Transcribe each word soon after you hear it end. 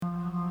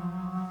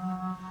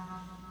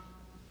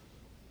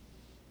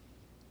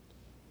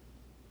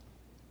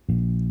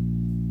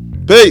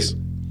Peace.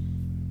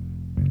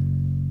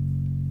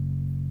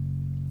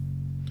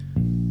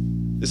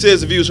 This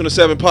is the Views from the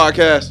 7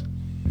 podcast.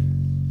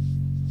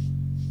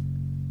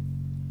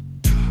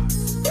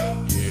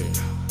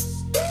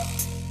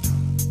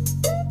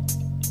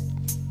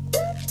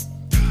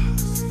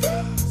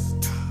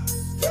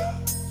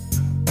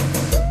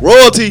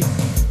 Royalty.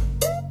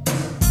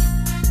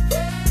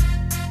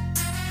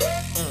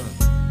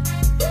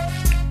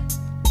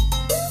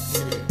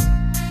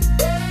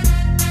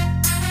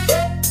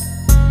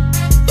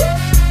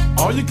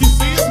 All you can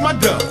see is my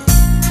dub.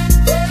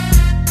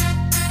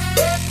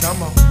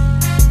 Come on.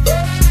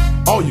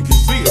 All you can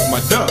see is my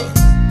dub.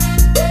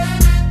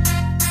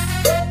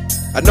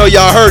 I know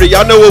y'all heard it.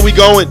 Y'all know where we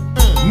going.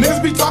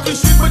 Niggas be talking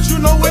shit, but you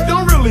know it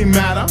don't really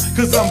matter.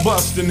 Cause I'm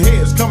busting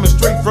heads, coming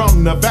straight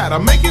from Nevada.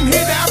 Making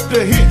hit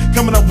after hit,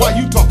 coming up while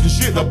you talking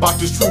shit about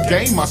this true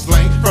game I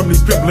slang. From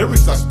these script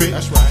lyrics I spit.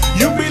 That's right.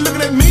 You be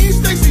looking at me,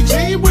 Stacey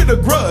G, with a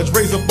grudge.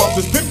 Raise up off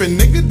this pimpin',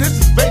 nigga, this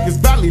is Vegas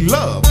Valley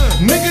love.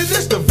 Nigga,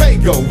 this the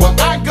Vago. Where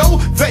I go,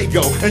 they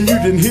go. And you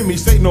didn't hear me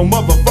say no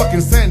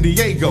motherfucking San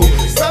Diego.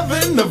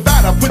 Southern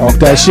Nevada, put off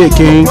that shit,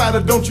 King.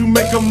 Don't you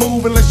make a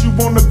move unless you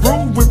wanna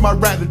groove with my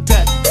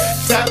rat-a-tat.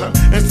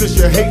 And since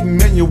you're hating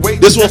and you're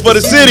waiting, this one for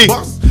the city.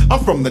 I'm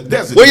from the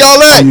desert. Where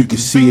y'all at? All you can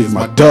see is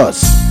my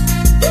dust.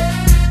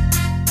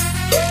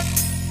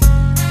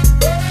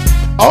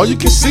 All you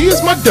can see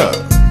is my dust.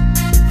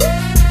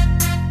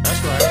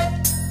 That's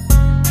right.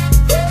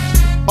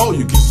 All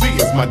you can see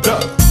is my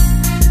dust.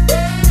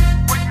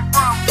 Where you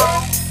from, bro?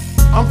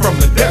 I'm from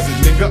the desert,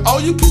 nigga. All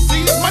you can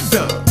see is my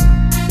dust.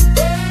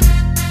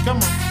 Come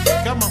on,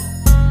 come on.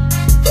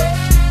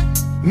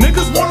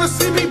 Niggas wanna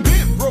see me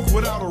bent broke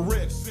without a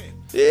red cent.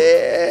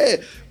 Yeah.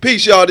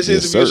 Peace, y'all. This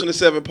is Yes, the Views sir. from the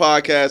 7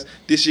 podcast.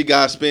 This your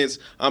guy, Spence.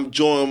 I'm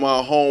joined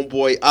my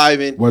homeboy,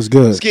 Ivan. What's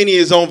good? Skinny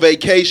is on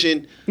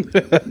vacation.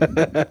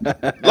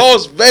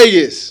 Las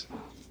Vegas.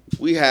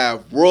 We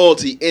have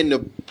royalty in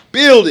the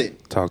building.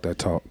 Talk that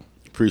talk.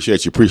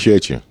 Appreciate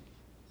you.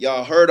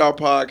 Y'all heard our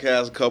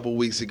podcast a couple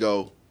weeks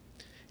ago,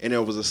 and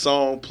there was a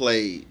song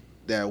played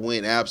that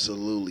went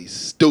absolutely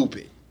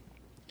stupid.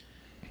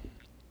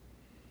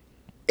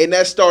 And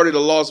that started a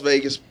Las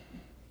Vegas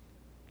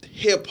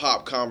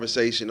hip-hop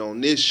conversation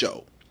on this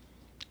show.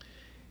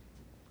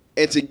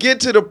 And to get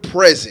to the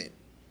present,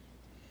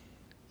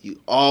 you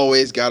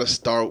always got to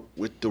start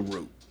with the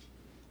root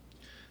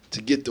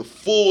to get the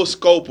full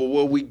scope of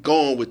where we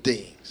going with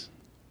things.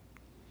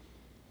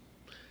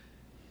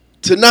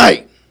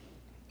 Tonight,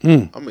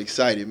 I'm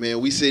excited, man.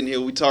 We sitting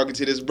here, we talking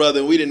to this brother,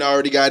 and we done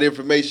already got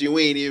information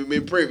we ain't even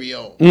been privy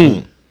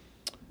on.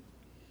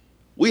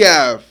 We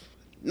have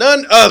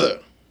none other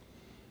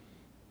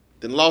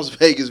than Las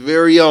Vegas'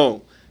 very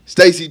own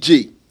Stacey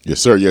G.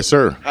 Yes, sir. Yes,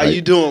 sir. How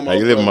you doing, my How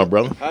you living, my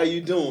brother? How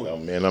you doing? Oh,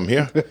 man, I'm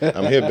here.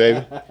 I'm here,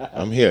 baby.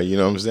 I'm here. You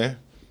know what I'm saying?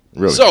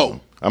 Really. So,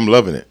 I'm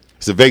loving it.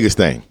 It's a Vegas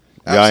thing.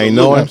 Y'all Absolutely. ain't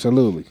knowing?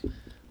 Absolutely.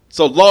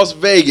 So Las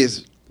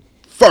Vegas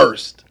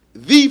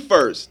the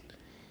first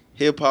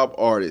hip-hop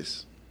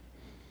artist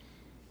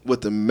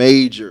with a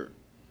major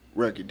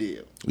record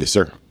deal. Yes,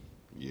 sir.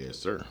 Yes,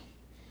 sir.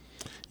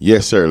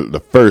 Yes, sir. The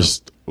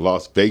first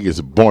Las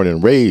Vegas born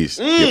and raised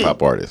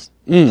hip-hop artist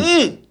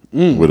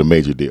with a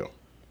major deal.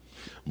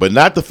 But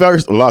not the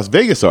first Las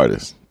Vegas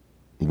artist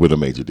with a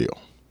major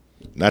deal.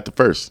 Not the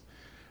first.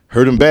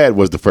 Heard 'em Bad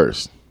was the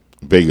first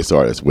Vegas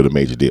artist with a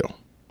major deal.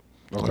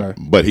 Okay.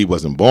 But he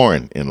wasn't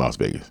born in Las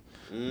Vegas.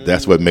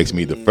 That's what makes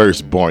me the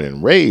first born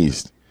and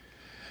raised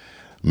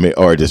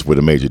artist with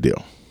a major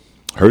deal.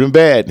 Heard 'em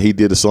Bad, he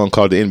did a song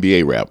called the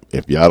NBA Rap.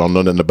 If y'all don't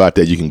know nothing about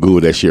that, you can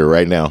Google that shit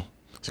right now.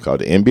 It's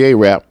called the NBA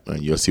Rap,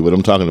 and you'll see what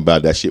I'm talking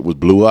about. That shit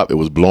blew up. It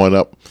was blowing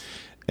up.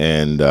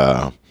 And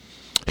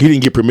he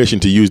didn't get permission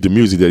to use the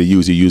music that he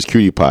used. He used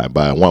Cutie Pie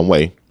by One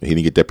Way. He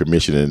didn't get that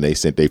permission, and they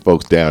sent their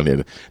folks down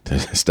there to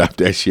stop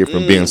that shit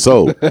from being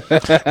sold. But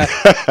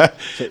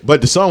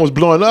the song was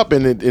blowing up,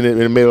 and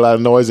it made a lot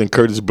of noise, and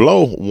Curtis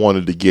Blow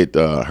wanted to get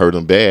Heard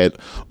 'em Bad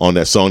on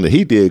that song that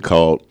he did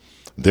called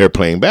They're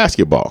Playing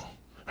Basketball.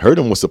 Heard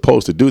 'em was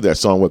supposed to do that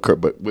song with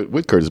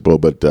Curtis Blow,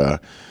 but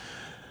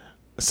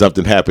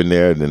something happened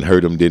there, and then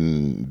Heard 'em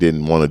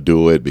didn't want to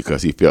do it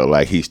because he felt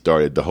like he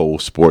started the whole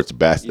sports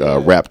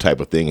rap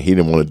type of thing. He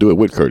didn't want to do it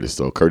with Curtis,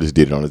 so Curtis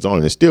did it on his own,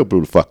 and it still blew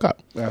the fuck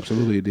up.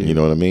 Absolutely it did. You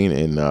know what I mean?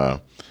 And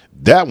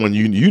that one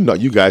you know,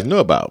 you guys know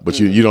about, but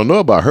you don't know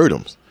about Heard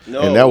 'em's.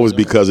 No, and that was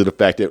because of the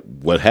fact that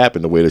what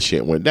happened, the way the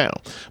shit went down.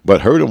 But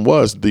Heard 'em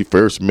was the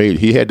first made.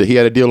 He had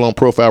a deal on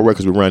Profile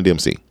Records with Run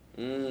DMC.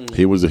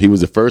 He was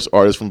the first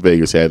artist from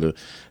Vegas had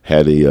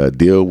a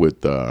deal with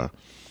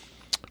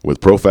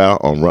Profile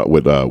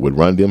with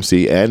Run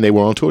DMC, and they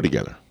were on tour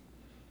together.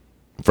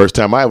 First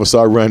time I ever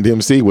saw Run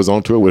DMC was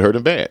on tour with Heard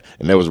 'em Bad,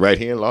 and that was right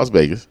here in Las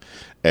Vegas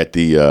at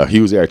the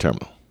Hughes Air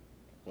Terminal.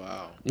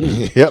 Wow.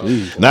 Yep.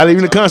 Not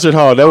even the concert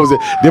hall. That was it.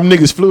 Them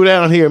niggas flew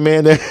down here,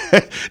 man.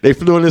 They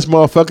flew in this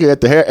motherfucker at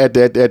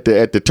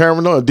the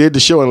terminal and did the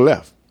show and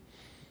left.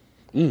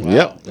 Wow.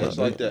 Yep. Just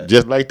like that.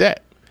 Just like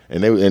that.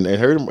 And they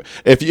Heard 'em.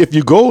 If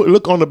you go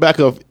look on the back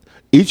of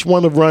each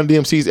one of Run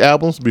DMC's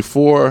albums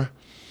before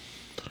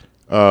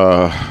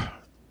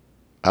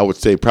I would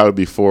say probably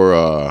before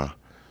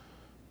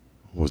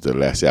what was the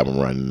last album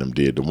Run and them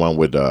did? The one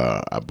with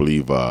I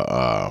believe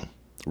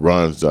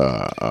Run's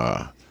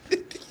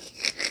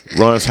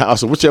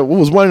House, or whichever. What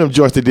was one of them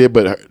joints they did?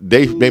 But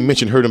they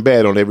mentioned Hurt and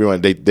Bad on every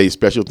one. They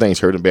special things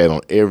Hurt and Bad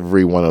on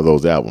every one of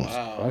those albums.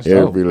 Wow, that's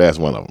every dope. last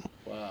one of them.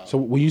 So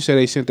when you say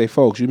they sent their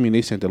folks, you mean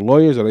they sent the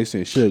lawyers or they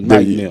sent Suge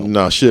Knight?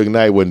 No, Suge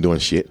Knight wasn't doing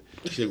shit.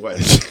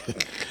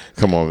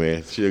 Come on,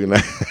 man. Suge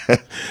Knight.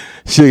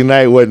 Suge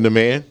Knight wasn't the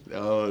man.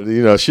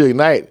 Suge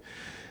Knight.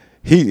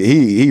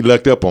 He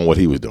lucked up on what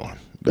he was doing.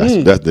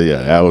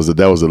 That was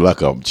the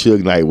luck up.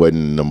 Suge Knight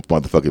wasn't the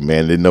motherfucking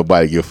man. Didn't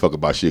nobody give a fuck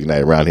about Suge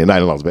Knight around here.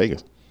 Not in Las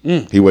Vegas.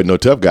 He wasn't no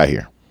tough guy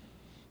here.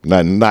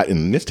 Not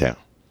in this town.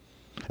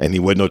 And he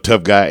wasn't no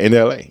tough guy in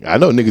L.A. I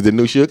know niggas that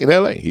knew Suge in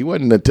L.A. He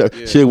wasn't a tough.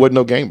 Yeah. Suge wasn't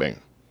no gangbanger.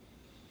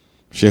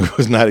 Suge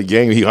was not a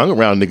gang. He hung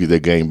around niggas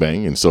that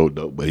gangbang and so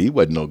dope, but he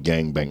wasn't no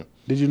gangbanger.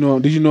 Did you know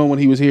him when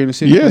he was here in the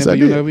city? Yes, I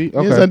did. Okay.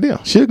 Yes, I did.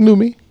 Suge knew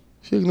me.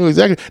 Suge knew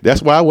exactly.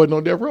 That's why I wasn't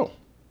on Death Row.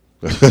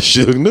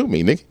 Suge knew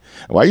me, nigga.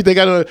 Why you think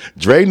I know?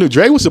 Dre knew.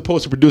 Dre was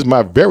supposed to produce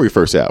my very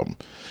first album.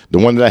 The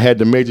one that I had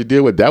the major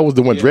deal with, that was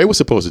the one Dre was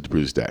supposed to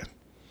produce that.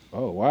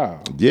 Oh,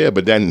 wow. Yeah,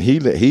 but then he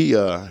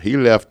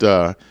left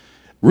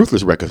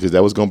Ruthless Records because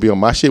that was going to be on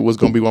my shit was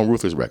going to be on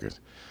Ruthless Records.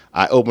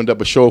 I opened up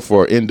a show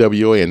for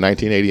NWA in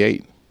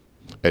 1988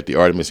 at the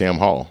Artemis Ham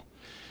Hall,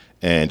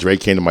 and Dre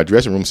came to my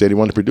dressing room and said he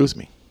wanted to produce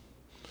me.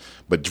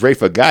 But Dre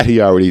forgot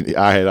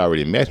I had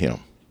already met him.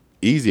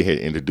 Easy had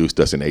introduced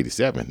us in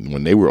 87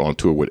 when they were on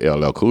tour with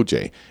LL Cool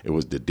J. It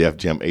was the Def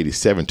Jam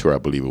 87 tour, I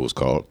believe it was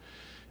called.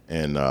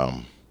 And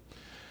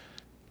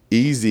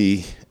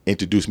Easy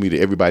introduced me to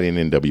everybody in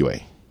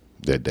NWA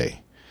that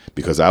day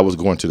because I was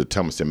going to the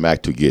Thomas &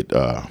 Mack to get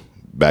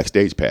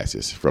backstage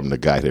passes from the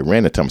guy that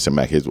ran the Thomas &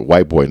 Mack, his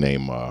white boy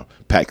named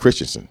Pat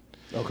Christensen.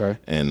 Okay.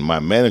 And my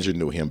manager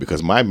knew him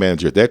because my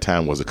manager at that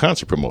time was a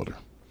concert promoter.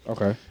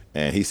 Okay.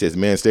 And he says,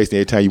 man, Stacey,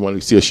 anytime you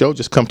want to see a show,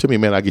 just come to me,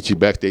 man. I'll get you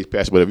backstage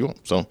passes, whatever you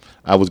want. So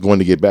I was going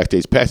to get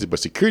backstage passes, but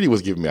security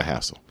was giving me a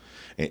hassle.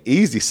 And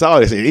Easy saw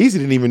this. And Easy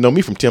didn't even know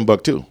me from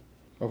Timbuktu.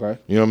 Okay.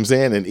 You know what I'm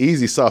saying? And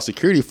Easy saw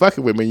security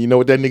fucking with me. You know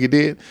what that nigga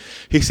did?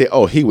 He said,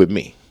 oh, he with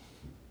me.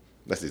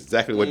 That's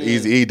exactly what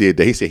Easy E did.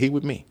 He said, he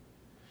with me.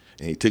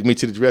 And he took me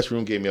to the dressing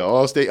room, gave me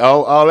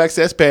all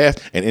access pass,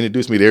 and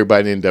introduced me to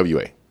everybody in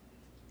NWA.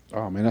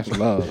 Oh, man, that's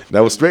love. That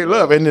was straight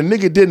love. And the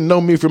nigga didn't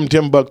know me from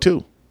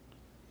Timbuktu.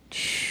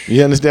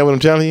 You understand what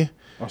I'm telling you?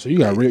 Oh, so you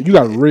got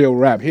real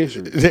rap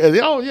history.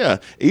 Oh, yeah.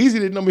 Easy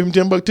didn't know me from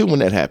Timbuktu when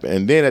that happened.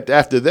 And then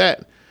after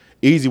that,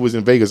 Easy was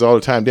in Vegas all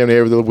the time, damn near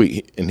every other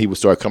week, and he would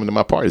start coming to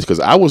my parties because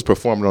I was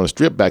performing on the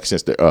Strip back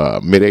since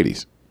the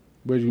mid-'80s.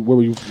 Where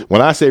were you?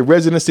 When I say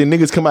residency,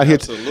 niggas come out here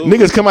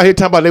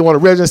talking about they want a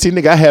residency.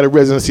 Nigga, I had a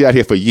residency out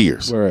here for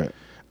years. Where at?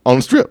 On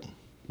the Strip.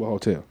 What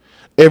hotel?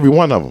 Every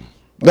one of them.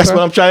 That's Okay.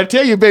 what I'm trying to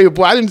tell you, baby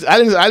boy. I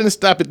didn't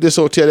stop at this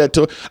hotel, that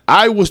tour.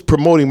 I was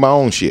promoting my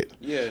own shit.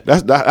 Yeah.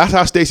 That's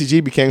how Stacey G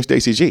became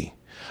Stacey G.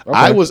 Okay.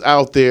 I was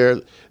out there,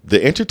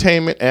 the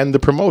entertainment and the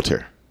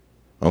promoter.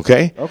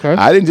 Okay? Okay.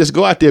 I didn't just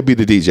go out there be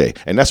the DJ.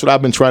 And that's what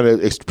I've been trying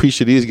to preach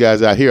to these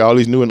guys out here, all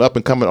these new and up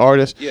and coming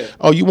artists. Yeah.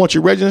 Oh, you want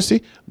your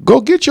residency?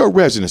 Go get your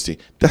residency.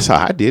 That's how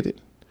I did it.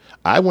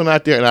 I went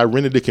out there and I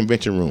rented the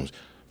convention rooms.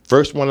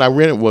 First one I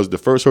rented was the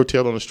first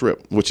hotel on the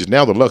Strip, which is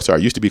now the Luxor.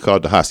 It used to be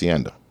called the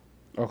Hacienda.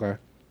 Okay.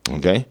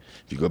 Okay?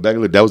 If you go back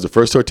and look, that was the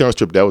first hotel on the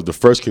Strip. That was the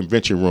first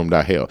convention room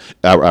that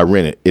I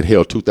rented. It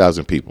held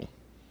 2,000 people.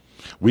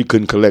 We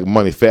couldn't collect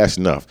money fast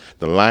enough.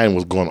 The line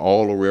was going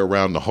all the way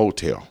around the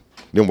hotel.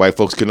 Them white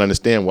folks couldn't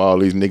understand where all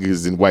these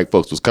niggas and white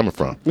folks was coming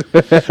from.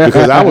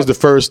 Because I was the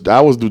first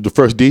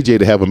DJ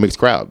to have a mixed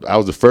crowd. I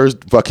was the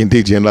first fucking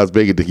DJ in Las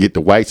Vegas to get the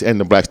whites and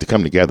the blacks to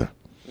come together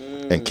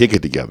and kick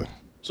it together.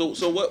 So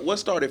what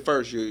started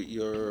first?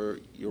 Your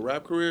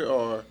rap career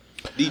or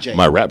DJ?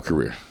 My rap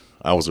career.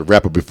 I was a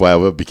rapper before I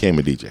ever became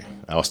a DJ.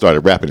 I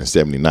started rapping in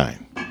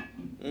 79.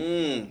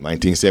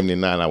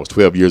 1979, I was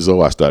 12 years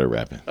old, I started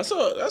rapping. That's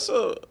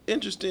a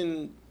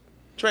interesting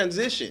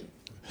transition.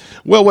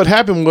 Well, what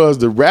happened was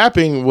the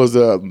rapping was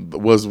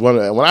when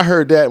I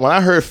heard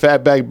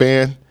Fatback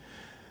Band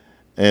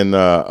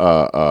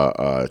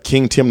and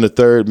King Tim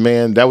III,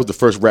 man, that was the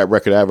first rap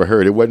record I ever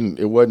heard. It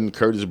wasn't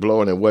Curtis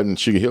Blow and it wasn't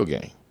Sugar Hill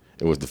Gang.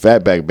 It was the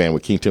Fatback Band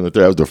with King Tim III.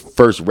 That was the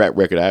first rap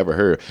record I ever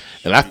heard,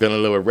 and I fell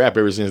in love with rap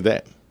ever since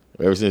that.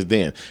 Ever since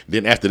then.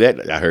 Then after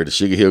that, I heard the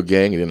Sugar Hill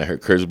Gang, and then I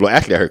heard Curtis Blow.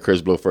 Actually, I heard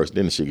Curtis Blow first,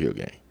 then the Sugar Hill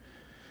Gang,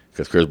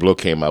 because Curtis Blow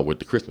came out with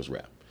the Christmas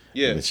rap.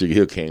 Yeah. And then Sugar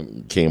Hill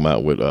came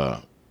out with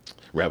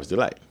Rapper's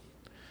Delight.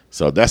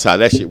 So that's how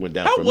that shit went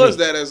down. How for was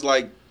me. that as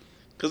like,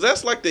 because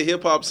that's like the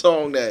hip hop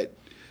song that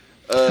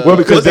Well,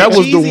 because was it that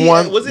was cheesy? the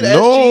one. Was it as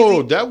no,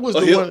 cheesy? that was Oh,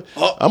 the hip- one.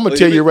 oh, I'm gonna oh,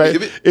 tell hip you it, right.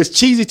 hip it. It's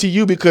cheesy to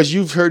you because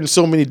you've heard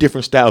so many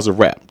different styles of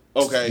rap.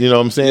 Okay. You know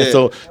what I'm saying? Yeah.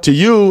 So to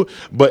you,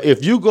 but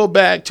if you go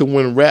back to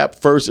when rap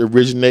first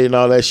originated and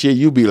all that shit,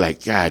 you be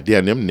like, God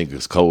damn, them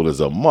niggas cold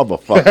as a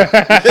motherfucker. I'm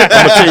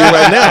gonna tell you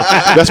right now.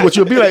 That's what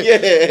you'll be like. Yeah.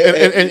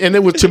 And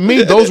it was, to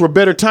me, those were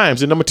better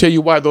times, and I'm gonna tell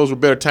you why those were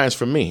better times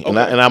for me. And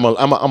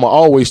I'm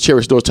always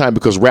cherish those times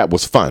because rap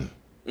was fun.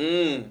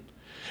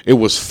 It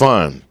was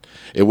fun.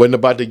 It wasn't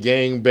about the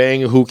gang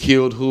bang and who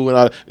killed who and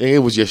all. It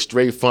was just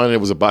straight fun.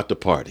 It was about the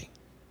party.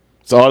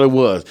 That's all it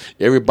was.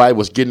 Everybody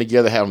was getting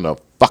together, having a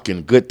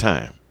fucking good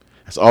time.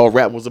 That's all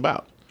rap was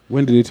about.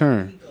 When did it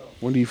turn?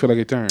 When do you feel like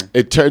it turned?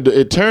 It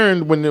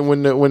turned when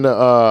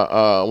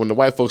the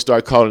white folks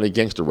started calling it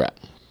gangster rap.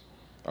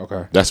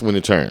 Okay. That's when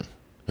it turned.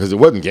 Because it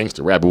wasn't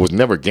gangster rap. It was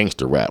never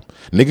gangster rap.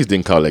 Niggas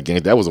didn't call that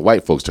gangster. That was a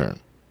white folks' term.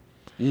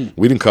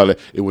 We didn't call it.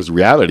 It was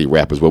reality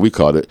rap is what we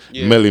called it.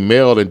 Yeah. Melly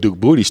Mel and Duke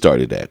Booty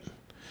started that.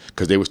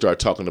 Because they would start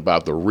talking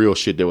about the real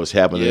shit that was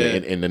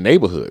happening in the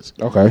neighborhoods.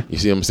 Okay. You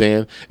see what I'm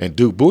saying? And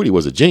Duke Booty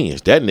was a genius.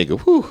 That nigga,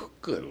 whew,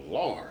 good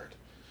Lord.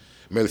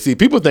 See,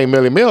 people think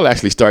Melly Mel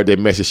actually started that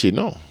message shit.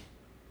 No.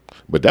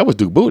 But that was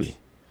Duke Booty.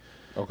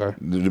 Okay.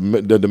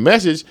 The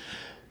message,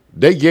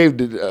 they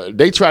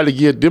tried to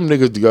get them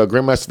niggas,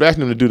 Grandmaster Flash,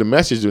 them to do the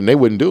message, and they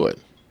wouldn't do it.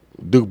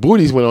 Duke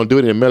Booty's went on to do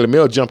it, and Melly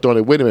Mel jumped on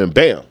it with him, and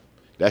bam.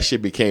 That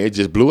shit it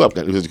just blew up.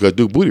 It was because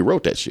Duke Booty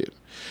wrote that shit.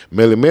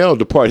 Melly Mel,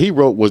 the part he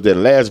wrote was that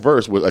last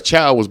verse, was a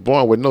child was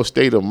born with no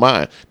state of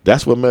mind.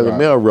 That's what Melly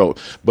Mel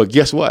wrote. But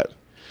guess what?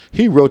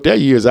 He wrote that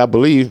years, I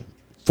believe,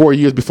 4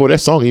 years before that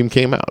song even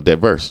came out, that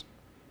verse.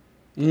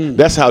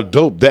 That's how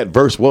dope that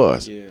verse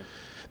was. Yeah.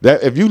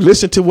 That if you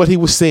listen to what he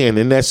was saying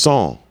in that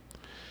song,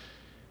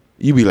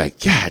 you be like,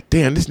 God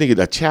damn, this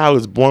nigga, a child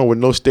is born with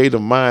no state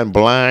of mind,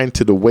 blind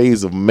to the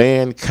ways of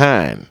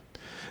mankind.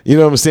 You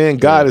know what I'm saying?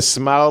 God is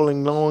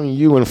smiling on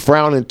you and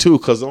frowning too,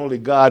 because only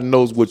God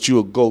knows what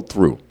you'll go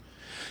through.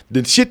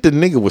 The shit the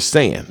nigga was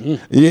saying.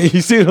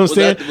 You see what I'm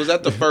saying? Was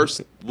that the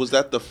first? Was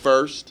that the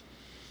first?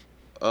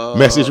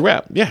 Message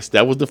rap. Yes,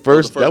 that was the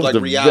first. That was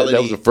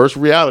the first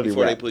reality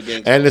before rap. they put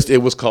gangsta And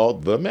it was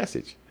called The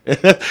Message.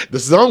 The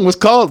song was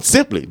called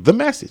simply The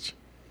Message.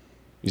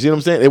 You see what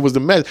I'm saying? It was the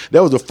message.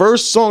 That was the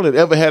first song that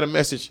ever had a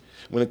message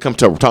when it comes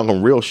to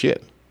talking real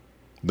shit.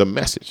 The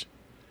Message.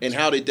 And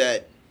how did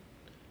that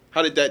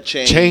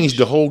change? Changed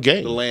the whole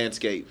game. The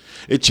landscape.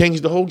 It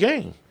changed the whole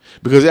game.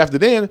 Because after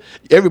then,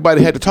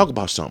 everybody had to talk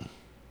about something.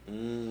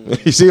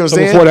 You see what I'm So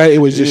saying? before that, it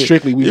was just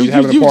strictly we was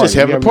having a You party. just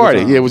having a good party.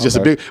 time. Yeah, it was just a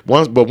Okay.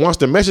 big but once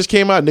the message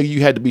came out, nigga,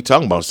 you had to be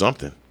talking about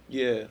something.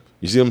 Yeah.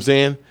 You see what I'm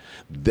saying?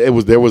 There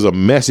was a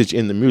message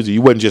in the music.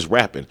 You wasn't just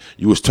rapping.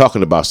 You was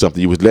talking about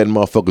something. You was letting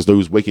motherfuckers know. You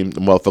was waking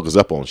the motherfuckers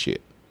up on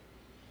shit.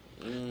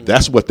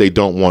 That's what they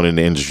don't want in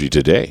the industry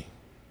today.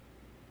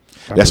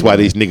 That's why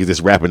these niggas that's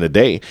rapping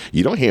today,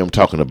 you don't hear them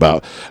talking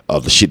about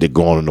the shit that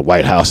go on in the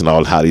White House and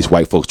all how these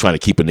white folks trying to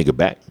keep a nigga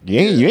back. You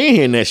ain't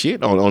hearing that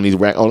shit on these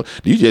rap.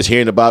 You just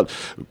hearing about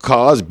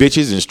cars,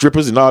 bitches, and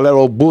strippers and all that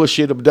old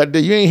bullshit.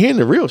 You ain't hearing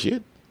the real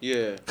shit.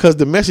 Yeah. Because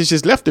the message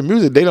just left the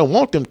music. They don't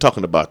want them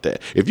talking about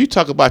that. If you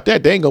talk about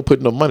that, they ain't going to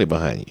put no money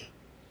behind you.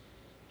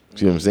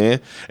 See what I'm saying?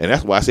 And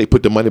that's why I say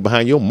put the money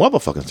behind your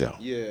motherfucking self.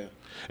 Yeah.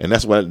 And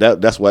that's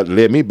what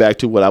led me back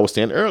to what I was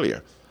saying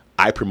earlier.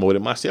 I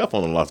promoted myself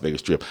on the Las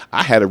Vegas Strip.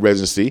 I had a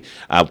residency.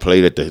 I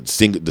played at the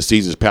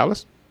Caesars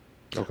Palace,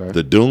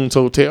 the Dunes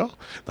Hotel,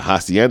 the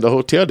Hacienda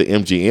Hotel, the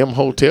MGM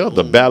Hotel,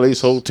 the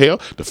Bally's Hotel,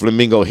 the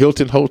Flamingo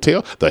Hilton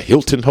Hotel, the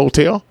Hilton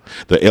Hotel,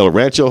 the El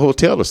Rancho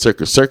Hotel, the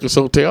Circus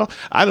Hotel.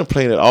 I done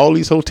played at all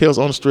these hotels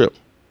on the Strip.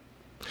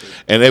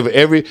 And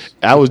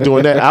I was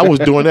doing that. I was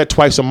doing that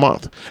twice a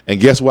month. And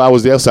guess where I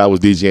was there? So I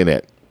was DJing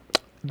at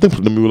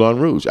the Moulin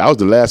Rouge. I was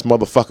the last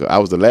motherfucker. I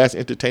was the last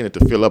entertainer to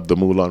fill up the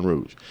Moulin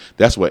Rouge.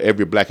 That's where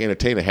every black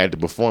entertainer had to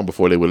perform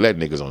before they would let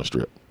niggas on the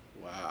Strip.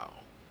 Wow.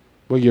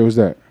 What year was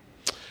that?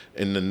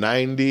 In the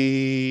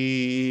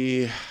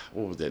 90,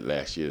 what was that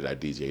last year that I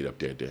DJ'd up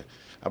there?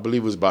 I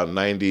believe it was about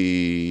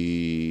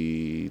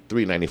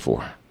 93,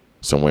 94.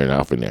 Somewhere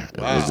off in there.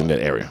 Wow. It was in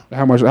that area.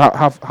 How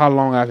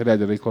long after that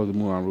did they close the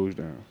Moulin Rouge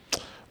down?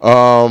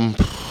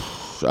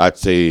 I'd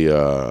say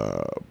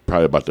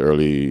probably about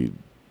the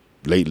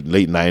late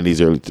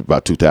 90s,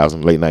 about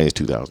 2000, late 90s,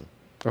 2000.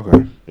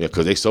 Okay. Yeah,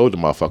 because they sold the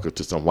motherfucker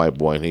to some white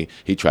boy, and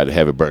he tried to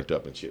have it burnt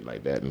up and shit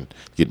like that, and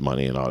get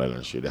money and all that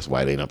and shit. That's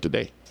why it ain't up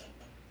today.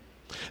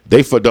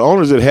 For the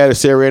owners that had it,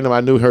 Sarah Random,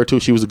 I knew her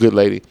too. She was a good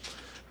lady,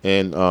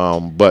 and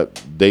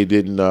but they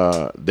didn't.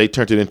 They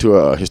turned it into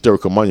a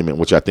historical monument,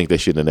 which I think they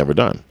shouldn't have never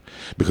done,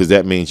 because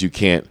that means you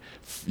can't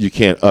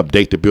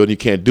update the building, you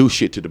can't do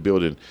shit to the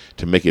building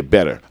to make it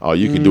better. All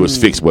you can do is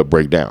fix what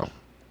break down.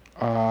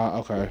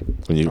 Okay.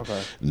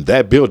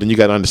 That building, you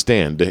got to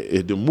understand,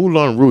 the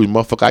Moulin Rouge,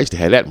 motherfucker, I used to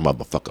have that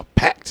motherfucker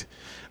packed.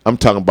 I'm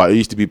talking about it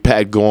used to be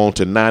packed, go on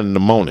to 9 in the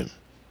morning.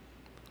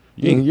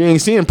 You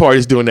ain't seeing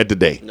parties doing that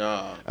today.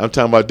 No. I'm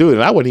talking about doing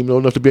it. I wasn't even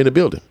old enough to be in the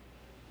building.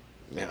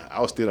 Man,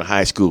 I was still in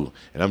high school,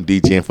 and I'm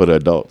DJing for the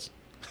adults.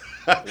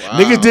 Wow.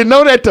 Niggas didn't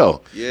know that,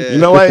 though. Yeah. You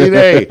know what?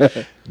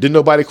 Hey, Didn't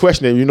nobody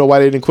question it. You know why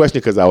they didn't question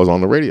it? Because I was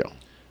on the radio.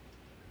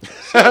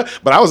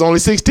 But I was only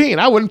 16.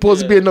 I wasn't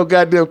supposed to be in no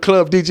goddamn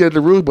club DJ at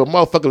the Rouge. But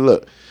motherfucker,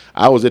 look,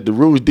 I was at the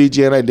Rouge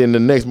DJ, and then the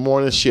next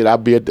morning, shit,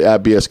 I'd be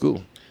at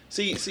school.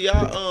 See,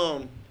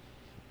 I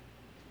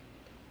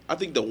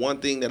think the one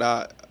thing that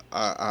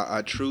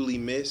I truly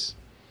miss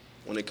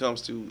when it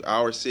comes to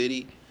our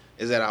city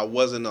is that I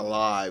wasn't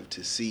alive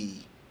to see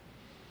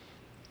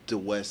the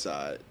West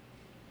Side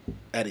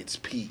at its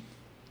peak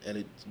and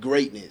its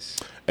greatness.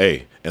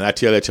 Hey, and I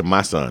tell that to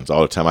my sons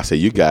all the time. I say,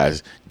 you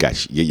guys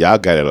y'all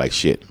got it like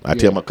shit. I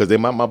tell them, because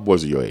my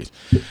boys are your age.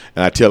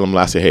 And I tell them,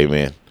 I say, hey,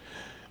 man,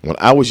 when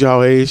I was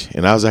y'all age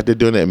and I was out there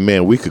doing that,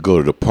 man, we could go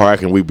to the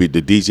park and the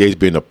DJs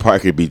be in the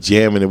park and be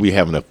jamming and we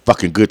having a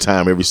fucking good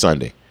time every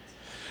Sunday.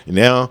 And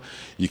now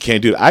you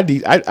can't do it.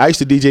 I used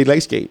to DJ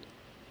Lake Skate.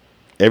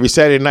 Every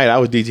Saturday night I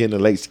was DJing the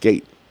Lake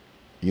Skate.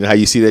 You know how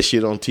you see that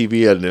shit on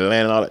TV in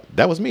Atlanta and all that?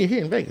 That was me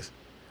here in Vegas.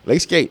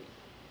 Lake Skate.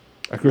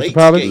 At Crystal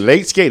Palace?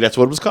 Lake Skate, that's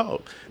what it was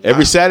called.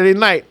 Every Saturday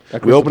night,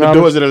 we opened the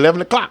doors at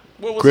 11 o'clock.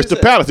 Crystal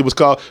Palace, it was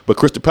called, but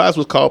Crystal Palace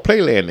was called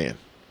Playland then.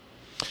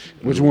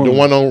 Which one? The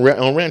one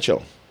on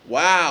Rancho.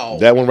 Wow.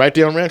 That one right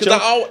there on Rancho?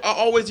 Because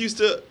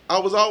I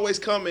was always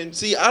coming.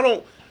 See,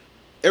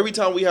 every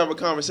time we have a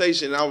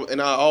conversation,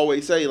 I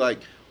always say, like,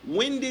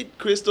 when did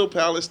Crystal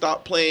Palace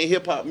stop playing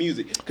hip-hop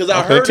music? Because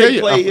I heard they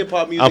play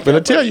hip-hop music. I'm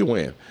finna tell you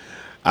when.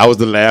 I was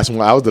the last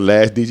one. I was the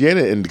last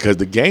DJ, and because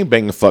the gang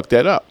banging fucked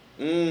that up.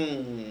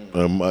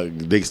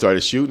 They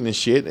started shooting and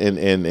shit, and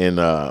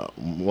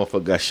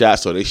motherfucker got shot,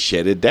 so they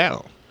shut it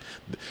down.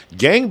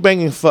 Gang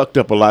banging fucked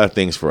up a lot of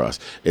things for us.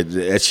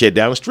 It shut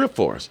down the Strip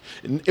for us.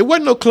 It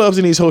wasn't no clubs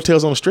in these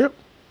hotels on the Strip.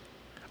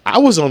 I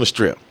was on the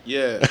Strip.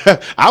 Yeah.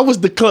 I was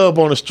the club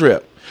on the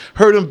Strip.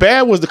 Heard Him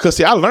Bad was because,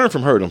 see, I learned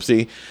from Heard Him.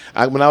 See,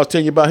 when I was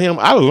telling you about him,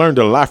 I learned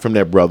a lot from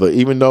that brother,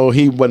 even though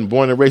he wasn't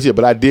born and raised here,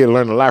 but I did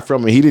learn a lot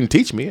from him. He didn't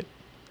teach me it.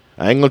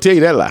 I ain't going to tell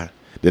you that lie.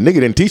 The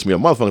nigga didn't teach me a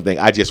motherfucking thing.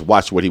 I just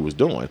watched what he was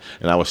doing,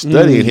 and I was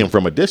studying him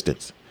from a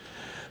distance.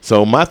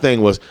 So my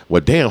thing was,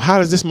 well, damn, how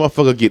does this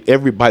motherfucker get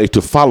everybody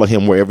to follow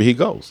him wherever he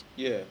goes?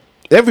 Yeah.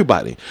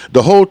 Everybody.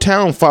 The whole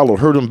town followed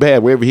Heard Him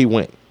Bad wherever he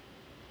went.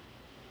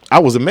 I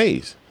was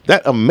amazed.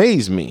 That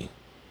amazed me.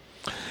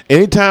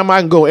 Anytime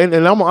I can go, and I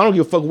don't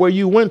give a fuck where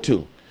you went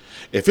to.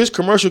 If his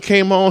commercial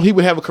came on, he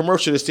would have a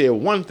commercial that said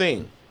one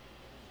thing.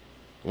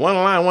 One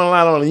line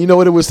on it. You know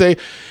what it would say?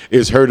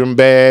 It's Heard Him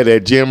Bad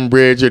at Jim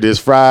Bridger this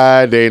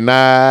Friday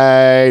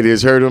night.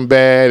 It's Heard Him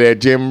Bad at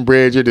Jim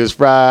Bridger this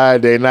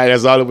Friday night.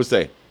 That's all it would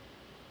say.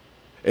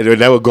 And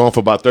that would go on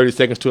for about 30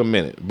 seconds to a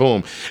minute.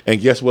 Boom. And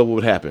guess what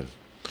would happen?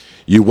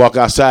 You walk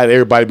outside,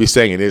 everybody be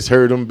singing, it's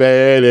Heard Him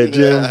Bad at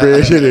Jim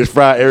Bridger this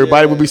Friday.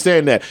 Everybody would be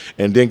saying that.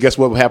 And then guess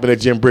what would happen at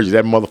Jim Bridger?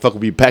 That motherfucker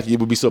would be packed. It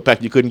would be so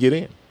packed you couldn't get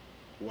in.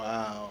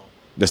 Wow.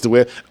 That's the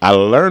way I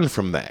learned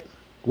from that.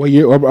 What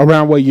year?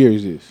 Around what year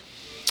is this?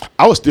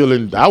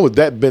 When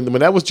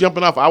that was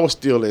jumping off, I was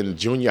still in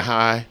junior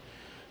high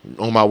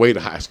on my way to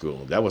high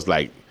school. That was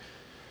like,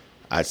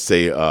 I'd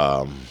say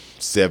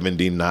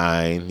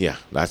 79. Yeah,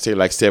 I'd say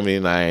like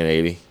 79,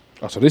 80.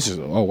 Oh, so this is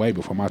way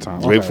before my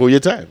time. Way before your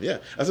time, yeah.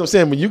 That's what I'm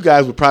saying. When you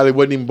guys probably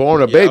wasn't even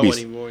born or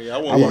babies. I wasn't even born. I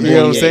was you know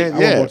what I'm saying? I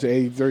was born to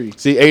 83.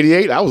 See,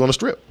 88, I was on the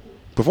Strip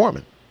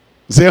performing.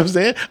 See what I'm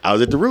saying? I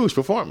was at the Rouge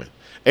performing.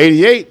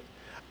 88,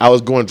 I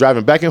was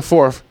driving back and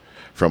forth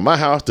from my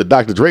house to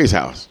Dr. Dre's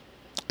house.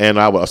 And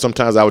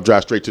sometimes I would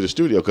drive straight to the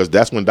studio because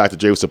that's when Dr.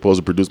 Dre was supposed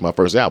to produce my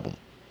first album.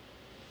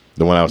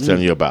 The one I was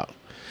telling you about.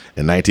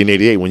 In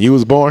 1988, when you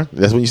was born,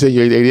 that's when you said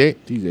you're 88?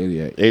 He's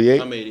 88.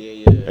 88? I'm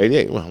 88, yeah.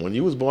 88. Well, when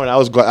you was born, I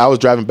was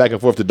driving back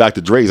and forth to Dr.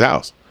 Dre's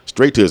house,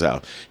 straight to his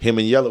house. Him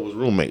and Yella was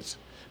roommates.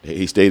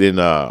 He stayed in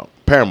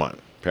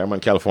Paramount,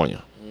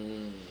 California.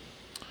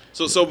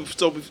 So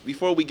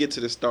before we get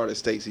to the start of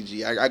Stacey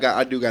G,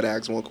 I do got to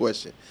ask one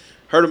question.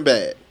 Heard Him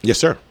Bad. Yes,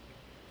 sir.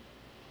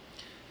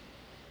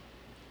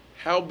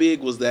 How big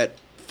was that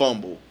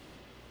fumble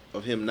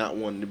of him not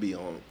wanting to be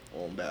on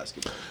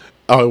basketball?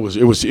 Oh,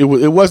 it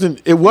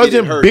wasn't big.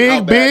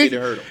 How bad did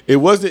it hurt him? It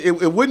wasn't.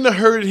 It wouldn't have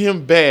hurt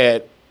him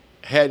bad.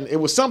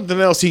 It was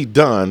something else he'd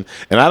done,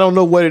 and I don't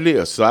know what it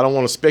is. So I don't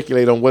want to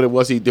speculate on what it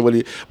was he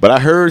did. But I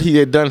heard he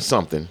had done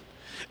something,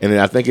 and then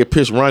I think it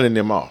pissed running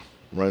them off,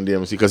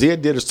 because he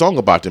had did a song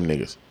about them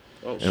niggas,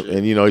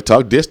 and he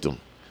dissed them.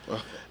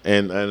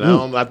 And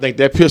I think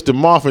that pissed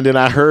him off, and then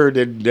I heard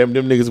that them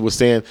niggas was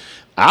saying,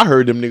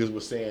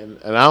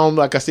 and I don't,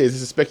 like I said,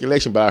 this is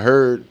speculation, but I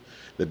heard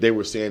that they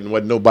were saying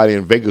what nobody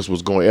in Vegas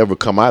was going to ever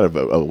come out of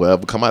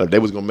it, They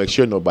was going to make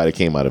sure nobody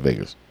came out of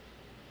Vegas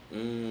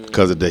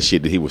because of that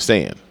shit that he was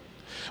saying.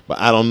 But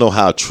I don't know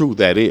how true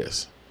that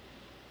is,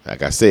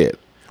 like I said.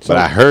 But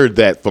I heard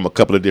that from a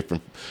couple of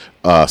different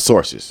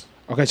sources.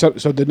 Okay, so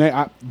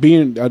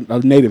being a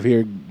native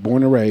here,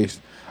 born and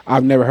raised,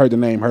 I've never heard the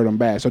name Heard Him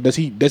Bad. So does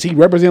he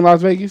represent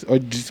Las Vegas, or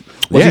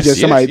was he just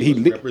somebody he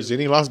was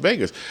representing Las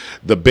Vegas?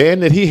 The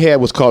band that he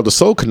had was called the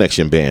Soul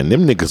Connection Band.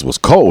 Them niggas was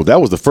cold. That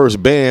was the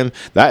first band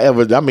that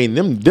them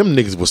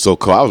niggas was so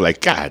cold. I was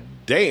like, God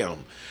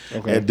damn.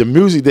 Okay. And the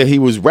music that he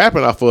was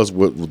rapping off us,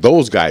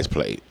 those guys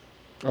played.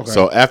 Okay.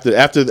 So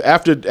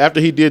after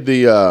he did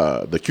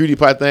the Cutie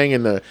Pie thing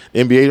in the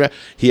NBA,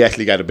 he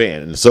actually got a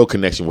band, and the Soul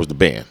Connection was the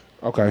band.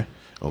 Okay.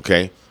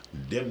 Okay,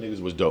 them niggas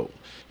was dope.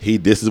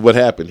 This is what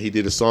happened. He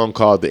did a song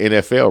called the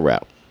NFL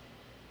Rap.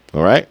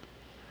 All right.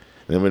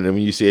 And when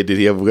you said did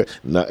he ever?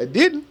 No, it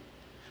didn't,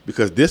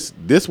 because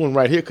this one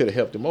right here could have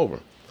helped him over.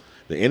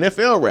 The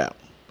NFL Rap.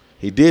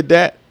 He did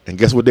that, and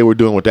guess what they were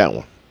doing with that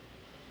one?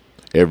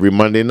 Every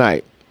Monday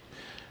night,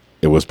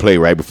 it was played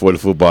right before the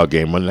football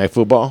game, Monday Night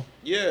Football.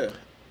 Yeah.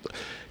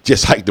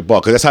 Just Hike the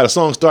Ball, because that's how the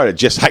song started.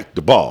 Just Hike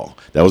the Ball.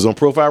 That was on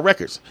Profile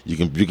Records. You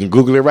can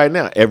Google it right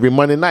now. Every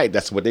Monday night,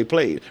 that's what they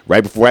played.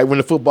 Right when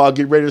the football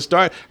get ready to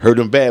start, Heard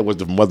 'Em Bad was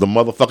the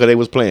motherfucker they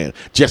was playing.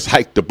 Just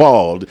Hike the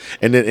Ball,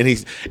 and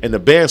the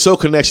band Soul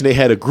Connection, they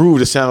had a groove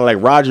that sounded like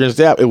Roger and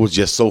Zapp. It was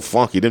just so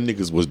funky. Them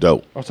niggas was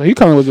dope. Oh, so he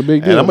kind of was a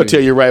big deal. And I'm gonna tell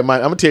you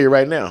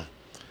right now.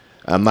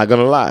 I'm not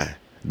gonna lie.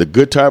 The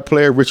guitar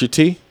player Richard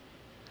T,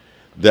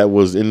 that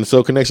was in the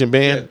Soul Connection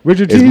band.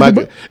 Richard T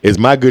is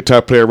my guitar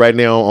player right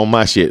now on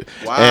my shit.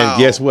 Wow. And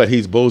guess what?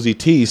 He's Bozy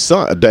T's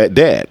son, dad.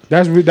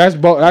 That's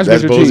Richard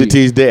Bozy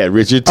T's dad,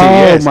 Richard T. Oh,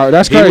 Yes.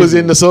 that's he crazy. was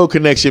in the Soul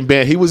Connection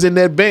band. He was in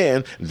that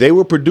band. They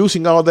were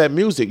producing all that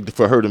music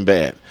for Heard 'Em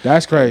Bad.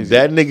 That's crazy.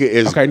 That nigga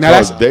is Okay, now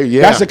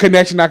that's a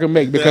connection I can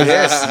make, because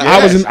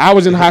I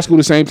was in high school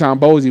the same time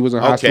Bozy was in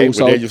high school.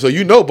 So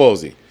you know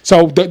Bozy.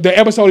 So the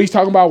episode he's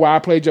talking about where I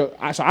played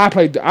I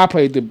played All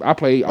You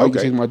Can Okay.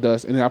 See My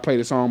Dust, and then I played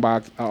a song by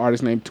an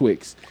artist named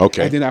Twix.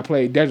 Okay. And then I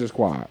played Desert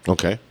Squad.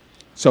 Okay.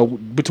 So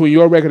between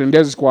your record and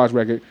Desert Squad's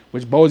record,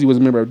 which Bozy was a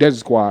member of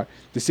Desert Squad,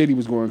 the city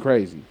was going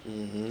crazy.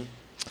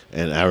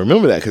 And I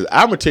remember that, because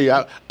I'm gonna tell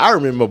you, I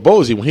remember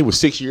Bozy when he was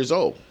 6 years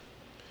old.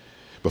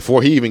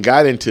 Before he even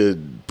got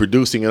into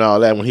producing and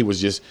all that, when he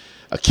was just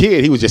a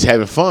kid, he was just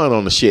having fun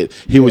on the shit.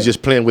 He was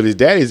just playing with his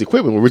daddy's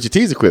equipment, with Richard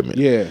T's equipment.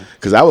 Yeah.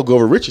 Because I would go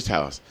over to Richard's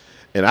house,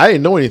 and I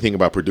didn't know anything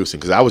about producing,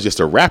 because I was just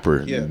a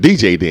rapper,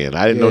 DJ then.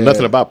 I didn't know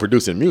nothing about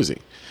producing music.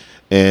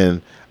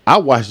 And I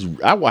watched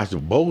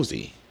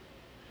Bozy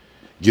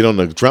get on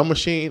the drum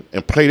machine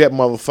and play that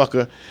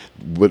motherfucker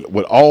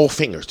with all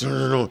fingers,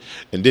 and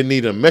didn't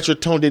need a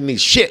Metrotone, didn't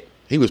need shit.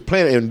 He was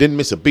playing it and didn't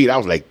miss a beat. I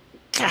was like,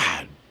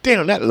 God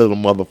damn, that little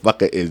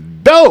motherfucker is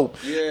dope.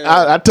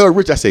 Yeah. I told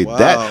Rich, I said,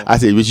 Wow.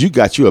 Rich, you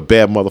got you a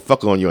bad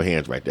motherfucker on your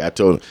hands right there. I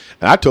told him,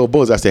 and I told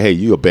Bozy, I said, hey,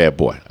 you a bad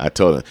boy. I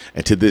told him,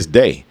 and to this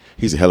day,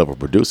 he's a hell of a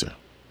producer.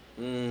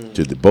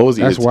 To the Bozy,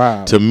 That's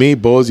wild. To me,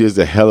 Bozy is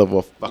a hell of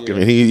a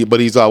fucking. But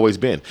he's always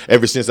been.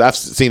 Ever since I've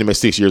seen him at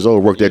 6 years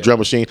old, work that drum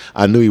machine,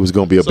 I knew he was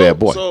going to be a bad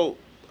boy. So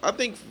I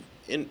think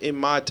in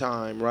my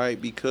time,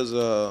 right, because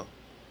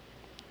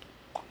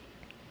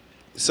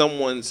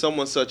someone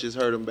such as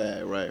Heard 'Em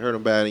Bad, right, Heard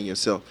 'Em Bad in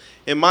yourself.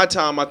 In my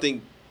time, I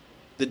think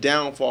the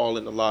downfall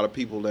in a lot of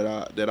people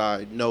that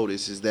I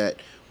notice is that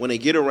when they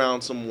get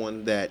around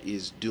someone that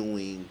is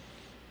doing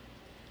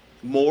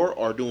more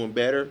or doing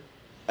better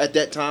at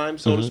that time,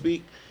 so to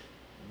speak,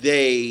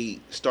 they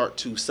start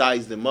to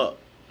size them up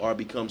or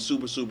become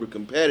super, super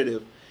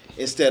competitive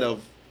instead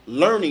of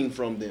learning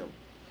from them.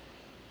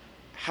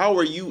 How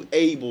are you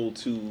able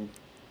to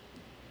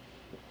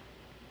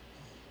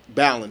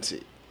balance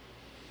it?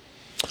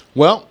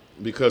 Well,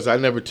 because I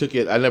never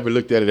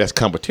looked at it as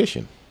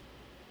competition.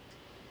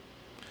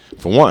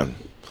 For one,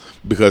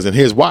 because, and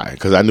here's why,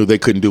 because I knew they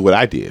couldn't do what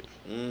I did.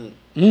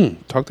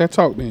 Talk that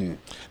talk, man.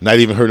 Not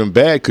even Heard 'Em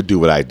Bad could do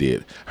what I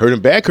did. Heard 'Em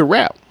Bad could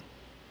rap.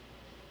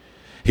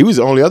 He was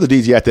the only other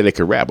DJ out there that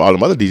could rap. All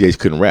them other DJs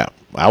couldn't rap.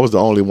 I was the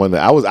only one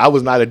that I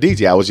was not a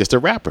DJ. I was just a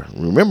rapper.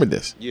 Remember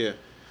this. Yeah.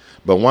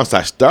 But once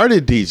I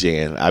started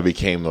DJing, I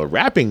became a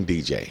rapping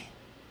DJ.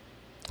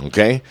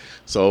 Okay?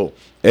 So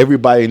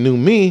everybody knew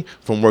me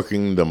from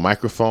working the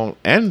microphone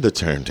and the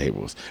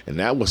turntables. And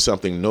that was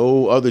something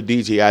no other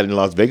DJ out in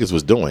Las Vegas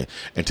was doing.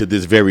 And to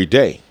this very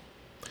day,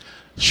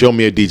 show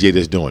me a DJ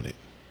that's doing it.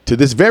 To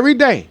this very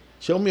day,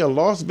 show me a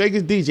Las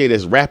Vegas DJ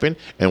that's rapping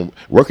and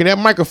working that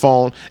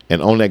microphone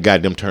and on that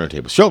goddamn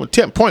turntable. Show me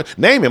 10 points.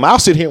 Name him. I'll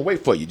sit here and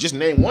wait for you. Just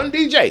name one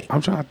DJ.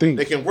 I'm trying to think.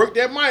 They can work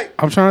that mic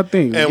I'm trying to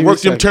think. and Give me work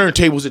a them second.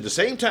 turntables at the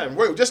same time.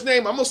 Just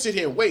name. I'm gonna sit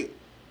here and wait.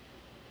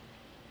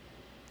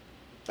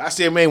 I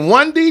said, man,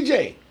 one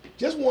DJ,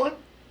 just one.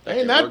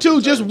 Ain't not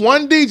two, just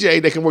one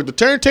DJ that can work the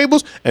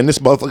turntables and this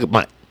motherfucking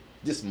mic.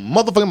 This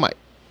motherfucking mic.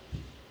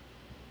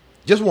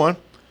 Just one.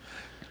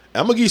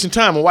 I'm gonna give you some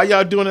time, and while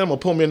y'all doing that, I'm gonna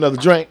pour me another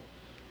drink.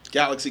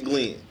 Galaxy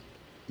Glenn.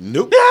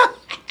 Nope.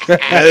 No,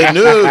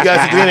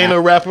 Galaxy Glenn ain't no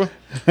rapper.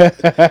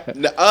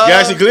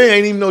 Galaxy Glenn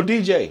ain't even no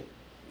DJ.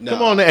 No.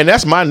 Come on, and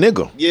that's my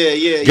nigga.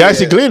 Yeah.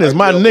 Galaxy Glenn is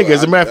my nigga.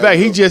 As a matter of fact,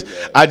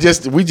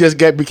 I we just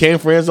became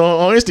friends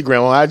on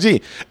Instagram, on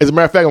IG. As a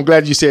matter of fact, I'm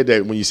glad you said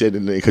that when you said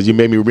it, because you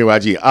made me remember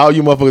IG. All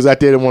you motherfuckers out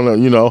there that want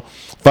to,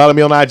 follow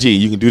me on IG,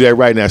 you can do that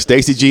right now.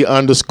 Stacy G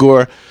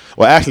 _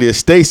 well, actually, it's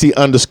Stacy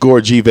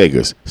 _ G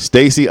Vegas.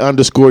 Stacy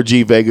 _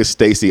 G Vegas.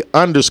 Stacy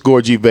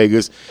 _ G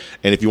Vegas.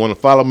 And if you want to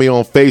follow me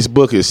on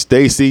Facebook, it's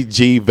Stacy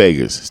G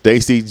Vegas.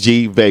 Stacy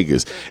G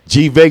Vegas.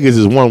 G Vegas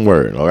is one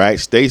word, all right?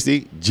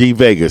 Stacy G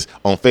Vegas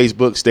on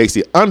Facebook.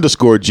 Stacy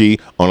 _ G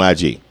on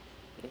IG.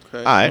 Okay.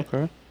 All right.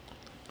 Okay.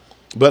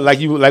 But like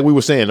we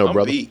were saying, though, I'm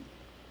brother. beat.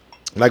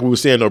 Like we were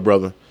saying, though,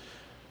 brother.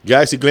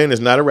 Galaxy Glenn is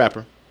not a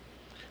rapper.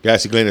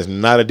 Galaxy Glenn is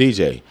not a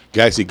DJ.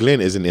 Galaxy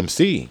Glenn is an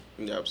MC.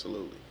 Yeah,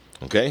 absolutely.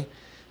 Okay?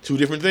 Two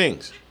different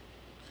things.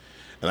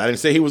 And I didn't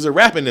say he was a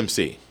rapping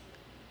MC.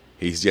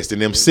 He's just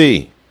an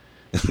MC.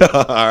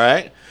 All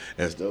right?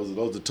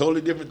 Those are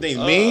totally different things.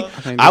 Me,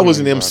 I was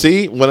an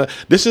MC.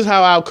 This is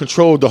how I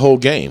controlled the whole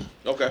game.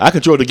 Okay. I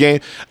controlled the game.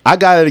 I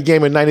got out of the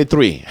game in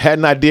 93.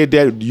 Hadn't I did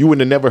that, you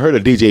wouldn't have never heard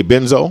of DJ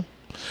Benzo.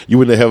 You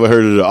wouldn't have ever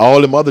heard of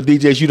all them other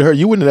DJs you'd heard.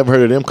 You wouldn't have never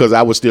heard of them because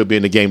I would still be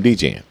in the game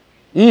DJing.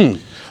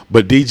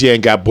 But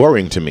DJing got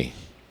boring to me.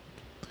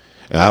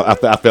 And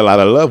I fell out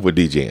of love with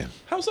DJing.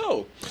 How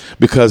so?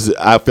 Because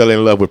I fell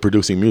in love with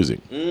producing music.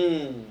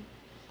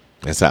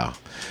 That's how.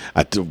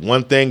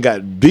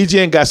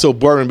 DJing got so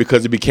boring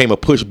because it became a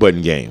push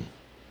button game.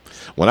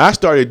 When I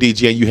started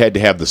DJing, you had to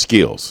have the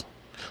skills.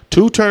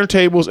 2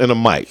 turntables and a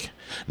mic.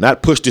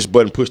 Not push this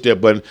button, push that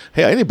button.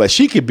 Hey,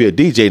 she could be a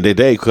DJ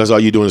today because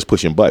all you're doing is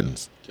pushing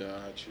buttons.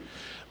 Got you.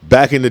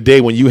 Back in the day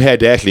when you had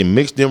to actually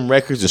mix them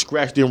records and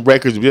scratch them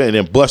records and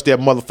then bust that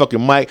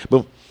motherfucking mic,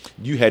 but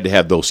you had to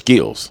have those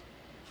skills.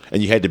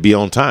 And you had to be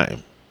on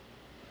time.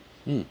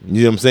 You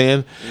know what I'm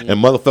saying?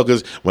 And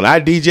motherfuckers, when I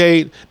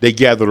DJ'd, they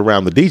gathered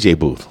around the DJ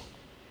booth.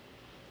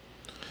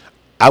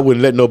 I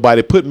wouldn't let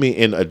nobody put me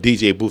in a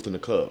DJ booth in the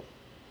club.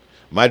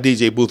 My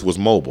DJ booth was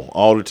mobile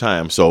all the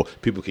time, so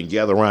people can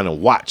gather around and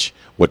watch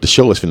what the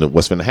show is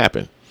what's finna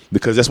happen.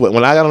 Because that's when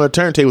I got on the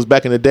turntables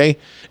back in the day,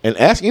 and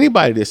ask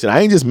anybody this, and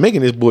I ain't just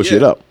making this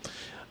bullshit up.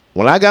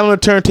 When I got on the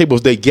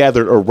turntables, they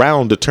gathered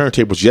around the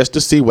turntables just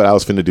to see what I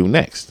was finna do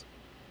next.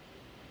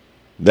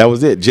 That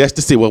was it, just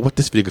to see what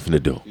this figure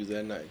finna do. Use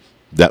that knife.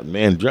 That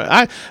man,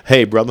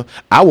 hey brother,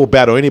 I will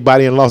battle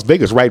anybody in Las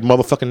Vegas right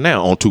motherfucking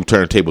now on 2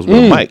 turntables with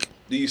a mic.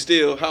 Do you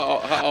still how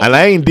And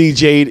I ain't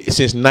DJ'd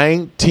since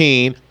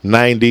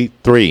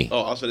 1993.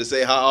 Oh, I was going to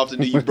say, how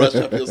often do you brush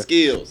up your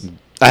skills?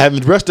 I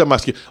haven't brushed up my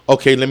skills.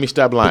 Okay, let me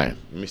stop lying.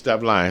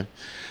 The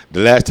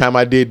last time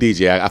I did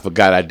DJ, I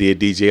forgot I did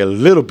DJ a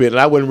little bit, and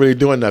I wasn't really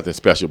doing nothing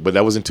special. But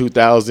that was in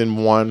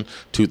 2001,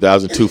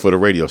 2002 for the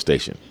radio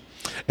station.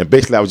 And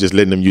basically, I was just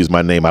letting them use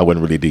my name. I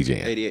wasn't really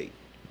DJing. 88.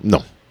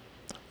 No,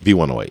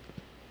 V108.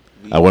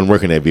 I wasn't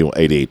working at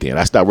V88 then.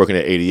 I stopped working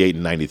at 88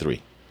 and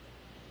 93.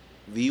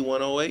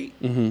 V108?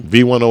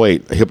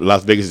 V108,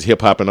 Las Vegas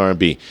Hip Hop and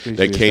R&B.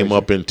 That came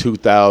up in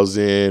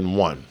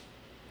 2001.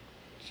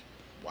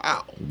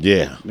 Wow.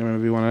 Yeah. You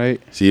remember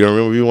V108? See, you don't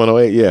remember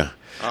V108? Yeah.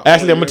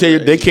 Actually, I'm going to tell you,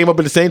 they came up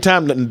at the same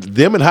time.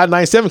 Them and Hot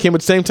 97 came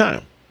at the same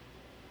time.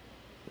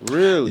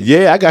 Really?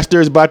 Yeah, I got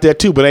stories about that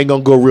too, but I ain't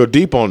going to go real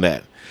deep on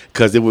that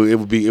because it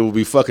would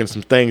be fucking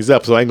some things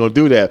up, so I ain't going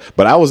to do that.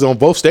 But I was on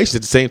both stations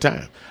at the same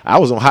time. I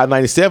was on Hot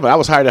 97. I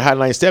was hired at Hot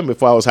 97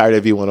 before I was hired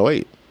at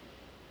V108.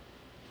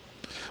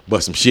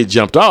 But some shit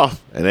jumped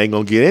off, and I ain't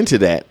going to get into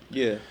that.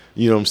 Yeah.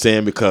 You know what I'm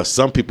saying? Because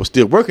some people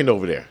still working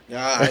over there.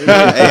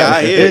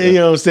 I hear you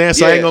know what I'm saying?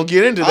 So I ain't gonna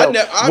get into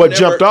that.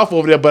 Jumped off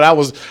over there, but I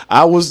was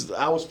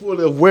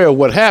fully aware of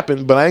what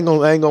happened, but I ain't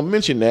gonna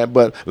mention that.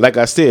 But like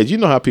I said, you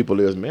know how people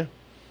is, man.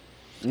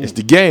 It's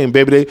the game,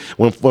 baby.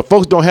 When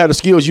folks don't have the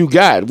skills you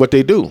got, what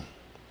they do?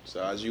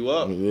 Size you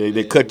up.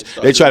 They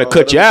try to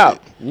cut you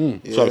out.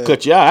 Try to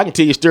cut you out. I can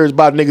tell you stories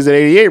about niggas at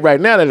 88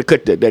 right now that'll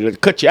cut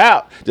you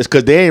out just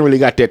because they ain't really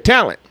got that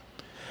talent.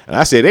 And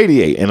I said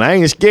 88, and I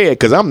ain't scared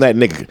because I'm that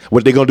nigga.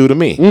 What they gonna do to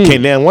me?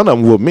 Can't none one of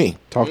them whoop me.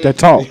 Talk that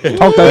talk.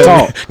 Talk that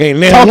talk. Ain't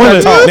none one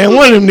of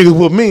them niggas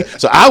whoop me.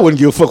 So I wouldn't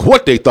give a fuck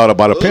what they thought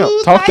about a pimp.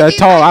 Talk that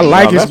talk. I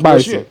like it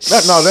spicy.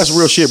 That's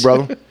real shit,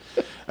 brother.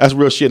 That's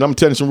real shit. I'm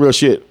telling you some real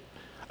shit.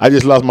 I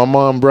just lost my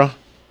mom, bro.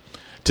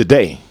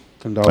 Today.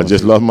 I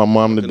just lost my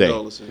mom today.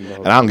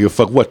 And I don't give a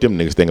fuck what them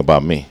niggas think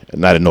about me.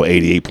 Not at no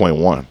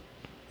 88.1.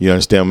 You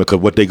understand me? Because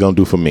what they gonna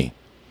do for me?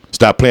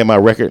 Stop playing my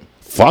record?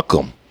 Fuck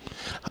them.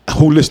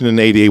 Who listening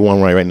to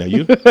 88.1 right now? You?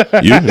 You?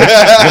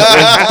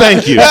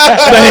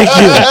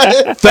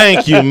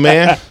 Thank you,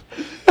 man.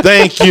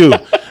 Thank you.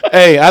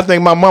 Hey, I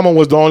think my mama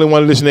was the only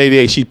one listening to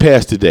 88. She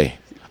passed today.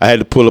 I had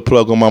to pull a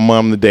plug on my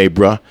mom today,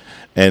 bro.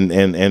 And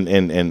them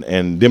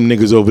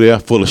niggas over there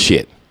full of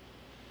shit.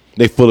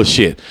 They full of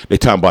shit. They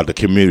talking about the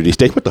community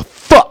stage. What the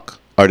fuck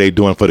are they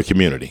doing for the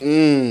community?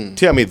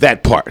 Tell me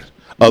that part.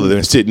 Other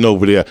than sitting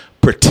over there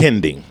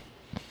pretending.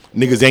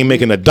 Niggas ain't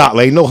making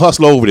 $1. Ain't no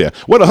hustler over there.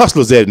 Where the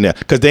hustlers at in there?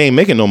 Because they ain't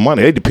making no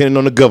money. They depending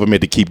on the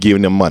government to keep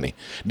giving them money.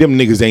 Them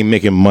niggas ain't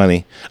making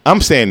money. I'm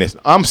saying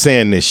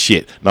this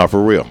shit. Now,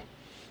 for real.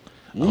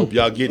 I hope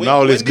y'all getting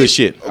all this good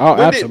shit.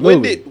 Oh,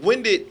 absolutely.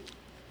 When did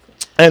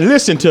and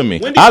listen to me.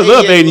 I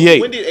love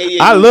 88. When did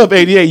 88? I love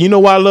 88. You know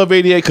why I love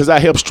 88? Because I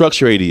helped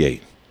structure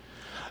 88.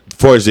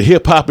 For as the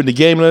hip hop in the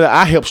game,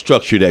 I help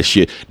structure that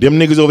shit. Them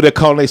niggas over there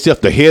calling themselves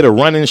the head of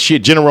running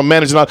shit, general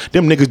manager, and all.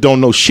 Them niggas don't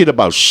know shit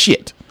about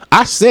shit.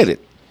 I said it.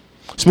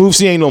 Smooth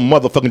C ain't no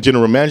motherfucking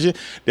general manager.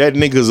 That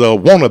nigga's a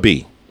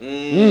wannabe.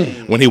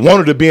 When he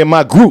wanted to be in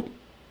my group,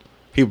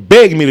 he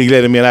begged me to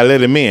let him in. I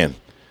let him in.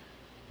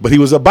 But he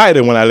was a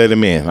biter when I let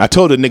him in. I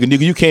told the nigga,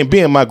 you can't be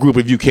in my group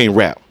if you can't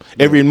rap.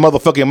 Every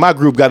motherfucker in my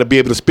group got to be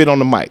able to spit on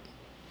the mic.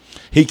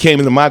 He came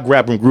into my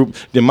rapping group,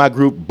 then my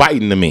group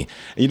biting to me.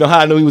 And you know how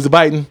I knew he was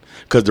biting?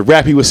 Because the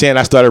rap he was saying,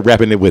 I started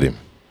rapping it with him.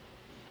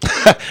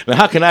 Now,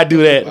 how can I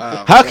do that?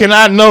 Wow. How can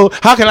I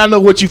know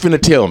what you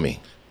finna tell me?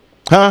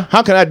 Huh?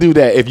 How can I do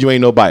that if you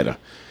ain't no biter?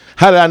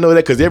 How did I know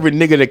that? Because every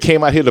nigga that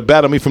came out here to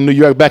battle me from New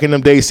York back in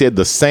them days said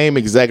the same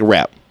exact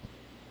rap.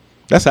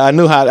 That's how I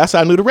knew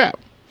the rap.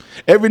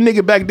 Every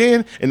nigga back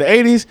then in the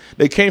 80s,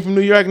 they came from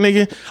New York,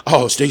 nigga.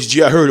 Oh, Stacey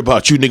G, I heard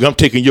about you, nigga. I'm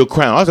taking your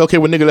crown. I was like, okay,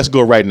 well, nigga, let's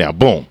go right now.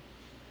 Boom.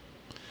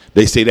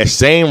 They say that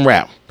same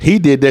rap. He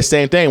did that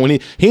same thing. When he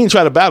didn't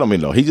try to battle me,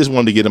 though. He just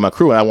wanted to get in my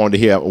crew, and I wanted to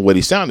hear what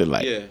he sounded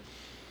like. Yeah.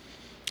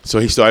 So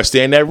he started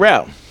saying that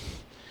rap.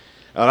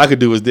 All I could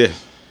do was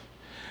this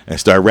and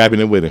start rapping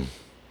it with him.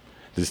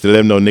 Just to let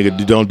him know,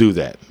 nigga, don't do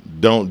that.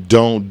 Don't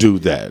do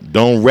that.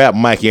 Don't rap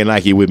Mikey and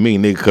Ike with me,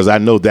 nigga, because I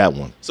know that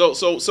one.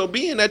 So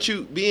being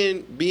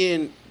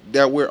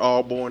that we're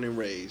all born and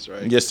raised,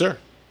 right? Yes, sir.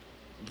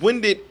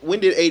 When did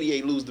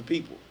 88 lose the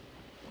people?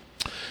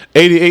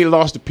 88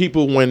 lost the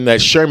people when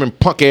that Sherman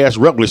punk ass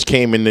Rutledge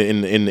came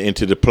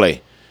into the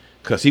play,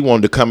 because he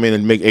wanted to come in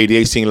and make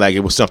 88 seem like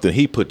it was something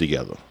he put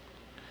together,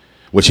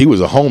 which he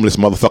was a homeless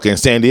motherfucker in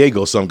San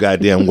Diego some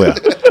goddamn well.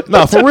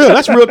 No, for real,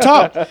 that's real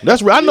talk.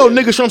 That's real. I know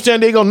niggas from San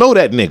Diego know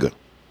that nigga.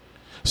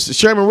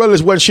 Sherman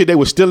Rutledge wasn't shit. They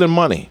were stealing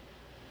money.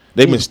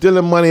 They've been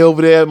stealing money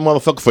over there,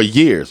 motherfucker, for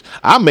years.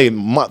 I made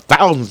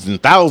thousands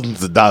and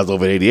thousands of dollars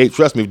over at 88.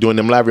 Trust me, doing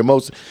them live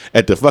remotes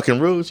at the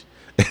fucking Rouge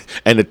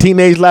and the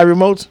teenage live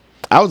remotes.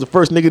 I was the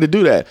first nigga to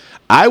do that.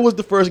 I was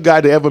the first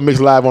guy to ever mix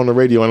live on the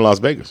radio in Las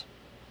Vegas.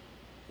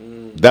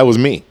 That was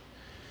me.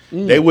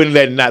 They wouldn't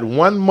let not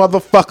one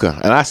motherfucker,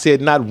 and I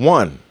said not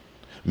one,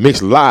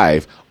 mix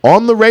live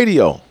on the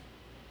radio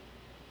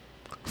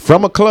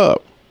from a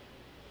club.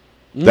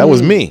 That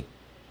was me.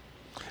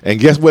 And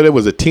guess what? It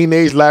was a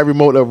teenage live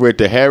remote over at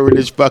the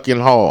Heritage fucking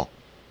Hall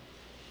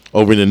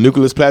over in the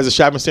Nucleus Plaza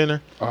Shopping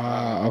Center.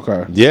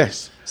 Okay.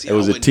 Yes. See, it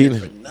was I a teen.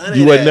 wasn't there for none of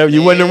You wasn't that,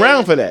 you wasn't man.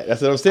 around for that.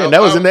 That's what I'm saying.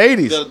 That was in the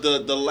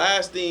 80s. The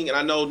last thing, and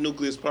I know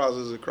Nucleus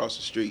Plaza is across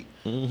the street.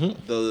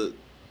 Mm-hmm.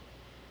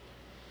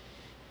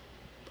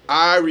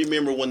 I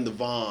remember when the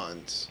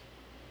Vons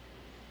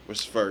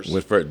was first.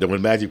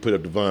 When Magic put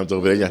up the Vons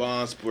over there, yeah.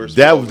 Vons first.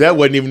 That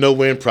wasn't even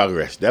nowhere in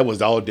progress. That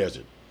was all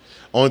desert.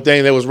 Only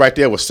thing that was right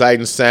there was Sight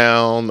and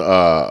Sound,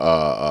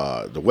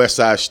 the West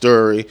Side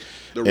Story,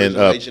 The and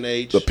original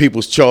H&H. the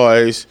People's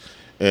Choice,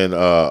 and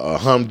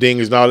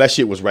Humdingers, and all that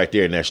shit was right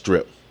there in that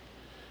strip.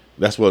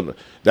 That's what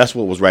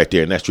was right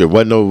there in that strip.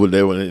 Wasn't no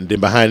there, and then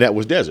behind that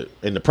was desert,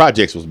 and the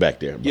projects was back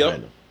there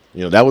behind them.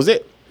 You know, that was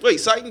it. Wait,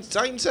 Sight and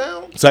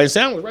Sound? Sight and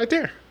Sound was right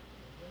there.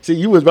 See,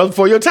 you was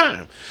before your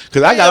time,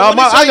 because I Yeah,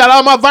 got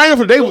all my vinyl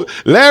from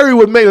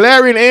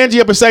Larry and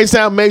Angie up at Sight and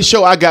Sound made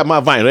sure I got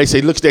my vinyl. They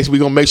say, look, Stacey, we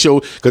gonna make sure,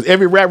 because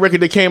every rap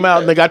record that came out,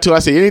 and they got to, I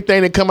say,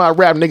 anything that come out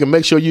rap, nigga,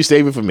 make sure you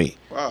save it for me.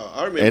 Wow,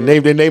 I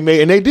remember.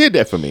 And they did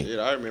that for me.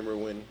 Yeah, I remember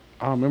when.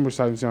 I don't remember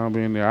Sight and Sound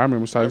being there. I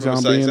remember Sight and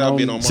Sound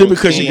being on. See,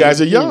 because you guys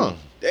are young.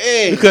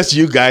 Dang. Because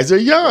you guys are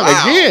young.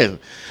 Wow. Again,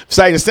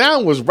 Sight and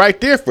Sound was right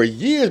there for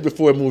years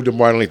before it moved to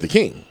Martin Luther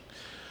King.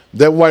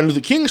 That Martin Luther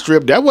King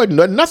strip, that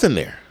wasn't nothing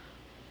there.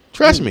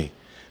 Trust me.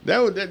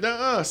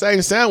 Sight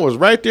and Sound was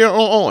right there on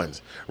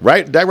Owens,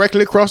 right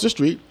directly across the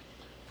street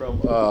from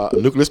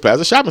Nucleus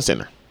Plaza Shopping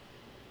Center.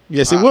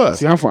 Yes, it was.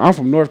 See, I'm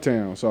from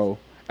Northtown, so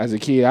as a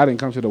kid, I didn't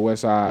come to the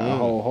West Side a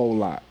whole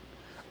lot.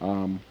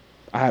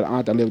 I had an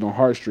aunt that lived on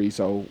Hart Street,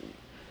 so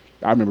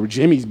I remember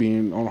Jimmy's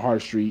being on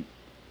Hart Street.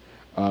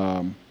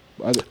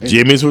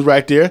 Jimmy's was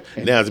right there.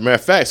 Now, as a matter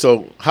of fact,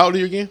 so how old are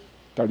you again?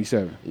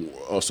 37.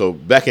 So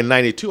back in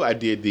 '92, I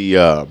did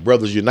the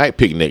Brothers Unite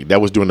picnic.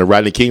 That was during the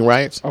Rodney King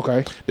riots.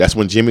 Okay. That's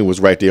when Jimmy was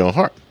right there on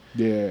Hart.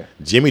 Yeah.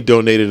 Jimmy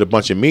donated a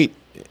bunch of meat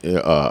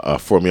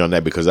for me on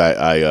that, because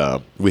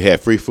we had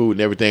free food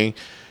and everything,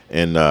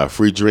 and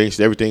free drinks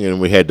and everything,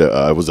 and we had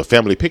it was a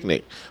family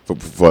picnic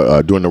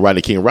for during the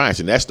Rodney King riots,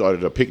 and that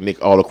started a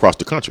picnic all across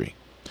the country.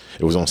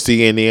 It was on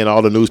CNN.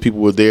 All the news people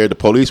were there. The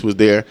police was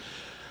there,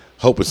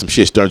 hoping some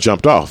shit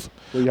jumped off.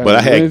 But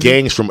I had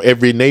gangs from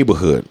every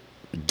neighborhood.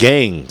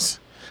 Gangs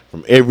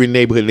from every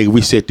neighborhood. Nigga,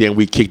 we sit there and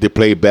we kicked it,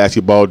 played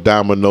basketball,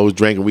 dominoes,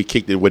 drank, and we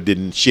kicked it. What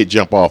didn't shit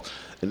jump off?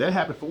 And that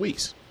happened for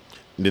weeks.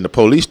 And then the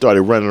police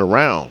started running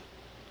around,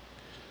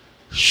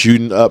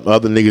 shooting up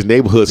other niggas'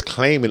 neighborhoods,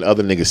 claiming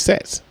other niggas'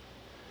 sets.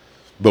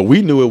 But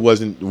we knew it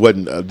wasn't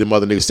them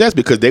other niggas' sets,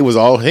 because they was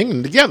all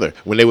hanging together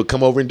when they would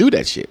come over and do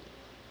that shit.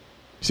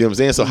 See what I'm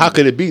saying? So how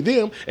could it be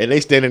them and they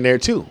standing there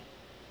too?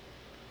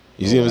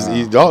 You see what I'm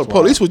saying? All the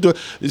police was doing.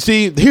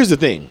 See, here's the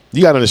thing.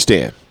 You got to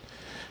understand.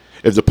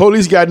 If the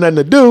police got nothing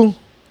to do,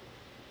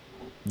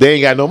 they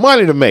ain't got no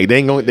money to make. They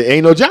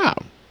ain't no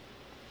job.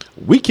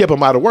 We kept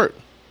them out of work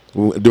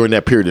during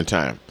that period of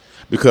time,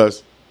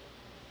 because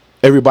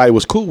everybody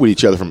was cool with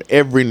each other from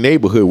every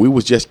neighborhood. We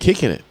was just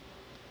kicking it.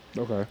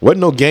 Okay.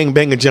 Wasn't no gang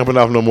banging jumping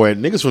off no more.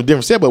 Niggas from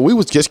different sets, but we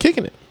was just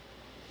kicking it.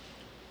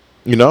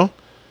 You know?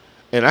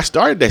 And I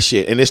started that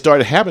shit, and it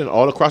started happening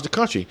all across the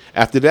country.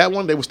 After that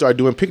one, they would start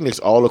doing picnics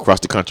all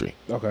across the country.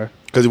 Okay.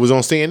 Because it was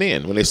on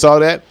CNN. When they saw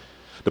that,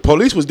 The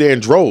police was there in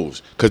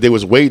droves because they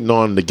was waiting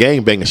on the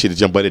gangbanging shit to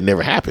jump, but it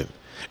never happened.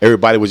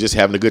 Everybody was just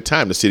having a good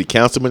time. The city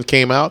councilman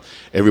came out.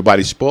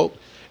 Everybody spoke.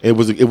 It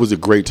was a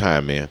great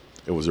time, man.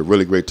 It was a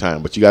really great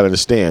time. But you got to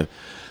understand,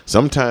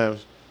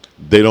 sometimes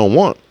they don't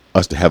want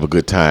us to have a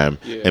good time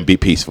and be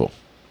peaceful.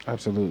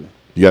 Absolutely.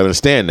 You got to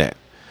understand that.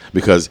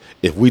 Because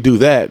if we do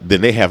that,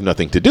 then they have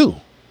nothing to do.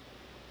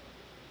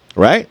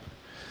 Right?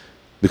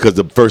 Because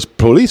the first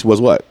police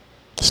was what?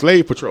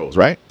 Slave patrols,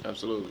 right?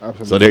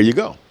 Absolutely. So there you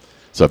go.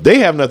 So if they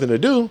have nothing to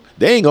do,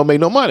 they ain't going to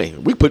make no money.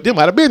 We put them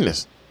out of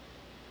business.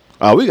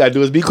 All we got to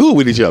do is be cool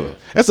with each other.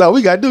 That's all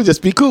we got to do,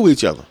 just be cool with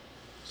each other.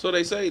 So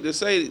they say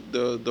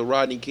the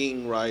Rodney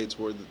King riots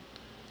were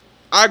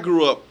I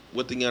grew up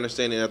with the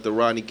understanding that the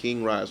Rodney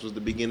King riots was the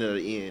beginning of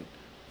the end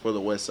for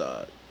the West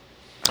Side.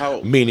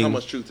 How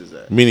much truth is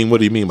that? Meaning, what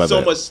do you mean by that?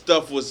 So much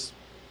stuff was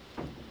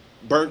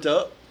burnt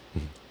up.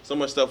 So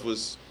much stuff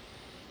was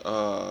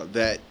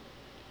that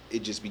it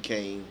just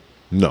became.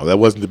 No, that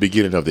wasn't the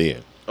beginning of the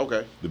end.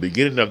 Okay. The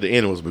beginning of the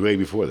end was way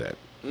before that.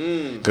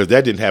 Because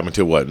that didn't happen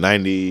until what,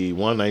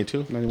 91,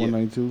 92? 91,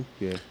 92,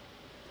 yeah.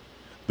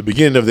 The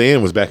beginning of the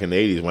end was back in the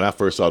 80s when I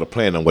first saw the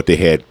plan on what they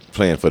had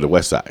planned for the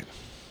West Side.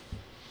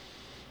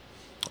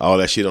 All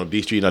that shit on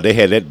D Street. Now they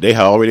had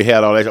already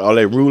had all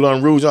that rule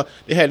on rules.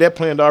 They had that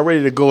planned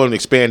already to go and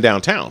expand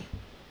downtown.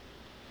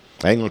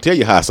 I ain't gonna tell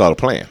you how I saw the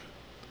plan,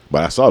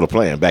 but I saw the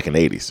plan back in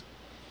the 80s.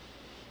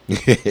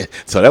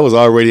 So that was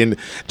already in.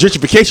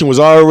 Gentrification was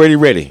already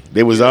ready.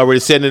 They was already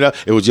setting it up.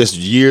 It was just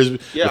years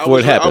before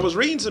it happened. I was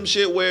reading some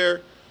shit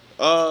where,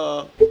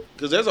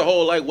 because there's a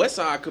whole like West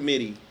Side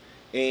committee,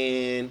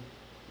 and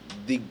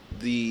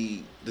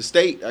the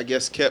state I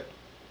guess kept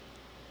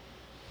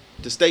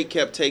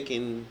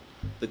taking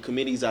the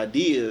committee's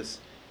ideas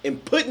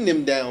and putting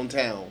them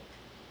downtown.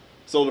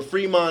 So the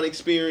Fremont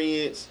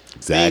experience,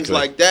 things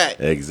like that,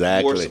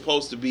 were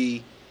supposed to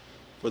be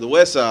for the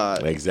West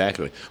Side.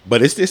 Exactly,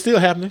 but it's still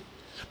happening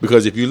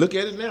because if you look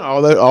at it now,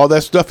 all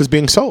that stuff is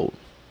being sold.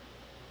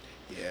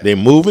 Yeah. They're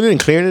moving it and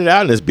clearing it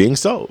out, and it's being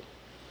sold.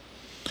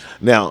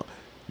 Now,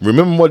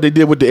 remember what they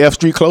did with the F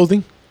Street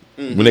closing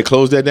when they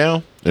closed that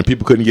down, and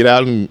people couldn't get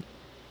out, and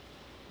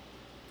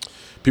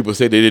people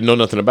said they didn't know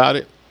nothing about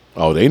it.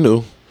 Oh, they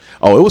knew.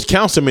 Oh, it was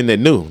councilmen that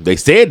knew. They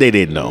said they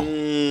didn't know.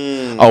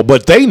 Oh,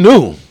 but they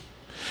knew.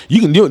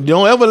 You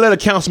don't ever let a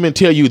councilman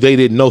tell you they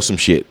didn't know some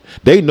shit.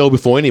 They know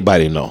before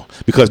anybody know.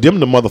 Because them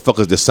the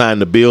motherfuckers that sign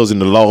the bills and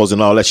the laws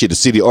and all that shit, the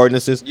city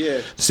ordinances.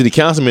 Yeah. The city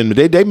councilmen,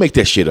 they make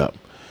that shit up.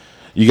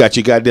 You got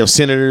your goddamn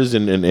senators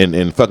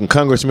and fucking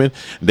congressmen.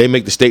 They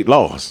make the state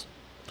laws.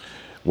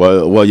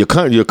 Well,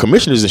 your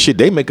commissioners and shit,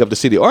 they make up the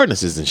city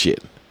ordinances and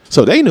shit.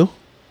 So they knew.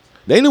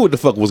 They knew what the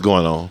fuck was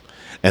going on.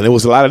 And there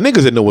was a lot of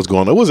niggas that know what's going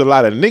on. There was a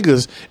lot of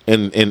niggas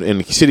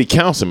in city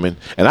councilmen,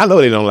 and I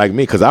know they don't like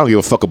me because I don't give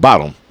a fuck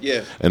about them.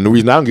 Yeah. And the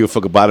reason I don't give a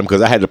fuck about them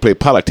because I had to play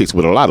politics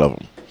with a lot of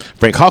them.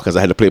 Frank Hawkins, I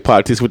had to play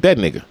politics with that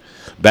nigga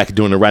back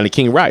during the Rodney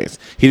King riots.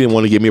 He didn't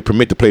want to give me a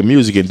permit to play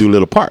music and do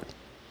Little Park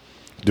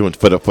doing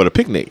for the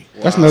picnic.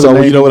 Wow. That's another.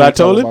 So you know what I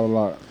told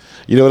him?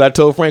 You know what I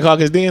told Frank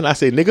Hawkins then? I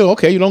said, nigga,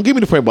 okay, you don't give me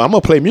the permit, but I'm gonna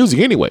play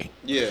music anyway.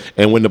 Yeah.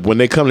 And when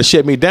they come to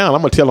shut me down,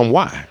 I'm gonna tell them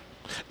why.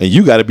 And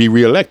you got to be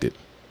reelected.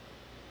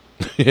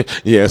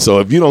 Yeah, so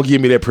if you don't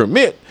give me that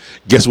permit,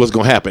 guess what's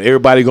gonna happen?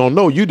 Everybody gonna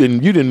know you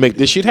didn't make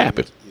this shit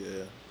happen.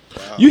 Yeah,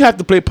 wow. You have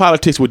to play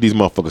politics with these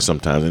motherfuckers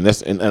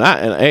sometimes, and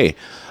hey,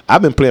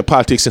 I've been playing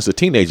politics since a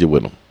teenager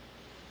with them.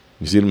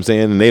 You see what I'm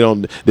saying? And they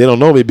don't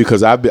know me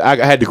because I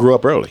had to grow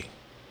up early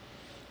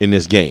in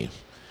this game.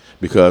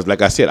 Because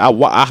like I said,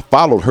 I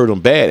followed Hurt 'em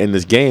Bad in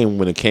this game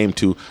when it came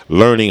to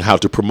learning how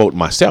to promote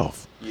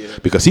myself. Yeah.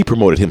 Because he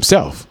promoted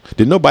himself.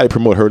 Did nobody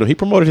promote Hurt 'em? He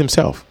promoted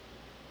himself.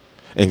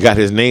 And got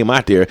his name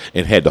out there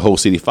and had the whole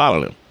city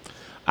following him.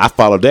 I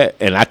followed that,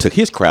 and I took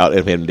his crowd,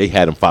 and they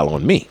had him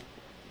following me.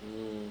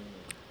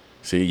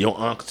 See, your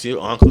uncles,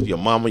 your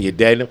mama, your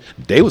dad,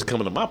 they was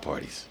coming to my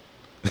parties.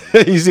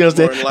 You see what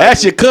I'm saying?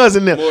 That's your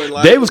cousin.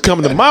 They was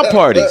coming to my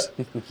parties.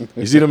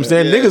 You see what I'm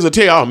saying? Yeah. Niggas will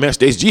tell you, oh, man,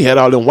 Stacey G had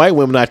all them white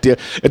women out there.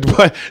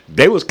 But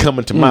they was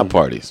coming to my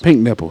parties. Pink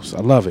nipples. I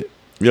love it.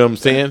 You know what I'm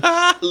saying?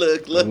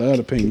 Look. I love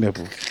the pink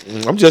nipple.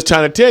 I'm just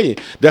trying to tell you.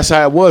 That's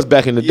how it was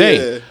back in the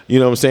day. You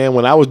know what I'm saying?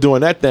 When I was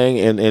doing that thing,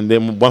 and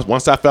then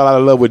once I fell out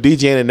of love with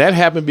DJing, and that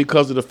happened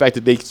because of the fact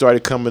that they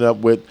started coming up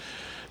with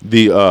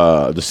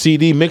the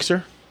CD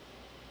mixer.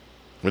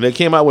 When they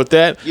came out with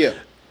that,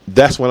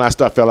 that's when I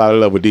fell out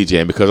of love with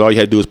DJing because all you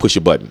had to do was push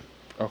a button.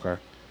 Okay.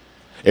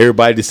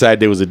 Everybody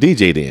decided there was a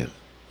DJ then.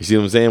 You see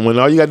what I'm saying? When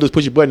all you got to do is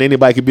push a button,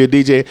 anybody could be a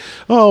DJ.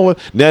 Oh, well,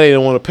 now they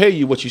don't want to pay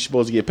you what you're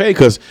supposed to get paid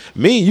because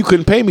you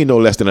couldn't pay me no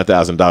less than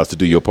 $1,000 to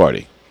do your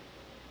party.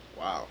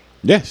 Wow.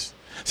 Yes.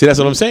 See, that's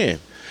what I'm saying.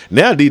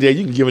 Now, DJ,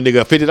 you can give a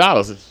nigga $50.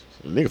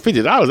 Nigga,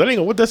 $50, that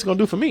ain't what that's going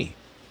to do for me.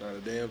 Not a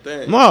damn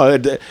thing.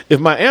 No, if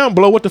my amp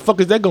blow, what the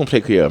fuck is that going to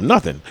take care of?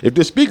 Nothing. If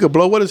the speaker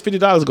blow, what is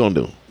 $50 going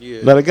to do?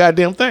 Yeah. Not a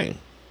goddamn thing.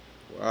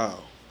 Wow.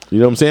 You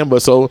know what I'm saying?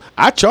 But so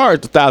I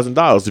charged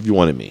 $1,000 if you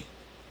wanted me.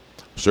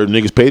 Certain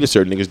niggas paid it,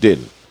 certain niggas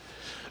didn't.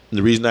 And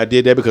the reason I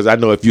did that because I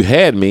know if you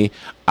had me,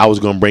 I was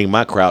going to bring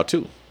my crowd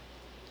too.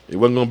 It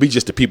wasn't going to be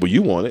just the people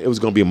you wanted. It was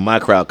going to be my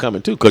crowd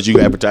coming too, because you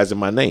advertising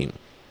my name.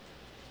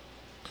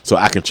 So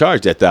I can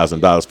charge that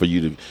 $1,000 for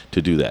you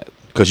to do that,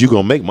 because you're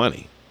going to make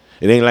money.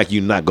 It ain't like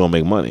you're not going to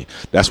make money.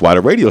 That's why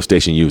the radio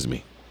station used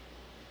me.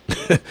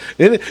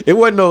 It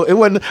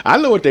wasn't. I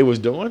know what they was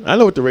doing. I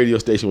know what the radio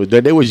station was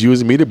doing. They was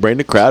using me to bring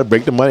the crowd,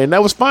 break the money, and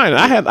that was fine.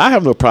 I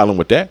have no problem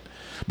with that,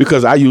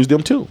 because I used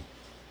them too.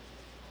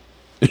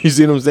 You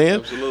see what I'm saying?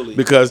 Absolutely.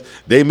 Because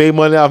they made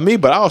money off me,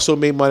 but I also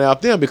made money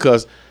off them,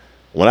 because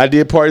when I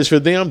did parties for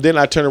them, then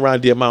I turned around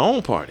and did my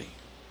own party.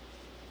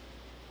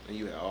 And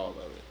you had all of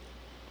it.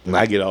 And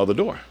I get all the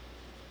door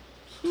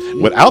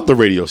without the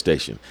radio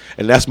station.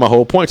 And that's my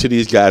whole point to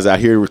these guys out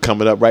here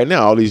coming up right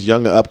now, all these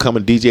young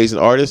upcoming DJs and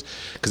artists.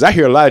 Because I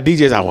hear a lot of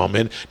DJs, oh,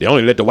 man, they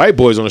only let the white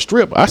boys on the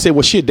strip. I say,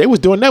 well, shit, they was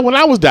doing that when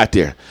I was out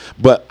there.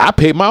 But I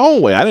paid my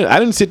own way. I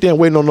didn't sit there and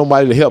wait on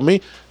nobody to help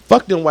me.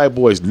 Fuck them white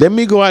boys. Let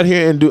me go out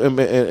here and do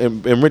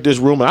and rent this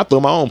room, and I throw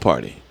my own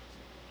party.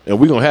 And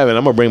we're going to have it.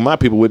 I'm going to bring my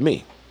people with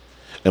me.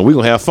 And we're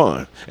going to have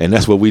fun. And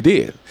that's what we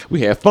did.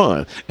 We had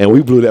fun. And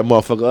we blew that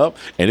motherfucker up,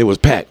 and it was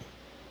packed.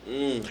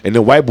 And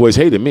the white boys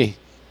hated me.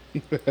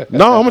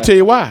 No, I'm going to tell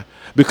you why.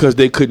 Because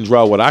they couldn't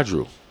draw what I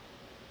drew.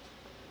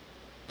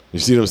 You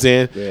see what I'm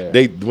saying?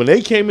 Yeah. When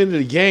they came into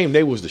the game,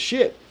 they was the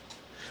shit.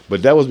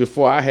 But that was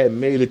before I had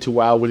made it to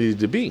where I needed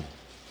to be.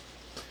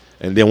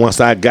 And then once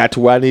I got to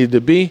where I needed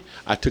to be,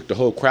 I took the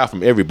whole crowd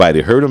from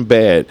everybody. Heard them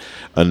bad.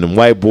 And the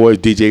white boys,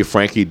 DJ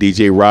Frankie,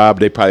 DJ Rob,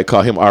 they probably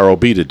call him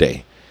ROB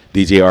today.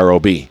 DJ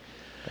ROB.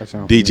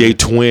 DJ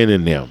Twin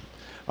and them.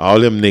 All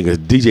them niggas.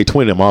 DJ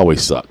Twin and them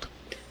always sucked.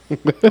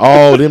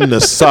 All them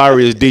the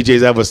sorriest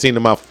DJs I ever seen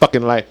in my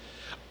fucking life.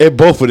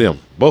 Both of them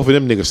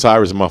niggas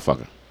sorry as a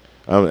motherfucker.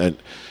 And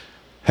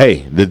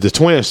hey, the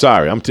twins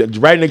sorry. I'm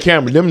right in the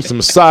camera. Them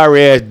some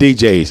sorry ass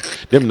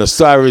DJs. Them the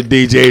sorry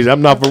DJs.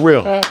 I'm not for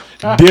real.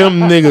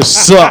 Them niggas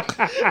suck.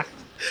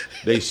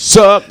 They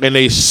suck, and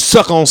they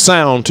suck on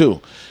sound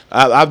too.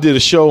 I did a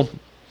show.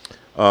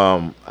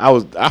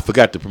 I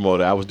forgot to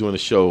promote it. I was doing a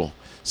show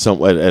at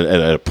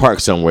a park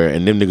somewhere,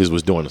 and them niggas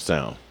was doing the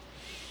sound.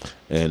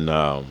 And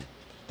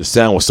the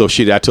sound was so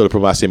shitty. I told the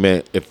promoter, I said,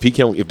 man, if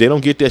they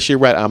don't get that shit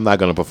right, I'm not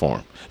gonna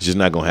perform. It's just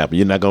not gonna happen.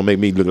 You're not gonna make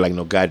me look like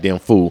no goddamn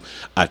fool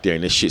out there,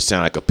 and this shit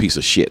sound like a piece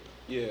of shit.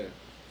 Yeah.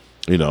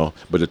 You know,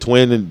 but the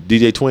Twin and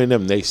DJ Twin and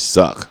them, they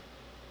suck.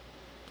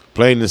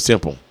 Plain and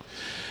simple.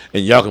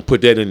 And y'all can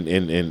put that in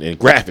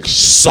graphics.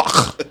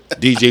 Suck.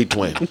 DJ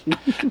Twin.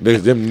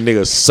 Them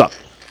niggas suck.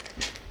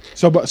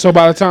 So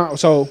by the time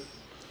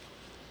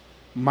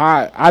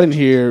I didn't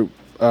hear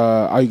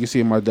All You Can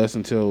See in My Dust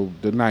until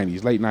the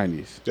 90s, late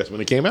 90s. That's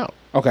when it came out.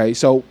 Okay,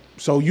 so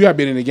you have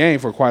been in the game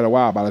for quite a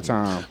while by the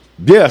time.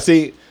 Yeah,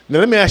 see, now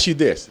let me ask you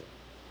this.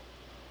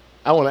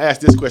 I want to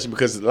ask this question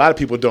because a lot of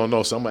people don't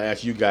know, so I'm going to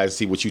ask you guys to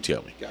see what you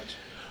tell me. Gotcha.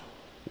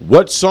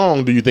 What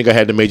song do you think I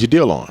had the major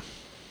deal on?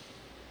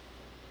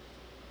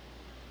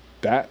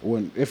 That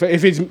one.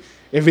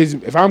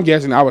 If I'm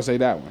guessing, I would say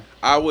that one.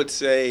 I would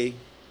say,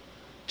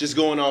 just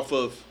going off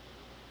of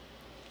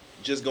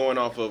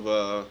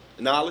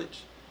knowledge,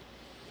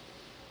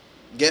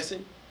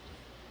 guessing.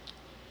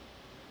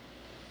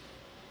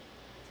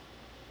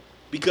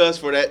 Because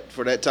for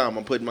that time,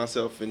 I'm putting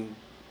myself in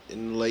the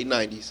late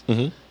 90s.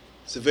 Mm-hmm.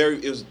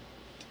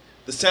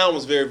 The sound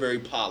was very, very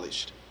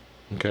polished.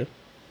 Okay.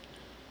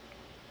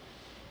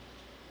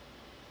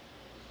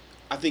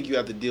 I think you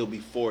have the deal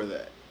before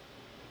that.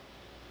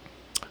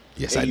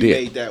 Yes, and I you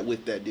did. made that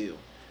with that deal.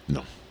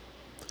 No.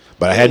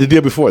 But I had the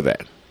deal before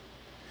that.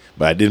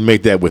 But I didn't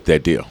make that with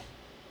that deal.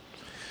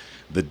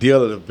 The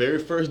very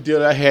first deal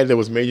that I had that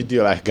was major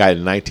deal, I got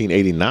in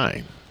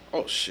 1989.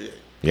 Oh shit!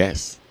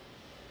 Yes.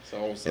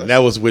 So and that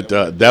was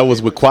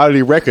with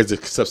Quality Records, a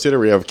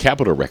subsidiary of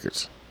Capitol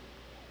Records.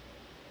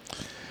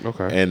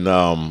 Okay. And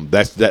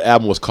that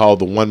album was called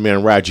The One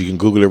Man Ride. You can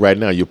Google it right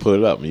now. You'll pull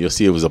it up and you'll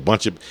see it was a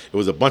bunch of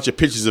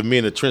pictures of me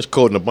in a trench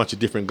coat and a bunch of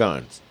different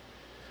guns.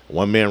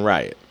 One Man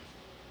Riot.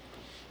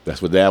 That's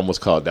what the album was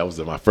called. That was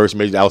my first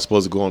major. I was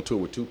supposed to go on tour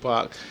with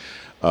Tupac,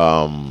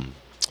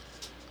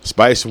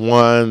 Spice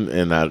One,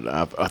 and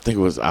I think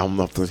it was, I don't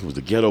know if it was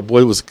the Ghetto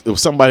Boy. It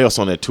was somebody else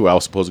on that tour I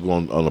was supposed to go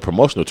on a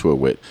promotional tour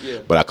with. Yeah.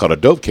 But I caught a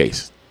dope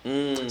case.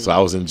 So I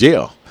was in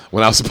jail.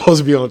 When I was supposed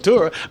to be on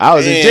tour, I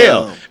was in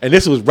jail. And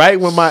this was right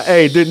when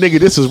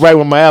this was right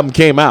when my album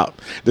came out.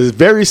 The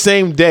very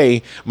same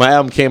day my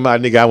album came out,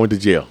 nigga, I went to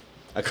jail.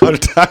 I caught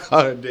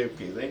a dope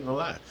case. Ain't no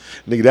lie.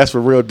 Nigga, that's for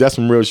real. That's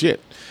some real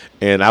shit.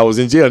 And I was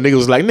in jail. Niggas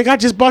was like, nigga, I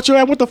just bought your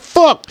ass. What the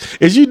fuck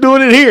is you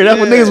doing it here? That's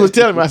what niggas was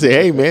telling me. I said,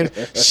 hey, man,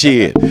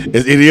 shit.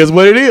 It is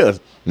what it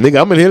is.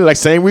 Nigga, I'm in here like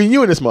same reading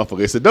you in this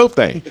motherfucker. It's a dope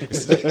thing.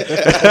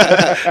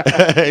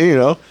 You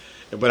know.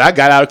 But I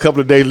got out a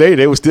couple of days later.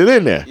 They were still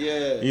in there.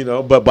 Yeah. You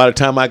know, but by the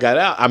time I got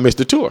out, I missed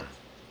the tour.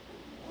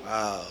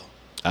 Wow.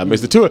 I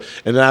missed the tour.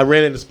 And then I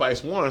ran into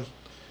Spice One.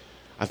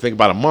 I think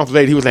about a month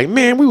later, he was like,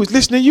 man, we was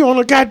listening to you on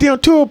a goddamn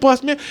tour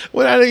bus, man.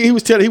 He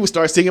would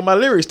start singing my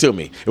lyrics to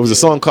me. It was a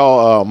song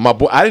called My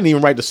Boy. I didn't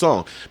even write the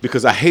song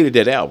because I hated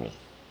that album.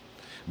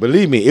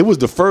 Believe me, it was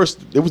the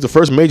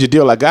first major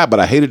deal I got, but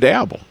I hated the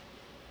album.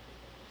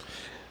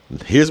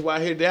 Here's why I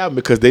hated the album,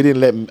 because they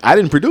didn't let me. I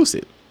didn't produce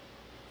it,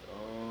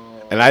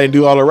 and I didn't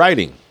do all the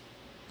writing.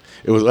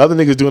 It was other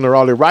niggas doing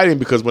all the writing,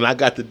 because when I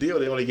got the deal,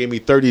 they only gave me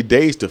 30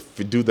 days to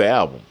do the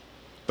album.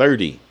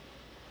 30.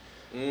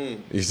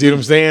 You see what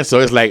I'm saying? So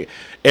it's like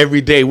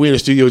every day we in the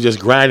studio just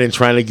grinding,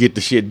 trying to get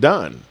the shit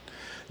done.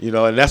 You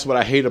know, and that's what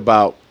I hate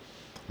about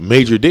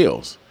major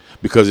deals.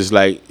 Because it's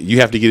like you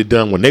have to get it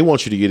done when they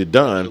want you to get it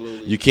done.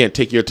 Absolutely. You can't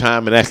take your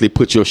time and actually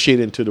put your shit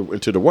into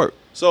the work.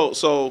 So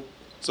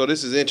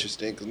this is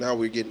interesting because now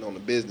we're getting on the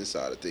business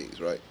side of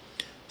things, right?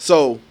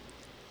 So,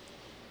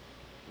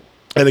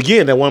 And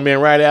again, that One Man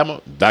Ride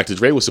album, Dr.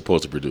 Dre was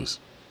supposed to produce.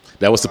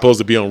 That was supposed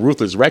to be on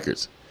Ruthless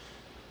Records.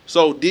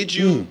 so did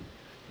you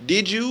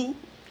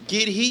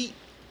get heat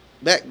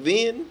back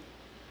then?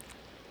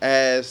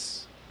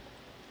 As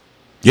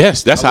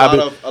Yes, that's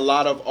how. a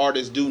lot of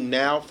artists do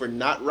now for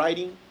not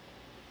writing.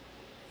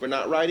 No,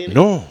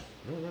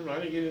 I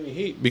didn't get any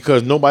heat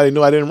because nobody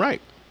knew I didn't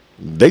write.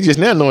 They just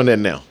now knowing that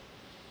now.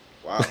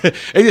 Wow.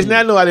 They just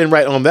now know I didn't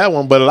write on that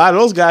one, but a lot of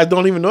those guys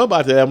don't even know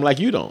about that album like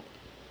you don't.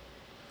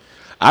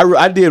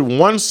 I did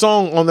one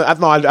song on the.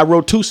 I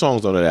wrote 2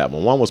 songs on that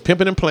album. One was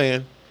 "Pimpin' and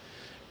Playin',"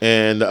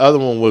 and the other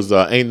one was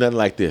 "Ain't Nothing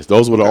Like This."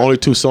 Those were the only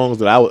 2 songs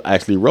that I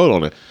actually wrote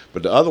on it.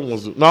 But the other one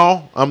was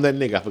 "I'm That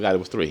Nigga." I forgot it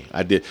was 3.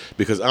 I did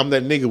because "I'm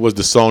That Nigga" was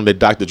the song that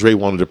Dr. Dre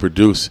wanted to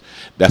produce.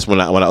 That's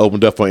when I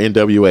opened up for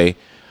NWA.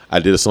 I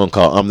did a song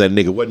called "I'm That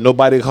Nigga." Wasn't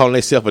nobody calling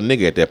themselves a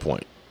nigga at that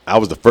point. I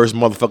was the first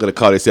motherfucker to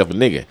call themselves a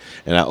nigga,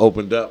 and I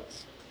opened up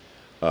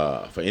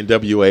for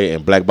NWA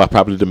and Black by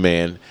Popular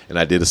Demand, and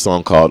I did a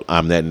song called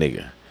 "I'm That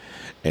Nigga."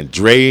 And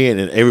Dre and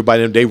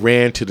everybody, they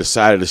ran to the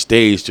side of the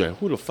stage to,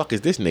 who the fuck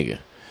is this nigga?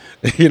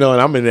 You know,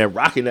 and I'm in there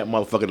rocking that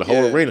motherfucker the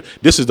whole arena.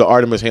 This is the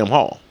Artemis Ham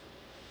Hall,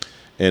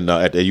 and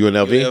at the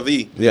UNLV.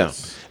 UNLV. Yeah,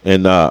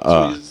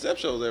 and Zep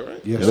show there, right?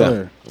 Yes, yeah.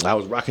 sir. I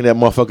was rocking that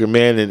motherfucker,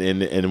 man,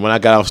 and when I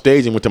got off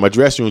stage and went to my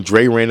dressing room,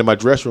 Dre ran to my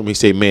dressing room. He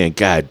said, "Man,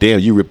 god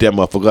damn, you ripped that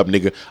motherfucker up,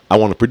 nigga. I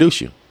want to produce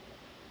you."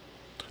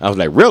 I was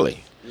like,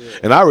 "Really?" Yeah.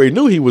 And I already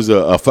knew he was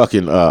a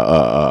fucking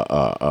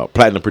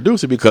platinum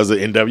producer because of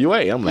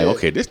NWA. I'm like,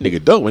 okay, this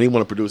nigga dope when he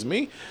want to produce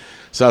me.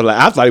 So I was like,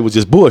 I thought he was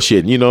just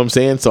bullshitting, you know what I'm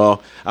saying?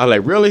 So I was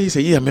like, really? He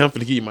said, yeah, man, I'm finna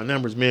give you my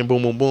numbers, man,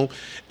 boom, boom, boom.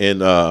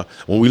 And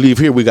when we leave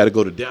here, we got to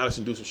go to Dallas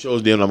and do some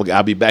shows. Then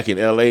I'll be back in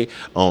L.A.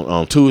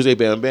 on Tuesday,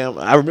 bam, bam.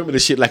 I remember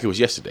this shit like it was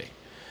yesterday.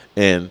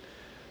 And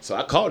so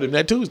I called him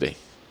that Tuesday,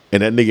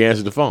 and that nigga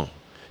answered the phone.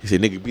 He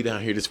said, nigga, be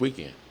down here this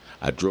weekend.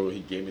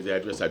 He gave me his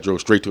address. I drove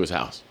straight to his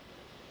house.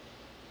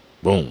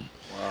 Boom.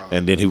 Wow.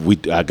 And then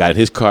I got in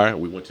his car, and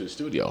we went to the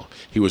studio.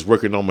 He was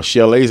working on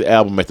Michelle A's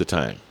album at the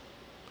time.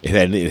 It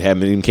hadn't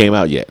even came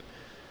out yet.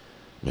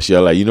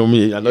 Michelle A, you know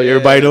me. I know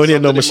everybody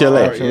know Michelle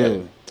A. Yeah.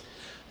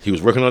 He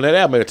was working on that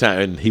album at the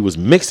time, and he was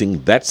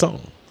mixing that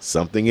song,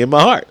 "Something in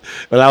My Heart."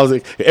 And I was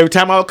like, every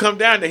time I would come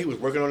down there, he was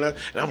working on that,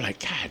 and I'm like,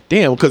 God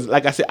damn, because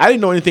like I said, I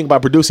didn't know anything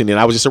about producing then.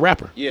 I was just a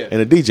rapper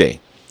and a DJ,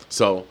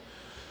 so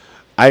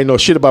I didn't know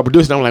shit about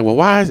producing. I'm like, well,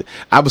 why is it?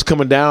 I was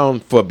coming down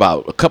for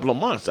about a couple of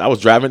months. I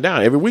was driving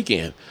down every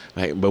weekend,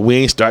 but we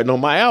ain't starting on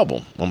my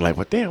album. I'm like,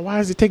 well, damn, why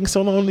is it taking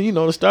so long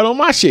to start on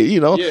my shit?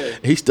 Yeah.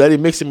 He studied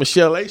mixing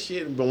Michelle A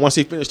shit, but once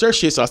he finished her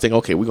shit, so I was thinking,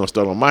 okay, we're gonna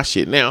start on my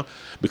shit now,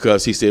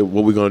 because he said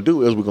what we're gonna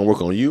do is we're gonna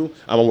work on you.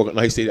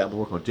 He said I'm gonna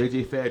work on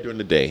JJ Fad during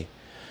the day,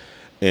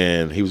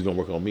 and he was gonna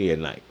work on me at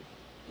night.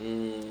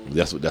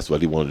 That's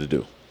what he wanted to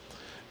do,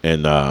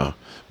 and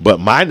but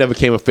mine never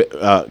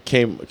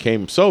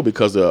came so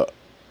because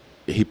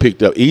he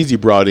picked up Easy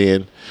brought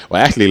in,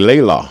 well, actually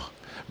Layla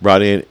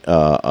brought in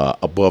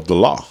Above the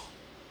Law,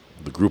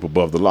 the group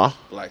Above the Law.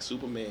 Black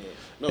Superman.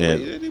 No, wait,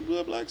 they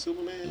did Black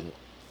Superman.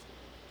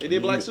 They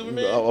did Black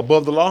Superman.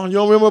 Above the Law. You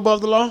don't remember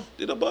Above the Law?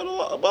 Did Above the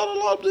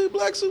Law did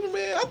Black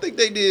Superman? I think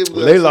they did.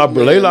 Layla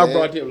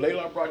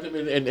brought him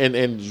in,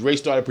 and Ray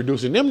started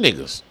producing them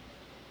niggas.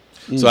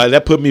 So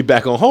that put me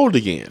back on hold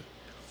again.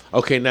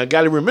 Okay, now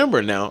got to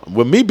remember now,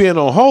 with me being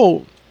on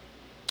hold,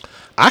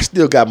 I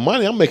still got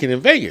money I'm making in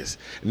Vegas.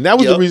 And that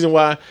was the reason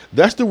why.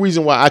 That's the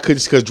reason why I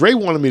couldn't, because Dre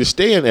wanted me to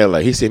stay in LA.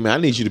 He said, man, I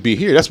need you to be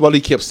here. That's what he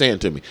kept saying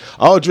to me.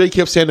 All Dre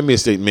kept saying to me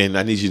is, man,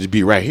 I need you to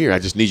be right here. I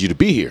just need you to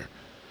be here.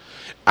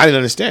 I didn't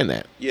understand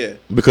that. Yeah.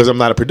 Because I'm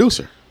not a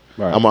producer.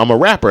 Right. I'm a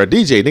rapper, a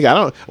DJ.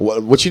 Nigga,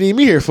 what you need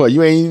me here for?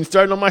 You ain't even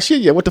starting on my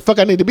shit yet. What the fuck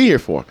I need to be here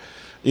for?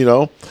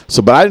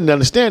 So, but I didn't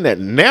understand that.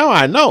 Now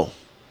I know.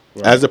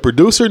 Right. As a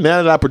producer,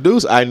 now that I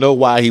produce, I know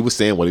why he was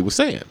saying what he was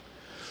saying.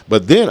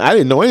 But then I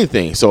didn't know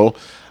anything, so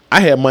I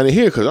had money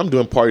here because I'm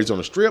doing parties on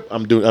the Strip.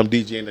 I'm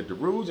DJing at the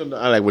Rouge. I'm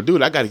like, well,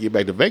 dude, I got to get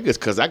back to Vegas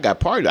because I got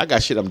parties. I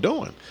got shit I'm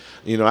doing.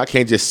 I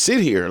can't just sit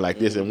here like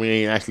this and we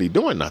ain't actually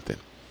doing nothing.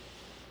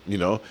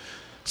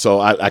 So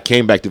I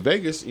came back to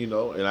Vegas, and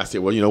I said,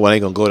 well, I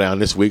ain't gonna go down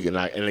this week, and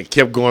it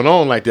kept going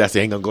on like that. I said,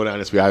 I ain't gonna go down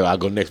this week. I'll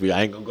go next week.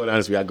 I ain't gonna go down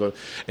this week. I go,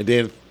 and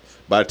then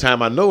by the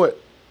time I know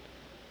it,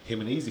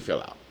 him and Easy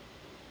fell out.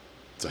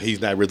 So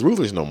he's not with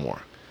Ruthless no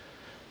more.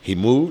 He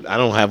moved. I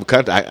don't have a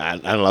contact.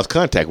 I lost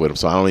contact with him,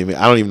 so I don't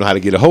even know how to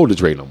get a hold of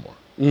Dre no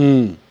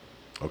more.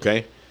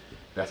 Okay,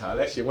 that's how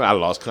that shit went. I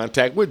lost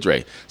contact with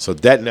Dre, so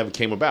that never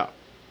came about.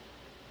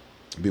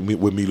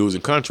 with me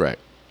losing contact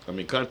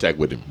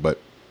with him. But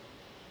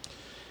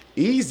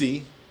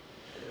Easy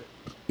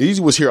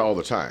was here all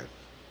the time.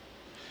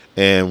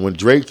 And when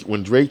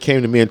Drake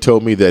came to me and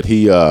told me that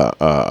he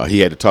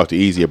had to talk to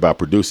Easy about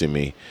producing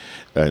me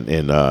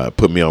and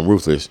put me on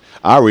Ruthless,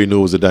 I already knew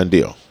it was a done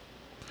deal.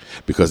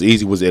 Because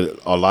Easy was at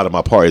a lot of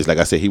my parties. Like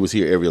I said, he was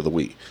here every other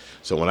week.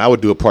 So when I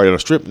would do a party on the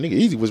strip, nigga,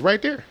 Easy was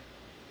right there.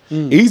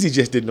 Easy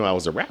just didn't know I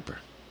was a rapper.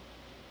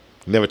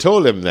 Never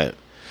told him that.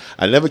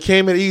 I never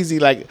came at Easy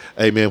like,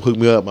 hey man, hook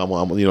me up, my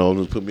mom,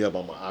 put me up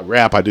on I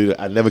rap, I do that.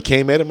 I never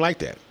came at him like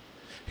that.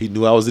 He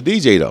knew I was a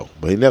DJ though,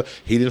 but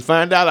he didn't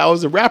find out I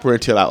was a rapper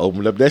until I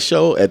opened up that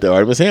show at the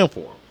Artemis Ham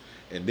Forum.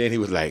 And then he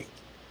was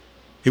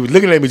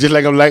looking at me just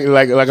like I'm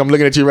like I'm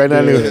looking at you right now.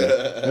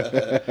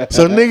 Yeah.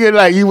 So nigga,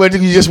 like you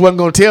just wasn't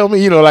gonna tell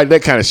me, like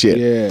that kind of shit.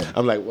 Yeah.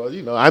 I'm like,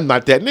 well, I'm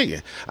not that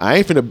nigga.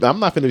 I'm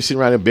not finna be sitting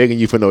around and begging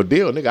you for no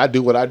deal, nigga. I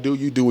do what I do,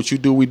 you do what you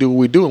do, we do what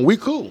we do, and we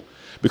cool.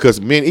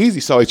 Because me and Easy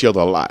saw each other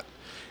a lot.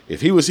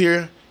 If he was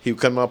here, he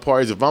would come to my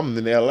parties. If I'm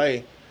in LA,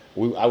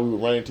 we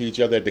would run into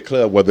each other at the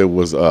club, whether it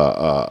was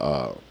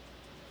Water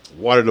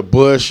the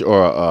Bush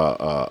or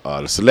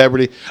the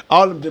Celebrity.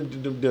 All of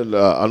them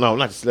no,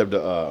 not the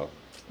Celebrity.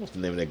 What's the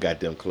name of that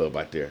goddamn club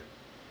out there?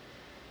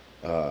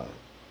 There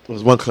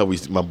was one club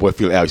my boy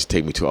Phil Al used to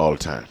take me to all the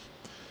time,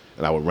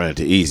 and I would run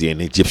into Easy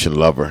and the Egyptian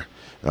Lover.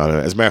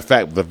 As a matter of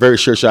fact, the very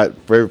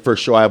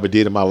first show I ever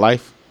did in my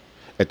life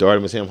at the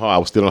Artemis Ham Hall, I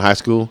was still in high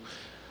school.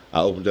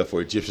 I opened up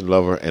for Egyptian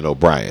Lover and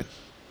O'Brien.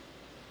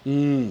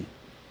 You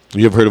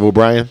ever heard of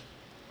O'Brien?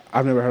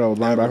 I've never heard of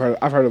O'Brien, but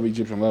I've heard of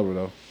Egyptian Lover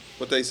though.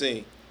 What they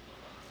sing?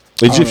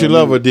 Egyptian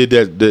Lover did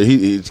that.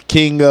 He's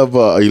king of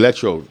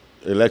electro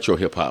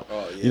hip hop.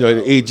 Oh, yeah.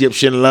 The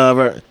Egyptian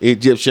Lover,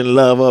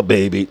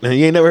 baby. You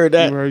ain't never heard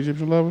that? Never heard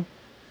Egyptian Lover?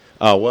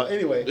 Oh well.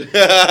 Anyway,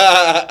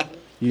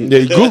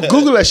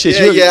 Google that shit.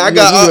 I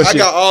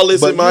got all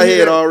this in my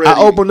head already. I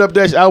opened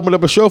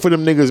up a show for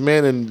them niggas,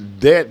 man, and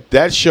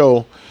that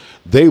show.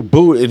 They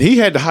booed, and he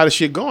had the hottest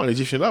shit going.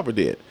 Egyptian Lover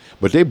did,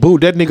 but they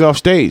booed that nigga off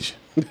stage.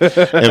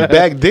 And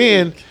back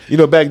then,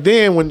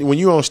 when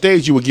you were on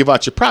stage, you would give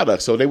out your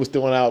products. So they was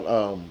throwing out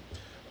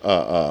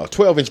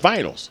 12-inch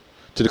vinyls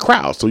to the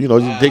crowd. So you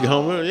take it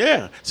home.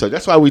 Yeah. So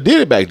that's why we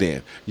did it back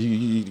then.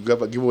 You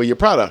give away your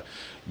product.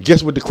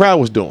 Guess what the crowd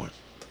was doing?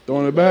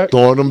 Throwing it back?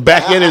 Throwing them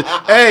back in it.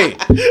 Hey,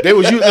 they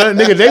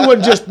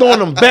wasn't just throwing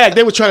them back.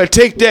 They were trying to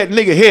take that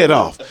nigga head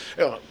off.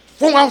 I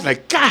was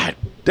like, God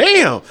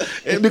damn.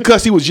 And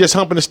because he was just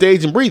humping the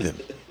stage and breathing.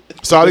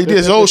 So all he did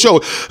his whole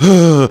show,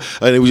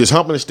 and he was just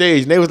humping the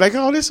stage. And they was like,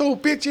 oh, this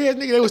old bitch ass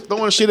nigga. They was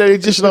throwing shit at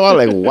Egyptian Lover.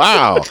 I was like,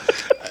 wow.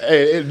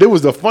 It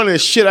was the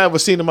funniest shit I ever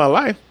seen in my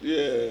life.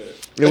 Yeah.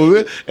 It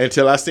was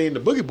until I seen the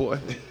Boogie Boy.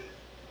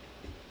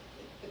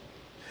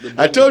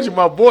 I told you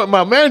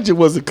my manager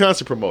was a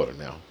concert promoter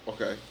now.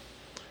 Okay.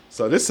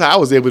 So this is how I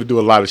was able to do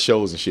a lot of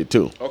shows and shit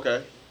too.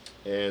 Okay.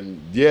 And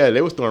yeah,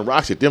 they was throwing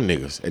rocks at them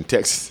niggas in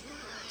Texas.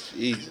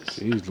 Jesus.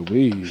 Jeez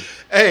Louise.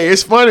 Hey,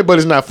 it's funny, but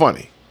it's not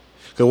funny.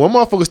 Because when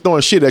motherfuckers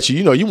throwing shit at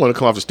you, you want to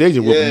come off the stage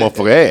and whoop a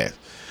motherfucker ass.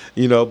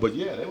 But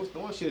yeah, they was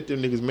throwing shit at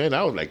them niggas, man.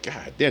 I was like,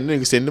 God damn,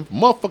 nigga said, if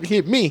motherfucker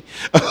hit me,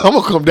 I'm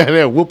going to come down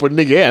there and whoop a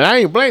nigga ass. I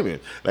ain't blaming.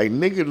 Like,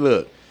 nigga,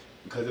 look.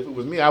 Because if it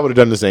was me, I would have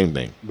done the same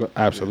thing.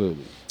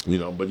 Absolutely.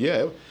 But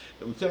yeah,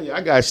 I'm telling you,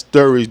 I got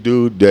stories,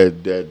 dude,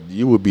 that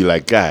you would be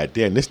like, God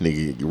damn, this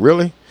nigga,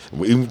 really?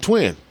 Even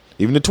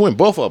the twin,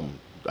 both of them.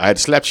 I had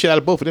to slap shit out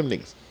of both of them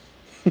niggas.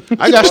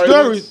 I got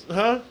stories,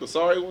 huh? The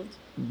sorry ones?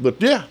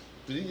 But yeah,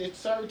 the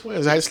sorry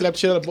twins. I had to slap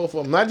shit out of both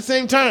of them. Not at the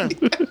same time.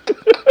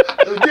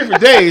 It was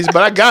different days,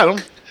 but I got them.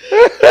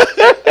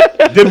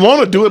 Didn't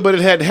want to do it, but it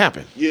had to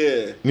happen.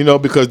 Yeah.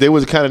 Because they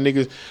was the kind of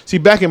niggas. See,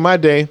 back in my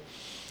day,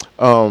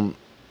 when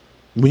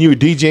you were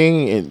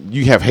DJing, and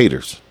you have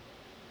haters.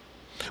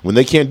 When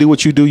they can't do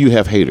what you do, you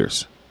have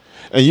haters.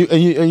 And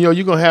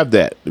you're gonna have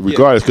that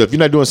regardless. Because if you're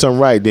not doing something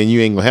right, then you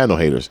ain't gonna have no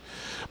haters.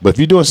 But if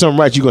you're doing something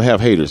right, you're going to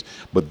have haters.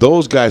 But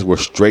those guys were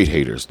straight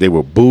haters. They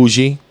were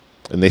bougie,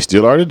 and they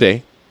still are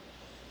today.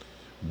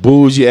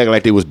 Bougie, acting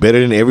like they was better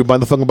than every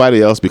motherfucking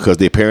body else because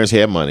their parents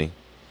had money.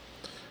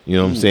 You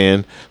know what I'm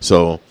saying?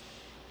 So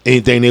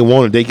anything they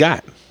wanted, they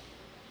got.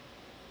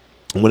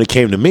 And when it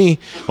came to me,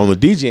 on the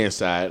DJing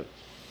side,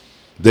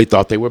 they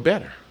thought they were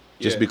better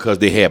just because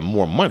they had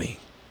more money.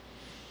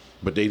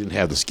 But they didn't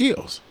have the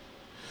skills.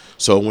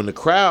 So when the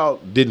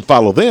crowd didn't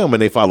follow them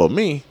and they followed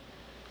me,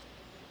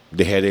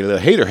 they had their little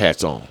hater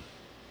hats on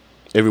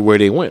everywhere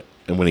they went.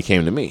 And when it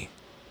came to me,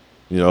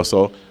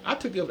 so I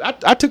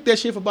took that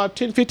shit for about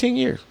 10, 15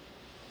 years.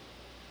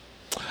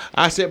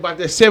 I said about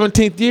that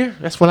 17th year,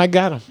 that's when I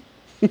got them.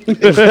 Not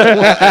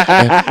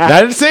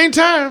at the same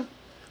time.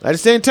 Not at the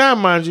same time,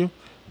 mind you.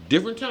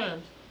 Different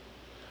times.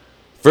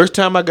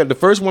 The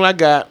first one I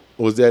got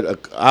was at,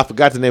 I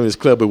forgot the name of this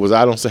club. It was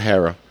out on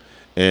Sahara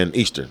and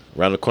Eastern,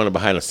 around the corner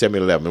behind a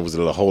 7-Eleven. It was a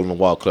little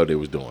hole-in-the-wall club they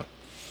was doing.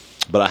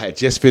 But I had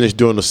just finished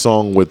doing the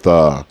song with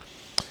my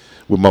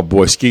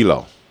boy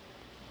Skilo. I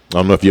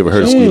don't know if you ever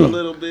heard of Skilo. A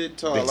little bit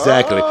tall.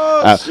 Exactly.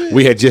 Oh,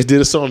 We had just did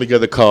a song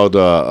together called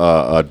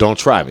 "Don't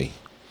Try Me,"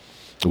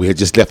 We had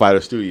just left out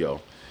of the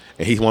studio,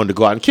 and he wanted to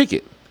go out and kick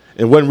it.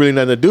 It wasn't really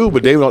nothing to do,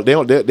 but they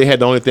had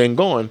the only thing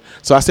going.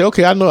 So I said,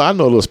 okay, I know a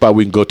little spot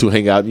we can go to,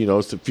 hang out. You know,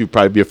 it's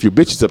probably be a few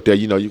bitches up there.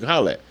 You know, you can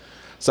holler at.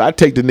 So I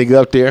take the nigga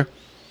up there.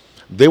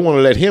 They want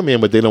to let him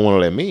in, but they don't want to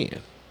let me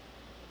in.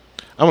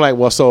 I'm like,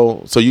 well,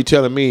 so you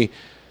telling me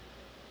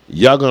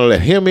y'all gonna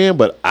let him in,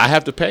 but I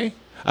have to pay?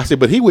 I said,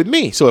 but he with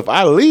me. So if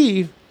I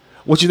leave,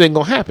 what you think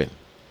gonna happen?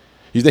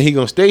 You think he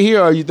gonna stay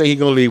here, or you think he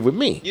gonna leave with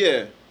me?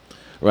 Yeah.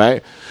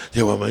 Right?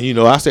 Yeah, well, man, you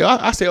know, I say,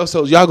 oh,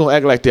 so y'all gonna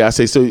act like that? I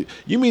say, so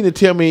you mean to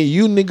tell me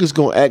you niggas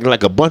gonna act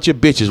like a bunch of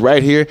bitches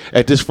right here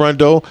at this front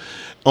door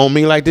on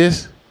me like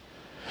this?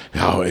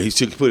 Oh, he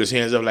put his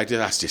hands up like this.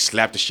 I just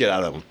slapped the shit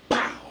out of him.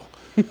 Pow.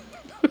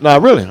 Nah,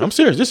 really, I'm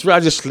serious. I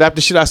just slapped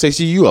the shit out. I say,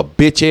 see, you a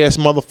bitch ass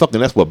motherfucker.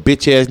 And that's what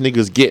bitch ass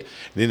niggas get.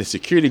 And then the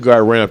security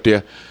guard ran up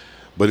there,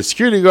 but the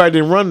security guard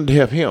didn't run to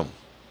help him.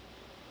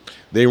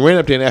 They ran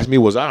up there and asked me,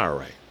 was I all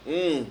right?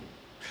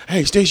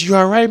 Hey, Stacey, you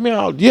all right, man?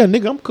 Oh, yeah,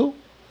 nigga, I'm cool.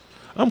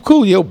 I'm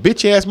cool. Yo,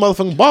 bitch ass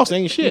motherfucking boss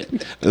ain't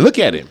shit. Look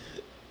at him.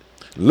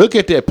 Look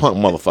at that punk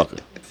motherfucker.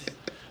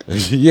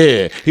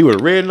 Yeah, he was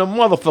red in the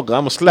motherfucker.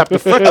 I'm gonna slap the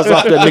freckles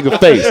off that nigga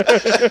face.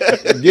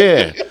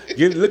 Yeah,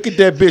 look at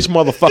that bitch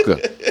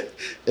motherfucker.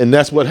 And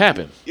that's what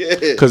happened.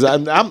 Yeah. Cause I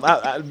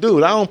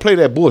dude, I don't play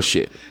that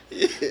bullshit.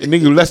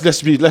 Nigga,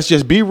 let's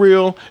just be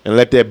real and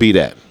let that be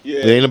that. Yeah.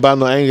 It ain't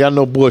about I ain't got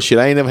no bullshit.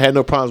 I ain't never had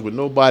no problems with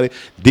nobody.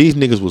 These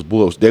niggas was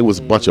bullshit. They was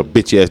a bunch of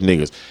bitch ass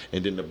niggas.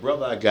 And then the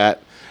brother I got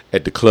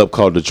at the club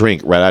called The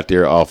Drink, right out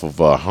there off of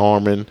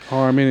Harmon.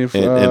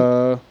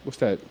 And what's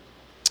that?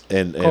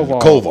 And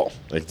Koval.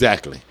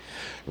 Exactly.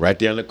 Right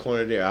there in the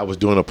corner there. I was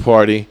doing a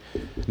party.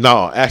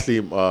 No,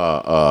 actually,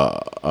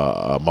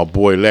 my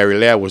boy Larry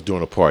Ladd was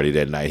doing a party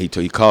that night.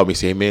 He called me and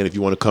said, hey, man, if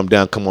you want to come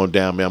down, come on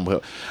down, man.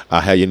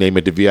 I'll have your name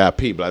at the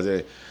VIP.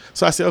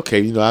 So I said,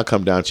 okay, you know, I'll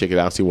come down, check it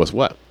out, and see what's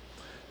what.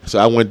 So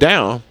I went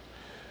down,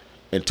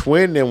 and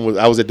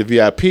I was at the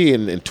VIP,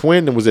 and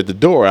Twin was at the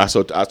door.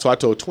 So I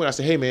told Twin, I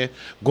said, hey, man,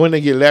 go in there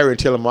and get Larry and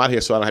tell him I'm out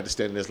here so I don't have to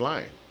stand in this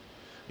line.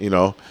 You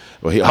know,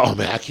 well, oh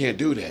man, I can't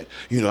do that.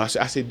 You know, I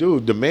said,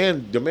 dude, the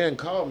man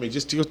called me.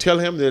 Just to tell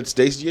him that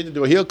Stacey at the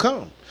door. He'll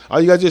come.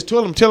 All you gotta just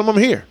tell him I'm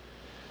here.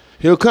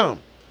 He'll come.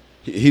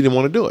 He didn't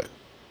want to do it.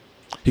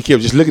 He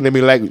kept just looking at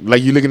me like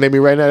you looking at me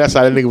right now. That's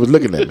how that nigga was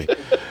looking at me.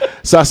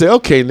 So I said,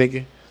 okay,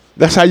 nigga,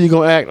 that's how you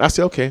gonna act. I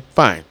said, okay,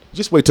 fine.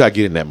 Just wait till I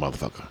get in that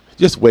motherfucker.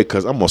 Just wait,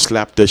 cause I'm gonna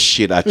slap the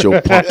shit out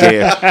your punk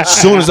ass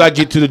as soon as I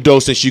get to the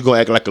door. Since you gonna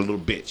act like a little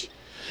bitch,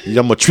 I'm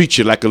gonna treat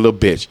you like a little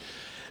bitch.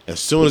 As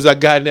soon as I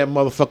got in that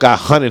motherfucker, I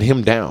hunted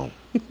him down.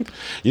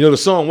 You know the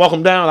song Walk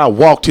Him Down? I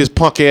walked his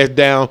punk ass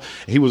down,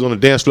 and he was on the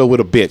dance floor with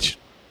a bitch.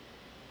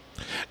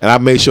 And I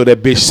made sure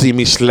that bitch see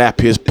me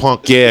slap his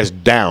punk ass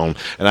down.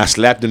 And I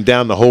slapped him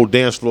down the whole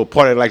dance floor,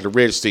 party like the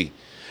Red Sea.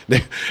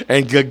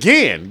 And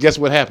again, guess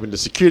what happened? The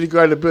security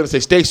guard in the building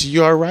said, Stacey,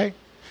 you all right?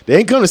 They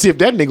ain't come to see if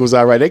that nigga was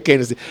all right. They came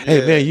to say,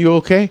 hey, man, you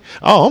okay?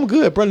 Oh, I'm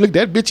good, bro. Look,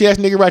 that bitch-ass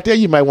nigga right there,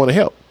 you might want to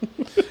help.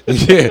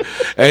 Yeah.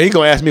 And he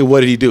going to ask me,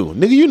 what did he do?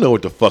 Nigga, you know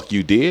what the fuck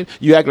you did.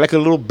 You act like a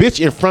little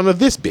bitch in front of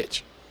this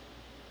bitch.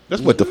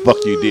 That's what the fuck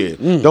you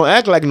did. Don't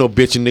act like no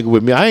bitching nigga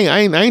with me. I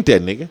ain't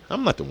that nigga.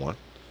 I'm not the one.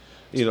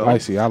 You know. I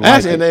see. I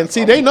like it. And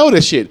see, they know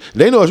this shit.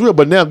 They know it's real.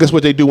 But now, guess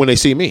what they do when they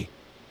see me?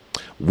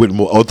 With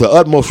the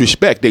utmost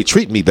respect, they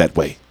treat me that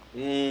way.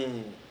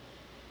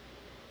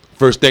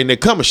 First thing they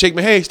come and shake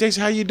me, hey,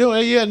 Stacey, how you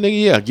doing? Hey, yeah,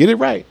 nigga, yeah, get it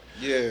right.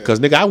 Yeah. Because,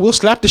 nigga, I will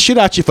slap the shit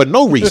out you for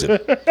no reason.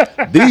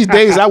 These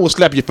days, I will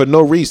slap you for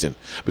no reason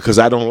because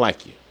I don't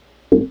like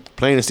you.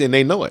 Plain and simple,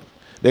 they know it.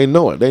 They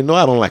know it. They know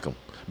I don't like them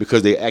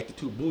because they acted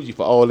too bougie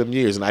for all them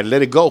years, and I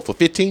let it go for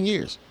 15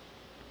 years.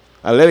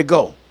 I let it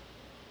go.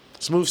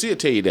 Smooth C will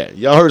tell you that.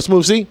 Y'all heard of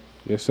Smooth C?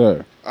 Yes,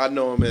 sir. I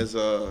know him as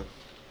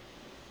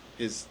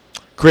his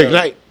Craig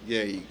Knight.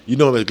 Yeah. You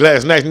know him as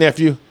Gladys Knight's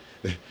nephew?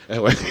 That's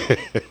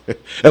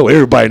what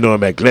everybody know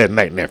him as Gladys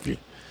Knight's nephew.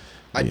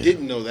 I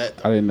didn't know that.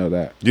 I didn't know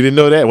that. You didn't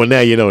know that? Well, now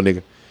you know,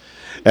 nigga.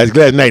 That's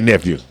Gladys Knight's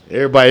nephew.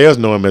 Everybody else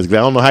know him as Gladys.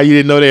 I don't know how you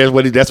didn't know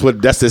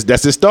that.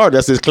 That's his star.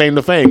 That's his claim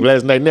to fame.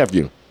 Gladys Knight's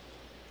nephew.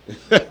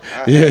 I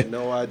had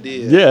no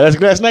idea. Yeah, that's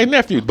Gladys Knight's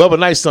nephew. Bubba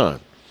Knight's son.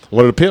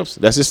 One of the pimps.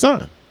 That's his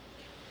son.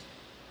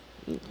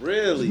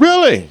 Really?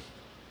 Really?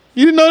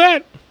 You didn't know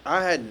that?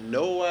 I had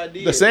no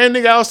idea. The same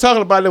nigga I was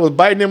talking about that was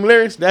biting them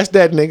lyrics, that's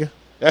that nigga.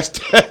 That's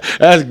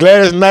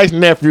Gladys Knight's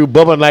nephew,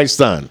 Bubba Knight's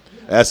son.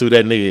 That's who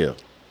that nigga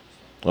is.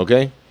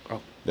 Okay? Oh.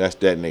 That's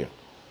that nigga.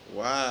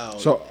 Wow.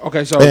 So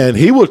and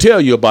he will tell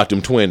you about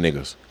them twin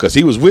niggas. Because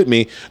he was with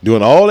me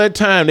during all that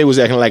time they was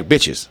acting like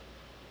bitches.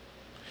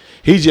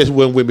 He just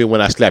wasn't with me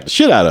when I slapped the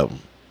shit out of them.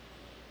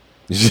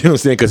 You see what I'm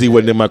saying? Because he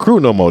wasn't in my crew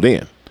no more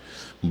then.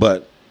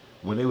 But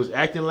when they was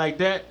acting like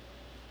that,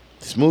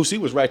 Smooth C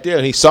was right there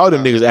and he saw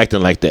them niggas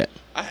acting like that.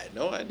 I had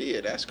no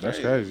idea. That's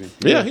crazy. That's crazy.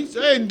 Yeah, he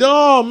said,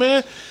 dog,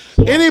 man.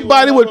 So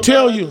anybody would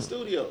tell you.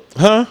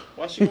 Huh?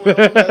 Why she won't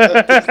help him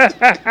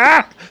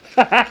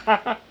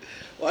out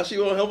Why she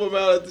won't help him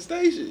out at the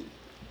station?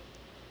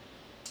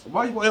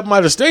 Why you won't help him out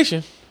at the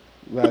station?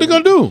 What they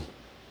gonna do?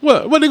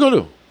 What they gonna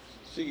do?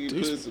 She can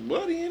put some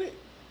money in it.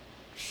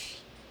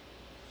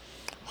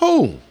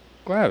 Who?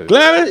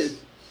 Gladys.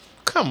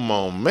 Come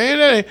on,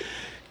 man.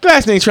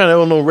 Gladys ain't trying to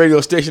own no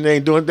radio station. They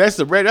ain't doing that's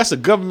a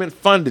government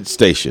funded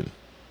station.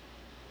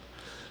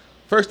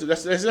 First,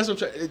 that's what I'm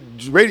trying.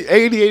 Radio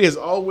 88 has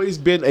always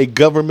been a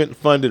government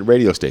funded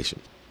radio station.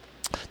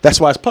 That's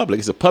why it's public.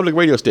 It's a public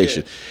radio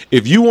station. Yeah.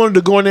 If you wanted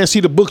to go in there and see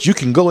the books, you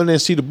can go in there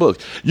and see the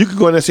books. You can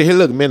go in there and say, hey,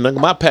 look, man,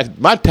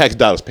 my tax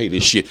dollars pay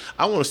this shit.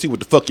 I want to see what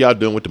the fuck y'all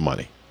doing with the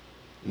money.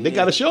 And they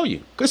got to show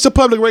you. Because it's a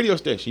public radio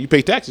station. You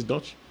pay taxes,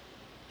 don't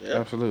you? Yeah.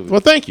 Absolutely.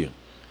 Well, thank you.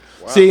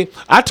 Wow. See,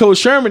 I told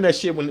Sherman that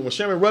shit when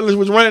Sherman Rutledge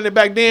was running it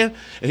back then,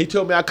 and he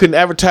told me I couldn't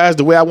advertise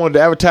the way I wanted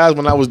to advertise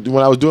when I was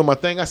doing my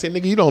thing. I said,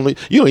 nigga, you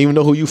don't even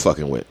know who you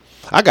fucking with.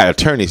 I got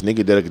attorneys,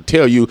 nigga, that I can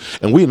tell you,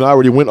 and we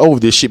already went over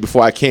this shit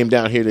before I came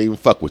down here to even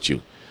fuck with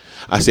you.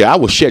 I said, I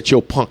will shut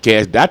your punk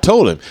ass. I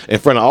told him in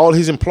front of all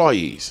his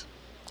employees.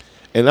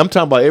 And I'm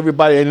talking about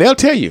everybody, and they'll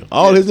tell you,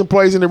 all his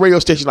employees in the radio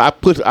station, I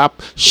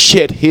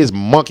shut his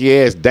monkey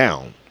ass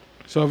down.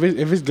 So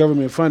if it's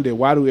government funded,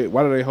 why do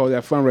they hold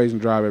that fundraising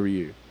drive every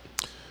year?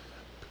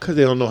 Because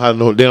they don't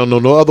know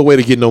no other way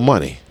to get no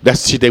money.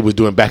 That's the shit they was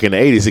doing back in the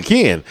 80s.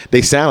 Again,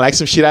 they sound like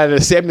some shit out of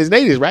the 70s and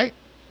 80s, right?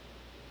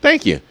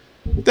 Thank you.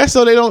 That's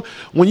so they don't.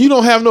 When you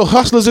don't have no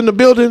hustlers in the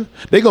building,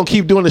 they gonna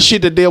keep doing the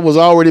shit that there was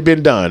already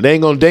been done. They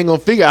ain't gonna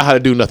figure out how to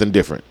do nothing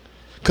different,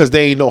 cause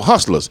they ain't no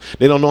hustlers.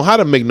 They don't know how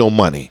to make no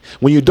money.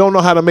 When you don't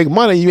know how to make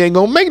money, you ain't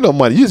gonna make no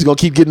money. You just gonna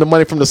keep getting the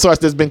money from the source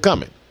that's been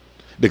coming,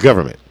 the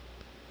government,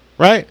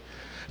 right?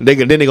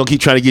 Then they gonna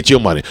keep trying to get your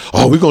money.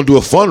 Oh, we gonna do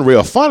a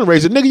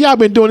fundraiser, nigga. Y'all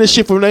been doing this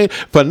shit for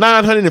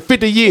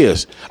 950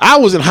 years. I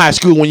was in high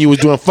school when you was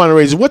doing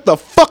fundraisers. What the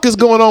fuck is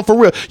going on for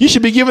real? You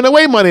should be giving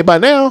away money by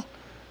now.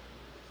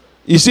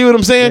 You see what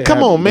I'm saying?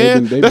 Come on,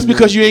 man. That's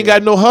because you ain't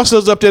got no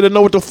hustlers up there to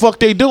know what the fuck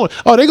they doing.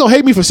 Oh, they gonna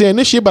hate me for saying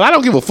this shit, but I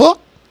don't give a fuck.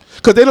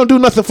 Because they don't do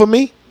nothing for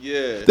me.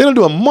 Yeah. They don't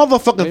do a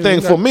motherfucking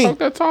thing for me. Talk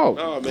that talk.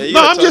 Oh, man,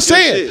 no, I'm just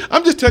saying. Shit.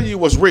 I'm just telling you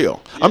what's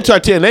real. Yeah. I'm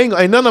trying to tell you,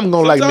 ain't none of them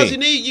gonna like me.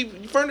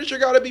 Sometimes furniture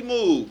gotta be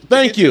moved.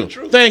 Thank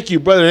you,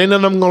 brother. Ain't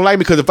none of them gonna like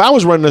me, because if I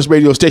was running this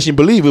radio station,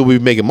 believe it, we'd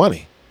be making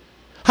money.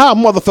 How a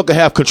motherfucker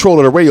have control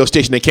of the radio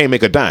station and can't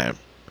make a dime?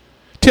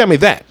 Tell me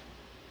that.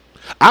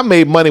 I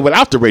made money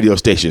without the radio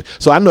station.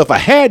 So I know if I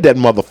had that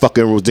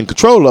motherfucker and was in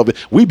control of it,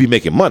 we'd be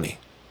making money.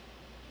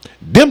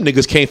 Them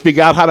niggas can't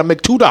figure out how to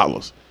make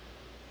 $2.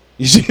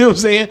 You see what I'm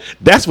saying?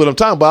 That's what I'm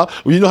talking about.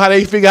 Well, you know how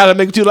they figure out how to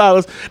make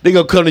 $2? They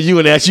gonna come to you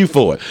and ask you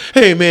for it.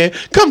 Hey man,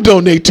 come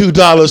donate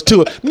 $2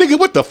 to it. Nigga,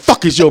 what the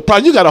fuck is your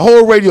problem? You got a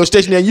whole radio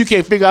station there and you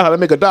can't figure out how to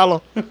make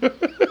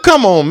 $1?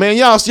 Come on, man.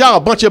 Y'all a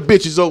bunch of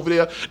bitches over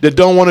there that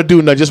don't want to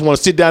do nothing, just want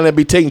to sit down and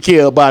be taken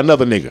care of by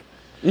another nigga.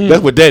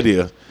 That's what that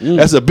is.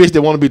 That's a bitch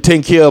that want to be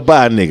taken care of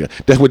by a nigga.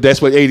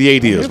 That's what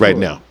 88 is right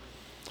now.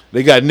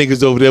 They got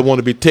niggas over there want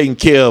to be taken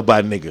care of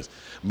by niggas.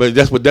 But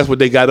that's what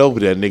they got over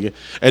there, nigga.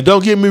 And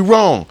don't get me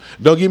wrong.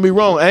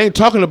 I ain't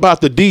talking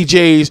about the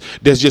DJs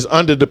that's just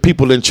under the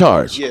people in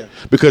charge. Yeah.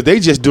 Because they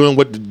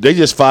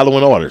just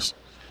following orders.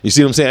 You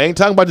see what I'm saying? I ain't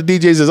talking about the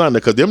DJs that's under,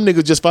 because them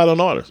niggas just following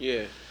orders.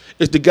 Yeah.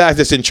 It's the guys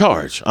that's in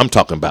charge I'm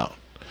talking about.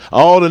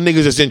 All the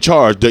niggas that's in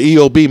charge, the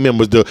EOB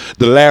members, the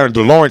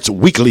Lawrence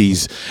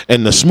Weekleys,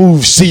 and the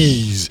Smooth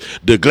C's,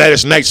 the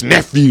Gladys Knight's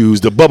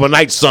nephews, the Bubba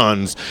Knight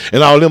sons,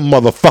 and all them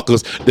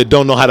motherfuckers that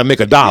don't know how to make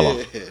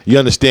 $1. Yeah. You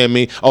understand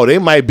me? Oh, they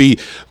might be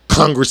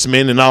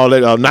congressmen and all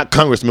that, not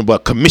congressmen,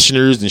 but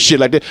commissioners and shit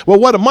like that. Well,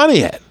 where the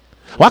money at?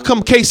 Why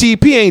come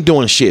KCP ain't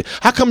doing shit?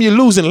 How come you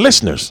losing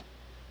listeners?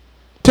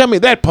 Tell me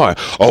that part.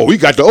 Oh, we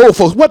got the old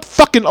folks. What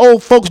fucking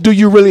old folks do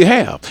you really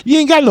have? You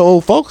ain't got no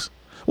old folks.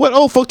 What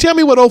old folks? Tell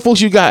me what old folks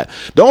you got.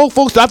 The old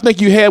folks I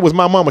think you had was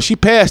my mama. She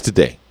passed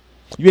today.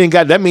 You ain't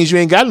got. That means you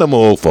ain't got no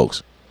more old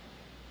folks.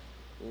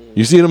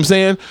 You see what I'm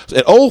saying?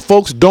 And old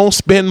folks don't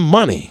spend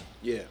money.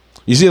 Yeah.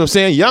 You see what I'm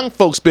saying? Young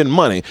folks spend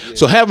money. Yeah.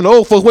 So having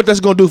old folks, what that's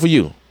gonna do for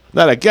you?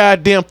 Not a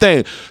goddamn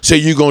thing. Say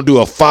you gonna do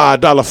a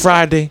 $5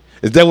 Friday?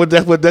 Is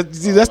that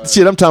see, that's the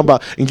shit I'm talking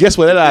about. And guess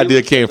where that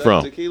idea came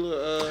from?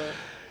 Tequila,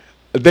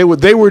 They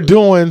were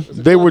doing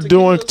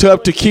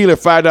Tub Tequila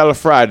 $5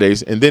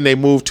 Fridays, and then they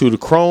moved to the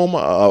Chrome,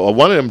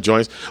 one of them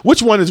joints.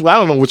 Which one is? I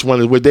don't know which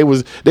one is. Where they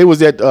was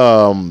at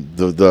one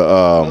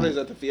is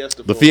at the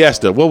Fiesta. The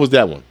Fiesta. What was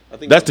that one? I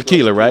think that's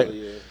Tequila, right?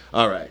 Yeah.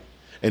 All right.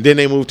 And then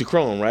they moved to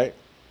Chrome, right?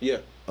 Yeah.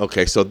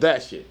 Okay, so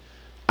that shit.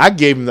 I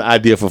gave them the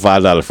idea for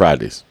 $5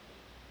 Fridays.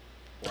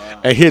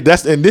 Wow. And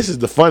this is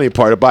the funny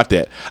part about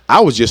that. I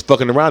was just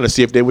fucking around to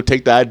see if they would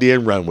take the idea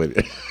and run with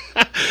it.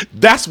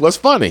 That's what's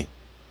funny.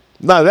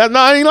 No,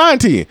 I ain't lying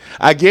to you.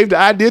 I gave the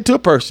idea to a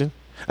person.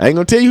 I ain't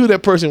gonna tell you who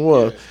that person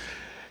was. Yeah.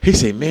 He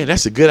said, "Man,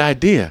 that's a good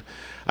idea."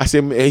 I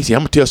said, "I'm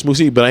gonna tell Smooth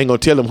C, but I ain't gonna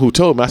tell him who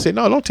told me." I said,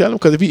 "No, don't tell him,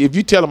 because if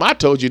you tell him I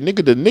told you, the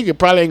nigga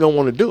probably ain't gonna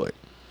want to do it.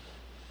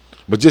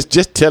 But just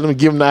tell him,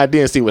 give him the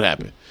idea, and see what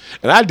happened."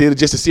 And I did it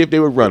just to see if they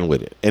would run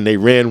with it, and they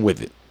ran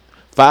with it.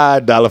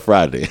 $5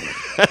 Friday.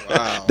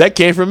 Wow. That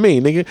came from me,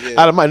 nigga.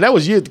 Yeah. Out of mine. That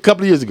was a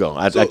couple of years ago.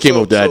 I came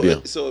up with the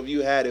idea. So if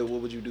you had it,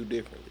 what would you do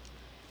differently?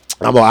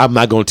 I'm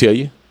not gonna tell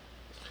you.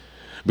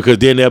 Because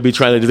then they'll be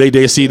trying to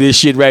they see this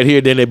shit right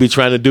here, then they'll be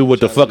trying to do what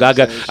the fuck I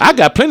got. I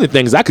got plenty of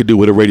things I could do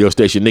with a radio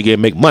station, nigga,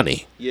 and make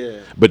money. Yeah.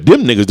 But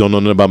them niggas don't know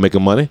nothing about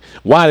making money.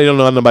 Why they don't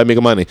know nothing about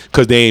making money?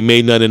 Because they ain't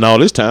made nothing in all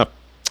this time.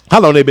 How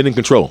long they been in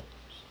control?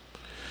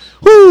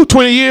 Woo,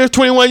 20 years,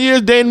 21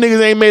 years, they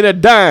niggas ain't made a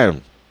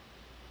dime.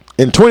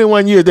 In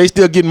 21 years, they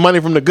still getting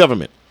money from the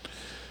government.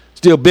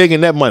 Still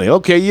begging that money.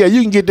 Okay, yeah,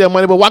 you can get that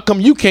money, but why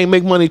come you can't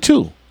make money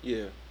too?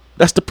 Yeah.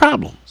 That's the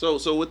problem. So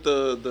with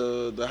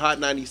the Hot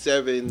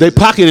 97, They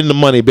pocketing the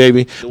money,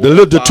 baby.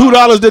 The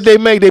 $2 that they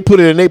make, they put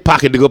it in their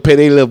pocket to go pay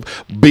their little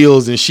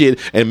bills and shit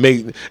and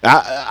make.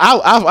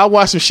 I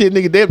watch some shit,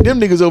 nigga. Them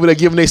niggas over there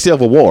giving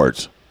themselves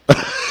awards.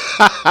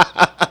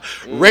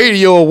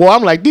 Radio award.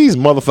 I'm like, these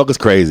motherfuckers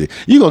crazy.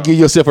 You gonna give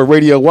yourself a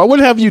radio award? What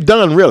have you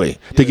done really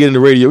to get in the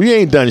radio? You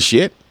ain't done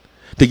shit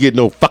to get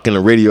no fucking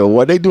radio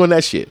award. They doing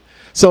that shit.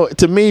 So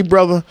to me,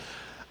 brother,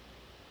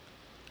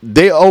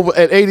 they over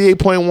at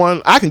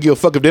 88.1. I can give a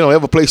fuck if they don't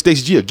ever play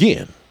Stacey G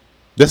again.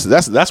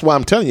 That's why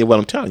I'm telling you what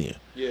I'm telling you.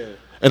 Yeah.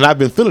 And I've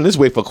been feeling this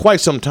way for quite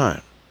some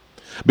time.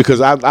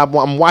 Because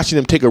I'm watching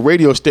them take a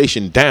radio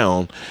station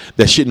down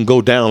that shouldn't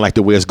go down like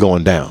the way it's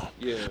going down.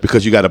 Yeah.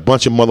 Because you got a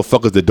bunch of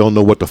motherfuckers that don't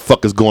know what the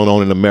fuck is going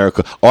on in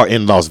America or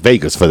in Las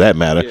Vegas for that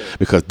matter. Yeah.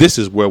 Because this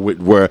is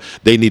where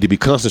they need to be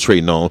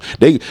concentrating on.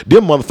 Them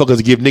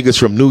motherfuckers give niggas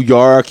from New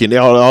York and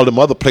all them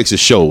other places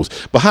shows.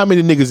 But how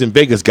many niggas in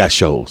Vegas got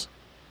shows?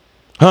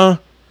 Huh?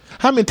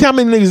 How many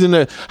niggas in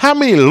there? How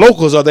many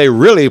locals are they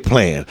really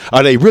playing?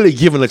 Are they really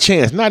giving a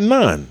chance? Not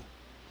none.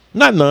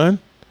 Not none.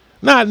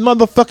 Not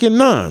motherfucking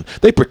none.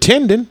 They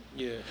pretending.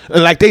 Yeah.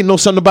 And like they know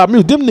something about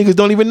music. Them niggas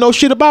don't even know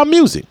shit about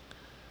music.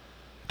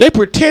 They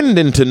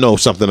pretending to know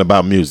something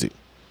about music.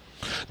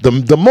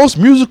 The most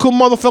musical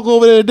motherfucker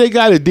over there that they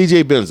got is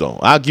DJ Benzo.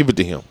 I'll give it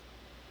to him.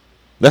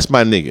 That's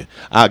my nigga.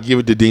 I'll give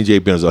it to DJ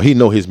Benzo. He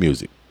know his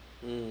music.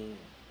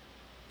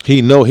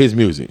 He know his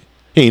music.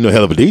 He ain't no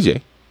hell of a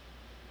DJ.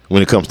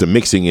 When it comes to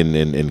mixing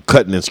and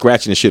cutting and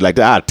scratching and shit like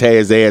that, I'll tear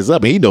his ass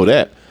up and he know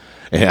that.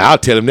 And I'll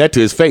tell him that to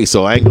his face,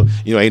 so ain't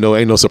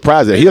no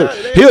surprise that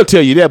he'll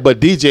tell you that. But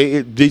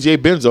DJ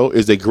Benzo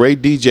is a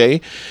great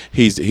DJ.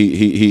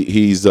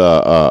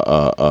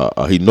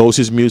 He knows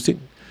his music,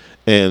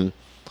 and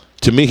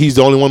to me, he's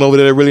the only one over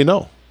there that really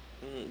know.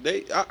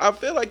 I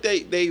feel like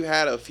they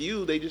had a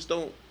few. They just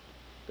don't.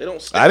 They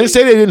don't stay. I didn't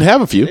say they didn't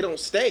have a few. They don't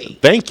stay.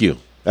 Thank you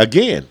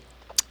again.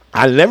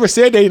 I never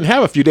said they didn't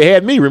have a few. They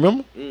had me.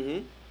 Remember?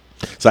 Mm-hmm.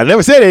 So I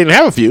never said they didn't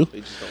have a few.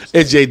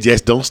 They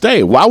just don't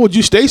stay. Why would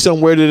you stay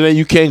somewhere that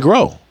you can't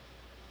grow?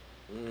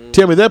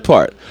 Tell me that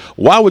part.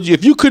 Why would you,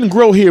 if you couldn't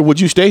grow here, would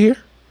you stay here?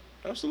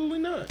 Absolutely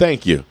not.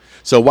 Thank you.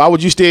 So why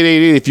would you stay at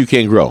 88 if you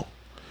can't grow?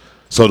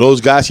 So those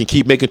guys can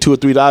keep making $2 or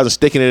 $3 and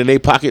sticking it in their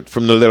pocket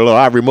from the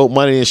little remote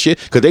money and shit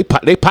because they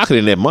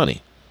pocketing that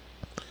money.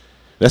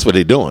 That's what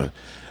they're doing.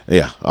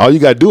 Yeah, all you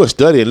gotta do is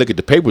study and look at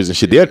the papers and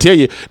shit. They'll tell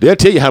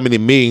you how many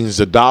millions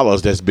of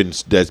dollars that's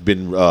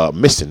been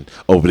missing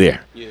over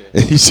there. Yeah.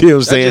 You see what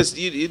I'm saying?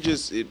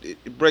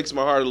 It breaks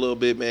my heart a little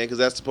bit, man, because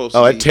that's supposed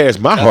to. It tears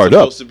my heart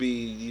up. Supposed to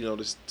be,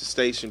 the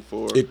station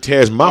for. It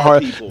tears my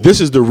heart. People. This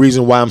is the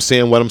reason why I'm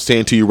saying what I'm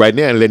saying to you right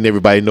now and letting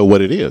everybody know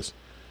what it is,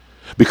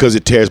 because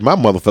it tears my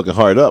motherfucking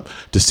heart up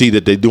to see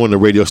that they're doing the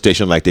radio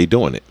station like they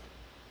doing it.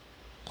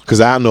 Because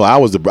I know I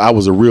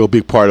was a real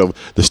big part of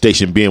the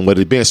station being what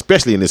it been,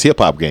 especially in this hip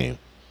hop game.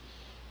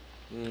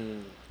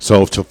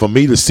 So for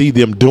me to see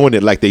them doing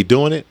it like they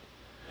doing it,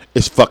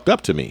 it's fucked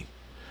up to me.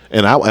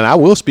 And I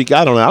will speak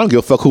out on it. I don't give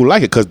a fuck who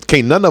like it because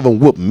can't none of them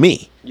whoop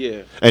me.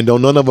 Yeah. And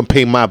don't none of them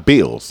pay my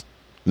bills.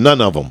 None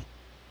of them.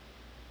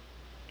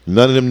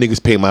 None of them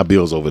niggas pay my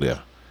bills over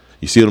there.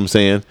 You see what I'm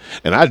saying?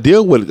 And I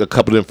deal with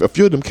a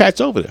few of them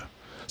cats over there.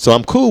 So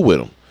I'm cool with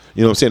them.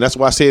 You know what I'm saying? That's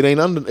why I say it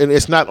ain't under, and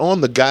it's not on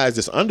the guys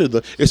that's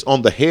under it's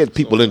on the head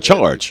people in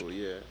charge. People,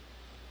 yeah.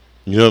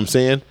 You know what I'm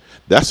saying?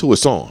 That's who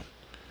it's on.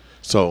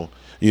 So,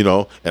 and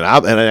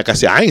like I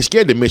said, I ain't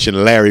scared to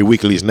mention Larry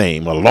Weekly's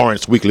name or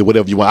Lawrence Weekly,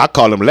 whatever you want. I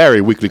call him Larry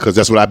Weekly because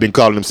that's what I've been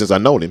calling him since I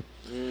known him.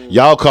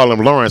 Y'all call him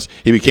Lawrence.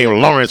 He became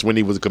Lawrence when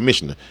he was a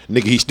commissioner.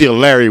 Nigga, he's still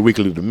Larry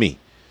Weekly to me.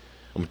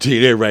 I'm gonna tell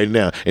you that right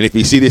now. And if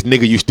you see this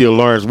nigga, you still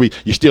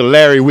you still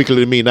Larry Weekly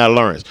to me, not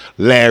Lawrence.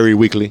 Larry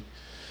Weekly.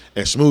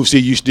 And Smooth C,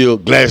 you still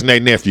Gladys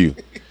Knight nephew.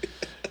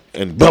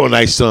 And Bubba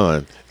Knight's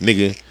son,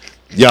 nigga.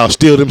 Y'all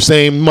still them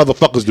same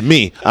motherfuckers to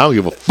me. I don't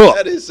give a fuck.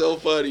 That is so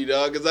funny,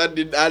 dog, because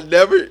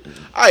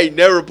I ain't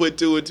never put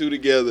two and two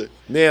together.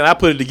 Man, I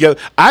put it together.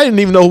 I didn't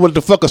even know what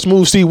the fuck a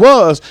Smooth C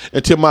was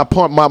until my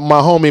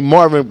homie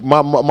Marvin,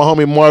 my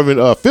homie Marvin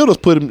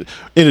Fielders put him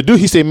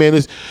introduced. He said, man,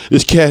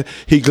 this cat,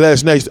 he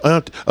Gladys Knight's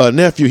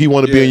nephew, he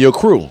want to be in your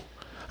crew.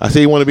 I said,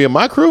 he want to be in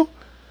my crew?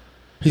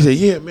 He said,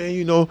 yeah, man,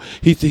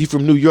 he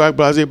from New York,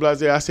 blase.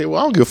 I said, well,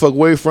 I don't give a fuck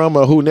where he from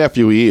or who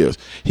nephew he is.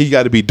 He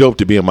got to be dope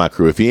to be in my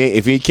crew. If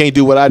he can't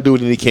do what I do,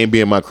 then he can't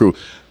be in my crew.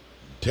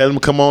 Tell him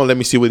to come on, let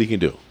me see what he can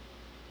do.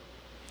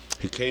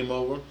 He came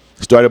over,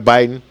 started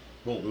biting.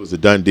 Boom, it was a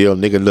done deal.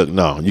 Nigga, look,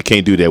 no, you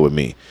can't do that with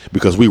me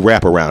because we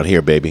rap around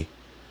here, baby.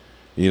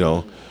 We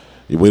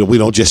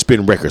don't just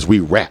spin records, we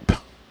rap.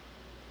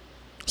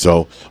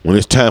 So when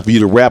it's time for you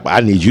to rap, I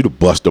need you to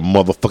bust the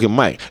motherfucking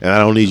mic. And I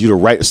don't need you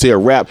to say a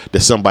rap that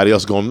somebody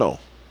else gonna know.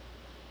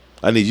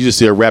 I need you to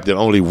say a rap that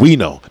only we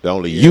know, that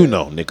only you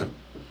know, nigga.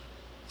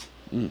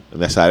 And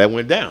that's how that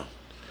went down.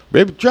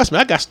 Baby, trust me,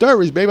 I got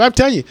stories, baby. I'm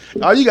telling you.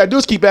 All you gotta do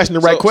is keep asking the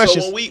right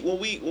questions. So when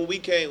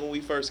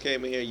we first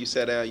came in here, you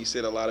sat down, you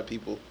said a lot of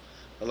people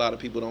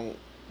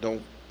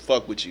don't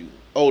fuck with you.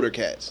 Older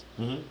cats.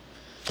 Mm-hmm.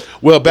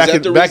 Well, Is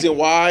that the reason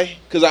why?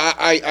 Because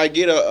I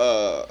get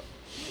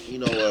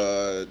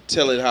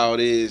tell it how it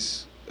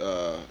is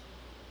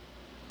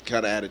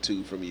kind of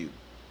attitude from you,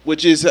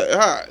 which is,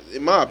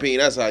 in my opinion,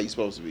 that's how you're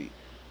supposed to be.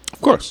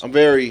 Of course.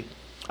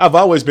 I've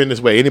always been this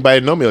way. Anybody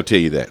that know me will tell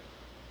you that.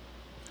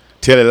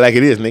 Tell it like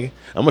it is, nigga.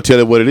 I'm going to tell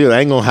it what it is. I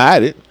ain't going to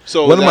hide it.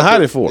 So what am I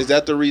hiding for? Is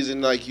that the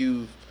reason, like,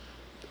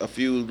 a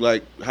few,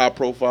 like,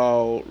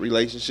 high-profile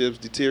relationships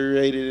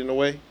deteriorated in a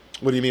way?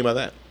 What do you mean by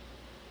that?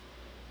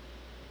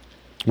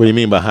 What do you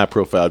mean by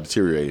high-profile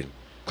deteriorated?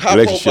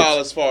 High profile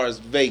as far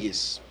as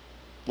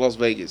Las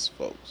Vegas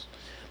folks.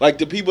 Like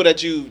the people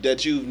that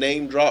you've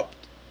name dropped,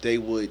 they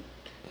would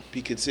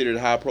be considered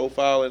high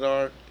profile in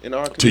our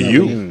community. To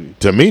you,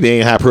 to me, they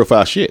ain't high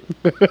profile shit.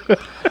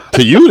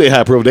 To you, they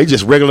high profile. They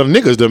just regular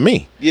niggas to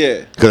me.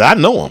 Yeah, because I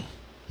know them,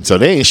 so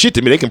they ain't shit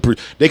to me.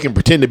 They can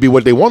pretend to be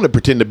what they want to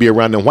pretend to be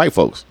around them white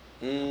folks.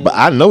 But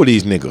I know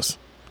these niggas.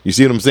 You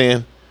see what I'm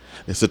saying?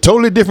 It's a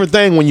totally different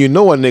thing when you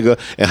know a nigga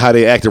and how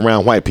they act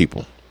around white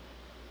people.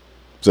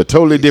 It's a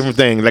totally different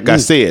thing. Like I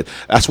said,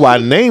 that's why I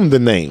named the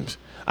names.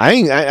 I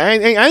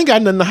ain't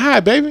got nothing to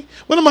hide, baby.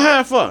 What am I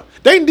hiding for?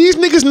 These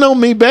niggas know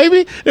me,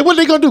 baby. And what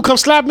they gonna do? Come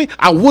slap me?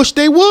 I wish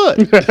they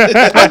would.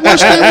 I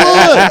wish they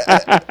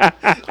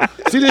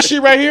would. See this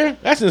shit right here?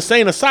 That's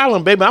insane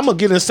asylum, baby. I'm gonna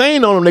get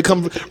insane on them. They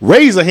come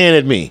raise a hand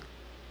at me,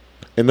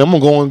 and I'm gonna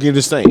go and get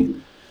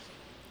insane.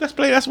 That's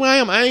where I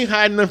am. I ain't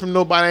hiding nothing from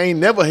nobody. I ain't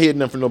never hid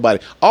nothing from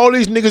nobody. All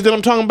these niggas that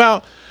I'm talking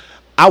about,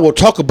 I will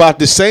talk about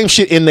the same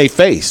shit in their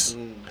face,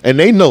 and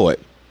they know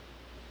it.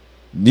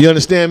 You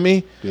understand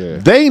me? Yeah.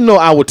 They know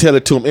I will tell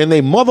it to them in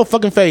their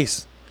motherfucking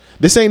face.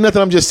 This ain't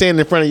nothing I'm just saying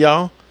in front of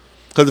y'all.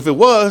 Because if it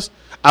was,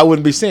 I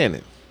wouldn't be saying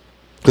it.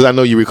 Because I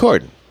know you're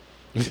recording.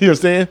 You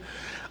understand?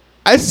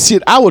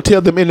 I will tell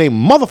them in their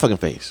motherfucking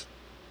face.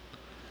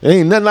 There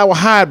ain't nothing I will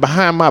hide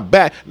behind my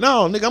back.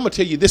 No, nigga, I'm going to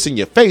tell you this in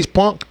your face,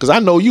 punk. Because I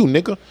know you,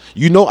 nigga.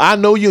 You know I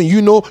know you, and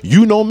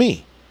you know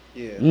me.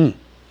 Yeah.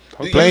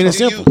 Plain and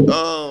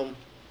simple.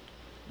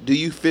 Do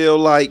you feel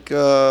like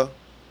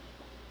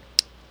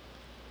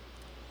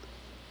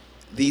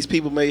these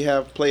people may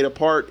have played a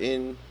part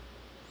in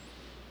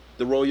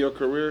the role your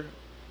career?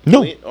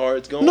 No. Or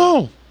it's going?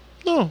 No.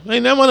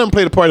 Ain't none of them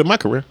played a part in my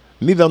career.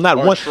 Neither not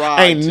one.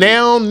 Ain't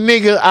now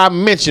nigga I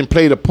mentioned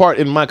played a part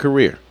in my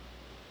career.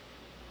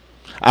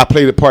 I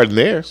played a part in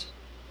theirs.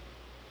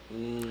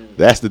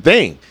 That's the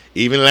thing.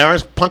 Even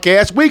Lawrence punk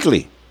ass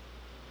Weekly.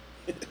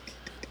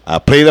 I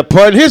played a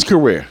part in his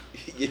career.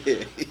 Yeah.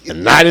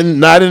 And not in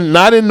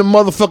the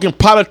motherfucking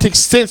politics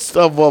sense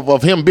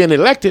of him being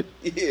elected.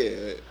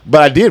 Yeah.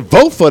 But I did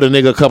vote for the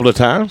nigga a couple of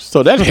times,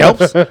 so that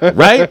helps,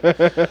 right?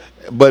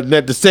 But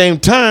at the same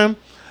time,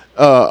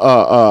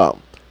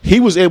 he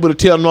was able to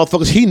tell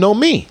motherfuckers he know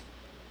me.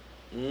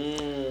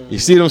 You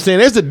see what I'm saying?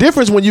 There's a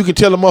difference when you can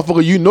tell a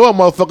motherfucker you know a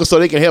motherfucker so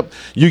they can help,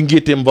 you can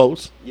get them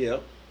votes. Yeah.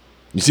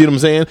 You see what I'm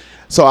saying?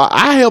 So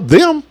I helped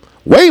them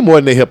way more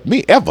than they helped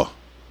me ever.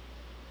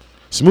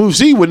 Smooth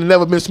C would have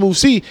never been Smooth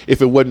C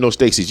if it wasn't no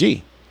Stacey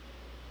G.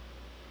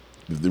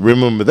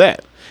 Remember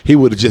that. He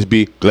would have just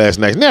be Glass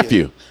Knight's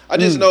nephew. Yeah. I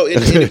just know,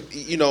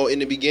 in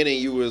the beginning,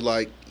 you were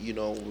like,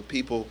 when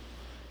people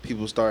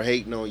start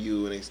hating on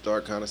you and they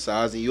start kind of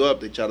sizing you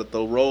up, they try to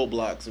throw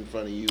roadblocks in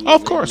front of you.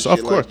 Of course.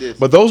 Like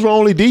but those were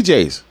only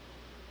DJs.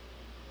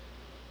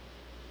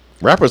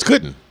 Rappers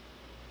couldn't.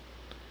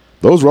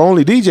 Those were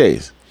only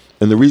DJs.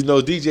 And the reason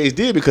those DJs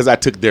did, because I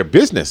took their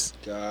business.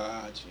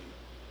 Got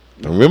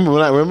you. Remember,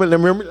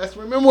 let's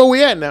remember where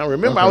we at now.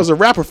 Remember, I was a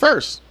rapper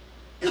first.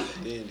 Then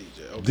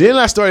DJ. Okay. Then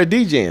I started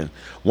DJing.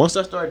 Once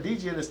I started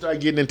DJing and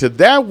started getting into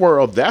that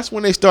world, that's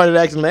when they started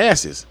acting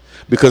asses.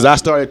 Because I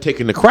started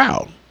taking the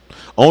crowd.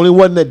 Only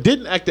one that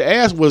didn't act the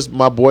ass was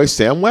my boy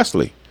Sam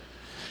Wesley.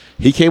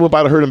 He came up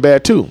out of Hurtin'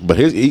 Bad too. But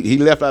he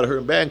left out of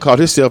Hurtin' Bad and called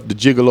himself the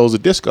Gigolos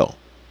of Disco.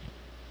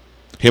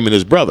 Him and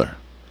his brother.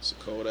 It's a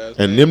cold ass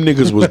and them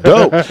niggas was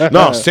dope.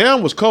 No,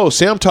 Sam was cold.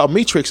 Sam taught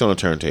me tricks on the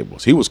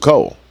turntables. He was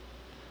cold.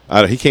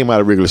 He came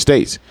out of Regular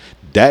States.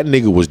 That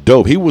nigga was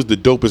dope. He was the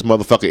dopest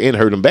motherfucker in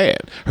Hurtin'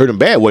 Bad. Hurtin'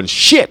 Bad wasn't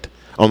shit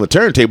on the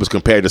turntables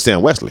compared to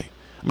Sam Wesley.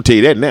 I'm going to tell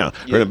you that now.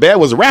 Yeah. Hurtin' Bad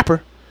was a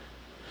rapper,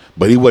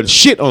 but he wasn't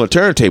shit on the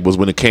turntables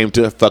when it came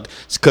to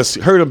because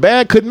Hurtin'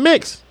 Bad couldn't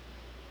mix.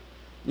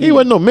 He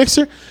wasn't no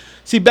mixer.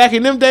 See, back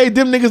in them days,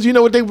 them niggas, you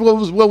know what they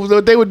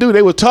would do?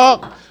 They would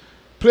talk,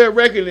 play a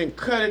record, and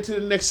cut into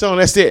the next song.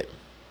 That's it.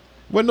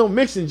 Wasn't no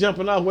mixing,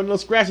 jumping off. Wasn't no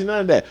scratching,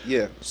 none of that.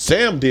 Yeah.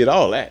 Sam did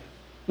all that.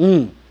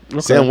 Okay.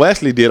 Sam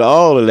Wesley did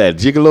all of that.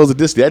 Gigolos of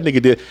this, that nigga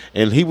did,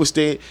 and he was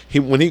staying.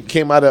 When he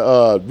came out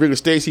of Regular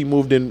States, he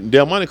moved in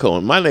Delmonico,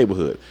 in my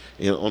neighborhood,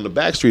 on the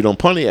back street on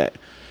Pontiac,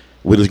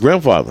 with his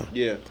grandfather.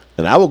 Yeah.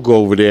 And I would go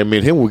over there, me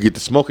and him would get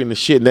to smoking the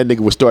shit, and that nigga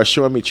would start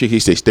showing me trick.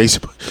 He say, Stacey,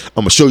 I'm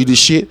gonna show you this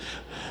shit.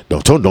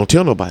 Don't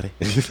tell nobody.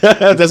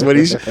 That's what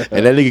he's.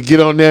 And that nigga get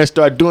on there and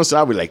start doing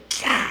so. I be like,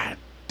 God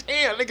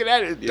damn, look at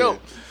that, it's dope.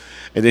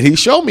 And then he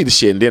showed me the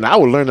shit, and then I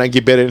would learn and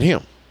get better than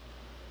him.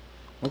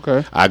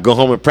 Okay. I go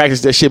home and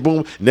practice that shit.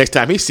 Boom. Next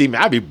time he see me,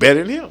 I be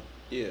better than him.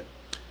 Yeah.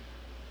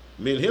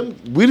 Me and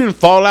him, we didn't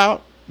fall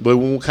out, but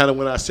we kind of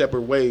went our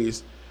separate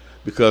ways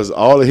because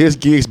all of his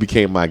gigs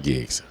became my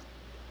gigs.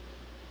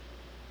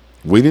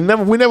 We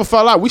never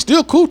fell out. We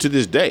still cool to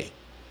this day.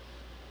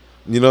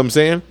 You know what I'm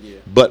saying? Yeah.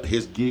 But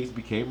his gigs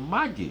became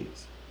my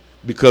gigs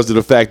because of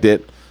the fact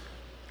that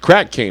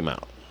Crack came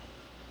out.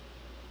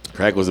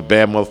 Crack was a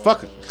bad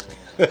motherfucker.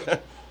 See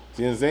what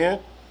I'm saying?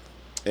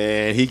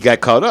 And he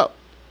got caught up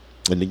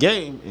in the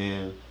game,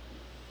 and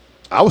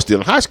I was still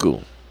in high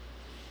school.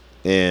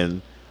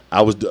 And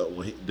I was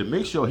the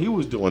mix show he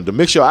was doing. The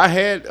mix show I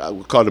had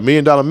called the $1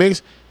 Million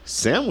Mix.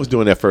 Sam was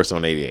doing that first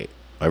on 88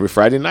 every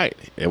Friday night.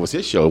 It was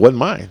his show. It wasn't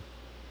mine.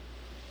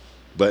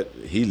 But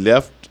he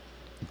left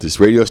this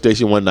radio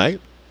station one night,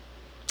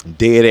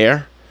 dead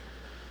air.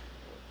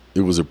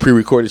 It was a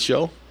pre-recorded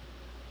show.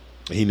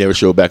 He never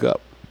showed back up.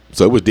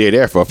 So it was dead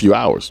air for a few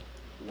hours.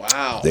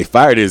 Wow. They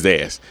fired his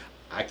ass.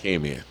 I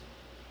came in.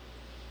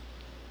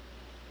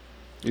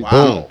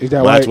 Wow. Is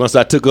that right? Once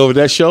I took over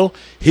that show,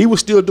 he was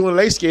still doing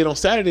late skate on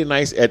Saturday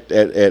nights at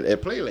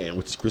Playland,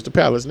 which is Crystal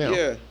Palace now.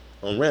 Yeah.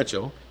 On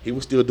Rancho. He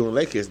was still doing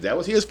late skate. That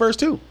was his first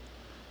too.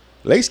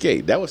 Late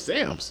skate. That was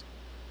Sam's.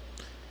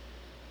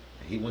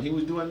 When he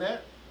was doing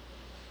that,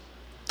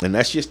 and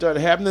that shit started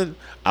happening,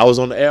 I was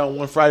on the air on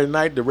one Friday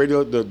night. The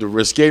radio,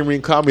 the skating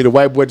ring called me. The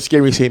white boy at the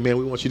skating ring said, "Man,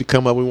 we want you to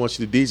come up. We want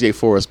you to DJ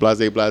for us."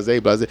 Blase,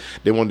 blase, blase.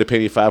 They wanted to pay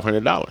me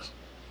 $500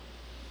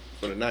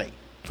 For the night.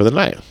 for the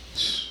night.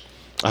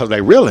 I was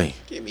like, "Really?"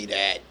 Give me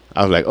that.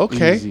 I was like,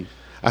 "Okay." Easy.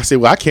 I said,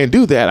 "Well, I can't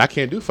do that. I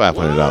can't do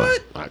 $500.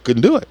 I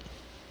couldn't do it.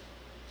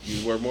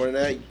 You worth more than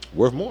that?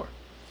 Worth more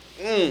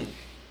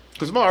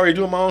because I'm already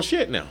doing my own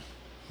shit now.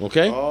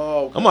 Okay,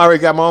 Oh, okay. I'm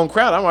already got my own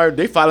crowd.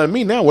 They following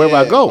me now wherever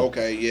I Yeah, go.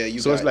 Okay, yeah.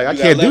 So it's like I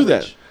can't do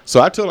that.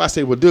 So I told him, I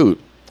said, "Well, dude,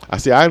 I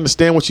said I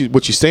understand what you're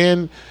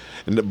saying."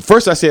 And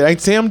first I said,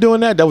 "Ain't Sam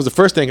doing that?" That was the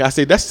first thing I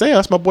said. That's Sam.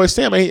 That's my boy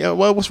Sam.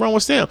 What's wrong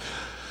with Sam?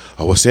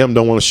 Oh, well, Sam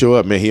don't want to show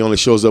up, man. He only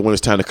shows up when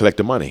it's time to collect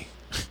the money.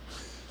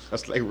 I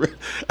was like,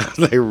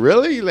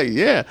 really? He's like,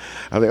 yeah.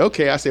 I was like,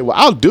 okay. I said, well,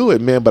 I'll do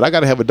it, man, but I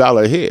got to have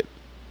 $1 a head.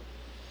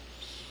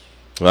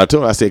 Well, I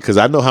told him, I said, because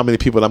I know how many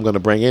people I'm going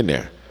to bring in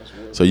there.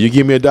 So you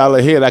give me $1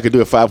 a head, I could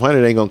do it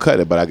 500. Ain't gonna cut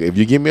it, but if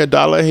you give me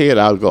 $1 a head,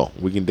 I'll go.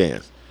 We can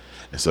dance.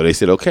 And so they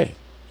said okay,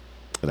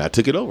 and I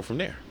took it over from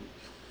there.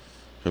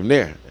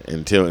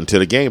 Until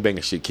the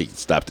gangbanging shit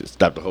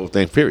stopped the whole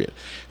thing. Period.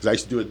 Because I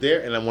used to do it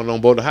there, and I went on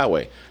Boulder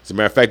Highway. As a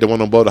matter of fact, the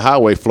one on Boulder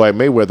Highway, Floyd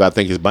Mayweather, I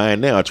think is buying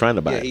now, or trying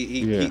to buy it.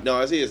 Yeah,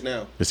 no, it's his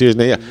now. It's his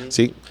now. Yeah.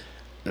 See,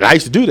 and I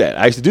used to do that.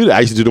 I used to do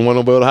the one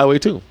on Boulder Highway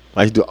too.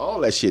 I used to do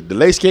all that shit. The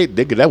late skate,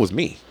 that was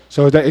me.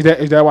 So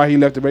is that why he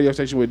left the radio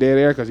station with dead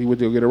air? Because he went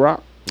to go get a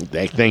rock?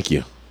 Thank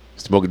you.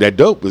 Smoking that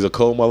dope was a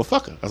cold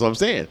motherfucker. That's what I'm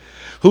saying.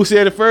 Who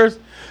said it first?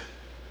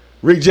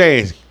 Rick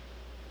James.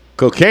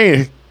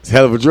 Cocaine is a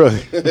hell of a drug.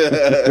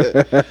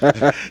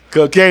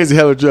 Cocaine is a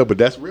hell of a drug, but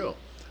that's real.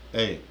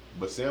 Hey,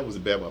 but Sam was a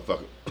bad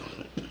motherfucker.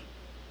 I'm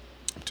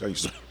telling you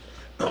some.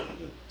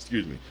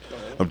 Excuse me.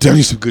 I'm telling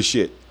you some good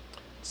shit.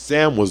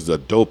 Sam was a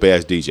dope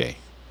ass DJ.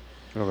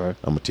 Okay.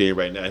 I'm gonna tell you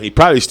right now. He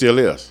probably still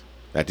is.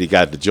 After he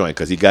got the joint,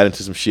 because he got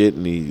into some shit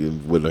and he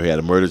had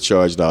a murder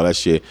charge and all that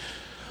shit.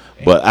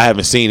 But I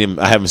haven't seen him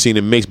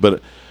mix.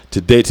 But to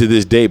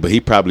this day, but he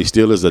probably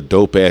still is a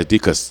dope ass D.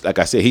 Because like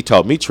I said, he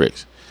taught me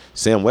tricks.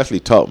 Sam Wesley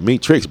taught me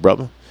tricks,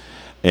 brother,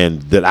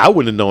 and that I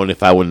wouldn't have known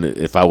if I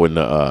wouldn't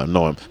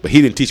know him. But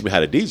he didn't teach me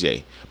how to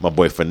DJ. My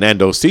boy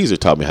Fernando Caesar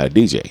taught me how to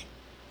DJ.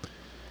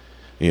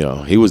 You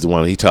know, he was the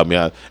one. He taught me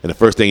how, and the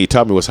first thing he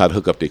taught me was how to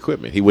hook up the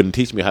equipment. He wouldn't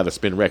teach me how to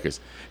spin records.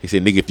 He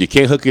said, "Nigga, if you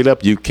can't hook it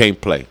up, you can't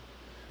play."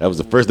 That was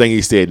the first thing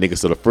he said, nigga.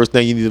 So the first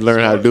thing you need to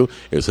learn how to do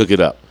is hook it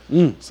up.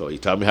 So he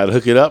taught me how to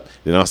hook it up.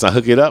 Then once I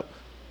hook it up,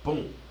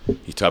 boom,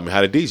 he taught me how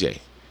to DJ.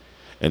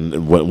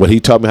 And what he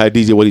taught me how to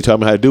DJ, what he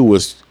taught me how to do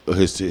was learn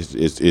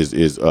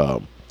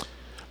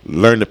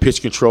the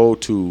pitch control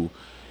to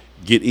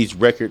get each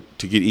record,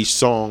 to get each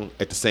song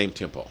at the same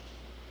tempo,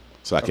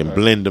 so I can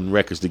blend them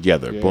records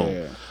together. Yeah.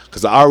 Boom,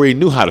 because I already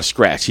knew how to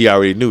scratch. He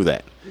already knew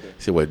that. He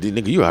said, "Well,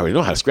 nigga, you already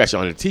know how to scratch. I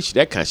want to teach you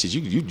that kind of shit.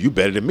 You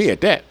better than me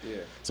at that." Yeah.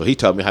 So he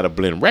taught me how to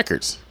blend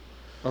records.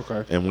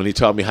 Okay. And when he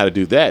taught me how to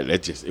do that,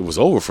 it was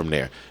over from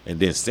there. And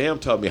then Sam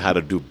taught me how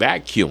to do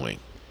back cueing.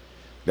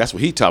 That's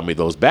what he taught me,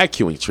 those back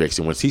cueing tricks.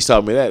 And once he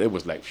taught me that, it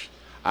was like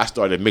I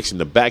started mixing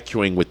the back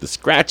cueing with the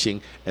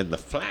scratching and the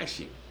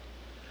flashing.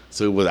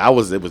 So it was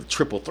a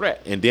triple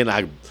threat. And then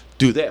I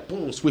do that,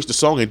 boom, switch the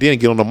song, and then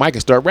get on the mic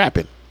and start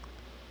rapping.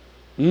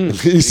 You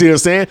see what I'm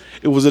saying?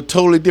 It was a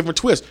totally different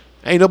twist.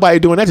 Ain't nobody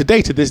doing that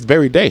today, to this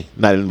very day.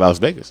 Not in Las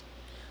Vegas.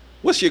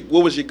 What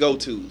was your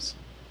go-tos?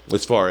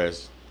 As far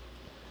as?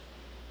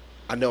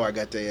 I know I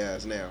got their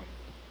ass now.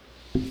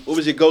 What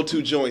was your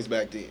go-to joints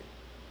back then?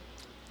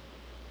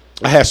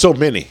 I had so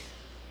many.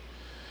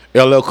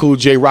 LL Cool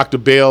J, Rock the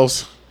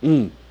Bells,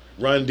 Run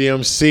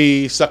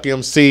DMC, Suck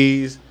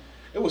MCs.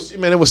 It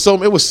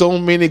was so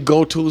many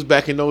go-tos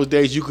back in those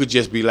days. You could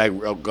just be like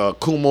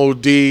Kumo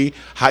D,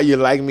 How You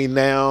Like Me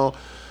Now,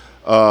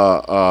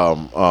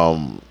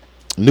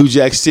 New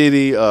Jack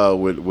City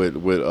with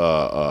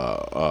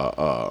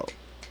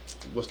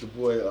what's the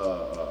boy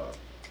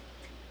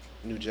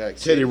New Jack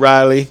City. Teddy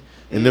Riley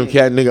and them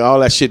cat nigga, all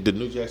that shit, the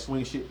New Jack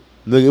Swing shit.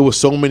 Nigga, it was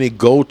so many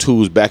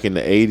go-tos back in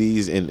the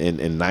 80s and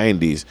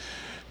 90s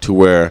to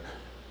where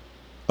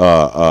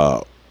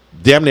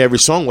damn near every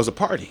song was a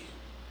party.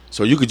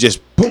 So you could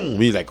just boom,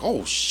 be like,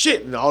 oh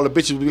shit, and all the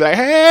bitches would be like,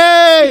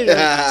 hey.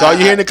 So all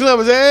you hear in the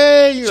club is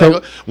hey. So-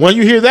 Like, when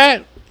you hear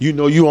that, you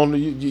know you on the.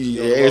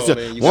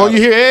 When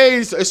you hear hey,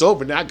 it's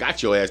over. Now I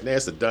got your ass. Now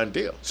it's a done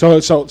deal. So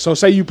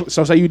say you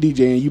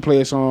DJ and you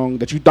play a song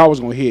that you thought was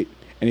gonna hit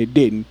and it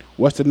didn't.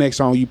 What's the next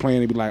song you playing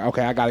to be like,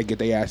 okay, I gotta get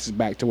their asses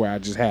back to where I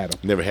just had them.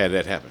 Never had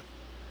that happen.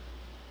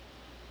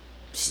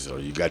 So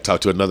you got to talk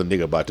to another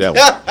nigga about that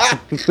one.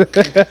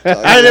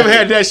 I never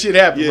had that shit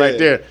happen right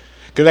there.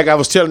 Cause like I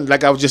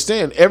was just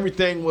saying,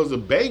 everything was a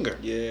banger.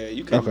 Yeah,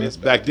 you couldn't miss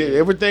Back then,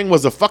 everything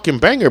was a fucking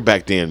banger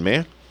back then,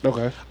 man.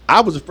 Okay.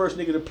 I was the first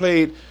nigga that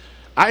played.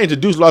 I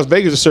introduced Las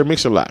Vegas to Sir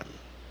Mix-a-Lot.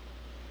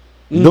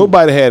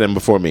 Nobody had him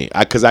before me,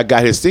 cause I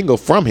got his single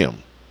from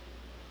him.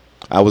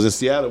 I was in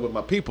Seattle with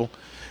my people,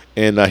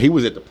 and he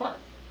was at the park,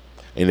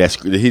 and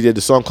he did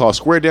the song called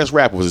Square Dance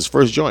Rap. It was his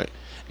first joint,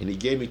 and he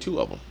gave me 2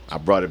 of them. I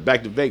brought it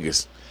back to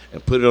Vegas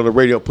and put it on the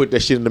radio, put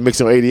that shit in the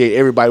mix on 88.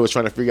 Everybody was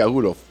trying to figure out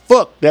who the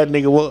fuck that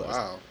nigga was.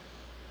 Wow.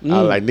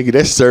 I was like, nigga,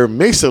 that's Sir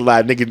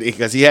Mix-a-Lot, nigga,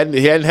 because he hadn't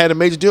had a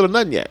major deal or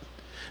nothing yet.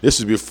 This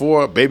was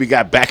before Baby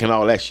got back and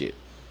all that shit.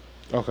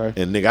 Okay.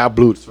 And nigga, I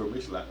blew Sir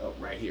Mix-a-Lot up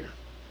right here.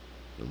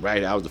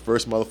 And I was the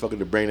first motherfucker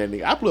to bring that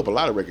nigga. I blew up a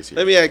lot of records here.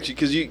 Let me ask you,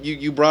 because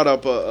you brought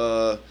up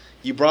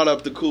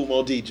the Cool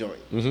Mo D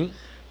joint. Mm-hmm.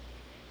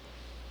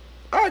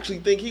 I actually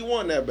think he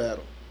won that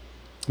battle.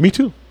 Me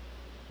too.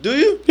 Do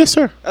you? Yes,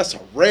 sir. That's a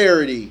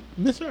rarity.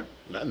 Yes, sir.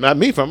 Not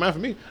me. For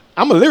me,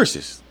 I'm a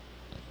lyricist.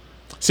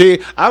 See,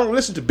 I don't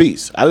listen to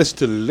beats. I listen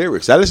to the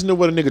lyrics. I listen to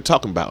what a nigga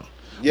talking about.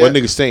 Yeah. What a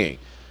nigga saying.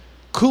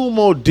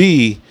 Kumo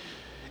D,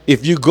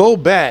 if you go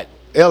back,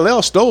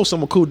 LL stole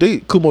some of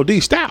Kumo D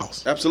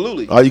styles.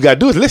 Absolutely. All you gotta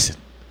do is listen.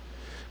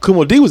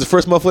 Kumo D was the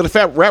first motherfucker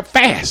to rap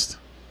fast.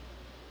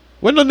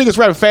 Wasn't no niggas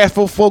rapping fast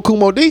for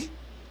Kumo D.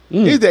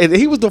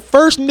 He was the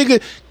first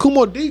nigga.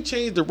 Kumo D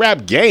changed the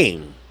rap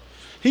game.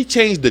 He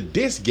changed the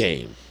diss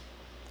game.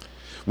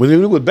 When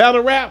it was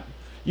battle rap,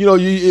 you know,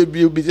 you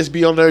just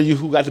be on there, you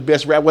who got the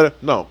best rap, whatever.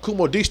 No,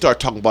 Kumo D started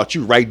talking about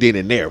you right then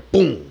and there.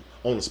 Boom.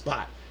 On the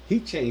spot. He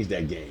changed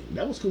that game.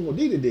 That was Kumo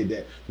D that did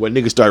that. When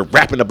niggas started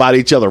rapping about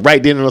each other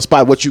right then on the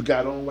spot, what you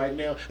got on right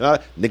now.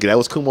 Nigga, that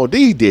was Kumo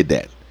D. He did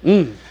that.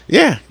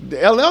 Yeah, the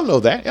LL know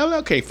that.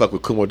 LL can't fuck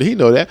with Kumo D. He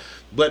know that.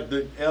 But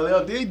the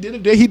LL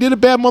did it. He did a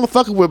bad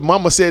motherfucker with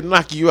Mama Said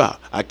Knock You Out.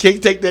 I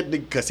can't take that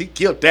nigga because he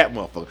killed that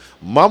motherfucker.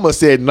 Mama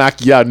Said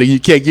Knock You Out, nigga. You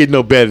can't get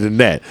no better than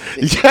that.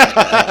 You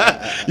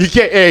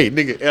can't. Hey,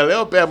 nigga,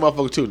 LL bad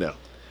motherfucker too now.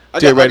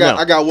 I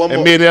got one more.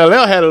 And me and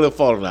LL had a little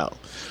falling out.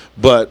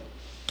 But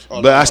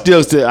I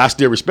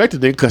still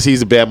respected him because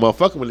he's a bad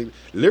motherfucker. When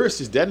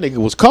lyricist, that nigga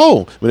was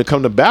cold when it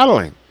come to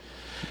battling.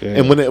 Yeah.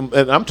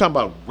 And I'm talking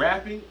about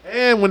rapping,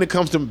 and when it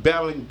comes to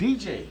battling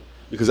DJ,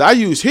 because I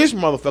use his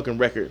motherfucking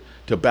record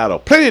to battle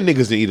plenty of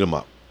niggas to eat them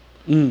up.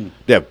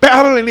 That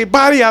battle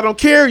anybody, I don't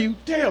care. You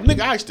damn nigga,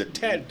 I used to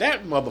tear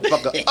that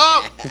motherfucker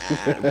up.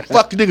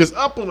 Fuck niggas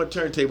up on the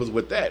turntables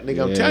with that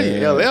nigga. I'm telling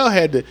you, LL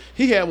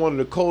had one of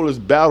the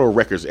coldest battle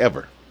records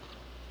ever.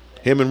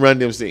 Him and Run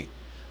DMC.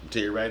 I'm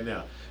telling you right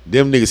now,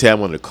 them niggas had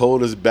one of the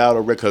coldest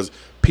battle records.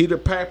 Peter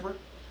Piper.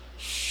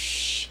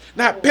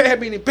 Not bad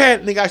meaning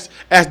bad, nigga. I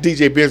asked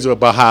DJ Benzo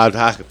about how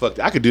I could fuck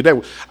that. I could do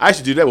that. I used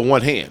to do that with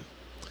one hand.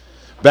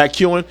 Back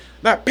queuing,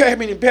 not bad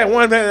meaning bad.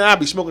 One hand, and I'd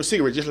be smoking a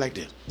cigarette just like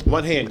this.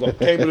 One hand going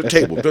table to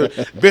table.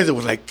 Benzo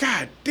was like,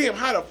 God damn,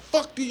 how the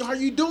fuck are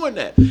you doing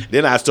that?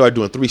 Then I started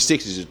doing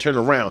 360s and turn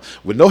around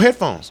with no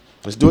headphones.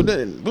 Just doing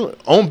that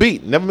on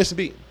beat, never miss a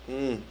beat.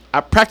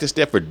 I practiced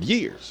that for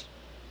years.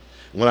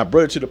 When I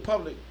brought it to the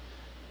public,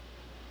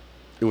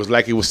 it was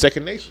like it was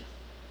second nature.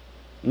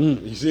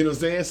 You see what I'm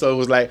saying? So it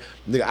was like,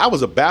 nigga, I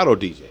was a battle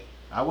DJ.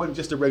 I wasn't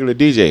just a regular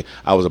DJ.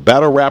 I was a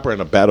battle rapper and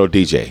a battle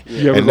DJ.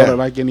 You ever go to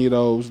like any of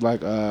those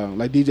like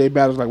DJ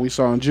battles like we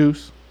saw in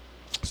Juice?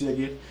 See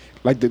again?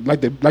 Like the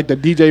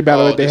DJ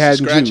battle that they had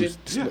in Juice.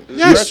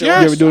 Yes. You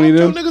ever do any of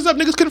them? Niggas up.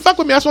 Niggas couldn't fuck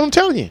with me. That's what I'm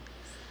telling you.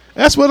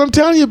 That's what I'm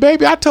telling you,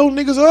 baby. I told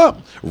niggas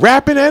up,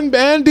 rapping and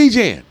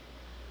DJing.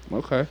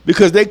 Okay.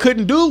 Because they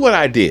couldn't do what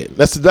I did.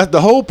 That's the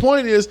whole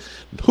point is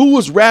who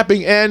was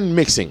rapping and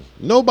mixing?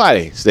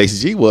 Nobody.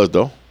 Stacey G was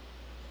though.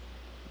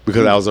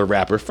 Because I was a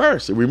rapper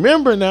first.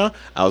 Remember now,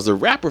 I was a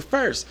rapper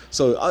first.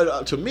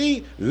 So to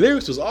me,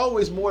 lyrics was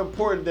always more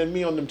important than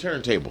me on them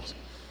turntables.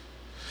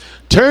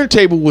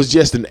 Turntable was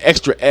just an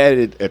extra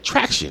added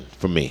attraction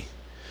for me.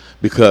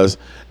 Because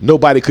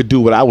nobody could do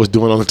what I was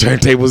doing on the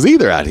turntables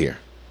either out here.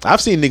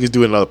 I've seen niggas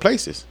do it in other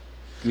places.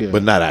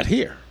 But not out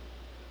here.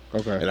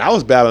 Okay. And I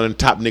was battling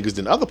top niggas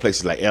in other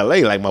places like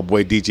L.A., like my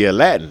boy DJ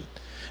Aladdin.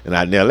 And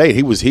out in L.A.,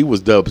 he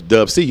was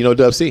Dub C. You know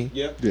Dub C?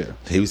 Yeah. Yeah.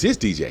 He was his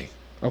DJ.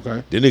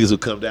 Okay. The niggas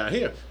would come down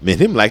here, met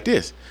him like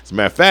this. As a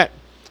matter of fact,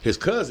 his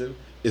cousin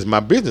is my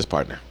business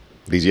partner,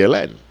 DJ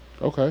Aladdin.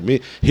 Okay.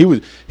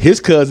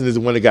 His cousin is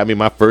the one that got me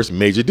my first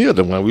major deal,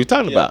 the one we were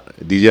talking about.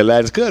 DJ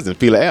Aladdin's cousin,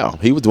 Fila L.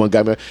 He was the one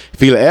that got me.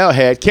 Fila L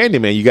had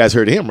Candyman. You guys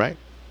heard of him, right?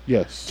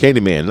 Yes.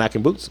 Candyman,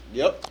 Knocking Boots.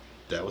 Yep.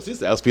 That was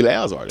Fila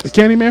L's artist. Is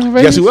Candyman from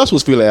Vegas? Guess who else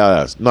was Fila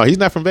L's? No, he's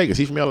not from Vegas.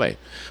 He's from L.A.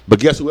 But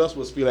guess who else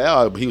was Fila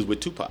L? He was with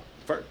Tupac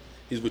first.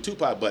 He was with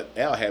Tupac, but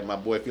L had my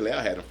boy Fila L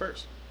had him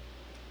first.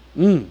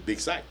 Big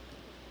Sight.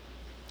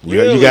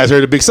 Really? You guys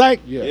heard of Big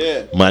Sight?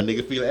 Yeah. My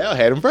nigga Fila L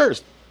had him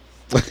first.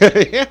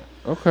 Yeah.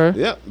 Okay.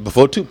 Yeah.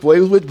 Before he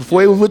was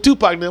with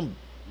Tupac, them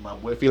my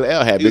boy Fila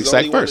L had He Big was the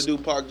Sight only one first. to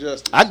do Pac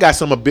justice. I got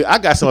some of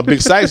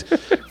Big Sight's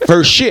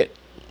first shit.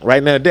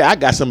 Right now today, I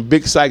got some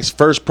Big Sight's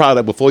first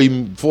product before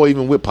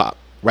even with Pop.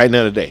 Right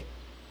now today.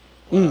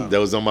 That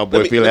was on my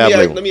boy Fila L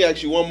label. Let me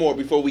ask you one more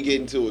before we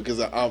get into it, because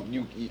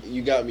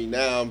you got me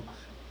now.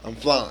 I'm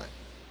flying.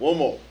 One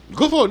more.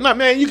 Go for it. Nah,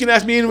 man, you can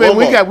ask me anyway. One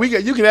more. We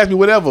got. You can ask me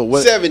whatever.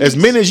 70s. As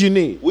many as you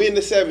need. We're in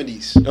the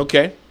 70s.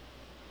 Okay.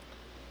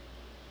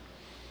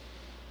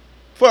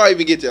 Before I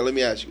even get there, let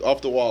me ask you: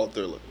 Off the Wall or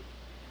Thriller?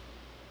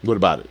 What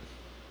about it?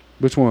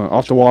 Which one?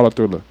 Off the Wall or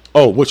Thriller?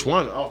 Oh, which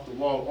one? Off the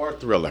Wall or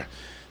Thriller?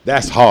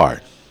 That's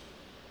hard.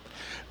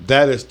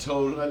 That is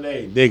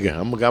totally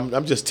nigga.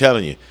 I'm just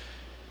telling you.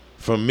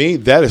 For me,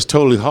 that is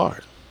totally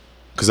hard,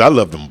 because I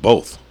love them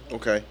both.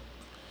 Okay.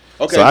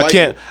 Okay. So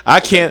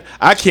I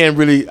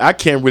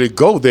can't really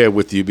go there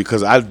with you,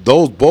 because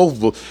those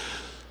both.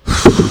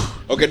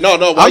 Okay. No.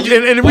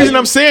 And the reason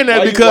I'm saying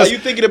that because why you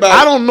thinking about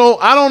I don't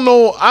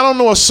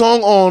know a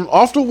song on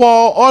Off the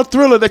Wall or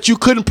Thriller that you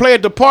couldn't play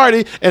at the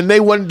party and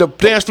the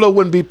dance floor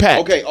wouldn't be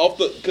packed. Okay,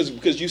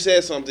 because you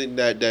said something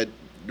that the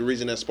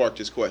reason that sparked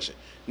this question.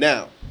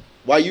 Now,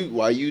 why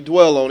you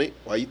dwell on it,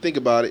 why you think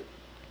about it,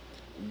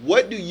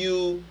 what do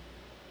you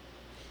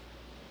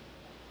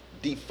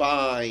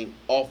define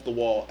Off the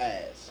Wall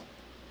as?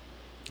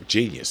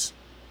 Genius.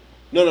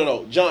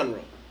 No,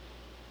 genre.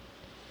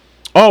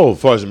 Oh,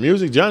 as far as the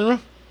music genre,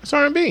 it's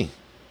R&B.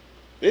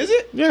 Is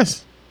it?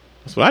 Yes,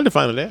 that's what I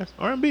define it as,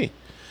 R&B.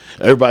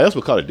 Everybody else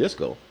would call it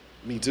disco.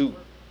 Me too.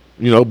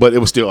 But it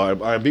was still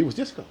R&B was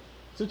disco.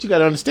 That's what you got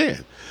to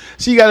understand.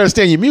 So you got to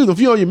understand your music. If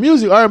you know your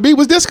music, R&B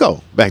was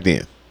disco back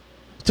then.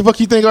 What the fuck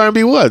you think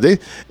R&B was?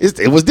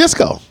 It was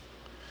disco.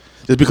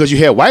 Just because you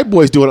had white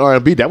boys doing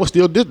R&B, that was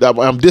still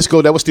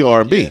disco. That was still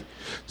R&B. Yeah.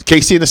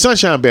 KC and the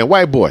Sunshine Band,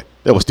 white boy,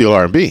 that was still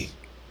R&B.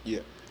 Yeah.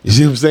 You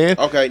see what I'm saying?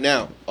 Okay,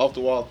 now Off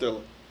the Wall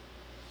Thriller.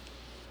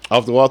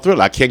 Off the Wall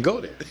Thriller, I can't go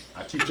there.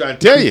 I keep trying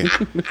to tell you,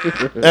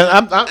 and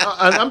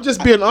I'm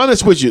just being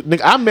honest with you.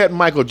 Nigga, I met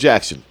Michael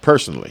Jackson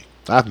personally.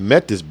 I've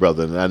met this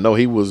brother, and I know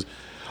he was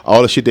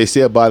all the shit they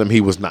said about him.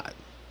 He was not.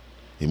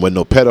 He wasn't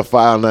no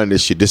pedophile, none of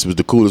this shit. This was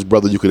the coolest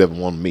brother you could ever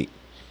want to meet.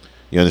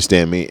 You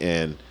understand me?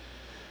 And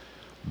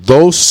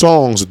those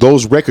songs,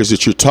 those records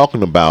that you're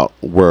talking about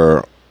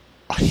were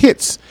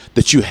hits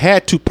that you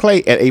had to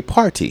play at a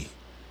party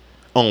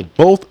on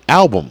both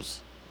albums.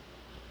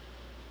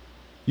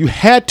 You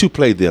had to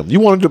play them. You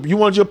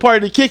wanted your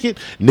party to kick it,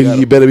 nigga.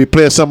 You better be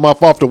playing something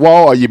off the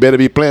Wall, or you better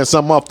be playing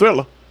something off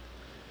Thriller.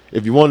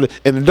 If you want to,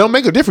 and it don't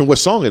make a difference what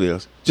song it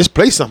is. Just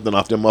play something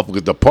off them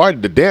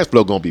motherfuckers. The dance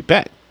floor gonna be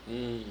packed.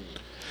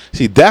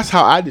 See, that's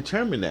how I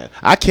determine that.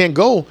 I can't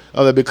go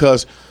other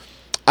because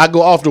I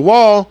go Off the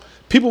Wall.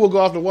 People will go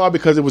Off the Wall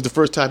because it was the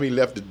first time he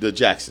left the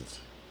Jacksons,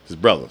 his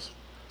brothers.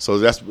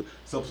 So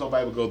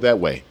somebody would go that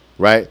way,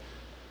 right?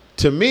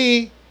 To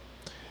me,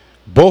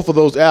 both of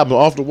those albums,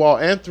 Off the Wall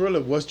and Thriller,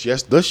 was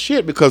just the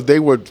shit because they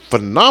were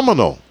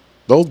phenomenal.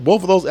 Both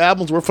of those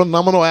albums were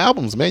phenomenal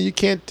albums, man. You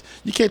can't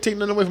take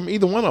nothing away from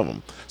either one of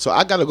them. So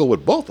I got to go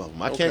with both of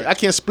them. I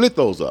can't split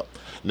those up.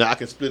 Now I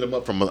can split them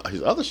up from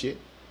his other shit,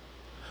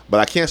 but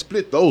I can't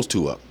split those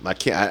two up.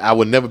 I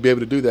would never be able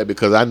to do that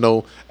because I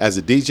know as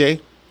a DJ,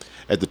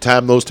 at the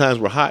time those times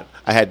were hot,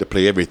 I had to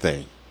play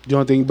everything. You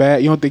don't think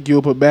Bad? You don't think you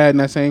would put Bad in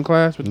that same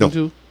class with No.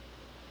 them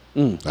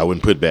two? I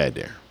wouldn't put Bad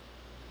there.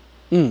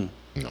 Mm.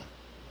 No,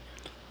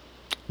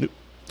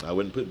 I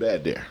wouldn't put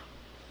Bad there.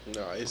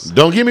 No,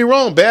 Don't get me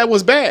wrong. Bad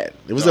was bad.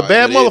 It was a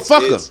bad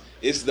motherfucker.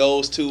 It's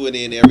those two and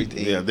then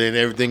everything. Yeah, then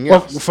everything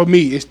Well, else. for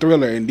me, it's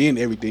Thriller and then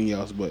everything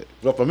else. But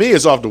Well, for me,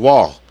 it's Off the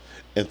Wall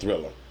and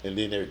Thriller, and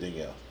then everything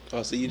else.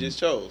 Oh, so you just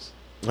chose.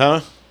 Huh?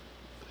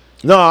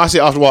 No, I say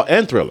Off the Wall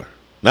and Thriller,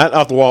 not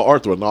Off the Wall or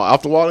Thriller. No,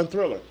 Off the Wall and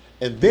Thriller,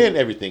 and then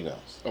everything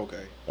else.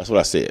 Okay. That's what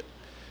I said.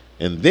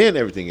 And then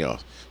everything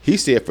else. He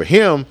said for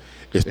him,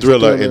 it's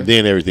Thriller and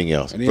then everything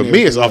else. And then For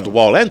me, it's everything Off the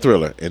Wall and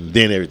Thriller, and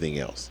then everything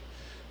else.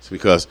 It's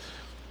because,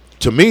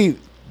 to me,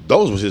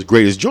 those was his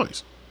greatest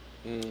joints.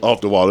 Off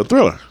the Wall and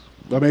Thriller.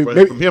 I mean,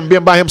 From him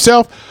being by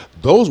himself,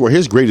 those were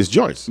his greatest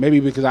joints. maybe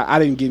because I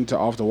didn't get into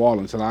Off the Wall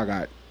until I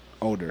got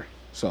older.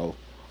 So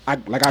I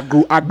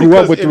grew up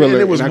Because- with Thriller.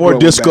 and it was and I more grew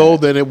up with disco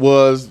Bad. than it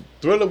was.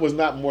 Thriller was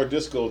not more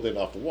disco than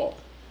Off the Wall,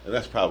 and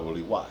that's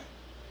probably why.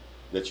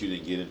 that you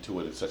didn't get into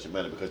it in such a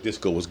manner because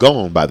disco was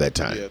gone by that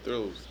time. Yeah,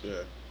 Thriller was, yeah.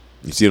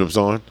 You see what I'm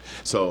saying?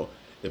 So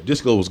if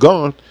disco was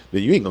gone,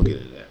 then you ain't gonna get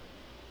into that.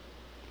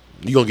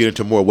 You gonna get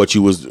into more what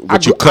you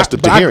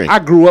accustomed to hearing. I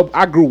grew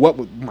up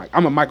with Mike.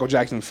 I'm a Michael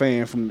Jackson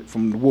fan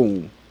from the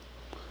womb.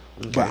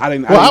 Okay. But I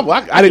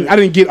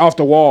didn't get off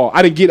the wall.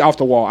 I didn't get off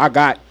the wall. I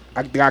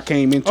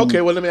came into.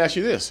 Okay, well let me ask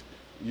you this: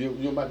 you're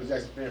a Michael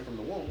Jackson fan from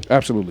the womb.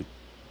 Absolutely.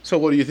 So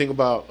what do you think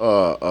about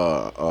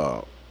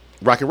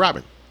Rocket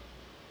Robin?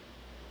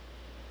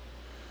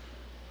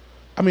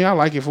 I mean, I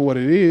like it for what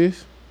it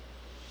is.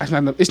 It's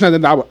not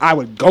that I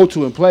would go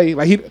to and play.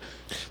 Like he.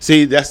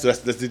 See, that's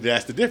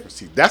the difference.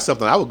 See, that's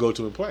something I would go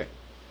to and play.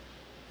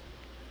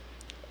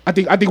 I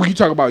think when you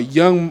talk about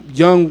young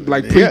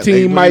like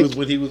preteen Mike,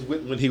 when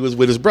he was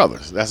with his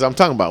brothers. That's what I'm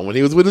talking about. When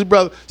he was with his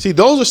brother. See,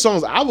 those are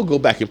songs I would go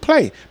back and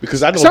play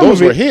because I know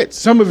those were hits.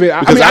 Some of it,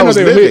 I know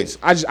they were hits.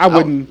 I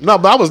wouldn't. No,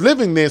 but I was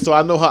living then, so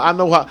I know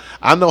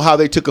how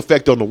they took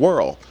effect on the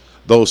world.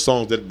 Those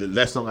songs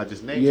that song I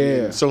just named,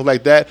 yeah, songs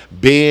like that,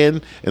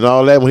 Ben and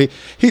all that. When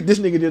this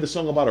nigga did a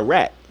song about a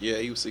rat. Yeah,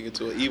 he was singing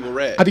to an evil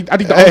rat. I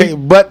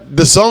think but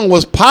the song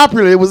was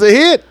popular. It was a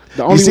hit.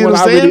 The only one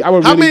I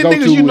would how really many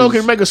niggas you know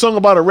can make a song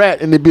about a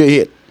rat and it be a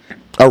hit?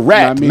 A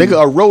rat,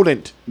 nigga, a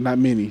rodent. Not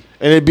many.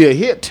 And it'd be a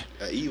hit.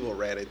 An evil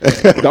rat at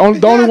that. the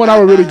only one I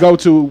would really go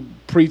to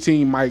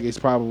preteen Mike is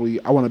probably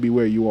I Want to Be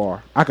Where You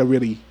Are. I could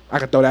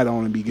throw that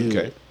on and be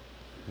good.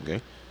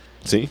 Okay.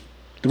 See?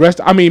 The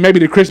rest, I mean, maybe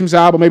the Christmas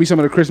album, maybe some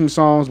of the Christmas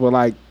songs, but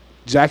like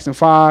Jackson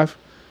 5.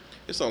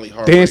 It's only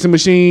hard. Dancing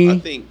Machine. I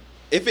think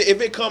if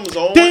it comes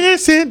on.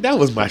 Dancing, that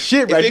was my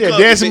shit right there.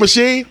 Dancing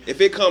Machine.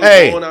 If it comes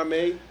on, I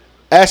may.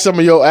 Ask some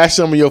of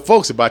your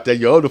folks about that.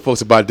 Your older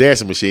folks about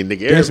Dancing Machine,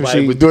 nigga.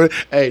 Everybody was doing it.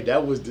 Hey,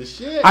 that was the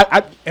shit.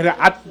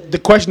 The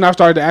question I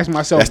started to ask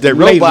myself. That's that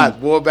lately, robot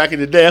boy back in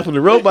the day. That's when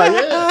the robot.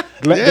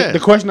 Yeah. The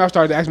question I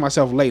started to ask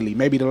myself lately,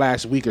 maybe the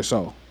last week or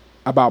so,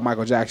 about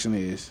Michael Jackson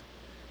is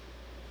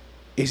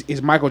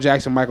Michael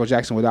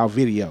Jackson without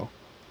video?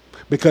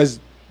 Because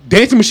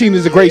Dancing Machine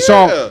is a great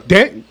song.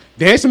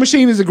 Dancing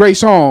Machine is a great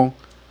song,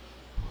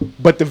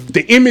 but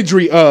the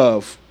imagery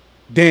of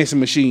Dancing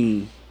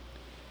Machine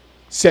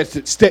sets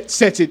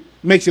it,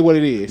 makes it what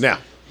it is. Now,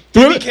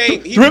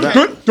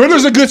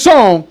 Thriller's a good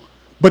song,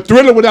 but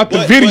Thriller without the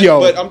video.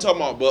 But I'm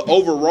talking about, but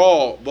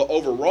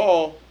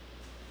overall,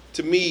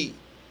 to me,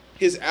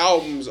 his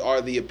albums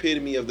are the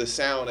epitome of the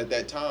sound at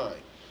that time.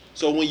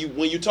 So when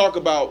you talk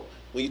about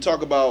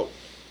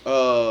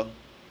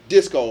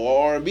disco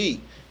or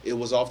R&B, it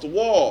was off the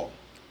wall.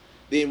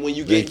 Then when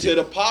you get to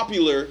the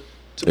popular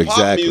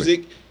pop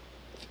music,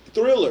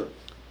 Thriller.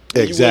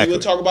 When you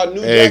talk about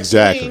New Jack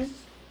Swing,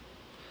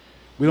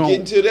 we don't get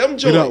into them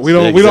joints. We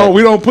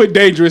don't put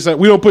dangerous.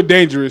 We don't put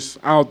dangerous.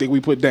 I don't think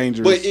we put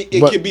dangerous. But it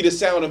can be the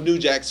sound of New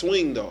Jack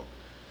Swing though.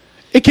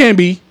 It can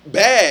be.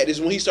 Bad is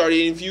when he started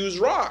to infuse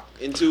rock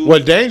into. Well,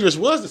 dangerous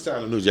was the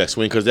sound of New Jack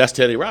Swing because that's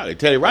Teddy Riley.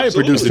 Teddy Riley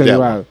produced that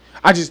one.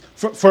 I just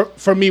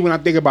for me when I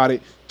think about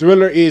it,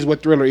 Thriller is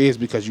what Thriller is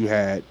because you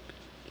had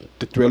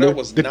the Thriller. Well, that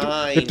was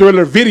the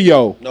Thriller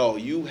video. No,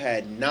 you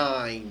had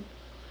 9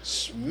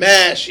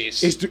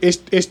 smashes.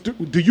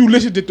 Do you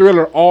listen to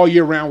Thriller all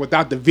year round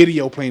without the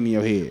video playing in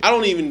your head? I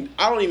don't even.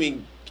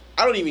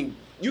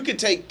 You could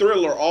take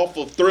Thriller off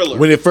of Thriller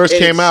when it first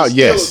came out.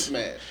 Yes.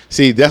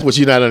 See, that's what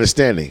you're not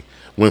understanding.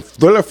 When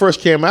Thriller first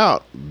came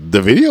out,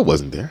 the video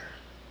wasn't there.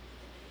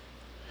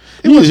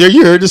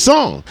 You heard the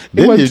song.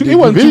 It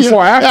wasn't too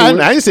far afterwards.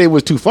 I didn't say it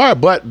was too far,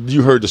 but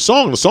you heard the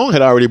song. The song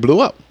had already blew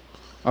up.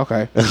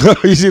 Okay.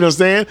 You see what I'm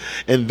saying?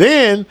 And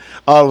then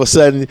all of a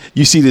sudden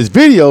you see this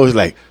video. It's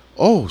like,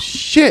 oh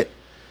shit,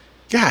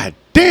 god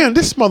damn,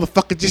 this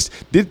motherfucker just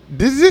did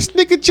this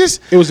nigga just.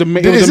 It was a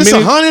minute. Is this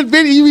 100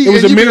 video? It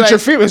was a miniature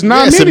film. It was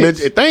 9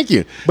 minutes. Thank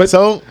you. But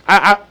so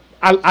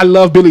I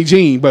love Billie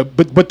Jean, but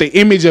the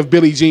image of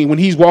Billie Jean when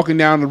he's walking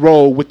down the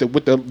road with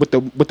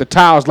the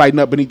tiles lighting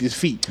up beneath his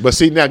feet. But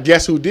see, now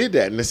guess who did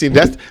that? And see,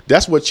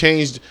 that's what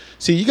changed.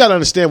 See, you got to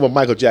understand what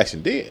Michael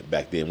Jackson did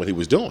back then, what he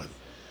was doing.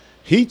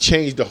 He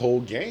changed the whole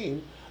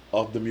game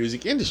of the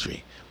music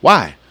industry.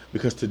 Why?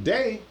 Because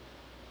today,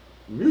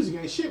 music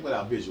ain't shit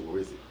without visual,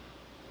 is it?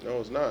 No,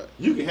 it's not.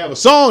 You can have a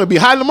song and be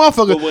hiding the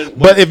motherfucker,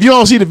 but if you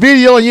don't see the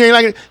video and you ain't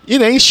like it,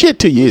 it ain't shit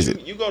to you, is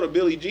it? You go to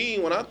Billie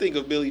Jean. When I think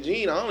of Billie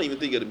Jean, I don't even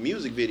think of the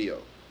music video.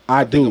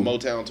 I do. Think of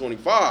Motown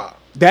 25.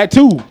 That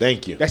too.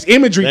 Thank you. That's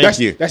imagery.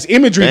 That's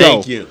imagery,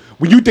 Thank though. you.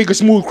 When you think of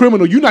Smooth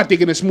Criminal, you're not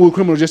thinking of Smooth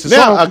Criminal just a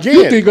now, song. Again,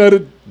 you think of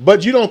it.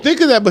 But you don't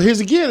think of that. But here's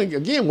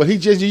again, what he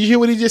just. Did you hear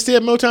what he just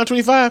said? Motown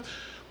 25.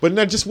 But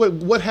not just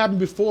what happened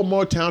before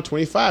Motown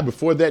 25.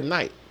 Before that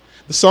night,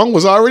 the song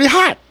was already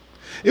hot.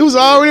 It was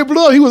already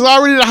blew up. He was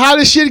already the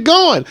hottest shit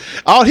going.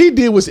 All he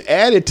did was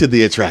add it to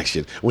the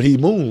attraction when he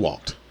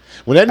moonwalked.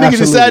 When that nigga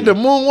decided to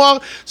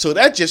moonwalk, so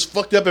that just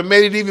fucked up and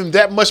made it even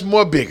that much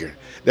more bigger.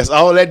 That's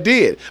all that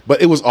did.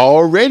 But it was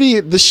already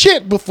the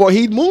shit before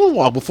he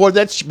moonwalked. Before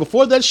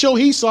that show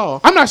he saw.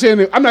 I'm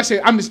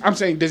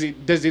saying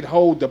does it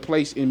hold the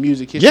place in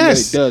music history that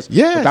it does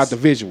without the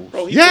visuals?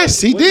 Bro, he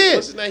did.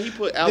 What's his name? He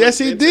put Alex yes,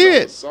 he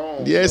did.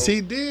 Song, yes, bro.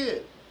 he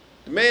did.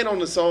 The man on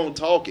the song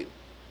talking.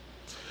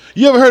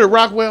 You ever heard of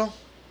Rockwell?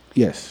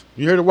 Yes.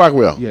 You heard of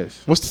Rockwell?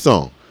 Yes. What's the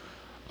song?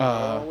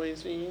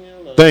 Always feel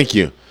love. Thank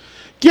you.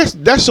 Guess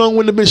that song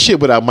wouldn't have been shit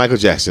without Michael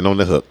Jackson on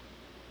the hook.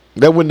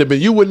 That wouldn't have been.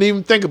 You wouldn't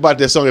even think about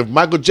that song if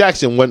Michael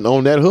Jackson wasn't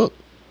on that hook.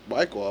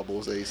 Michael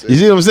almost say. You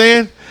see what I'm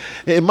saying?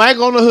 And Mike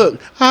on the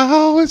hook. I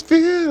always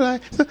feel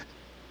like, and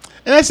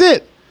that's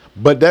it.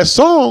 But that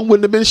song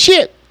wouldn't have been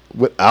shit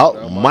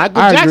without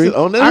Michael Jackson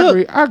on the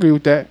hook. I agree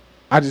with that.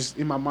 I just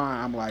in my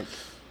mind I'm like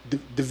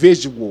the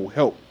visual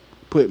helped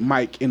put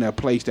Mike in a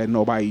place that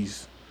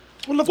nobody's.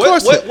 Well, of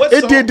course,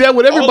 it did that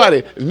with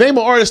everybody. Name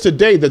an artist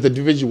today that the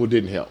visual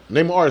didn't help.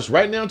 Name an artist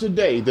right now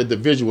today that the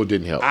visual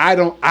didn't help.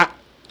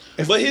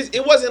 But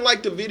it wasn't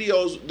like the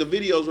videos. The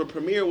videos were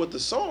premiered with the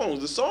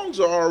songs. The songs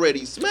are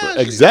already smashed.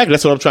 Exactly.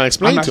 That's what I'm trying to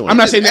explain to him. I'm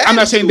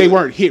not saying they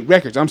weren't hit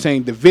records. I'm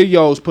saying the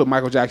videos put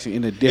Michael Jackson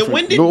in a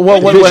different.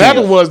 What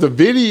happened was the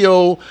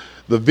video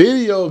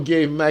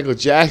gave Michael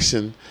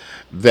Jackson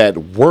that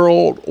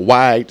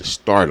worldwide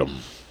stardom.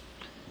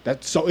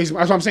 That's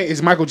what I'm saying.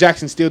 Is Michael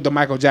Jackson still the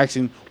Michael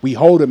Jackson we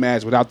hold him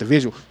as without the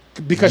visual?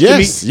 Because to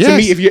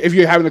me, if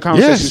you're having a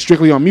conversation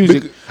strictly on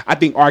music, I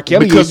think R.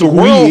 Kelly is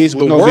who he is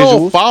with no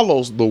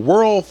visuals. The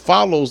world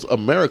follows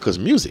America's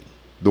music.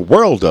 The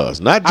world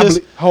does, not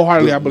just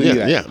wholeheartedly. I believe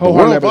that. Yeah, the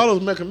world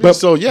follows American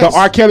music. So yes, but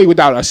R. Kelly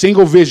without a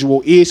single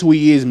visual is who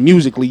he is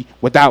musically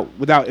without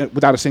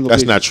a single.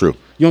 That's visual. not true.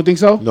 You don't think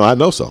so? No, I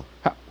know so.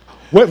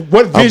 What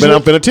visual?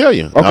 I'm finna tell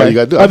you. Okay. All you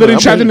gotta do. Other than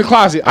Trapped in the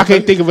Closet, I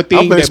can't think of a thing.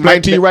 I'm gonna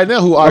explain to you right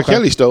now who R.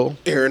 Kelly stole.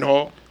 Aaron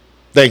Hall.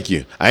 Thank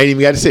you. I ain't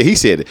even got to say. He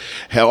said it.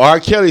 How R.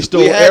 Kelly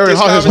stole Aaron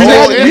Hall. His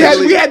whole image.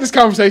 We had this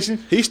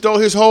conversation. He stole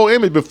his whole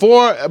image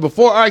before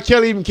R.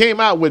 Kelly even came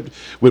out with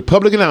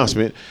public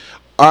announcement.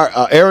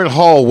 Aaron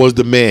Hall was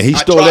the man. He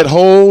stole that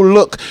whole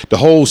look, the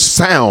whole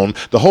sound,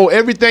 the whole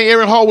everything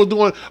Aaron Hall was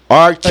doing.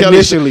 R. Kelly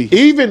initially,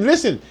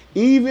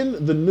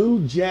 even the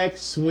new Jack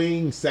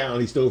Swing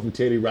sound he stole from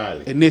Teddy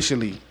Riley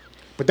initially.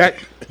 But that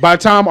by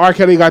the time R.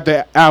 Kelly got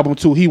the album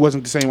too, he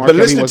wasn't the same R. But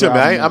Kelly. But listen to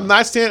me. I'm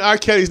not saying R.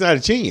 Kelly's not a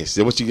genius.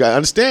 What you got to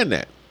understand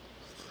that.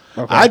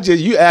 Okay.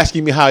 You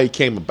asking me how he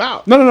came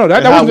about. No.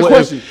 That wasn't the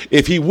question.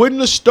 If he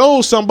wouldn't have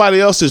stole somebody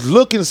else's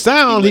look and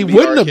sound, he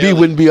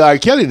wouldn't be R.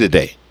 Kelly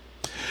today.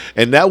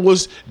 And that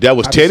was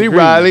Teddy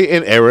Riley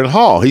and Aaron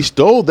Hall. He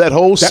stole that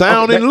whole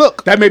sound and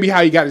look. That may be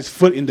how he got his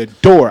foot in the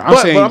door.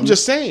 But I'm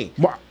just saying.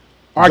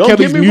 R.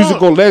 Kelly's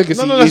musical legacy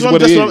is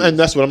what it is. And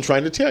that's what I'm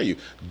trying to tell you.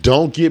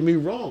 Don't get me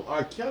wrong.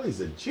 R.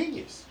 Kelly's a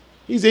genius.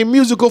 He's a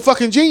musical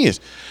fucking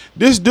genius.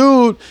 This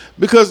dude,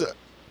 because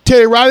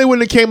Teddy Riley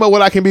wouldn't have came up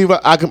with I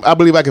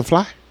Believe I Can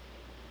Fly.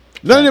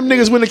 None of them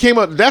niggas wouldn't have came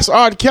up. That's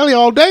R. Kelly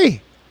all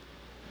day.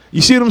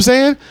 You see what I'm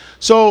saying?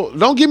 So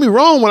don't get me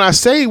wrong when I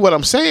say what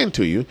I'm saying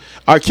to you.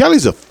 R.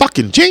 Kelly's a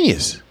fucking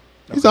genius.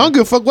 He's I don't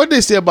give a fuck what they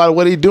say about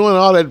what he doing,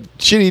 all that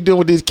shit he doing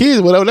with these kids,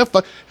 whatever. That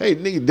fuck, hey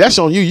nigga, that's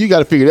on you. You got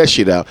to figure that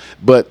shit out.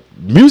 But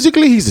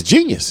musically, he's a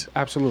genius.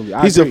 Absolutely,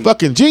 he's a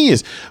fucking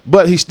genius.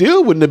 But he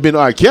still wouldn't have been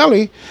R.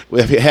 Kelly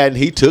if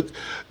he took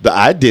the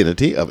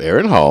identity of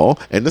Aaron Hall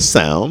and the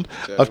sound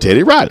of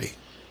Teddy Riley.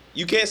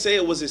 You can't say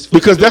it was his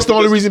because that's the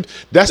only reason.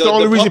 That's the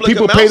only reason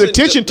people paid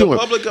attention to him.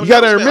 You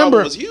got to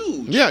remember. Was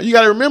huge. Yeah, you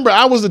got to remember.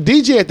 I was a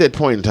DJ at that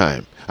point in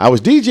time. I was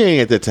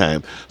DJing at that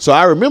time, so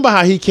I remember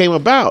how he came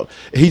about.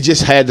 He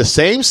just had the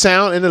same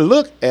sound and the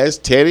look as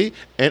Teddy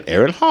and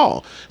Aaron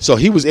Hall, so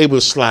he was able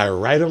to slide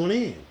right on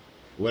in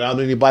without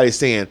anybody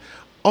saying,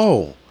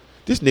 "Oh,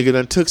 this nigga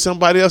done took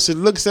somebody else's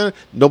look."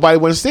 Nobody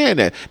wasn't saying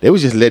that. They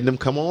was just letting him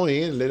come on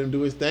in, let him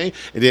do his thing,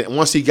 and then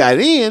once he got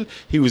in,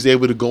 he was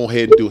able to go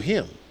ahead and do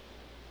him.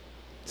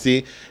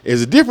 See,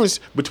 there's a difference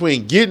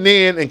between getting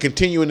in and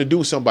continuing to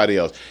do somebody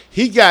else.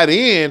 He got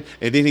in,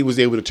 and then he was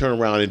able to turn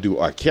around and do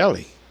R.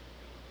 Kelly.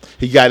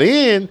 He got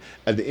in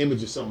at the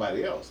image of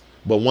somebody else.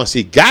 But once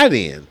he got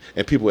in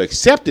and people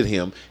accepted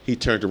him, he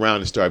turned around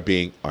and started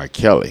being R.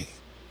 Kelly.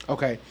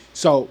 Okay.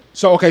 So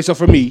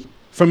for me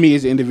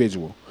as an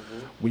individual,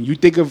 when you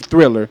think of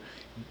Thriller,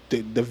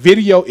 the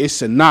video is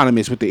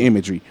synonymous with the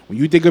imagery. When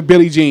you think of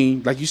Billie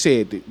Jean, like you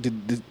said,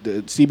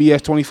 the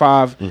CBS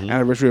 25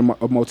 anniversary of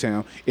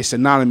Motown is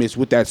synonymous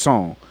with that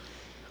song.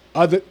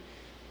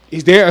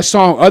 Is there a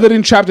song other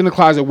than Trapped in the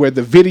Closet where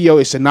the video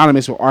is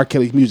synonymous with R.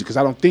 Kelly's music? Because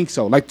I don't think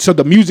so. So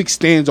the music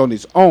stands on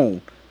its own.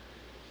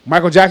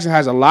 Michael Jackson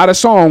has a lot of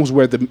songs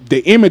where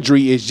the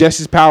imagery is just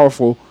as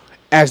powerful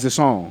as the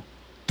song.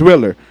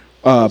 Thriller,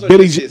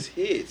 Billie Jean.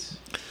 Hits.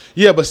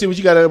 Yeah, but see what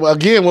you got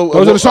again.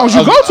 Those are the songs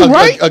you go to,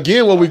 right?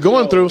 Again, what we're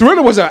going through.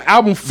 Thriller was an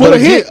album full of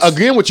hits.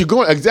 Again, what you're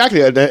going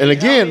exactly, and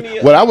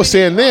again, what I was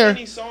saying there. How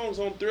many songs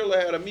on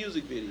Thriller had a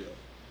music video?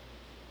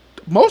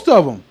 Most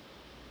of them.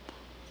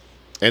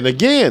 And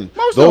again,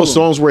 those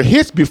songs were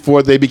hits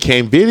before they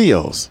became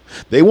videos.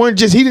 He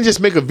didn't just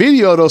make a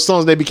video of those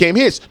songs, they became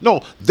hits.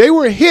 No, they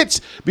were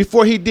hits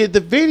before he did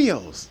the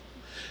videos.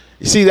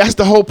 You see, that's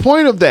the whole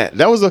point of that.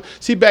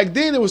 Back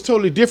then it was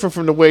totally different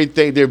from the way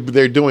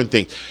they're doing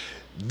things.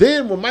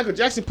 Then when Michael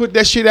Jackson put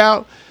that shit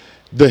out,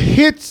 the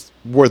hits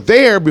were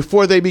there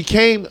before they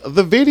became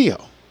the video.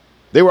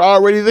 They were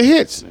already the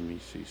hits. Let me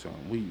see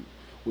something.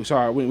 We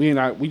sorry, we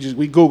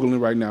googling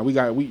right now.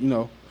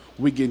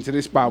 We getting to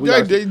this spot. We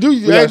gotta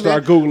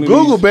start googling.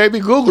 Google, these. baby,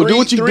 Google. Do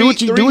what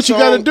you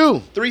got to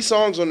do. 3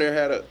 songs on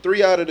there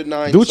three out of the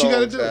 9 Do what you songs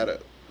gotta do. had a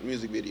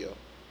music video.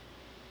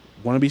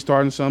 Want to be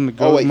starting something? The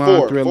Girl Is Mine,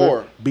 4, Thriller,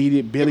 4. Beat It,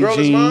 The Billie Girl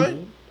Is Jean.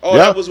 Mine? Oh,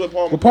 Yeah. that was with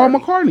Paul McCartney. With Paul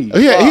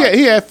McCartney.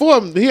 He had 4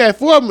 of them. He had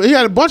 4 of them. He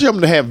had a bunch of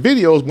them to have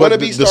videos, but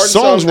the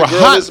songs were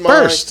hot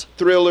first.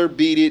 Thriller,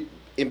 Beat It,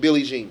 and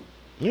Billie Jean.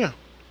 Yeah.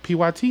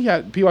 PYT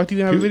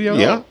didn't have a video.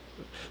 Yeah.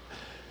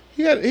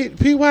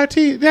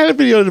 PYT. They had a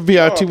video of the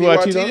PYT.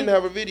 PYT didn't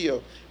have a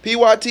video.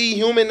 PYT,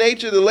 Human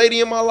Nature, The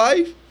Lady in My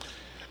Life.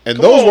 And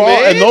Come those on, were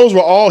all, man. and those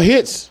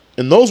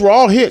were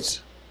all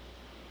hits.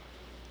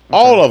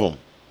 All of them.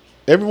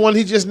 Everyone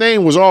he just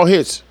named was all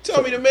hits.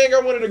 Tell me the man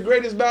got one of the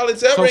greatest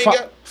ballads ever. So Ain't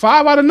got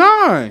 5 out of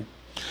 9.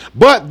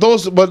 But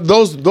those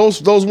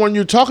one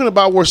you're talking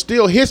about were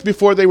still hits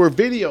before they were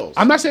videos.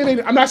 I'm not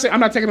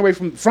taking away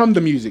from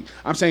the music.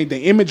 I'm saying the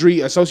imagery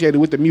associated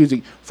with the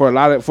music for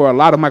a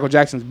lot of Michael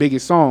Jackson's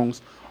biggest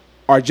songs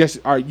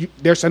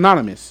they're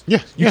synonymous.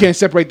 Yeah, You can't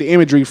separate the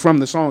imagery from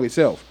the song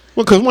itself.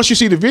 Well, because once you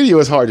see the video,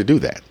 it's hard to do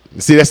that.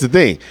 See, that's the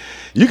thing.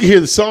 You can hear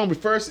the song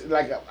first.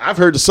 Like I've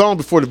heard the song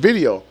before the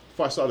video,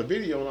 before I saw the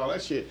video and all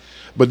that shit.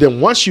 But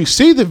then once you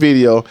see the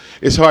video,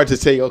 it's hard to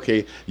say,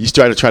 okay, you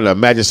start to try to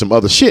imagine some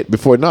other shit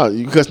before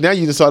because now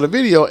you just saw the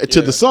video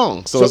to the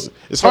song, so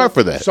it's hard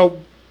for that. So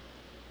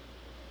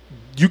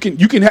you can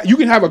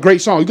have a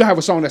great song. You can have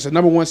a song that's a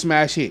 #1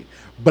 smash hit.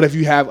 But if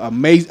you have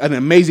an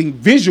amazing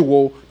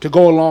visual to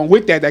go along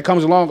with that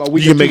comes along,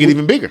 you can make it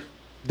even bigger.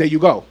 There you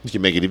go. You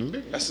can make it even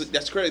bigger.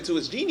 that's credit to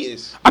his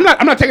genius. I'm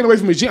not taking away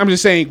from his genius. I'm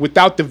just saying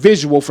without the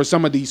visual for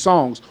some of these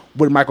songs,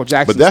 would Michael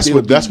Jackson?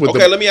 But that's what.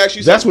 Okay, let me ask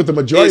you That's something. what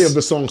the majority of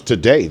the songs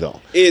today,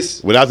 though.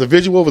 Is without the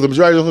visual, with the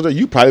majority of the songs,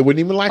 you probably wouldn't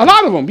even like a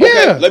lot of them. Yeah.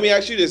 Okay, let me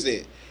ask you this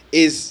then: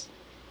 Is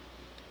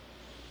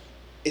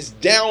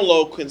Down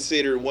Low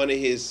considered one of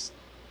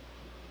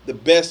the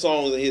best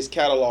songs in his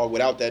catalog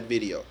without that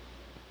video?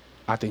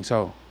 I think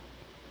so.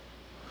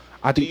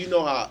 Do you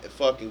know how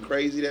fucking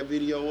crazy that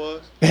video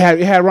was? It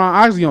had Ron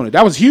Isley on it.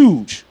 That was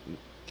huge.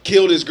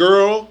 Killed his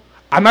girl.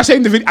 I'm not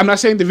saying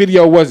the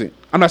video wasn't.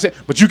 I'm not saying,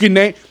 but you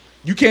can't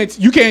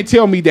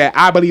tell me that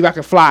I Believe I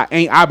Can Fly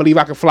ain't I Believe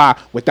I Can Fly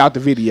without the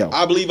video.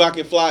 I Believe I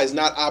Can Fly is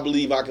not I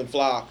Believe I Can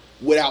Fly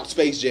without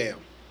Space Jam.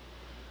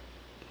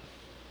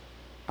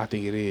 I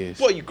think it is.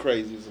 Boy, you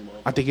crazy as a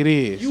motherfucker. I think it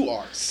is. You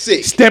are sick.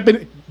 Is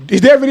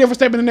there a video for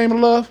Step in the Name of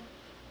Love?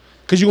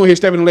 Because you're going to hear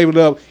Step in the Name of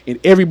Love in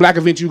every black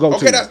event you go to.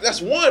 Okay,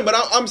 that's one. But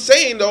I'm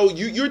saying, though,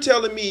 you're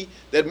telling me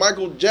that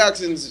Michael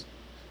Jackson's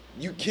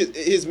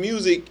his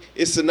music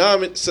is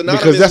synonymous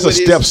because that's a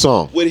step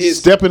song. With his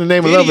Step in the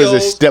Name of Love is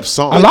a step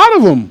song. A lot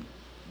of them.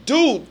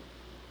 Dude,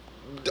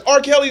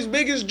 R. Kelly's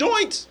biggest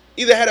joints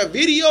either had a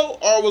video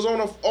or was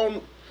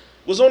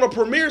on a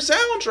premiere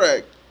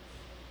soundtrack.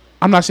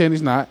 I'm not saying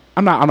it's not.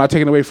 I'm not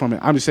taking away from it.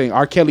 I'm just saying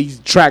R. Kelly's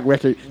track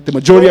record, the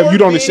majority of you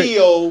don't understand.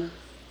 Video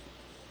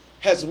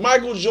has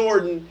Michael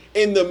Jordan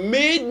in the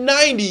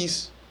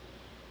mid-90s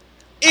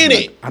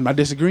it. I'm not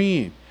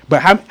disagreeing.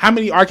 But how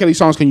many R. Kelly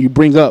songs can you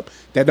bring up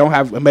that don't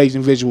have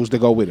amazing visuals to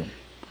go with them?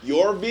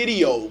 Your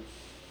video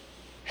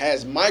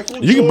has Michael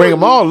Jordan. You can bring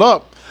them all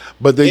up,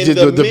 but they in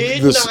just the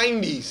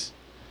mid-90s.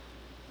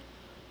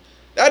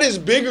 That is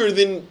bigger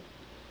than...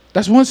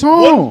 That's one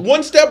song.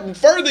 One step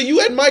further, you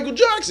had Michael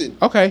Jackson.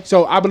 Okay,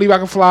 so I Believe I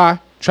Can Fly,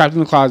 Trapped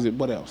in the Closet.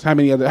 What else? How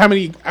many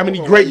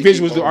great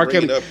visuals do R.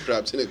 Kelly?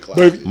 Trapped in the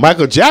Closet.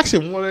 Michael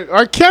Jackson wanted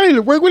R. Kelly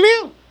to work with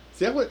him.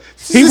 He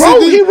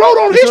wrote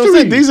on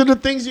history. These are the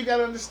things you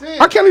gotta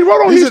understand. R. Kelly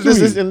wrote on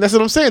history, and that's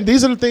what I'm saying.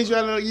 These are the things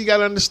you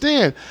gotta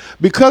understand.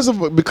 Because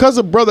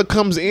a brother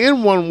comes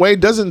in one way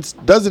doesn't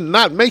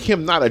not make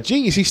him not a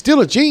genius. He's still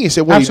a genius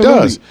at what he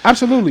does.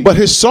 Absolutely. But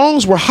his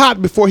songs were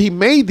hot before he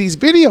made these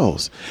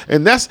videos,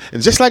 and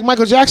just like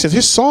Michael Jackson,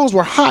 his songs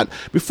were hot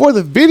before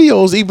the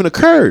videos even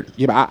occurred.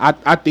 Yeah, but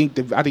I think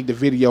the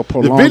video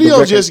prolonged the video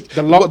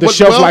the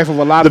shelf life of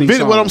a lot of these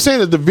songs. What I'm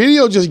saying is the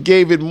video just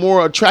gave it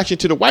more attraction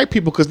to the white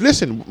people because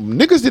listen,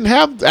 niggas didn't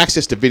have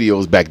access to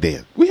videos back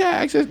then. We had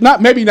access,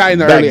 maybe not in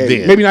the early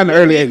 80s. Maybe not in the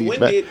early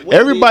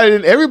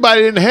 80s.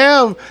 Everybody didn't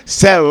have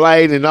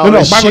satellite and all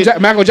that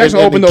shit. Michael Jackson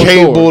opened those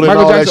doors.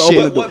 Michael Jackson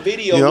opened what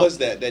video was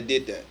that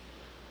did that?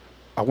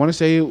 I want to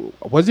say,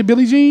 was it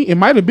Billie Jean? It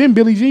might have been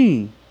Billie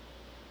Jean.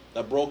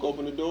 That broke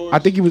open the doors? I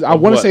think it was. I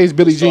want to say it's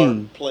Billie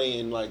Jean.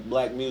 Playing like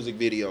black music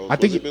videos. I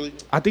think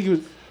it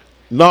was.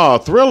 No,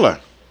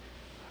 Thriller.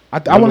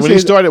 I want to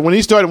say when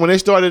they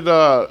started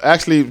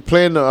actually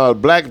playing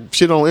black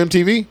shit on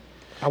MTV.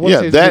 And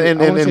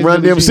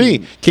Run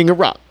DMC, King of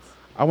Rock.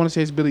 I want to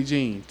say it's Billie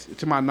Jean,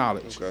 to my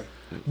knowledge. Okay.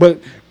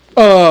 But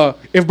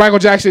if Michael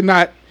Jackson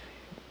not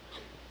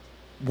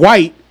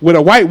white with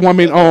a white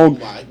woman on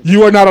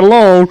 "You Are Not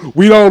Alone,"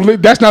 we don't.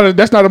 That's not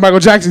a Michael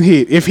Jackson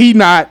hit. If he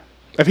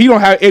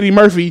don't have Eddie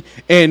Murphy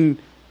and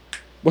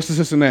what's the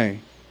sister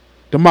name,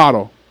 the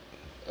model.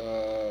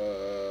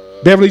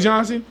 Beverly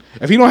Johnson.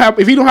 If he don't have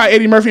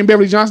Eddie Murphy and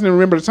Beverly Johnson and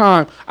Remember the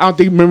Time, I don't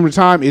think Remember the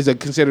Time is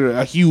considered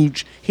a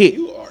huge hit.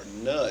 You are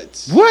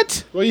nuts.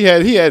 What? Well, he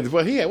had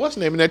what's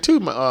the name in that too?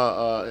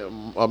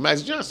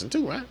 Max Johnson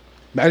too, right?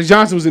 Magic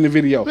Johnson was in the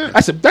video. Yeah.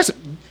 That's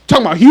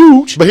talking about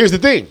huge. But here's the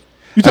thing.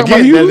 You talking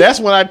about huge? That's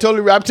when I'm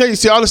telling you,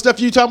 see all the stuff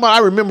you talking about. I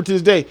remember to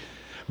this day.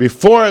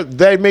 Before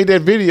they made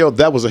that video,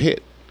 that was a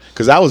hit.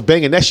 Because I was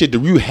banging that shit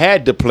that you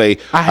had to play.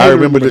 I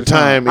remember the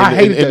time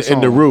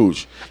in the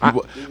Rouge.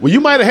 Well, you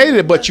might have hated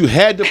it, but you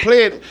had to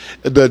play it.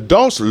 The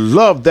adults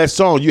loved that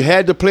song. You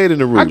had to play it in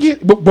the Rouge. I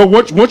get, but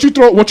once you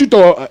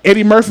throw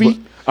Eddie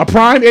Murphy, a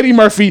prime Eddie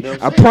Murphy,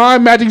 a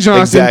prime Magic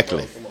Johnson,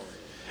 exactly,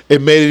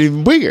 it made it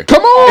even bigger.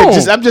 Come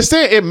on, I'm just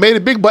saying it made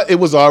it big, but it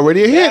was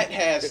already a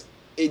hit.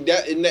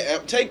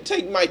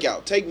 Take Mike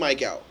out. Take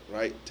Mike out.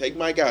 Right? Take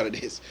Mike out of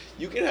this.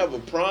 You can have a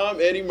prime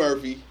Eddie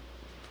Murphy,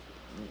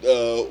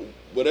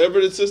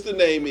 whatever the sister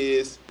name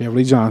is,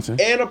 Beverly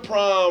Johnson, and a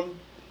prime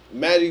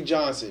Magic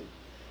Johnson.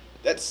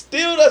 That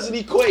still doesn't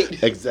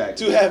equate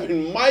exactly to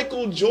having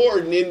Michael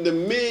Jordan in the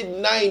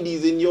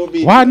mid-90s in your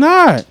video. Why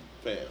not?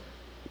 Fam.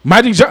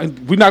 Magic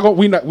Johnson. We're not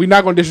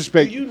gonna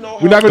disrespect. You know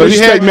we're not gonna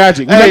disrespect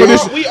Magic.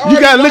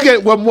 You gotta look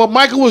at what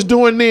Michael was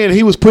doing then.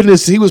 He was putting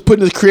his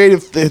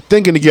creative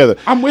thinking together.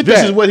 I'm with this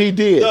that. This is what he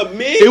did. The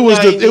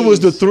mid-90s. It was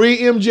the three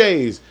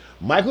MJs: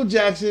 Michael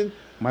Jackson,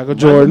 Michael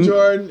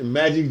Jordan, and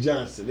Magic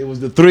Johnson. It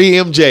was the three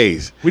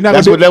MJs.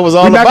 That's what that was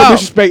all about. We're not gonna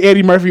disrespect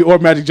Eddie Murphy or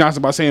Magic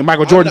Johnson by saying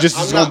Michael Jordan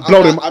gonna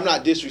blow them. I'm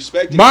not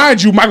disrespecting.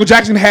 Mind you, Michael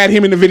Jackson had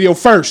him in the video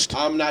first.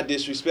 I'm not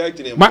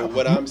disrespecting him. But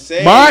what I'm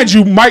saying, mind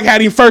you, Mike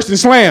had him first in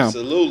Slam.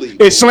 Absolutely.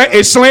 It's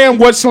Slam.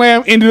 What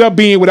Slam ended up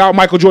being without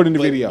Michael Jordan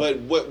in the video.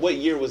 But what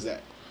year was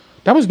that?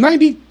 That was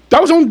 90. That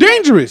was on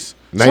Dangerous.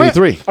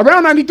 93.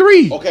 Around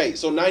 93. Okay,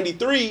 so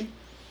 93.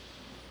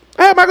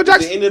 Michael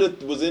Jackson. The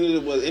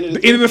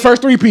end of the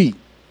first three-peat.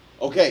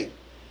 Okay,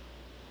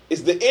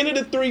 it's the end of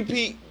the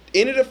three-peat,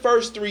 end of the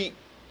first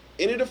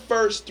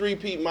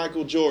three-peat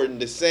Michael Jordan,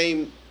 the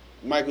same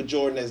Michael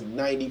Jordan as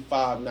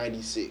 95,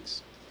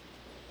 96.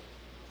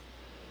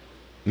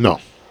 No.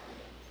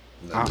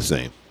 Not the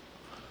same.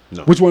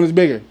 No. Which one is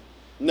bigger?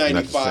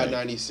 95,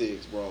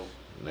 96, bro.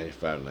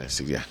 95,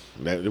 96, yeah.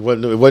 It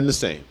wasn't the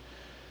same.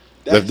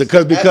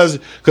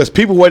 Because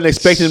people wasn't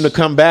expecting him to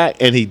come back,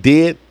 and he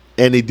did.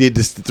 And he did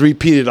this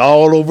three-peated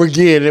all over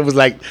again. It was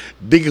like,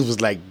 niggas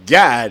was like,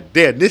 God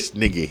damn, this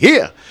nigga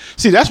here.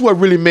 See, that's what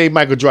really made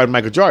Michael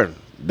Jordan.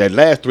 That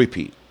last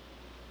three-peat.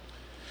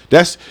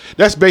 That's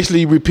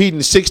basically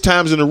repeating 6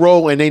 times in a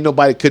row, and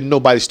couldn't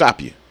nobody stop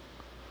you.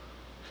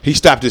 He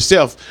stopped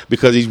himself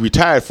because he's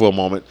retired for a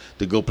moment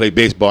to go play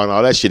baseball and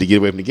all that shit to get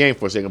away from the game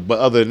for a second. But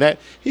other than that,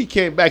 he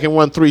came back and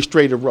won 3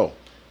 straight in a row.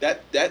 That's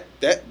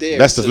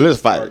the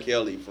solidified. R.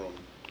 Kelly from.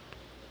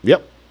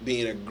 Yep.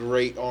 Being a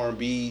great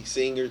R&B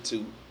singer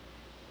to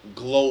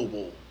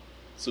global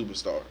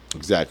superstar.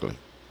 Exactly.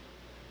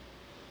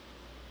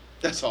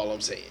 That's all I'm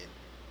saying.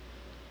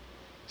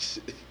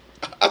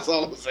 That's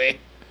all I'm saying.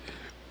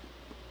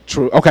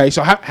 True. Okay,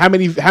 so how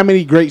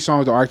many great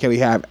songs do R. Kelly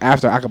have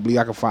after I Could Believe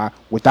I Could Fly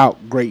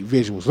without great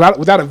visuals,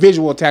 without a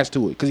visual attached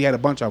to it? Because he had a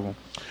bunch of them.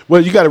 Well,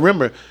 you got to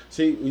remember.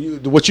 See,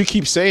 what you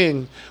keep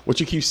saying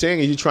is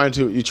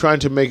you're trying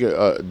to make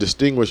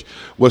distinguish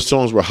what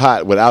songs were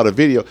hot without a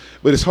video.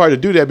 But it's hard to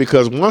do that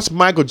because once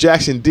Michael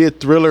Jackson did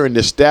Thriller and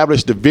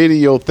established the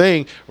video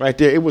thing right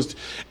there, it was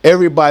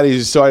everybody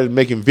started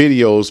making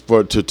videos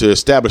to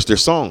establish their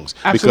songs.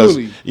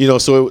 Absolutely.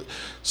 Because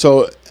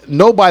so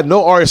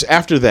no artist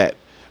after that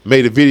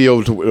made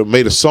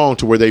a song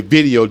to where their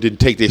video didn't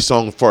take their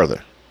song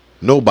further.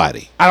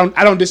 Nobody. I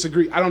don't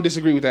disagree. I don't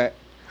disagree with that.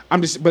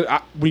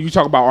 When you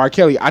talk about R.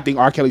 Kelly, I think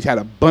R. Kelly's had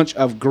a bunch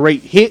of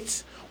great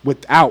hits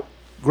without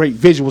great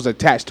visuals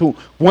attached to him.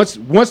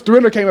 Once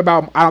Thriller came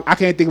about, I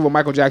can't think of a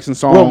Michael Jackson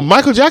song. Well,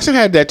 Michael Jackson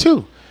had that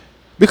too,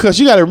 because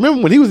you got to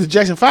remember when he was at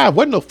Jackson 5,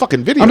 wasn't no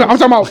fucking video. I'm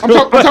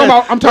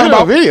talking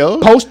about video.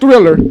 Post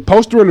Thriller.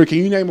 Can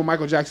you name a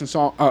Michael Jackson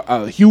song,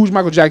 a huge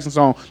Michael Jackson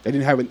song that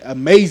didn't have an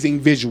amazing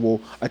visual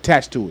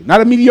attached to it?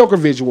 Not a mediocre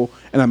visual,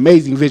 an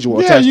amazing visual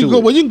attached to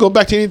it. Well, you can go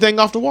back to anything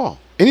off the wall.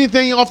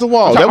 Anything off the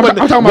wall.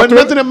 I'm talking about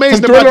nothing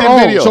amazing about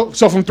that video.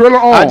 So from Thriller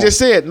on. I just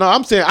said, no,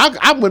 I'm saying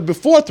I went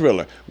before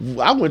Thriller.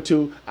 I went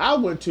to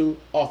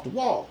Off the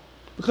Wall.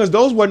 Because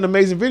those weren't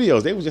amazing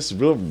videos. They were just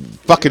real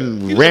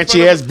fucking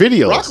ranchy ass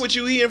videos. Rock with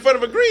you, he in front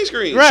of a green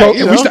screen. Right. So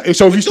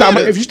if you stop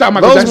Michael those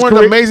Jackson's weren't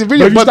career, amazing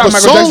videos, but the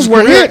songs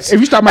were hits. If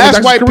you stop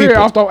Michael Jackson's career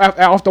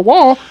off the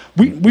wall,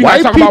 we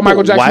not talking about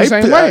Michael Jackson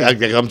the same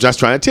way. I'm just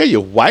trying to tell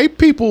you, white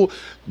people.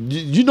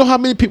 You know how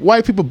many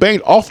white people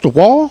banged Off the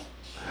Wall?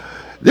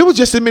 There was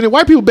just as many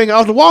white people banging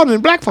Off the Wall than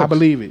black folks. I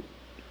believe it.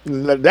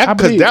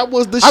 Because that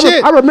was the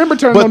shit. I remember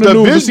turning on the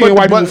news and seeing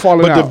white people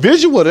falling out. But the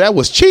visual of that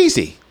was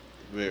cheesy.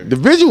 Very. The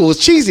visual was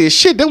cheesy as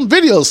shit. Them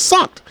videos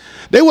sucked.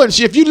 They wasn't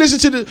shit.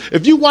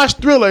 If you watch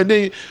Thriller and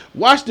then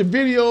watch the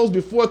videos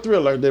before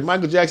Thriller that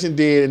Michael Jackson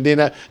did, and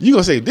then you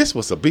gonna say this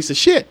was a piece of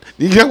shit.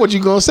 You know what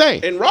you gonna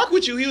say? And Rock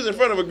with you, he was in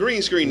front of a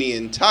green screen the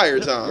entire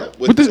time.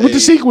 With the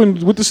sequin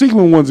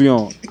onesie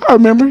on. I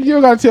remember. You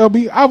don't gotta tell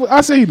me.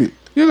 I seen it.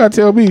 You gotta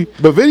tell me.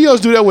 But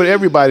videos do that with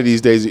everybody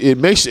these days. It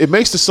makes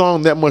the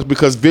song that much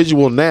because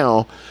visual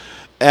now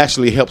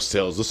actually helps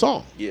sells the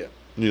song. Yeah.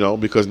 You know,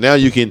 because now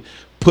you can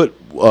give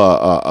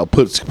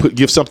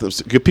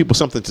people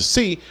something to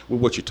see with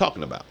what you're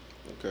talking about.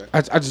 Okay.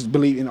 I just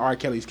believe in R.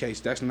 Kelly's case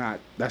that's not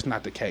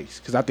the case,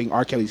 because I think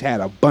R. Kelly's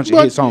had a bunch of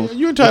hit songs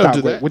you're entitled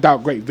to that.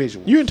 without great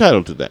visuals. You're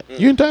entitled to that.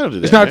 You're entitled to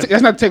that.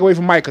 That's not to take away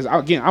from Mike, because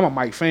again, I'm a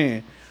Mike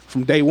fan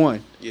from day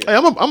one. Yeah. Hey,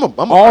 I'm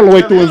all the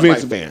way through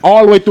Invincible.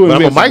 All the way through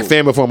But Invincible. I'm a Mike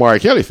fan before I'm an R.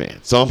 Kelly fan.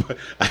 So I'm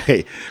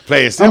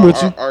playing I'm simple.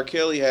 with you. R.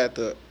 Kelly had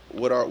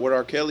what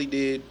R. Kelly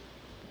did,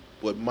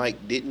 what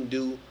Mike didn't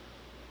do,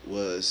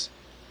 was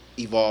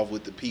evolve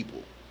with the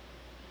people.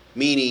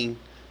 Meaning,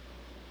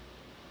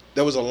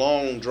 there was a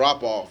long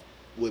drop off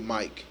with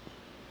Mike.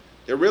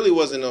 It really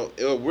wasn't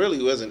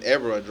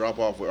ever a drop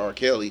off with R.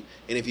 Kelly.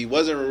 And if he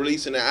wasn't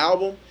releasing an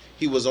album,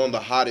 he was on the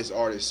hottest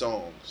artist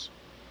songs.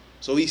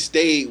 So he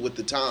stayed with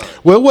the time.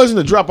 Well, it wasn't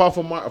a drop off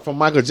from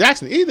Michael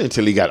Jackson either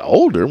until he got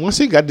older. Once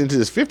he got into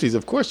his 50s,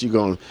 of course you're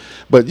going.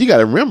 But you got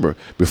to remember,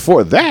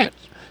 before that,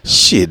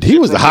 shit, he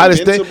was the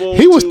hottest thing.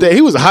 He was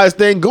the hottest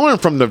thing going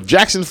from the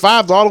Jackson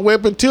 5 all the way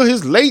up until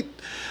his late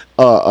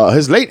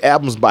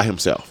albums by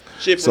himself.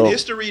 Shit, from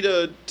History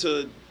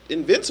to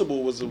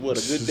Invincible was a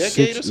good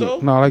decade or so?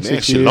 No, like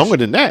 6 years. Longer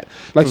than that.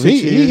 Like 6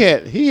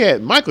 years. He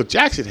had Michael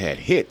Jackson had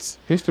hits.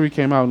 History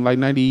came out in like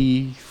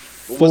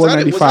 94, Was that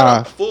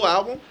 95. a full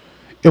album?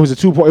 It was a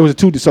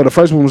two. So the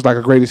first one was like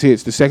a greatest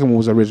hits. The second one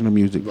was original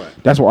music. Right.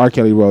 That's what R.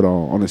 Kelly wrote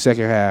on the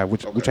second half,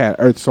 which had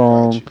Earth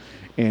Song,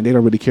 and They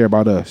Don't Really Care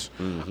About Us.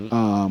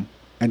 And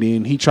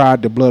then he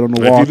tried the Blood on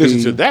the Wall. If you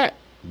listen to that,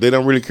 They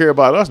Don't Really Care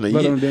About Us. Now,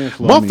 Blood on the Dance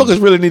Floor,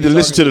 motherfuckers really need to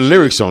listen to the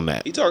lyrics on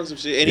that. He talking some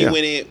shit, and he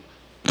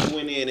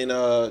went in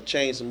and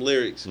changed some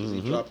lyrics because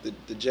he dropped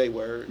the J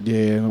word.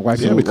 Yeah,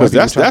 because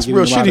that's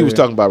real shit he was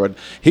talking about. Right?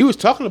 He was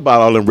talking about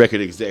all them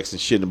record execs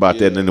and shit about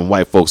that, and then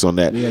white folks on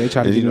that. Yeah, they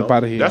tried to get him up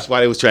out of here. That's why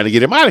they was trying to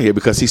get him out of here,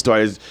 because he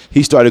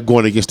started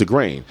going against the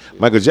grain.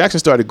 Michael Jackson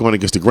started going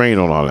against the grain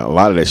on a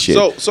lot of that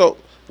shit. So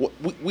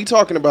we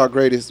talking about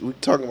greatest. We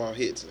talking about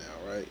hits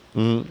now, right?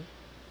 Mm-hmm.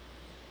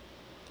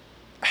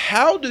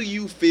 How do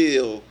you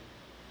feel?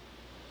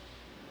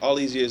 All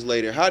these years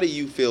later, how do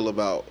you feel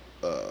about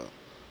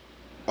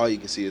All You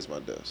Can See Is My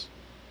Dust?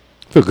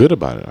 I feel good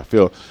about it.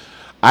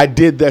 I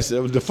did that.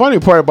 The funny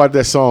part about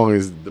that song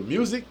is the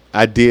music.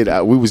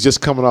 We was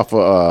just coming off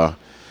a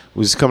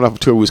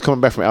tour. We was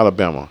coming back from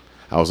Alabama.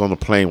 I was on the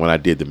plane when I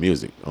did the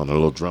music on a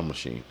little drum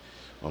machine,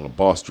 on a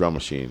Boss drum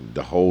machine.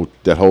 That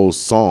whole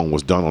song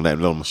was done on that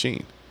little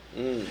machine.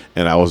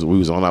 And we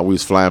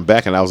was flying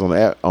back, and I was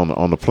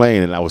on the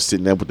plane, and I was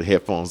sitting there with the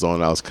headphones on,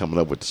 and I was coming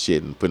up with the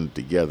shit and putting it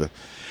together.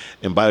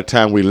 And by the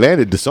time we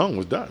landed, the song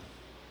was done.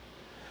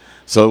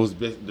 So it was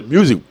the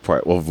music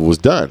part was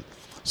done.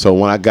 So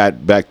when I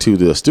got back to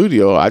the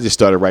studio, I just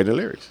started writing the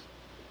lyrics.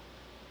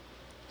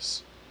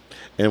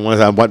 And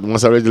once I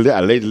laid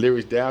the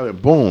lyrics down,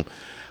 and boom,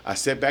 I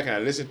sat back and I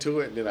listened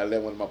to it, and then I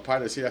let one of my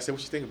partners hear. I said,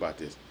 "What you think about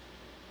this?"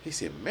 He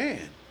said,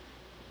 "Man,"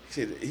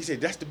 he said,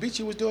 "That's the beat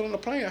you was doing on the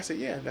plane." I said,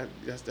 "Yeah,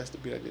 that's the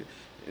beat I did."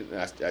 And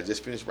I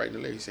just finished writing the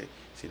lyrics. He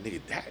said, "Nigga,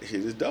 that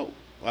shit is dope."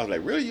 I was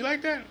like, "Really? You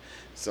like that?"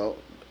 So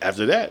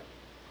after that,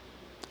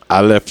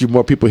 I let a few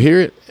more people hear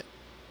it,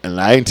 and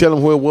I didn't tell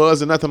them who it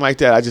was or nothing like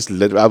that.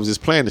 I was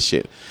just playing the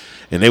shit,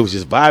 and they was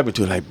just vibing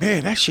to it, like,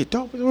 "Man, that shit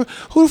dope. Who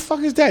the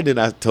fuck is that?" Then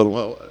I told them,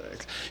 "Oh,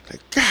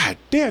 like, God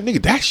damn,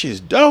 nigga, that shit's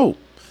dope."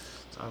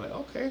 So I'm like,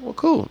 "Okay, well,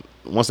 cool."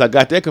 Once I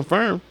got that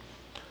confirmed,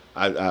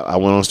 I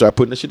went on and started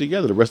putting the shit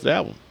together, the rest of the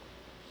album,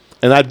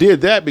 and I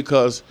did that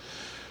because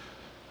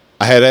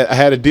I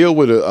had a deal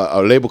with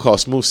a label called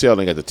Smooth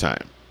Sailing at the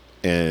time,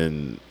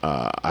 and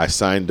I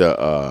signed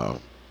a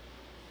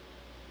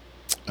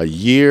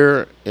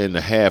 1.5-year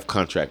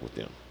contract with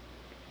them,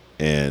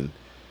 and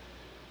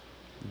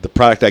the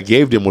product I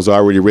gave them was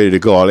already ready to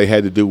go. All they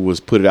had to do was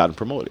put it out and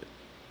promote it,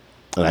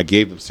 and I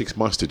gave them 6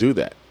 months to do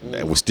that.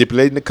 That was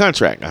stipulated in the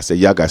contract. I said,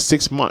 "Y'all got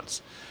 6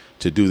 months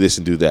to do this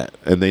and do that,"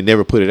 and they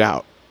never put it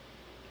out.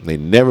 They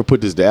never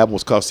put this. The album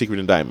was called Secret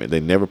Indictment. They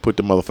never put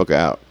the motherfucker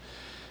out,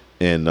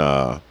 and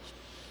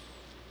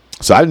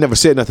so I never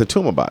said nothing to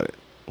them about it,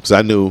 because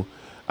I knew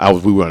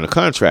we were on a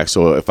contract.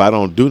 So if I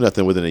don't do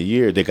nothing within a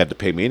year, they got to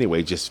pay me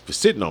anyway just for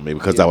sitting on me,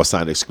 because I was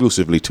signed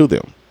exclusively to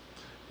them.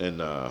 And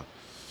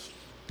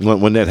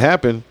when that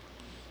happened,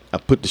 I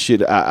put the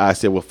shit. I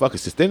said, "Well, fuck it.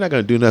 Since they're not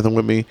gonna do nothing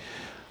with me,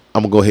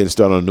 I'm gonna go ahead and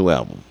start on a new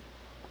album,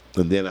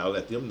 and then I'll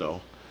let them know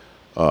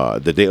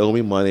that they owe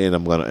me money, and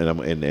I'm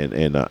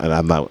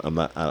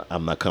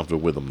not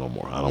comfortable with them no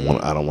more. I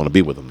don't want to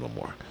be with them no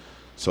more."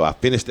 So I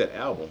finished that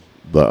album,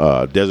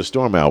 the Desert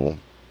Storm album,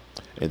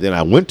 and then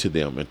I went to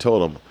them and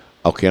told them,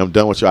 "Okay, I'm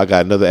done with y'all. I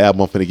got another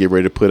album I'm finna get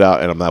ready to put out,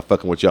 and I'm not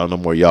fucking with y'all no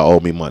more. Y'all owe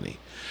me money.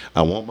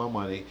 I want my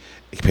money.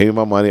 Pay me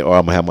my money, or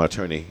I'm gonna have my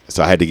attorney."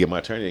 So I had to get my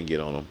attorney and get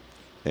on them,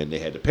 and they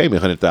had to pay me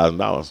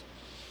 $100,000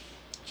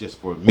 just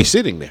for me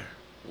sitting there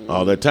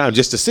all that time,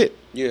 just to sit.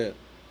 Yeah.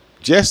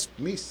 Just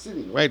me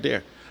sitting right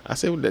there. I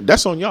said, "Well,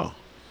 that's on y'all,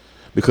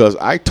 because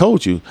I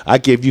told you, I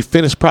gave you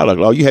finished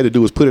product. All you had to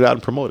do was put it out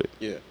and promote it.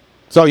 Yeah.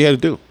 That's all you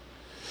had to do.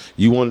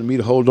 You wanted me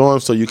to hold on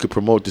so you could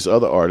promote this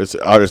other artist.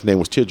 The artist's name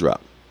was Teardrop.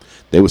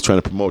 They was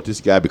trying to promote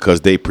this guy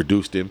because they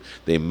produced him,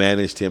 they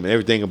managed him, and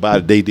everything about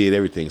it. They did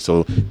everything,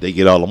 so they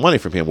get all the money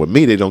from him. With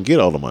me, they don't get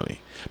all the money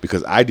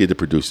because I did the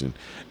producing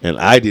and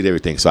I did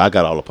everything, so I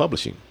got all the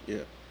publishing. Yeah.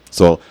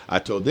 So I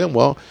told them,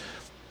 well,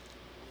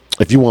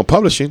 if you want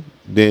publishing,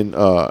 then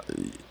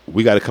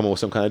we got to come up with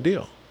some kind of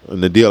deal.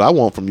 And the deal I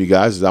want from you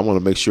guys is I want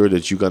to make sure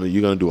that you're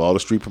gonna do all the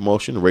street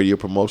promotion, radio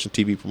promotion,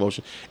 TV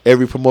promotion,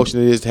 every promotion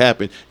that is to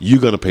happen.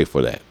 You're gonna pay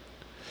for that,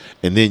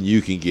 and then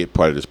you can get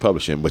part of this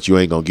publishing, but you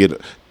ain't gonna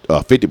get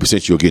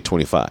 50%. You'll get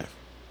 25%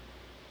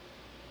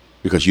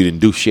 because you didn't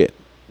do shit.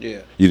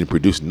 Yeah. You didn't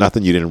produce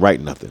nothing. You didn't write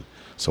nothing.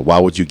 So why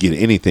would you get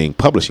anything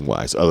publishing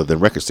wise other than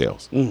record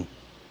sales? You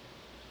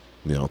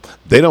know,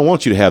 they don't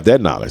want you to have that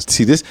knowledge.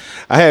 See, this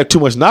I had too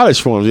much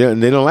knowledge for them,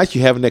 and they don't like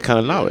you having that kind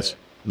of knowledge.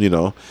 You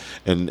know,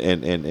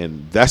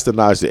 and that's the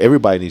knowledge that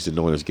everybody needs to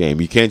know in this game.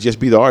 You can't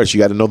just be the artist; you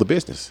got to know the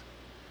business.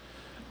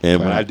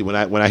 And Right.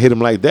 when I hit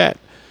them like that,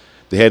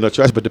 they had no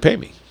choice but to pay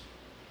me,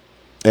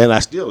 and I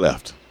still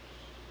left.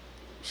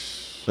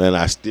 And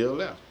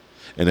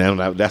then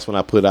that's when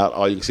I put out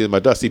All You Can See Is My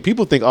Dust. See,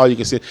 people think All You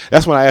Can See.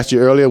 That's when I asked you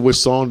earlier, which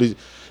song do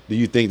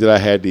you think that I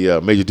had the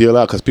major deal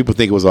out? Because people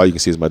think it was All You Can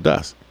See Is My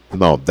Dust.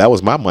 No, that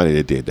was my money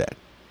that did that.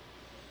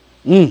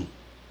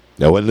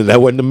 That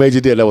wasn't the major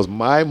deal. That was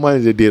my money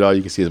that did All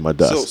You Can See Is My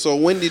Dust. So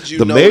when did you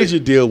the know major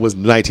deal was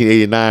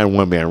 1989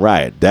 One Man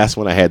Riot. That's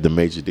when I had the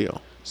major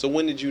deal. So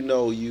when did you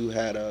know you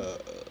had a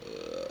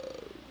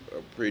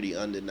pretty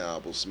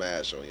undeniable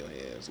smash on your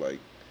hands? Like,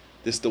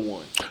 this the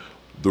one.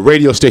 The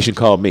radio station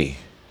called me,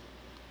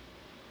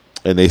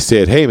 and they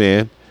said, "Hey,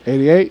 man."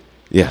 88.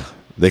 Yeah,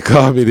 they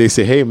called me. They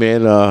said, "Hey,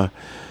 man,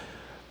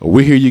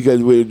 we hear you guys.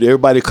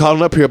 Everybody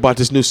calling up here about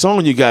this new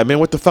song you got, man.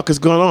 What the fuck is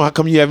going on? How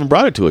come you haven't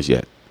brought it to us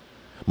yet?"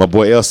 My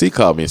boy LC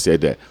called me and said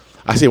that.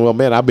 I said, "Well,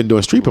 man, I've been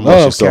doing street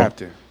promotion." Love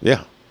Captain.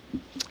 Yeah,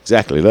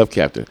 exactly. Love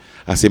Captain.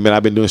 I said, "Man,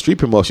 I've been doing street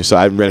promotion, so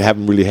I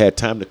haven't really had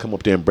time to come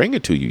up there and bring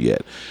it to you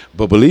yet.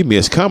 But believe me,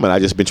 it's coming. I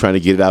just been trying to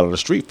get it out on the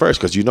street first,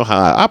 because you know how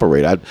I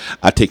operate.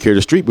 I take care of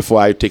the street before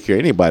I take care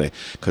of anybody,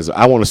 because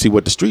I want to see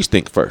what the streets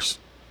think first.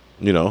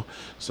 You know."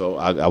 So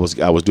I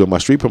was doing my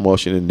street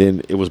promotion, and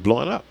then it was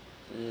blowing up.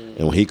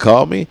 And when he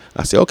called me,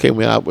 I said, "Okay,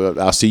 man,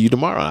 I'll see you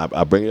tomorrow.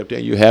 I'll bring it up there.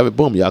 You have it.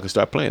 Boom, y'all can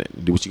start playing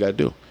it. Do what you got to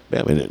do."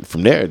 Bam. And then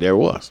from there it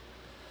was.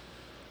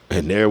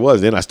 And there it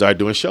was. Then I started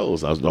doing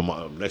shows.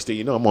 Next thing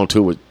you know, I'm on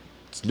tour with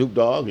Snoop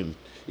Dogg and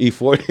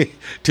E40,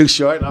 Too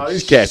Short, and all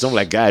these cats. I'm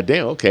like, God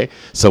damn, okay.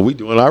 So we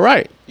doing all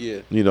right. Yeah.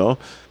 You know?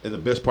 And the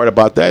best part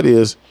about that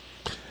is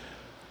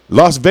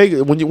Las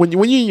Vegas, when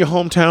you're in your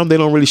hometown, they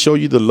don't really show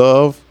you the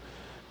love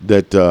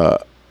that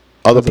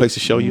other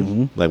places show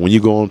you. Like when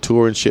you go on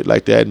tour and shit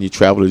like that, and you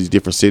travel to these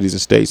different cities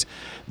and states,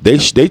 they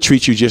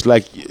treat you just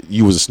like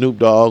you was a Snoop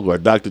Dogg or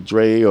Dr.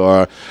 Dre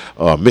or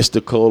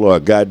Mystical or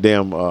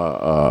goddamn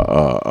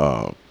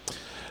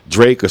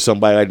Drake or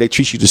somebody. Like, they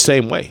treat you the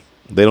same way.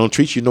 They don't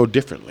treat you no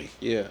differently.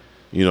 Yeah.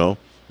 You know,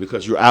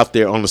 because you're out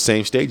there on the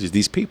same stage as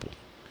these people.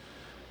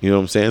 You know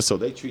what I'm saying? So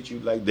they treat you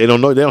like they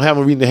don't have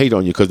a reason to hate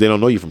on you, because they don't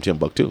know you from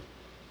Timbuktu.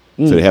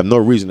 So they have no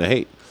reason to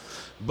hate.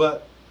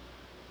 But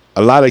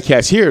a lot of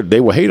cats here,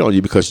 they will hate on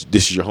you because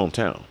this is your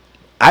hometown.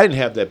 I didn't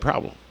have that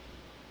problem.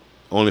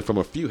 Only from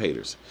a few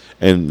haters.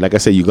 And like I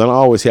said, you're going to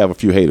always have a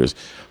few haters.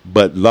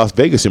 But Las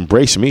Vegas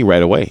embraced me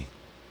right away.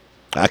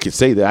 I can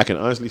say that. I can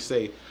honestly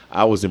say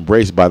I was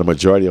embraced by the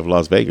majority of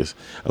Las Vegas.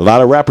 A lot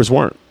of rappers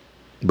weren't.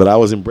 But I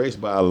was embraced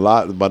by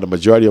the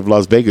majority of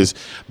Las Vegas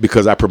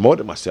because I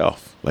promoted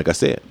myself. Like I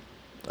said,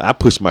 I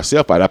pushed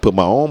myself out. I put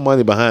my own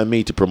money behind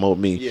me to promote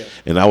me. Yeah.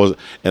 And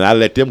I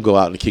let them go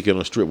out and kick it on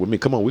the strip with me.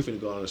 Come on, we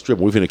finna go on the strip.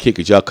 We finna kick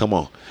it. Y'all come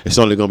on. It's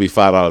only gonna be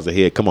 $5 a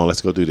head. Come on,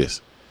 let's go do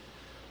this.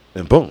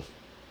 And boom.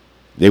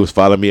 They was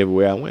following me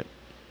everywhere I went.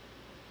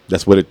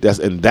 That's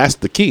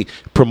the key.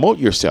 Promote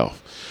yourself.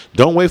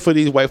 Don't wait for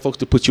these white folks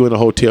to put you in a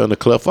hotel in the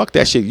club. Fuck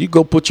that shit. You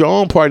go put your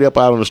own party up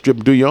out on the strip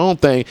and do your own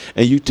thing,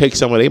 and you take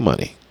some of their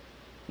money.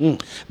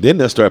 Then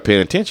they'll start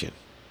paying attention.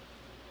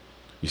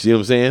 You see what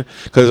I'm saying?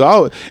 Because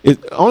the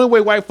only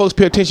way white folks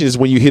pay attention is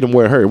when you hit them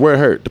where it hurt. Where it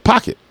hurt? The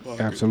pocket.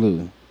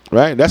 Absolutely.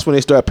 Right? That's when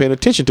they start paying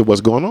attention to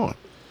what's going on.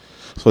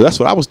 So that's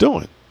what I was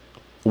doing.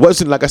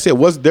 Wasn't like I said,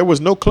 there was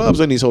no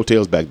clubs in these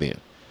hotels back then.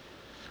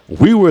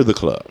 We were the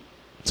club.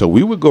 So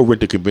we would go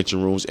rent the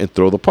convention rooms and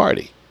throw the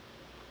party.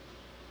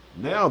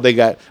 Now they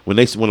got when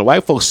the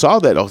white folks saw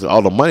that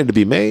all the money to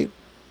be made,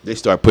 they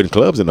start putting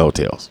clubs in the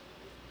hotels.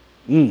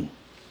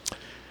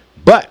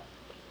 But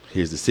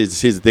here's the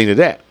thing to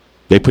that.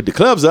 They put the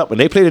clubs up and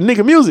they play the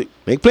nigga music.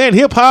 They playing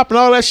hip hop and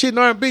all that shit and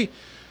R&B.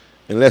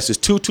 Unless there's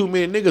too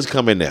many niggas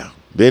coming now.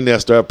 Then they'll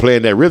start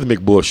playing that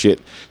rhythmic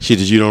bullshit that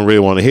you don't really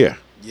want to hear.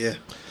 Yeah.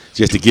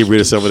 Just to get rid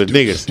of some of the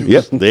niggas.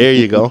 Yep, there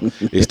you go.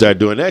 They start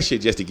doing that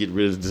shit just to get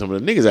rid of some of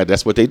the niggas.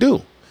 That's what they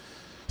do.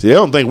 See, they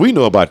don't think we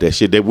know about that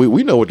shit.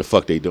 We know what the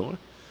fuck they doing.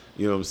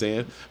 You know what I'm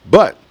saying?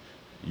 But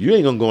you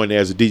ain't gonna go in there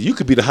as a DJ. You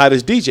could be the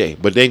hottest DJ,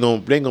 but they ain't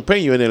gonna pay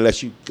you in there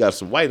unless you got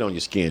some white on your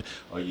skin,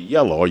 or you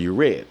yellow, or you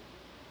red.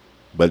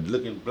 But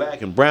looking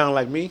black and brown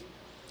like me,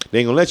 they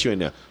ain't gonna let you in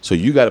there. So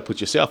you got to put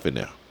yourself in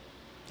there.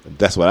 And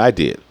that's what I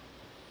did.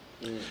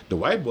 The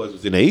white boys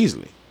was in there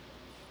easily.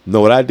 You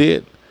know what I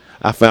did?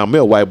 I found me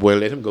a white boy,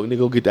 let him go. Nigga,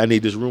 go get. I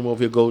need this room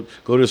over here. Go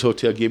to this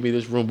hotel. Give me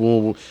this room.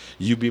 Boom, boom.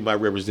 You be my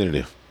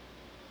representative.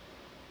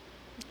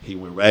 He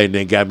went right in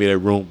there and got me that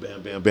room.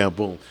 Bam, bam, bam,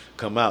 boom.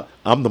 Come out.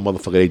 I'm the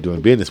motherfucker they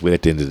doing business with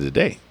at the end of the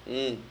day.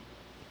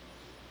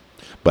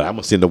 But I'm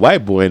gonna send the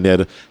white boy in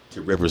there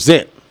to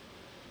represent.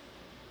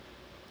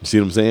 You see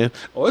what I'm saying?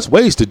 Oh, it's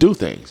ways to do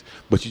things,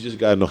 but you just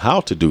gotta know how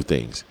to do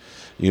things.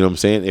 You know what I'm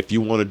saying? If you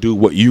want to do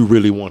what you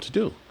really want to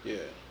do. Yeah.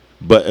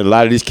 But a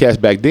lot of these cats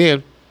back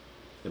then,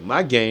 in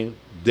my game,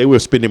 they were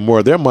spending more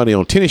of their money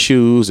on tennis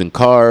shoes and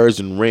cars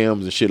and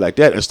rims and shit like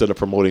that instead of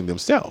promoting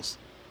themselves.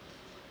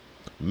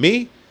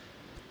 Me,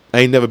 I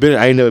ain't never been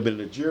in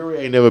the jury.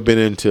 I ain't never been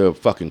into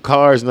fucking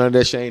cars, none of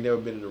that shit. I ain't never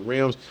been in the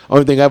rims.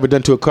 Only thing I ever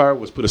done to a car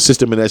was put a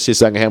system in that shit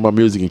so I can have my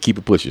music and keep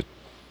it pushing.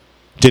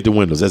 Tint the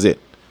windows, that's it.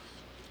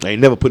 I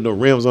ain't never put no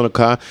rims on a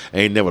car. I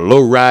ain't never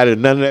low rided,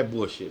 none of that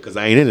bullshit, because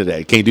I ain't into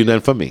that. It can't do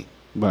nothing for me.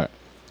 Right.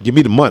 Give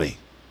me the money.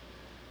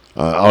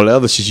 All the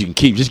other shit you can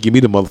keep, just give me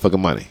the motherfucking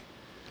money.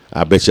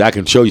 I bet you I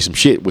can show you some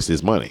shit with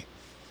this money.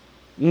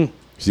 You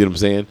see what I'm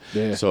saying?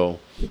 Yeah. So,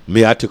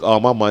 me, I took all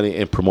my money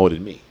and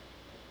promoted me.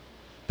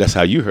 That's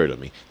how you heard of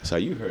me. That's how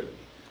you heard of me.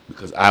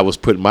 Because I was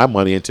putting my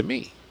money into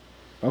me.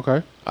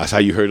 Okay. That's how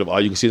you heard of All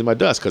You Can See Is My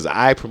Dust, because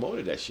I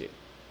promoted that shit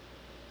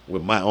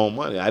with my own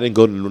money. I didn't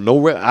go to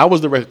no I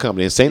was the record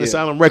company. Insane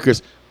Asylum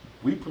Records,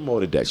 we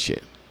promoted that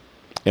shit.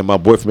 And my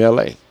boy from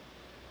L.A.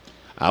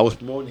 I was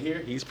promoting here.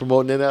 He's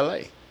promoting in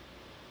L.A.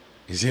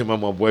 He's here, my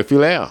boy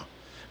Phil.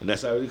 And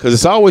that's how, because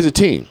it's always a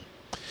team.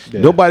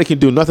 Yeah. Nobody can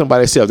do nothing by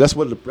themselves. That's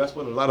what a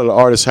lot of the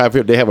artists have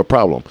here. They have a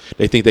problem.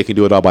 They think they can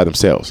do it all by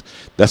themselves.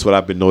 That's what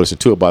I've been noticing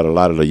too about a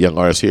lot of the young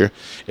artists here.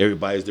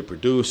 Everybody's the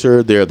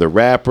producer. They're the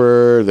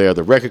rapper. They're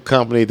the record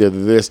company. They're the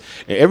this.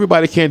 And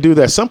everybody can't do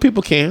that. Some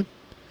people can,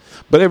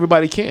 but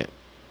everybody can't.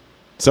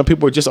 Some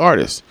people are just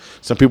artists.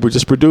 Some people are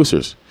just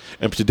producers.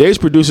 And today's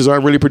producers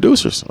aren't really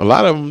producers. A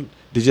lot of them,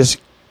 they're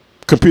just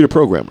computer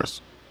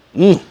programmers.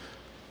 They're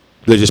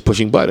just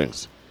pushing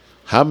buttons.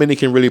 How many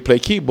can really play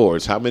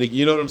keyboards? How many,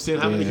 you know what I'm saying?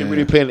 How many can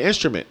really play an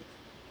instrument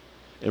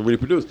and really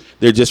produce?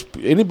 They're just,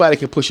 anybody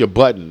can push a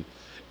button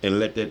and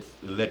let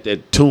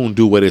that tune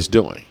do what it's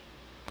doing.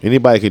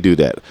 Anybody can do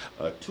that.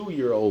 A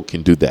 2-year-old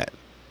can do that.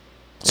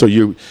 So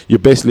you're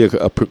basically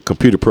a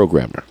computer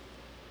programmer.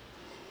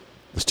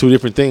 It's two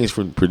different things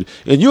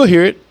and you'll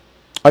hear it.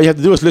 All you have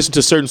to do is listen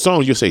to certain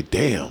songs. You'll say,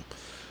 "Damn,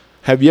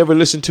 have you ever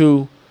listened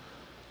to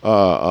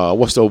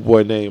what's the old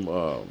boy name?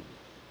 What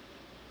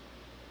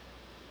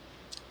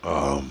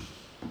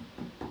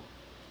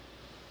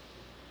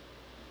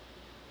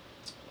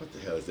the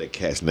hell is that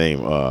cat's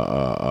name?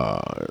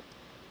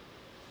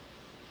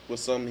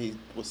 What's something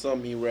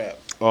he rap?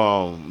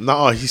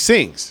 No, he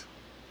sings.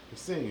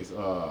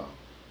 The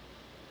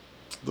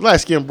light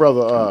skinned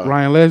brother.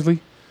 Ryan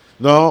Leslie.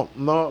 No.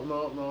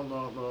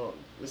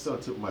 This on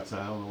tip of my time.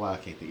 I don't know why I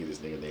can't think of this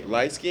nigga name.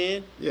 Light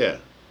skin? Yeah.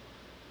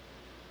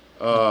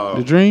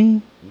 The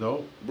Dream?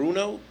 No.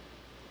 Bruno.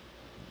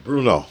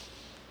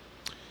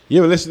 You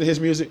ever listen to his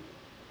music?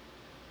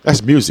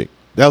 That's music.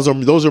 Those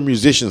are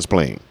musicians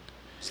playing.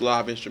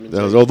 Slav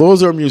instrumentation.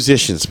 Those are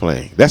musicians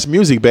playing. That's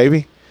music,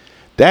 baby.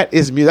 That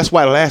is music. That's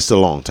why it lasts a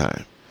long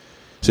time.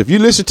 So if you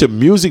listen to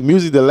music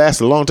that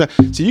lasts a long time,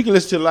 so you can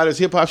listen to a lot of this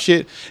hip hop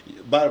shit.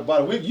 By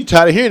a week, you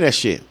tired of hearing that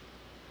shit,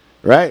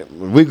 right?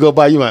 We go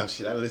by you, like,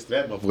 shit, I listen to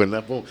that motherfucker.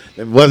 Now, boom.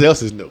 Then what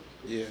else is new?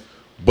 Yeah.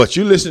 But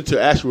you listen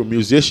to actual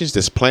musicians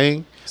that's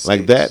playing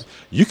like that,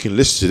 you can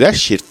listen to that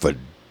shit for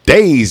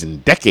days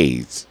and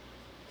decades.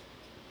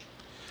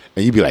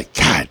 And you be like,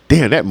 God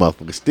damn, that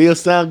motherfucker still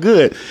sound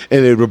good.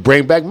 And it will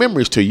bring back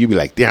memories to you. You be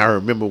like, damn, I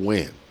remember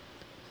when.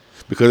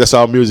 Because that's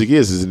all music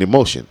is an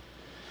emotion.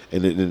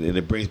 And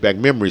it brings back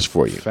memories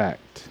for you.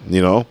 Fact.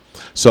 You know?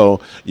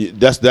 So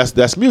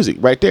that's music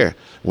right there.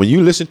 When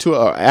you listen to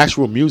an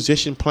actual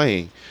musician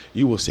playing,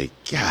 you will say,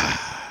 God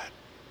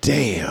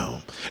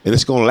damn. And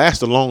it's going to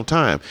last a long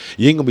time.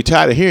 You ain't going to be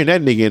tired of hearing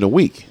that nigga in a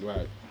week.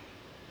 Right.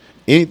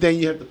 Anything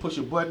you have to push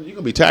a button, you're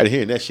gonna be tired of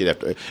hearing that shit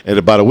after. And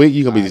about a week,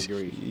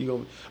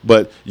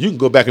 but you can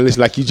go back and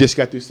listen, like you just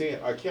got through saying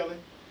R. Kelly.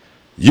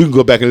 You can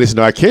go back and listen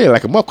to R. Kelly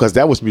like a month, because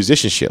that was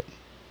musicianship.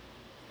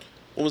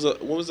 When was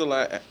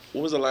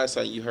the last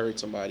time you heard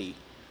somebody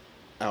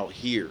out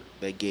here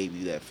that gave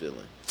you that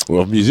feeling?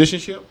 Well,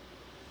 musicianship,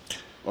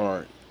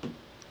 or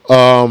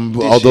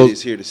although shit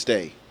is here to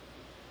stay.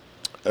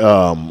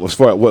 As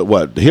far as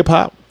what hip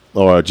hop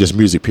or just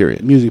music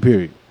period? Music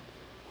period.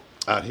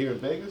 Out here in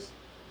Vegas.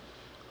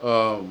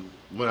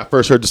 When I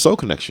first heard the Soul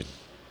Connection,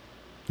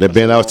 that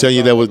band I was telling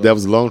you that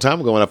was a long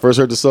time ago. When I first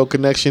heard the Soul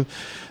Connection,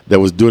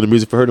 that was doing the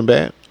music for Hurt 'Em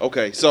Bad.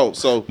 Okay, so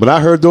when I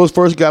heard those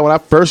first guys,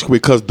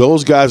 because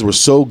those guys were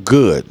so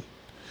good,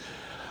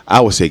 I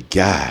would say,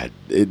 God,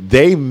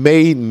 they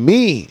made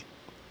me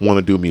want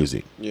to do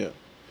music. Yeah,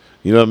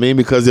 you know what I mean?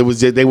 Because they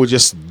were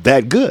just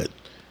that good.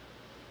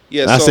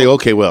 Yeah, and I say,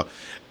 okay, well.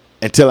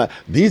 Until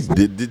this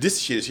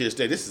shit is here to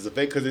stay. This is a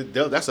Vegas,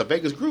 because that's a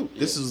Vegas group.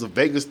 This is a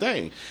Vegas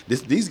thing.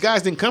 These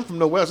guys didn't come from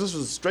nowhere else. This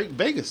was straight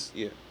Vegas.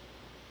 Yeah.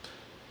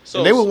 So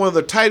and they were one of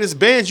the tightest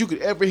bands you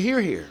could ever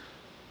hear here.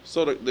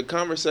 So the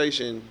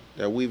conversation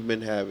that we've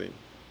been having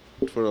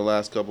for the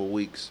last couple of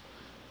weeks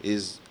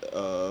is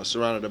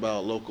surrounded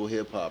about local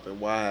hip hop and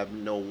why have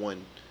no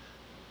one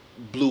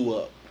blew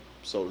up,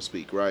 so to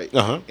speak, right?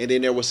 Uh-huh. And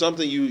then there was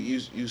something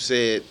you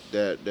said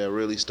that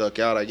really stuck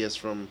out. I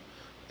guess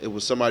it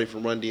was somebody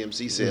from Run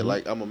DMC said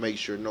like, I'm gonna make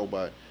sure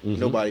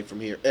nobody from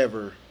here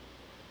ever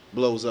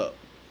blows up.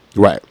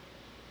 Right.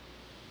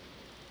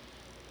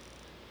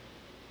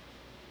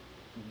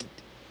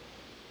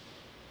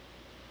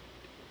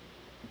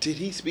 Did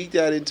he speak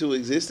that into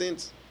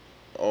existence?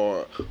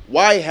 Or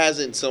why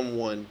hasn't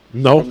someone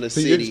No, from the he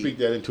city didn't speak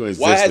that into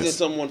existence. Why hasn't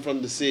someone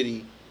from the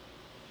city,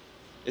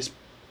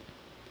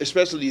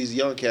 especially these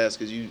young cats,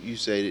 because you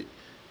say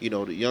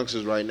that, the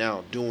youngsters right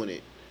now doing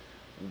it,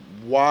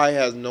 why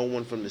has no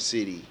one from the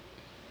city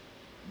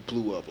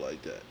blew up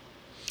like that?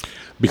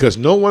 Because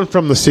no one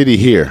from the city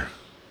here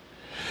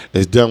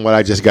has done what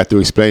I just got through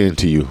explaining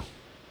to you.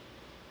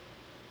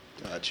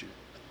 Got you.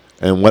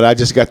 And what I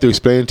just got through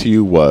explaining to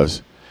you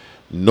was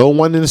no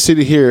one in the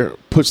city here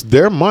puts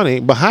their money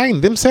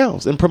behind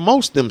themselves and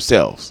promotes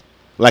themselves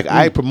like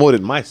I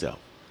promoted myself.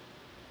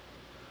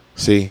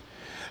 See,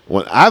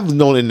 when I've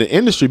known in the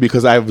industry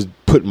because I've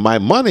put my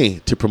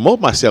money to promote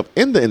myself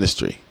in the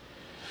industry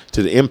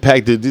to the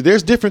impact.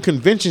 There's different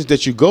conventions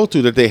that you go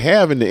to that they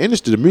have in the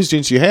industry, the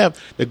musicians you have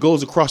that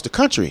goes across the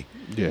country.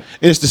 Yeah.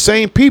 And it's the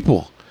same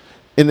people.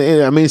 And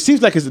it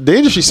seems like the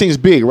industry seems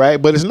big,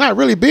 right? But it's not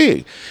really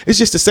big. It's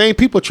just the same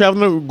people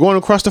traveling, going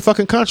across the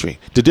fucking country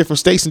to different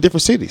states and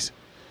different cities,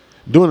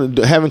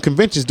 having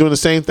conventions, doing the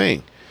same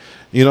thing.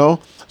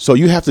 So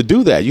you have to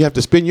do that. You have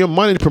to spend your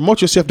money to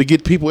promote yourself to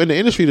get people in the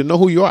industry to know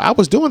who you are. I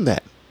was doing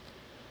that.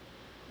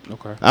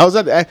 Okay. I was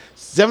at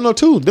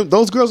 702.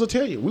 Those girls will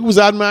tell you. We was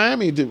out in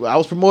Miami. I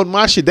was promoting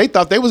my shit. They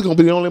thought they was going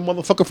to be the only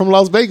motherfucker from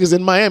Las Vegas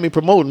in Miami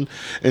promoting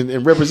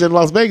and representing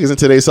Las Vegas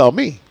until they saw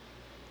me.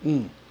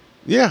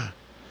 Yeah.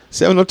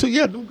 702,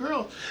 yeah, them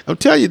girls. I'm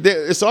telling you,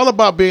 it's all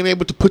about being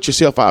able to put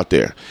yourself out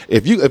there.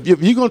 If you're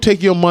gonna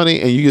take your money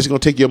and you're just gonna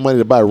take your money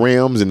to buy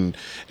rims and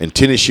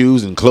tennis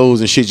shoes and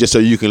clothes and shit just so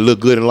you can look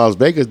good in Las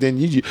Vegas, then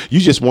you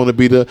just want to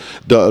be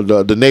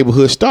the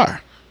neighborhood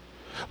star.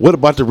 What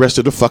about the rest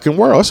of the fucking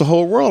world? It's a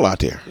whole world out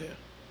there. Yeah.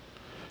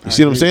 You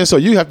see what I'm saying? So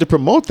you have to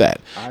promote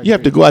that. You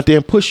have to go out there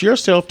and push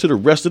yourself to the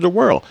rest of the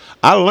world.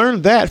 I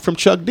learned that from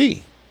Chuck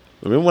D.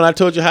 Remember when I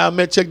told you how I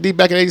met Chuck D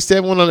back in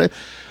 '87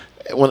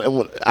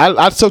 when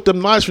I took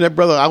them knowledge from that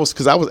brother,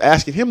 because I was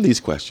asking him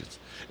these questions.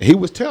 And he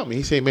was telling me,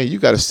 he said, man, you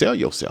got to sell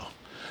yourself.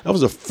 That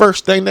was the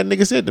first thing that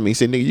nigga said to me. He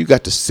said, nigga, you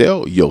got to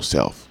sell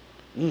yourself.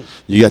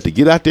 You got to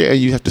get out there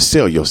and you have to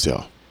sell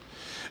yourself.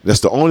 That's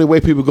the only way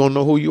people going to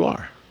know who you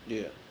are.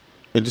 Yeah.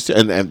 And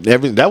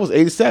that was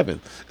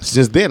 '87.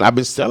 Since then, I've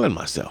been selling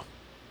myself.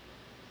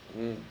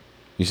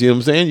 You see what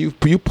I'm saying?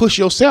 You push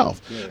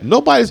yourself.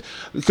 Yeah.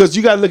 Because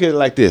you got to look at it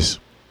like this.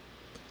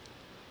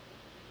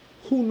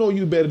 Who know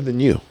you better than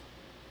you?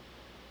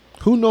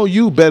 Who know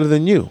you better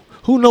than you?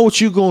 Who know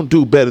what you going to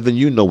do better than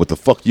you know what the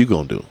fuck you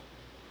going to do?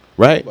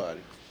 Right?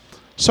 Nobody.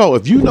 So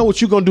if you know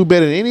what you're going to do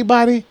better than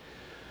anybody,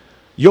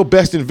 your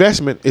best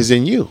investment is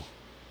in you.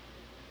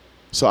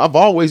 So I've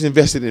always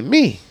invested in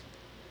me.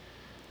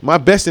 My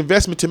best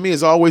investment to me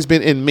has always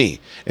been in me.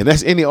 And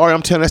that's any art.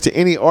 I'm telling that to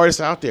any artist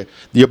out there.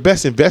 Your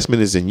best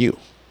investment is in you.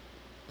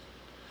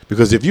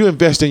 Because if you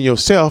invest in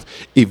yourself,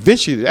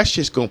 eventually that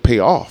shit's going to pay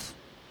off.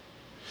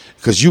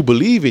 Because you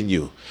believe in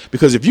you.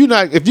 Because if you're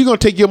going to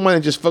take your money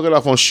and just fuck it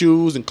off on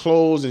shoes and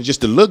clothes and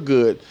just to look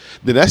good,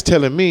 then that's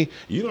telling me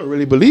you don't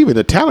really believe in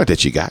the talent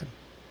that you got.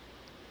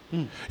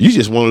 You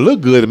just want to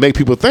look good and make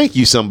people think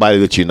you somebody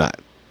that you're not.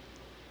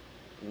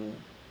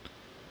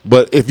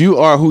 But if you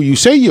are who you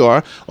say you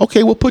are,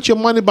 okay, well, put your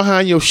money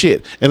behind your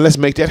shit and let's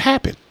make that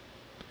happen.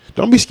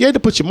 Don't be scared to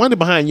put your money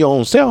behind your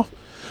own self.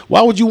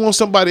 Why would you want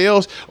somebody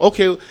else?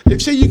 Okay,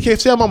 if say you can't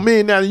sell my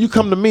million now, and you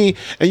come to me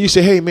and you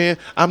say, hey, man,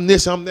 I'm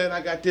this, I'm that, I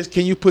got this.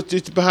 Can you put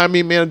this behind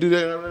me, man, and do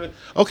that?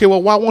 Okay,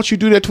 well, why won't you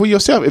do that to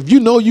yourself? If you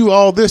know you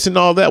all this and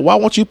all that, why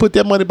won't you put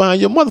that money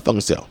behind your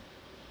motherfucking self?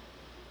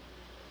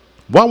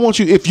 Why won't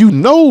you, if you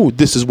know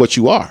this is what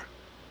you are,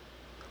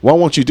 why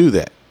won't you do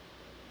that?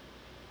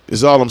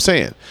 Is all I'm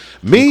saying.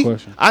 Me,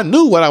 I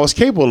knew what I was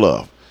capable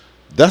of.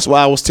 That's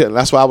why I was telling.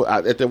 That's why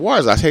at the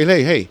awards I said,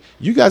 hey,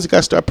 you guys got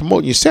to start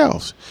promoting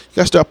yourselves. You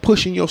got to start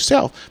pushing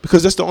yourself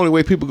because that's the only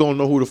way people gonna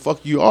know who the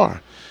fuck you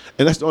are,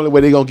 and that's the only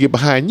way they gonna get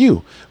behind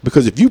you.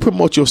 Because if you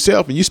promote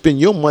yourself and you spend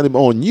your money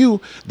on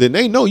you, then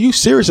they know you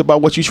serious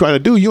about what you trying to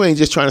do. You ain't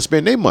just trying to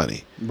spend their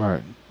money.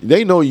 Right.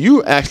 They know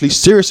you actually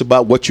serious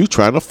about what you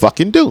trying to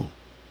fucking do.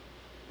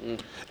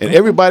 And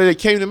everybody that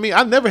came to me,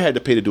 I never had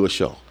to pay to do a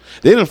show.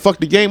 They done fuck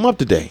the game up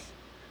today.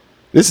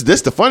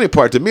 This the funny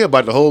part to me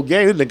about the whole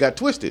game. It got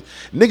twisted.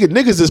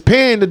 Niggas is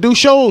paying to do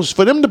shows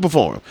for them to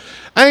perform.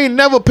 I ain't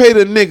never paid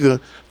a nigga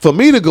for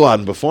me to go out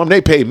and perform. They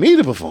paid me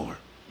to perform.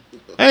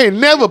 I ain't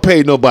never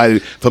paid nobody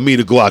for me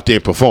to go out there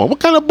and perform. What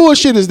kind of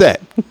bullshit is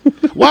that?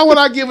 Why would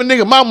I give a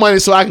nigga my money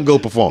so I can go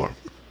perform?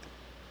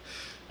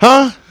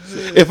 Huh?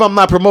 If I'm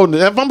promoting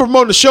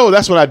the show,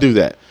 that's when I do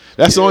that.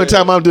 That's the only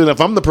time I'm doing it. If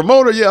I'm the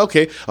promoter, yeah,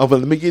 okay. Oh, but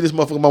let me get this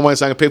motherfucker my money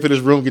so I can pay for this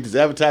room, get this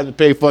advertisement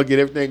paid for, get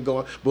everything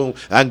going. Boom.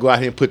 I can go out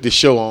here and put this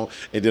show on,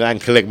 and then I can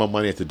collect my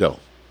money at the door.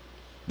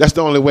 That's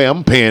the only way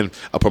I'm paying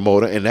a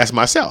promoter, and that's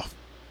myself.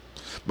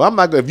 But I'm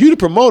not. If you the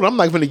promoter, I'm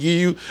not going to give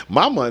you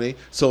my money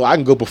so I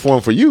can go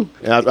perform for you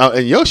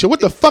and your show.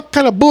 What the fuck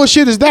kind of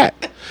bullshit is that?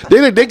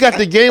 They got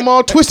the game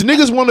all twisted.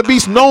 Niggas want to be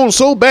known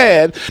so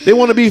bad. They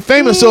want to be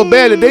famous so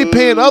bad that they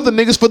paying other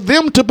niggas for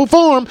them to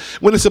perform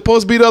when it's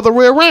supposed to be the other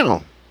way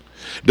around.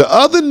 The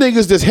other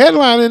niggas that's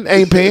headlining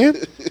ain't paying.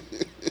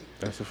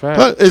 That's a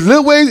fact. Is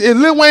Lil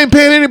Wayne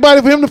paying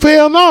anybody for him to pay?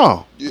 Hell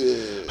no.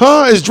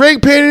 Yeah. Is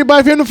Drake paying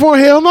anybody for him to perform?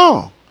 Hell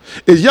no.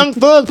 Is Young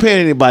Thug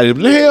paying anybody?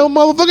 Hell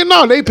motherfucker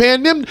no. They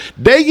paying them.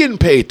 They getting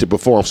paid to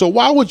perform. So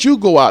why would you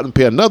go out and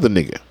pay another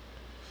nigga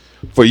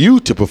for you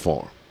to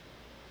perform?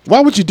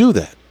 Why would you do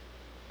that?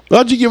 Why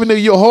would you give a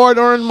nigga your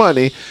hard-earned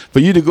money for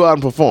you to go out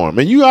and perform?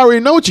 And you already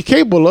know what you're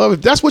capable of.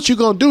 If that's what you're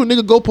going to do,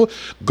 nigga,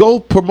 go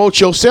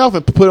promote yourself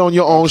and put on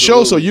your own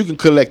show so you can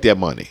collect that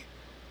money.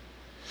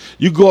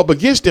 You go up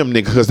against them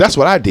niggas because that's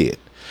what I did.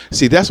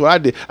 See, that's what I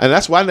did. And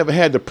that's why I never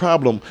had the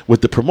problem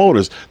with the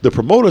promoters. The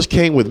promoters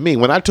came with me.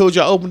 When I told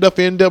you I opened up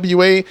for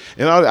NWA,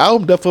 and I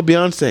opened up for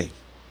Beyonce.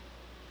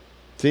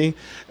 See?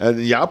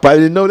 And y'all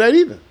probably didn't know that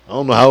either. I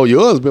don't know how old you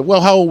was, but well,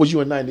 how old was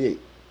you in 98?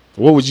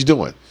 What was you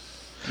doing?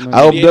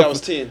 I was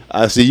 10.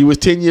 I see you was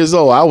 10 years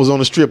old. I was on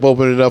the strip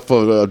opening up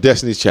for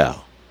Destiny's Child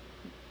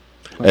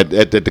at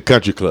the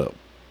country club.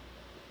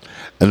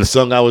 And the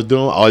song I was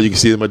doing, All You Can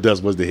See in My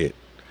Dust was the hit.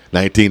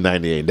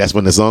 1998. That's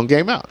when the song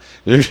came out.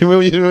 You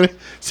remember?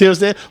 See what I'm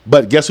saying?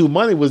 But guess who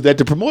money was that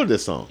to promote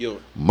this song?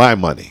 My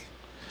money.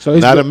 So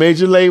not a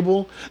major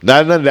label.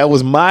 Not none. That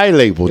was my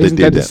label. Isn't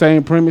that the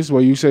same premise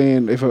where you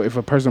saying if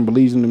a person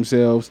believes in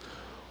themselves,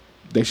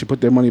 they should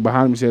put their money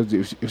behind themselves?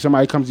 If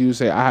somebody comes to you and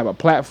say, I have a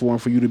platform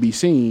for you to be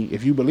seen,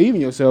 if you believe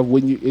in yourself,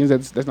 wouldn't you?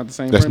 That's not the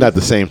same premise? That's not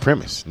the same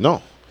premise.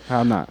 No.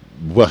 How not?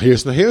 Well,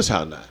 here's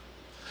how not.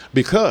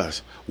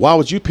 Because why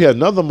would you pay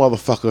another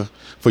motherfucker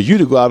for you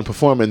to go out and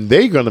perform and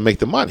they're going to make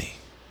the money?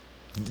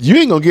 You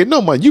ain't going to get no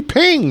money. You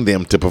paying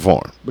them to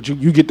perform. But you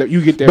get that.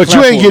 But platform.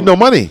 You ain't getting no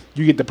money.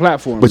 You get the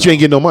platform. But you ain't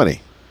getting no money.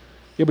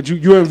 Yeah, but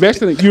you're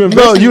investing.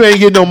 No, you ain't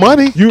getting no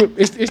money.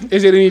 Is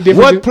it any different?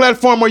 What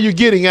platform are you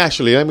getting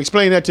actually? Let me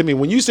explain that to me.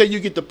 When you say you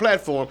get the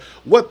platform,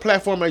 what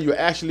platform are you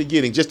actually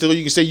getting? Just so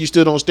you can say you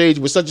stood on stage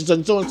with such and such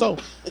and so and so.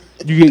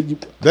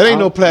 That ain't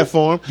no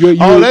platform.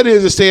 All that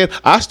is saying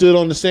I stood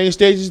on the same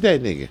stage as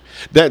that nigga.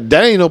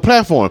 That ain't no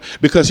platform.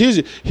 Because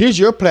here's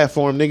your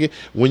platform, nigga.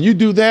 When you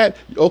do that,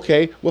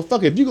 okay, well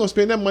fuck it. If you gonna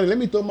spend that money, let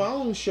me throw my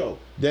own show.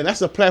 Then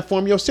that's a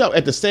platform yourself.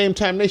 At the same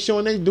time they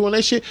doing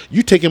that shit,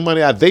 you taking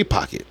money out of their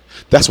pocket.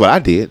 That's what I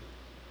did.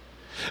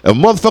 A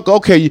motherfucker,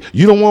 okay,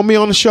 you don't want me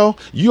on the show?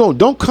 You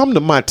don't come to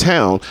my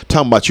town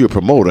talking about you a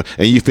promoter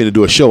and you finna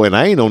do a show and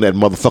I ain't on that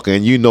motherfucker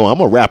and you know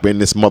I'm a rapper in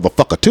this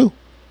motherfucker too.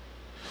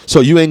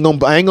 So I ain't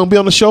gonna be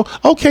on the show?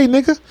 Okay,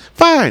 nigga,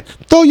 fine.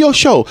 Throw your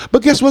show.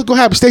 But guess what's gonna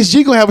happen? Stacey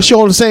G gonna have a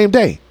show on the same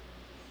day.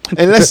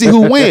 And let's see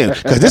who win.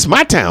 Because this is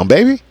my town,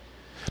 baby.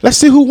 Let's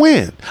see who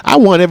win. I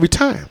won every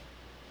time.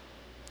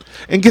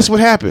 And guess what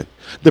happened?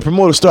 The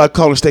promoter started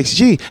calling Stacey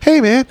G. Hey,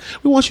 man,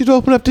 we want you to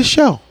open up this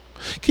show.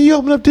 Can you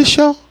open up this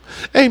show?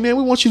 Hey, man,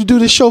 we want you to do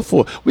this show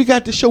for. We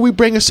got this show. We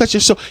bringing such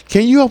and so.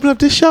 Can you open up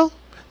this show?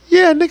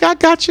 Yeah, nigga, I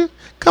got you.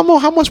 Come on,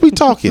 how much we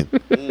talking?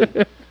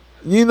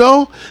 You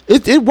know,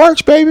 it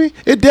works, baby.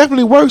 It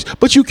definitely works,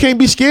 but you can't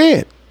be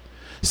scared.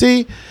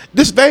 See,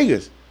 this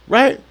Vegas,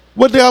 right?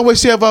 What they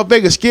always say about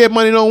Vegas, scared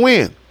money don't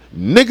win.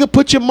 Nigga,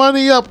 put your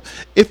money up.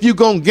 If you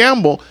gonna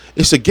gamble,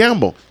 it's a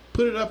gamble.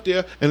 Put it up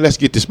there and let's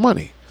get this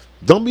money.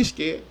 Don't be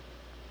scared.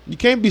 You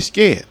can't be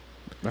scared.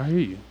 I hear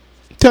you.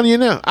 I'm telling you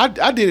now,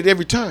 I did it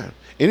every time.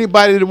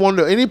 Anybody that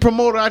wanted, any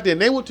promoter out there,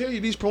 and they will tell you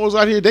these promoters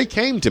out here, they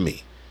came to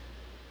me.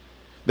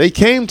 They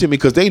came to me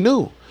because they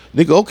knew.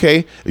 Nigga,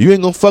 okay, you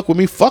ain't gonna fuck with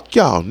me, fuck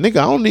y'all. Nigga,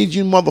 I don't need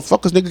you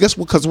motherfuckers, nigga. Guess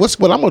what? Because what's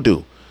what I'm gonna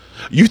do?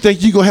 You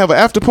think you gonna have an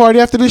after party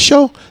after this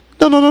show?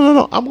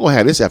 No. I'm gonna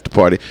have this after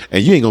party,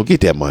 and you ain't gonna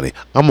get that money.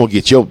 I'm gonna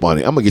get your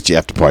money. I'm gonna get your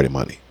after party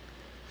money.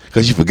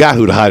 Because you forgot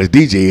who the hottest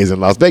DJ is in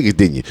Las Vegas,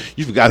 didn't you?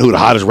 You forgot who the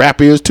hottest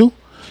rapper is, too?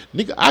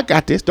 Nigga, I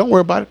got this. Don't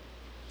worry about it.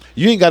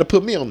 You ain't got to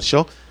put me on the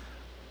show.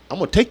 I'm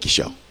going to take your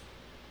show.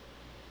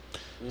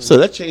 So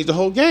that changed the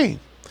whole game.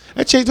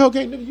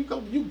 Nigga,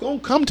 you going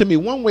to come to me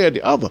one way or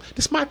the other.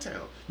 This is my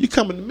town. You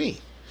coming to me.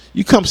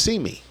 You come see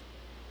me.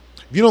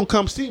 If you don't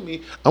come see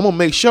me, I'm going to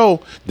make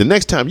sure the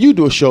next time you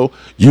do a show,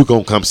 you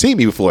going to come see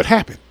me before it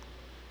happened.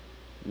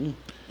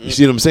 You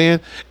see what I'm saying?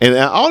 And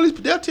all these,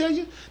 they'll tell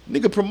you.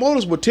 Nigga,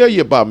 promoters will tell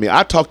you about me.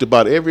 I talked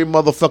about every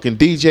motherfucking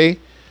DJ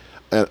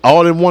and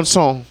all in one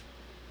song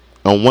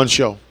on one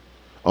show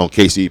on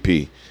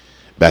KCP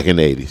back in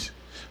the 80s.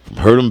 From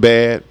Hurt 'Em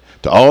Bad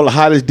to all the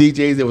hottest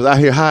DJs that was out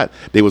here hot,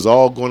 they was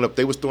all going up.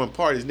 They was throwing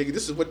parties. Nigga,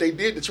 this is what they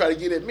did to try to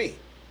get at me.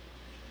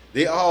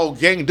 They all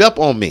ganged up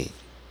on me.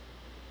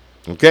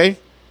 Okay?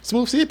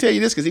 Smooth C will tell you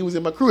this because he was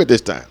in my crew at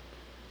this time.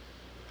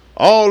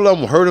 All of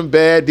them Heard 'Em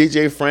Bad,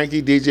 DJ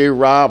Frankie, DJ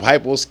Rob,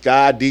 Hypo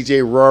Sky,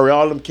 DJ Rory,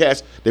 all them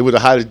cats, they were the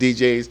hottest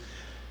DJs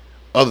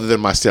other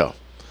than myself.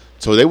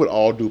 So they would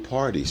all do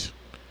parties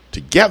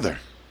together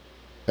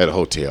at a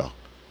hotel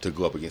to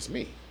go up against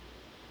me.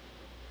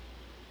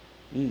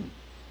 And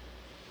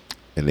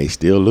they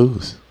still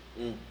lose.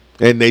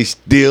 And they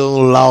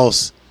still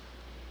lost.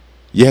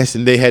 Yes,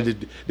 and they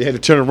had to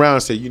turn around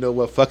and say, you know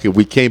what, fuck it,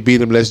 we can't beat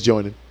them, let's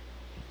join them.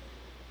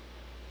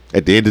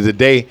 At the end of the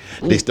day,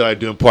 they started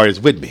doing parties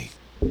with me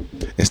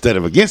instead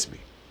of against me.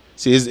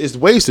 See, it's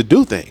ways to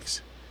do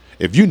things.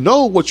 If you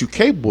know what you're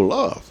capable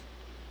of,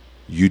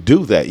 you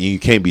do that, and you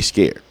can't be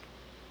scared.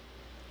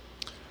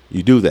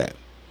 You do that.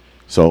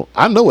 So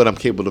I know what I'm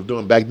capable of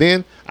doing. Back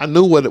then, I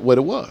knew what it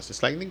was.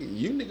 It's like, nigga,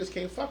 you niggas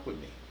can't fuck with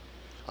me.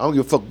 I don't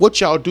give a fuck what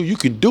y'all do. You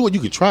can do it.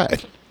 You can try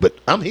it. But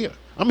I'm here.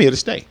 I'm here to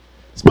stay.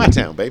 It's my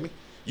town, baby.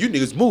 You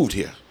niggas moved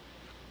here.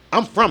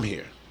 I'm from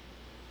here.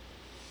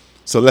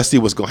 So let's see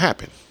what's going to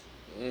happen.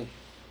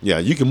 Yeah,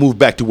 you can move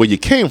back to where you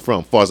came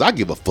from, as far as I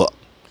give a fuck.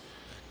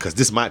 Because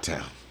this is my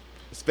town.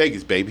 It's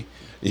Vegas, baby.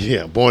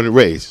 Yeah, born and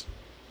raised.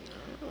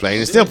 Plain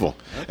and simple.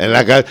 And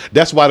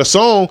that's why the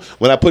song,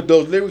 when I put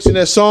those lyrics in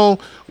that song,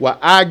 where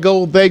I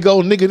go, they go,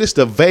 nigga, this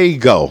the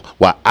Vago.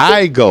 Where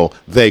I go,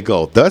 they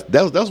go. That's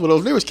where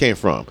those lyrics came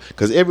from.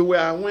 Because everywhere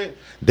I went,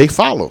 they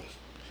followed.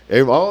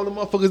 All the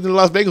motherfuckers in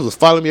Las Vegas was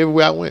following me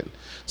everywhere I went.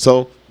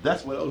 So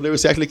that's where those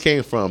lyrics actually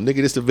came from.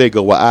 Nigga, this the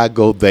Vago. Where I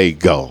go, they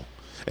go.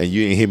 And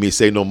you didn't hear me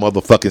say no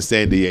motherfucking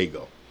San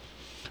Diego.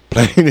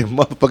 Plain and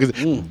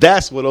motherfuckers.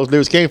 That's where those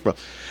lyrics came from.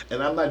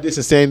 And I'm not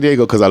dissing San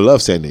Diego because I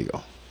love San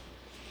Diego.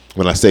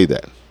 When I say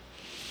that,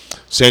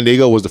 San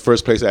Diego was the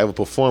first place I ever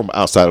performed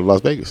outside of Las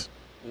Vegas.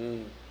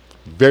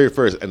 Very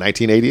first in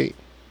 1988.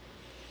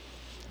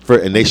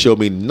 And they showed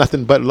me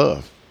nothing but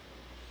love.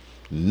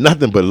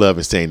 Nothing but love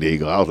in San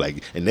Diego. I was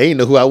like, and they didn't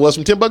know who I was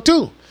from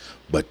Timbuktu,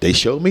 but they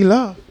showed me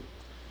love.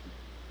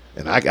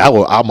 And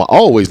I'm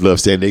always love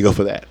San Diego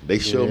for that. They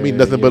showed me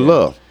nothing but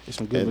love. There's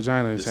some good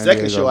vagina in the San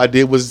second Diego. show I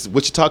did was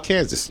Wichita,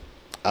 Kansas.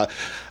 I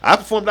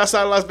performed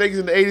outside of Las Vegas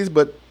in the 80s,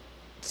 but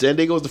San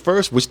Diego was the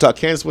first. Wichita,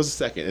 Kansas was the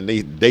second.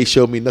 And they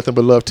showed me nothing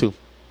but love, too.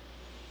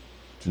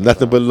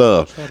 Nothing but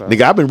love.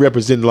 Nigga, I've been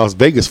representing Las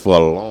Vegas for a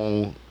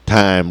long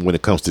time when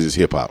it comes to this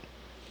hip-hop.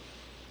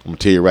 I'm going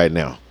to tell you right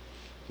now.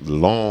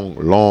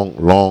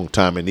 Long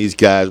time. And these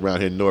guys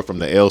around here north, from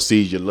the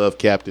LCs, your Love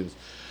Captains,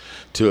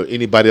 to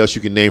anybody else you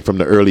can name from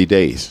the early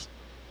days,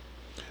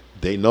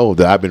 they know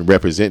that I've been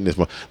representing this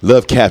one.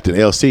 Love Captain,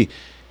 LC,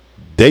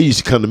 they used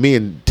to come to me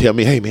and tell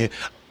me, hey, man,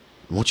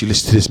 won't you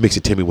listen to this mix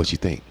and tell me what you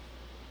think?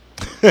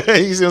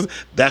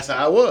 That's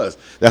how I was.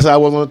 That's how I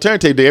was on the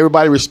turntable.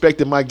 Everybody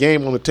respected my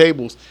game on the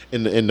tables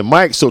and the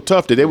mic so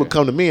tough that they would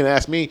come to me and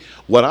ask me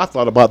what I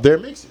thought about their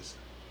mixes.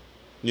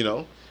 You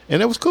know?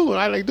 And it was cool.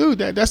 I like, dude,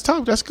 that's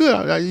tough. That's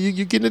good.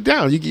 You getting it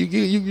down.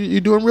 You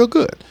doing real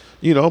good.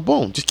 You know,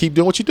 boom. Just keep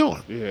doing what you're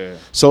doing. Yeah.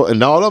 So,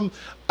 and all of them,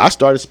 I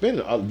started spinning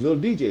little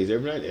DJs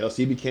every night.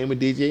 LC became a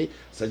DJ.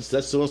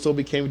 Such so-and-so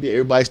became a DJ.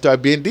 Everybody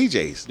started being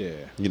DJs. Yeah.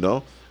 You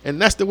know?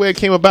 And that's the way it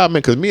came about,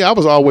 man. Because me, I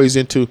was always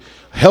into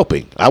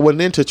helping. I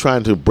wasn't into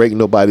trying to break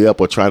nobody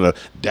up or trying to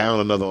down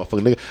another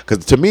motherfucking nigga.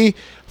 Because to me,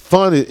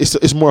 fun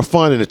it's more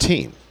fun in a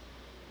team.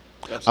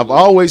 Absolutely. I've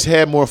always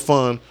had more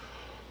fun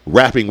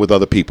rapping with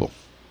other people.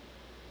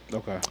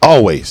 Okay.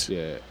 Always.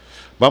 Yeah.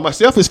 By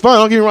myself, it's fun.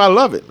 Don't get me wrong, I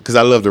love it because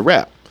I love to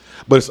rap.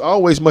 But it's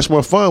always much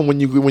more fun when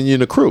you're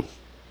in a crew.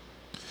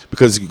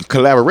 Because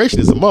collaboration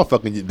is a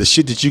motherfucking the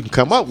shit that you can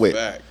come up with.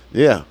 Fact.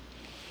 Yeah.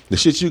 The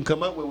shit you can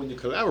come up with when you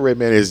collaborate,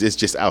 man, is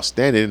just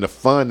outstanding. And the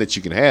fun that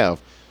you can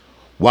have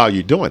while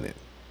you're doing it.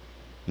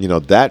 You know,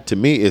 that to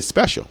me is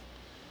special.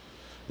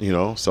 You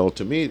know, so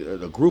to me,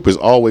 a group is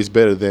always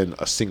better than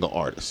a single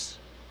artist.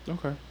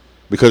 Okay.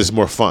 Because it's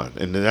more fun.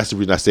 And that's the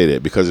reason I say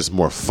that, because it's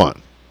more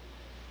fun.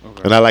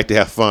 Okay. And I like to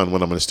have fun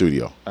when I'm in the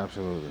studio.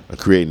 Absolutely. I'm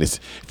creating this.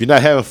 If you're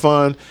not having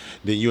fun,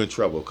 then you're in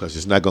trouble because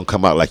it's not going to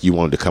come out like you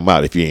wanted to come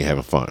out if you ain't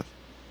having fun.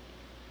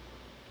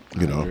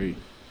 You know? Agree.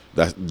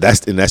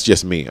 That's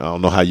just me. I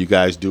don't know how you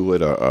guys do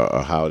it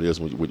or how it is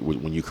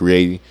when you're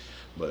creating,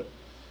 but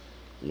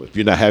if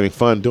you're not having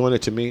fun doing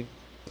it, to me,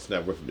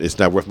 it's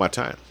not worth my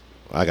time.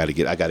 I got to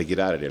get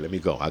out of there. Let me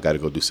go. I got to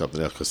go do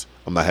something else because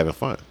I'm not having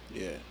fun.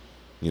 Yeah.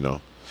 You know,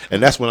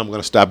 and that's when I'm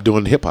going to stop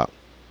doing hip hop.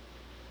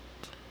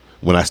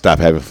 When I stop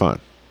having fun.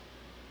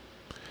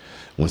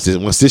 Once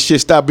this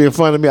shit stop being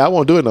fun to me, I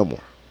won't do it no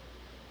more.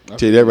 I'll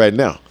tell you that right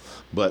now.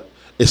 But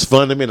it's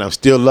fun to me, and I'm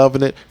still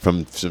loving it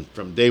from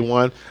day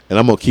one, and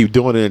I'm gonna keep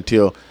doing it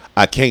until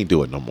I can't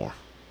do it no more.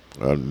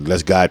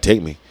 Unless God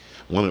take me.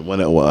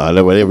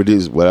 Whatever it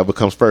is, whatever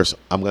comes first,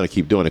 I'm gonna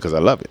keep doing it because I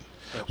love it.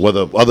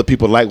 Whether other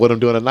people like what I'm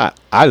doing or not,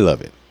 I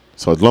love it.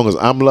 So as long as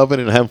I'm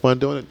loving it and having fun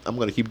doing it, I'm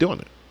gonna keep doing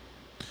it.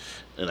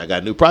 And I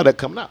got a new product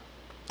coming out.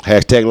 #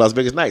 Las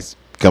Vegas Nights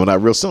coming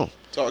out real soon.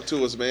 Talk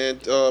to us, man.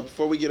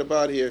 Before we get up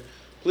out of here,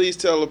 please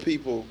tell the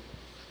people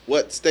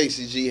what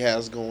Stacey G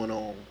has going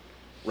on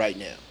right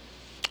now.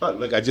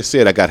 Like I just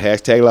said, I got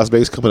 # Las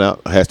Vegas coming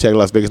out. #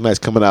 Las Vegas Nights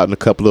coming out in a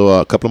couple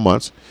of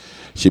months.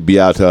 Should be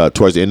out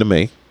towards the end of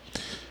May.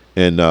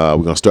 and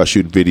we're gonna start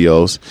shooting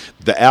videos.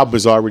 The album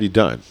is already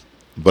done,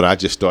 but I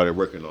just started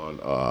working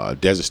on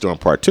Desert Storm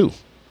Part 2.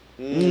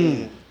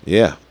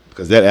 Yeah,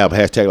 because that album,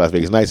 hashtag Las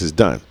Vegas Nights, is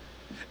done.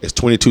 It's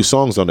 22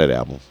 songs on that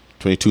album,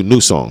 22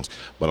 new songs.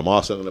 But I'm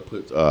also going to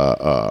put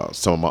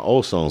some of my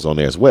old songs on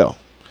there as well,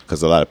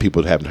 because a lot of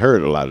people haven't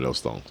heard a lot of those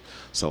songs.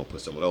 So I'll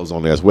put some of those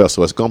on there as well.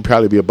 So it's going to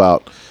probably be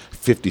about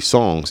 50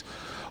 songs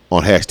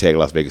on hashtag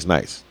Las Vegas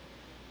Nights.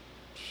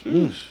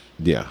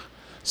 Yeah.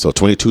 So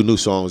 22 new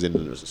songs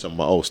and some of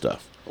my old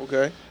stuff.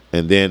 Okay.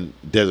 And then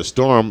Desert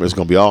Storm is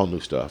going to be all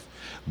new stuff.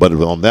 But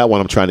on that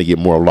one, I'm trying to get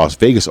more Las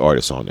Vegas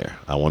artists on there.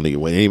 I want to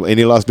get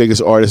any Las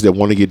Vegas artists that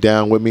want to get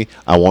down with me,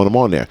 I want them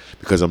on there,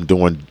 because I'm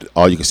doing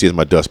All You Can See Is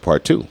My Dust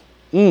Part 2.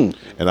 And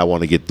I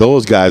want to get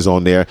those guys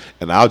on there,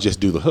 and I'll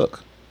just do the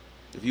hook.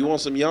 If you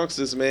want some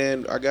youngsters,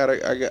 man, I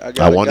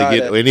want to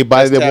get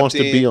anybody that wants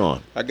to be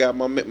on. I got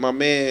my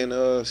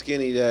man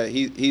Skinny, that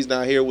he's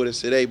not here with us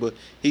today, but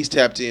he's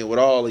tapped in with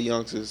all the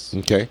youngsters.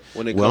 Okay.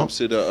 When it comes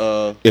to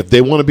the if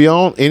they want to be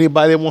on,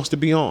 anybody that wants to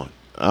be on.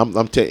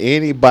 I'm telling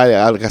anybody,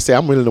 like I say,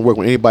 I'm willing to work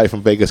with anybody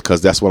from Vegas, because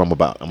that's what I'm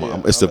about.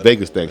 It's the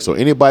Vegas thing. So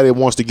anybody that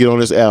wants to get on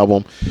this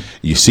album,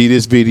 you see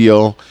this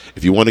video.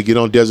 If you want to get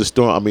on Desert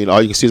Storm,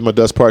 All You Can See Is My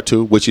Dust Part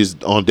 2, which is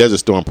on Desert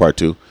Storm Part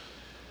 2,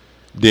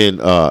 then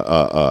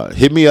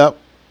hit me up.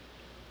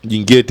 You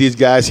can get these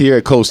guys here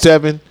at Code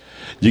 7.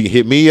 You can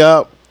hit me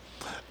up.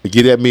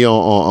 Get at me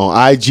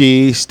on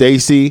IG,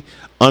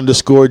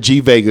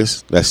 Stacy_G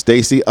Vegas. That's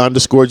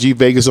Stacy_G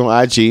Vegas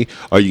on IG.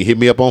 Or you can hit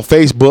me up on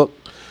Facebook.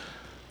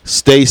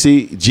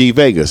 Stacy G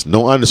Vegas,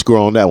 no underscore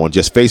on that one.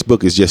 Just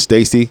Facebook is just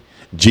Stacy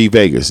G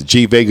Vegas.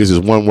 G Vegas is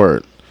one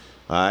word.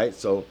 All right,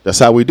 so that's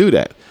how we do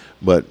that.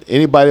 But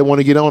anybody that want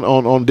to get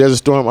on Desert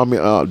Storm,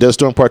 Desert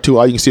Storm Part 2,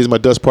 All You Can See Is My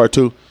Dust Part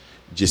 2,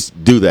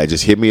 just do that.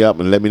 Just hit me up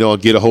and let me know,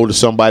 and get a hold of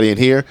somebody in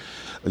here.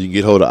 You can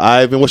get a hold of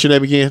Ivan. What's your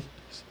name again?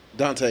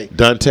 Dante.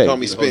 Call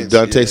me Spence.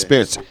 Dante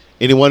Spence.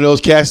 Any one of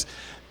those cats,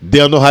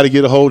 they'll know how to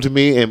get a hold of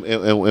me,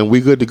 and we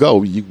good to go.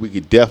 We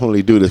could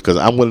definitely do this, because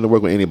I'm willing to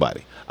work with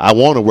anybody. I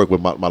want to work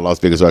with my Las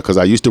Vegas artists, because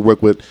I used to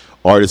work with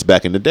artists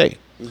back in the day,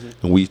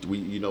 and we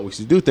used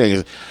to do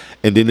things,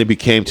 and then it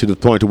became to the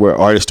point to where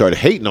artists started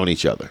hating on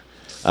each other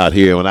out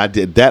here. When I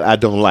did that, I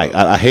don't like.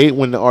 I hate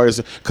when the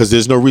artists, because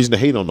there's no reason to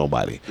hate on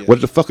nobody. Yeah.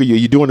 What the fuck are you?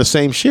 You're doing the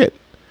same shit.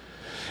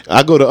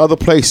 I go to other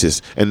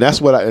places, and that's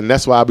why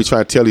I be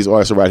trying to tell these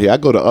artists right here. I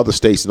go to other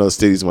states and other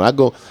cities. When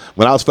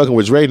I was fucking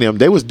with Dre and them,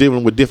 they was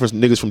dealing with different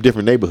niggas from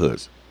different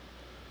neighborhoods.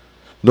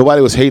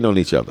 Nobody was hating on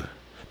each other.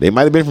 They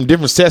might have been from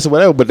different sets or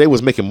whatever, but they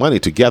was making money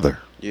together.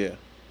 Yeah.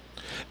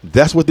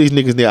 That's what these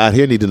niggas out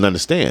here need to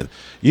understand.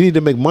 You need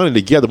to make money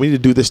together. We need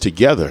to do this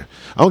together.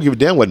 I don't give a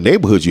damn what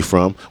neighborhood you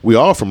from. We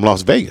all from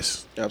Las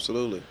Vegas.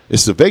 Absolutely.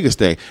 It's the Vegas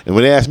thing. And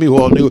when they ask me,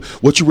 well, nigga,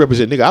 what you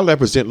represent, nigga, I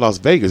represent Las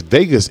Vegas.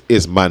 Vegas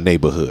is my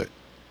neighborhood.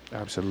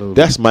 Absolutely.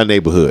 That's my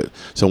neighborhood.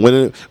 So when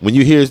a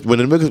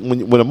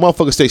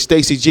motherfucker say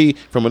Stacy G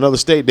from another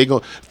state,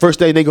 first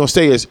thing they gonna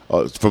say is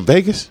from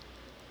Vegas,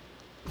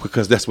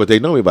 because that's what they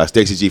know me by,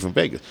 Stacy G from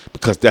Vegas,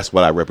 because that's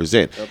what I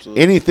represent.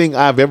 Absolutely. Anything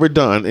I've ever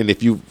done, and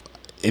if you've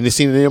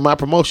seen any of my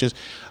promotions,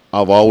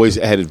 I've always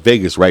added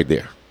Vegas right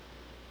there.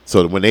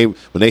 So when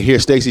they hear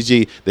Stacy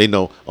G, they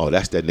know, oh,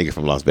 that's that nigga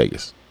from Las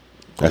Vegas.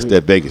 That's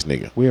that Vegas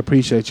nigga. We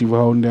appreciate you for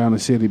holding down the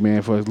city,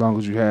 man, for as long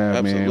as you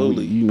have,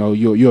 Absolutely. man.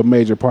 You're a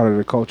major part of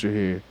the culture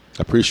here.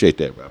 I appreciate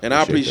that, bro.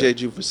 I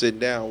appreciate you for sitting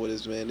down with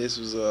us, man. This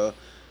was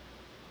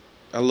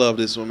I love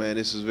this one, man.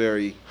 This was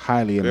very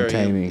highly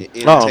entertaining,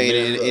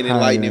 and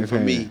enlightening for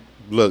me.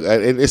 Look,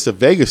 it's a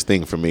Vegas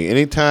thing for me.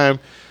 Anytime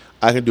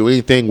I can do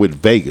anything with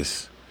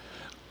Vegas,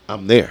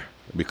 I'm there,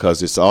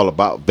 because it's all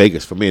about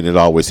Vegas for me, and it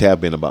always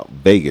have been about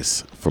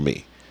Vegas for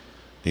me.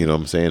 You know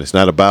what I'm saying? It's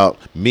not about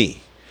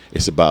me.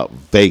 It's about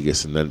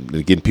Vegas, and then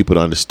getting people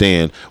to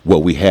understand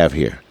what we have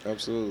here.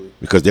 Absolutely.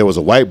 Because there was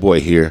a white boy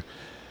here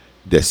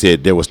that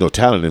said there was no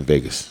talent in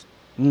Vegas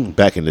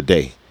back in the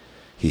day.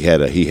 He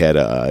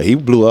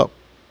blew up.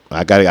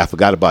 I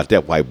forgot about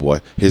that white boy.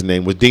 His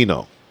name was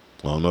Dino.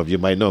 I don't know if you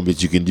might know him,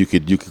 but you could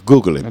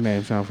Google it. That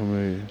name sounds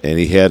familiar. And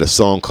he had a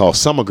song called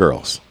Summer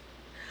Girls.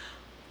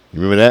 You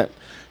remember that?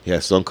 He had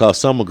a song called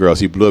Summer Girls.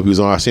 He blew up. He was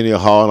on Arsenio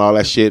Hall and all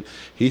that shit.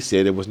 He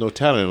said there was no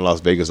talent in Las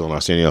Vegas on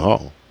Arsenio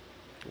Hall.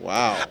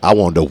 Wow. I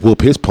wanted to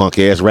whoop his punk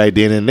ass right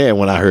then and there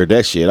when I heard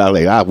that shit. I was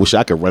like, I wish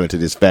I could run into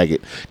this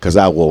faggot, because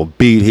I will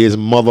beat his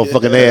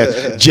motherfucking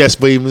ass just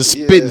for even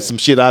spitting some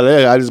shit out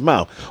of his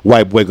mouth.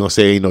 White boy gonna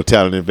say ain't no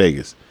talent in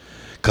Vegas,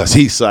 because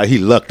he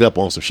lucked up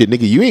on some shit.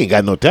 Nigga, you ain't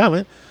got no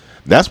talent.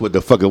 That's what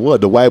the fuck it was.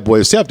 The white boy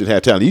himself didn't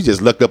have talent. You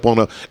just lucked up on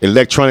an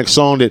electronic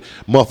song that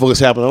motherfuckers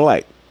happen to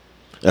like.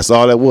 That's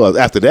all that was.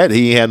 After that,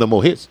 he ain't had no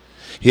more hits.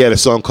 He had a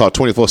song called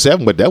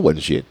 24/7, but that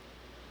wasn't shit.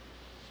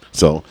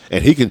 So,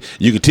 and you can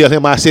tell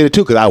him I said it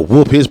too, because I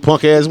whoop his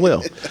punk ass as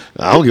well.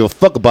 I don't give a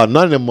fuck about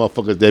none of them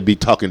motherfuckers that be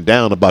talking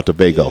down about the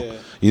Vago. Yeah,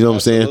 you know what I'm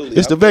saying?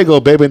 It's the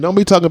Vago, baby. Don't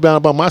be talking down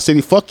about my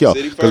city. Fuck y'all.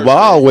 Because what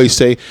I always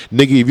say,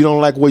 nigga, if you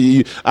don't like what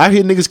I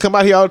hear niggas come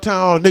out here all the time,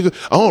 oh, nigga,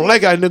 I don't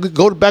like it, nigga.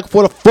 Go back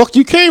for the fuck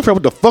you came from.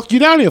 What the fuck you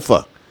down here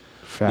for?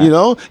 Fact. You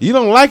know? You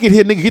don't like it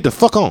here, nigga, get the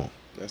fuck on.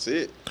 That's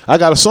it. I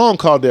got a song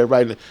called that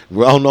right now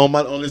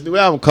on this new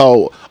album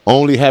called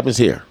Only Happens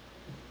Here.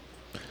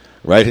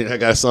 Right here, I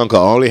got a song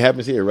called Only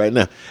Happens Here right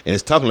now. And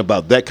it's talking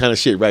about that kind of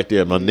shit right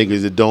there. My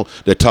niggas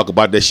that talk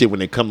about that shit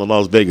when they come to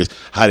Las Vegas,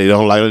 how they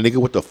don't like it. Nigga,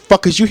 what the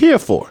fuck is you here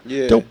for?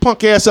 Yeah. Don't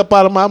punk ass up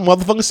out of my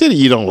motherfucking city.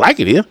 You don't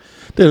like it here.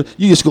 Then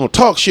you just gonna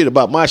talk shit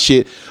about my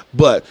shit,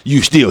 but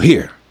you still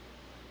here.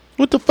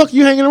 What the fuck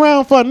you hanging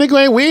around for,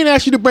 nigga? We ain't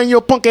asked you to bring your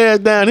punk ass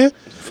down here.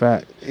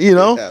 Fact. You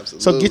know? Absolutely.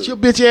 So get your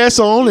bitch ass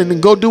on and then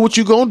go do what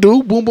you gonna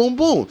do. Boom, boom,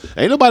 boom.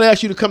 Ain't nobody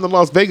asked you to come to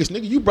Las Vegas,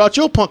 nigga. You brought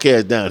your punk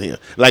ass down here.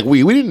 Like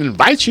we didn't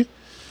invite you.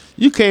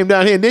 You came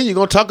down here and then you're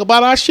gonna talk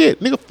about our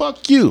shit. Nigga,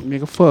 fuck you.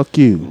 Nigga, fuck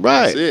you.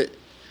 Right. That's it.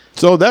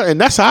 So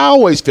that's how I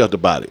always felt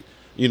about it.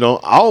 You know,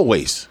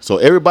 always. So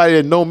everybody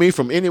that know me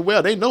from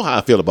anywhere, they know how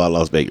I feel about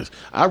Las Vegas.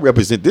 I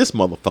represent this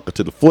motherfucker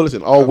to the fullest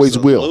and always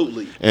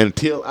Absolutely. will.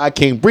 Until I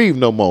can't breathe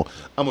no more,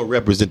 I'm going to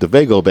represent the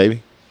Vago,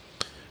 baby.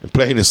 And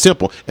plain and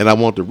simple. And I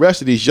want the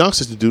rest of these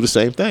youngsters to do the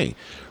same thing.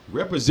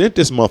 Represent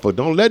this motherfucker.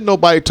 Don't let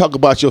nobody talk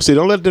about your city.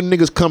 Don't let them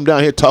niggas come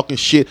down here talking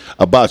shit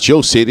about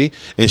your city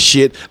and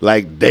shit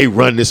like they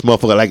run this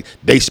motherfucker like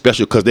they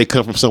special because they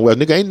come from somewhere.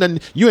 Nigga, ain't nothing.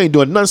 You ain't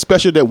doing nothing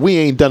special that we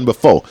ain't done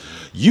before.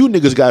 You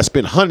niggas gotta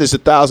spend hundreds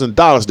of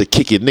 $1,000s to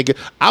kick it, nigga.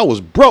 I was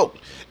broke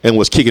and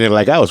was kicking it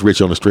like I was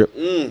rich on the strip.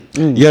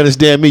 You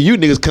understand me? You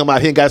niggas come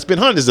out here and gotta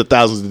spend hundreds of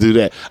thousands to do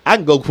that. I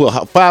can go to a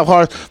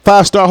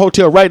 5-star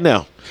hotel right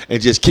now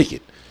and just kick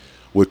it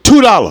with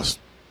 $2.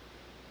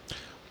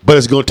 But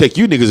it's gonna take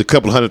you niggas a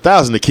couple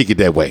 $100,000 to kick it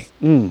that way.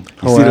 You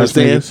see what I'm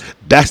saying? Niggas.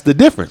 That's the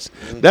difference.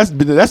 That's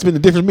been the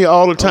difference with me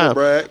all the time.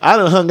 brag. I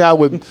done hung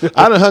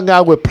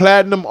out with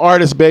platinum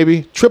artists,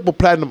 baby, triple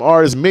platinum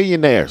artists,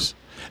 millionaires.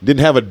 Didn't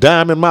have a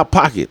dime in my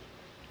pocket,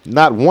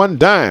 not one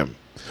dime.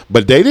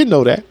 But they didn't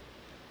know that.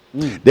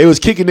 They was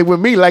kicking it with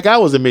me like I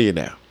was a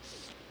millionaire.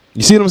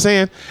 You see what I'm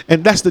saying?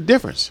 And that's the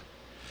difference.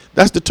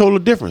 That's the total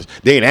difference.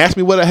 They ain't asked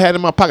me what I had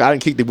in my pocket. I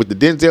didn't kick it with the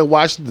Denzel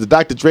Washington, the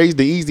Dr. Dre's,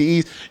 the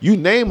Eazy-E's. You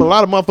name a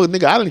lot of motherfuckers,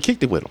 nigga, I didn't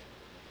kick it with them.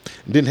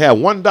 Didn't have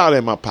 $1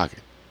 in my pocket.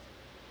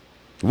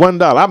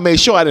 $1. I made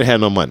sure I didn't have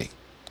no money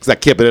because I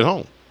kept it at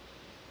home.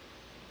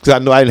 Because I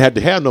know I didn't have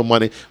to have no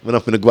money when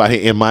I'm finna go out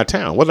here in my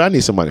town. What do I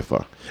need some money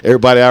for?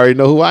 Everybody already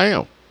know who I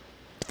am.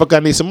 The fuck I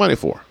need some money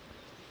for?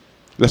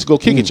 Let's go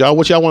kick it, y'all.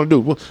 What y'all want to do?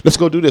 Well, let's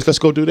go do this. Let's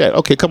go do that.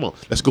 Okay, come on.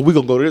 Let's go. We're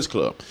going to go to this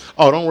club.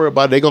 Oh, don't worry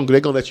about it. They're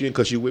gonna let you in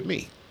because you with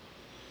me.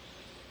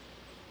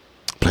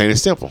 Plain and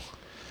simple.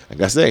 Like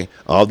I say,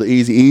 all the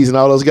Eazy-E's and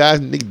all those guys,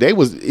 they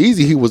was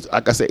easy. He was,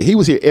 like I said, he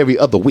was here every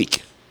other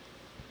week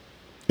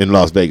in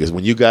Las Vegas.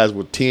 When you guys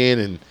were 10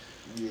 and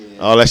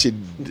all that shit,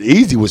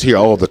 Eazy was here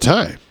all the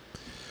time.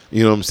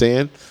 You know what I'm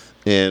saying?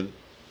 And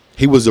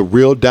he was a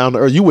real down to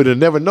earth. You would have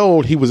never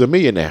known he was a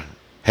millionaire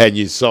had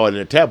you saw it in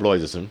the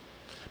tabloids or something.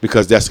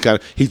 Because that's the kind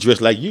of, he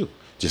dressed like you,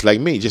 just like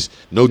me. Just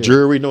no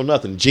jewelry, no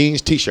nothing.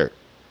 Jeans, T-shirt.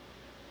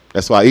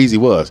 That's why Eazy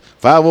was.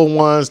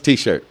 501s,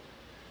 T-shirt.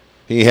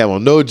 He ain't have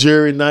on no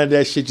jewelry, none of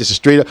that shit, just a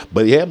straight up.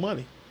 But he had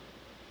money.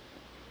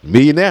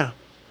 Millionaire.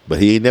 But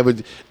he ain't never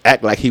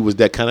act like he was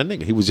that kind of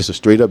nigga. He was just a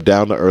straight up,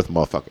 down to earth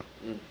motherfucker.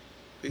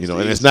 You know,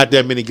 and it's not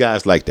that many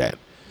guys like that.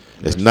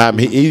 It's not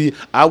me.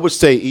 I would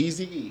say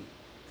Eazy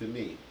to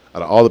me,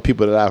 out of all the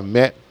people that I've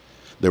met,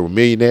 that were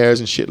millionaires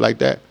and shit like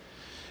that,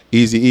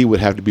 Eazy-E would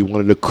have to be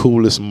one of the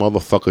coolest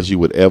motherfuckers you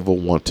would ever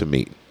want to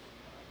meet.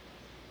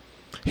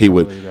 He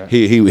would.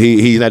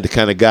 He's not the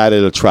kind of guy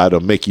that'll try to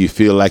make you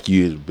feel like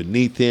you're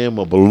beneath him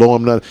or below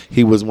him.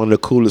 He was one of the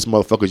coolest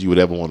motherfuckers you would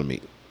ever want to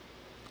meet.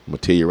 I'm gonna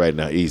tell you right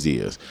now, Eazy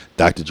is.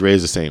 Dr. Dre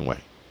is the same way.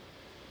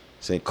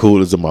 Same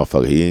cool as a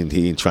motherfucker.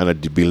 He ain't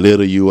trying to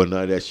belittle you or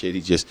none of that shit.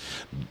 He just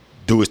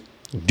do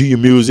your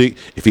music.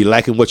 If he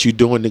liking what you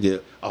doing,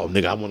 nigga. Oh,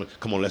 nigga, I wanna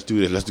come on. Let's do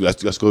this. Let's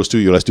go to the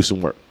studio. Let's do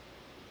some work.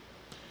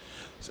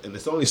 And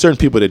there's only certain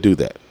people that do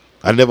that.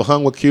 I never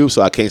hung with Cube,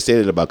 so I can't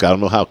say that about Cube. I don't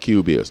know how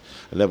Cube is.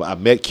 I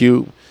met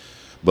Cube,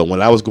 but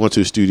when I was going to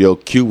the studio,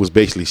 Cube was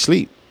basically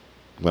asleep.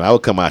 When I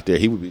would come out there,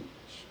 he would be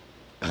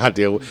out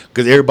there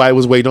because everybody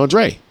was waiting on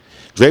Dre.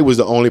 Dre was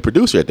the only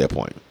producer at that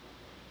point.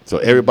 So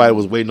everybody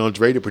was waiting on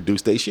Dre to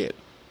produce their shit.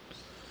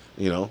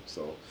 You know?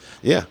 So,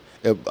 yeah.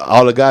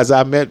 All the guys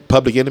I met,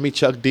 Public Enemy,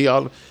 Chuck D,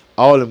 all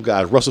of them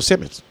guys, Russell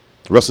Simmons.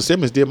 Russell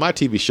Simmons did my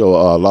TV show,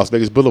 Las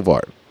Vegas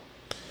Boulevard.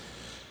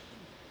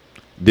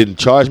 Didn't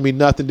charge me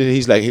nothing. Then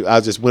he's like, I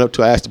just went up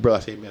to, I asked the bro, I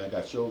said, hey, man, I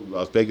got show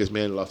Las Vegas,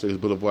 man, Las Vegas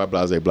Boulevard,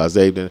 blase.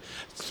 Then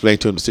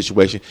explained to him the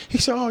situation. He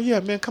said, oh,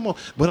 yeah, man, come on.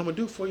 What I'm going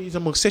to do for you is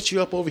I'm going to set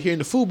you up over here in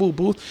the FUBU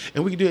booth,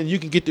 and we can do it, and you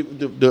can get the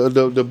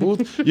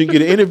booth. You can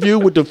get an interview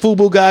with the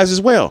FUBU guys as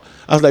well.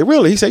 I was like,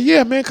 really? He said,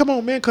 yeah, man, come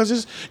on, man, because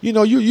it's, you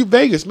know, you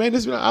Vegas, man.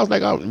 I was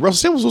like, oh, Russell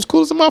Simmons was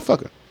cool as a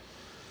motherfucker.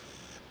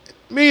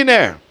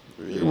 Millionaire.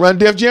 Run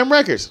Def Jam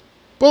Records.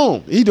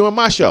 Boom. He doing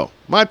my show,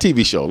 my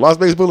TV show, Las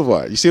Vegas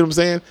Boulevard. You see what I'm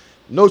saying?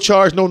 No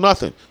charge, no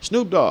nothing.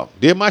 Snoop Dogg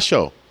did my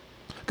show.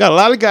 Got a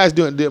lot of guys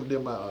doing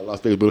my Las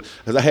Vegas Boulevard.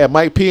 Because I had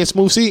Mike P and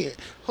Smooth C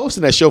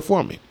hosting that show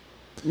for me.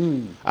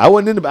 I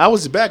wasn't I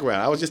was the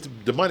background. I was just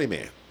the money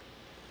man.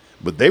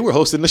 But they were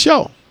hosting the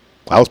show.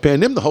 I was paying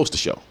them to host the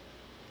show.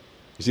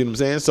 You see what I'm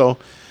saying? So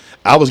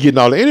I was getting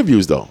all the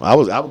interviews though. I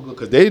would go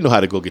because they didn't know how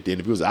to go get the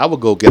interviews. I would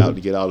go get out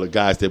and get all the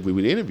guys that we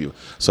would interview.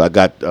 So I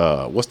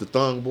got what's the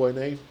thong boy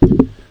name?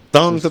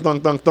 Thong. What's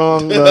that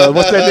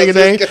nigga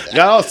name?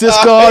 Y'all,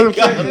 Cisco.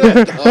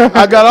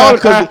 I got all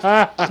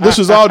because this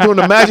was all during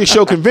the Magic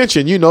Show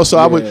convention, you know. So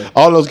I would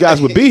all those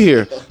guys would be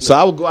here. So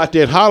I would go out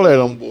there and holler at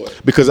them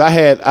because I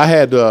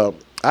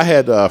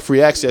had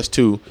free access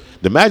to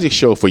the Magic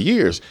Show for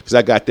years because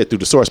I got that through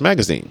the Source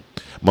magazine.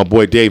 My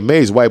boy Dave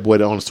Mays, white boy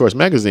that on the Source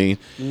magazine,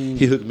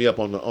 he hooked me up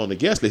on the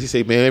guest list. He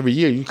said, "Man, every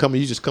year you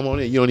just come on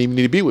in. You don't even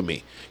need to be with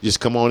me. You just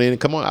come on in and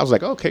come on." I was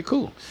like, "Okay,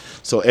 cool."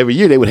 So every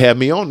year they would have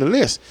me on the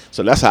list.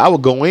 So that's how I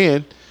would go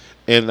in,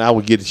 and I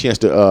would get a chance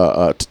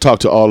to talk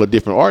to all the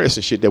different artists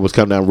and shit that was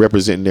coming down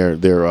representing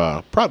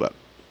their product.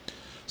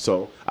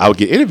 So I would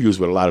get interviews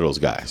with a lot of those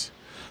guys,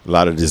 a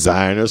lot of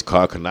designers,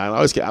 Carl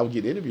Kanai. I would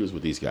get interviews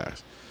with these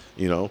guys,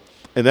 you know,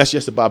 and that's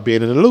just about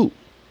being in the loop.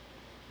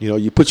 You know,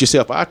 you put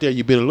yourself out there,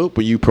 you be in a loop,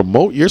 but you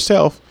promote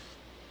yourself.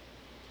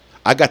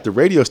 I got the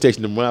radio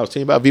station when I was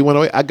telling you about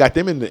V108. I got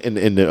them in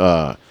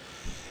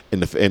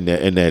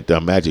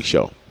that Magic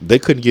Show. They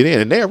couldn't get in,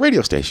 and they're a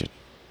radio station,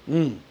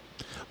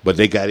 but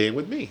they got in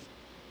with me.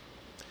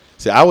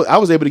 So I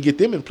was able to get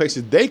them in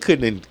places they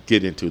couldn't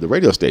get into. The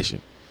radio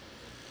station,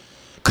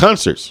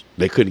 concerts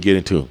they couldn't get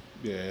into.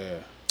 Yeah,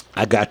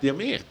 I got them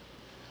in,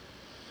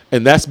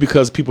 and that's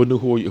because people knew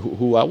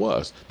who I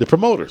was. The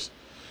promoters.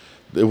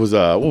 It was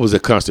what was the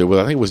concert?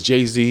 Well, I think it was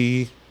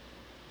Jay-Z,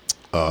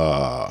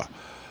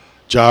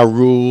 Ja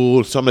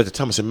Rule, something at the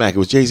Thomas and Mack. It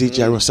was Jay-Z,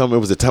 Ja Rule, something.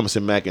 It was the Thomas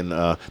and Mack, and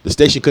the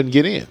station couldn't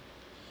get in.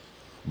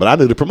 But I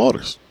knew the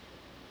promoters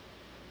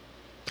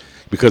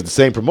because the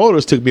same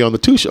promoters took me on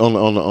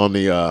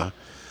the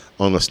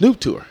on the Snoop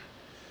tour.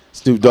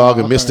 Snoop Dogg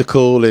and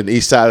Mystical and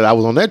East Side. I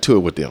was on that tour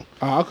with them.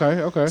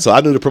 Okay. So I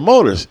knew the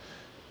promoters.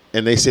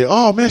 And they said,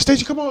 "Oh man,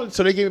 Stacey, come on!"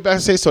 So they gave me back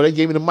and say, so they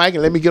gave me the mic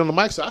and let me get on the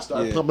mic. So I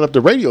started pumping up the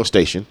radio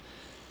station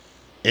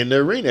in the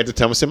arena at the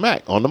Thomas and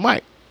Mack on the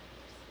mic.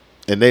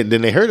 And then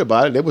they heard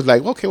about it. They was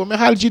like, "Okay, well, man,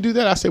 how did you do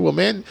that?" I said, "Well,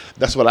 man,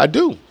 that's what I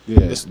do. Yeah.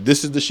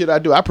 This is the shit I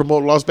do. I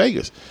promote Las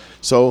Vegas."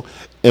 So,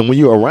 and when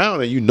you're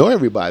around and you know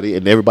everybody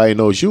and everybody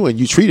knows you and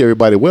you treat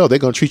everybody well, they're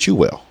gonna treat you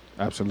well.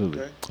 Absolutely.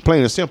 Okay.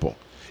 Plain and simple.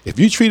 If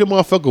you treat a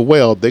motherfucker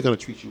well, they're gonna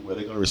treat you well.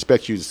 They're gonna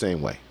respect you the same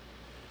way.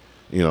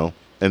 You know.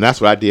 And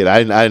that's what I did. I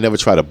didn't never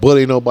try to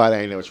bully nobody.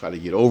 I ain't never try to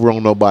get over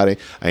on nobody.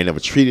 I ain't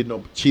never cheated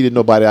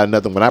nobody out of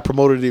nothing. When I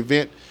promoted the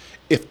event,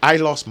 if I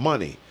lost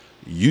money,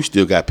 you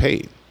still got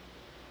paid.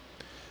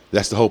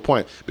 That's the whole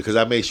point. Because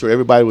I made sure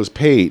everybody was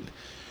paid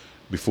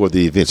before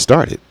the event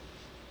started.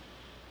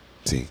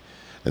 See?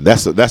 And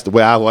that's the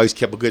way I always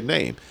kept a good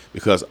name.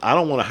 Because I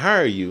don't want to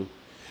hire you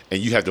and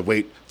you have to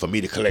wait for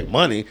me to collect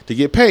money to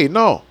get paid.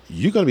 No,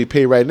 you're going to be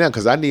paid right now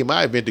because I need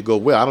my event to go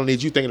well. I don't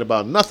need you thinking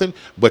about nothing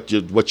but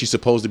what you're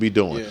supposed to be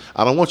doing. Yeah.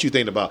 I don't want you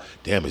thinking about,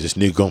 damn, is this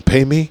nigga going to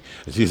pay me?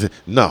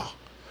 No,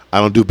 I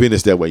don't do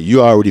business that way.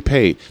 You already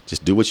paid.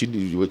 Just do what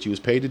you was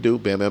paid to do.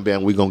 Bam, bam,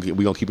 bam. We're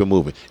gonna keep it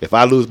moving. If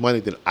I lose money,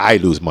 then I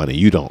lose money.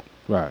 You don't.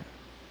 Right.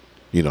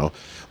 You know,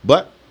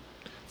 but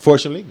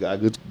fortunately,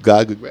 God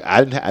good.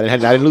 I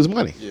didn't lose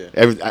money.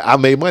 Yeah. I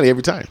made money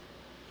every time,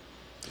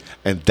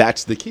 and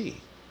that's the key.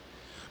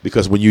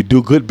 Because when you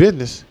do good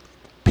business,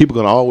 people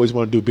are going to always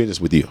want to do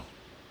business with you.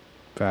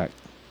 Fact.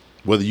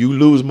 Whether you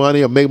lose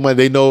money or make money,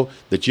 they know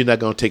that you're not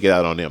going to take it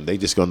out on them. They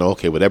just going to know,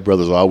 okay, well, that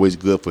brother's always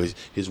good for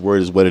his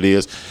word is what it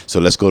is. So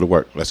let's go to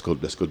work. Let's go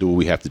do what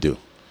we have to do.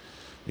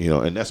 You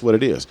know, and that's what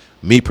it is.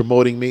 Me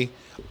promoting me,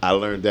 I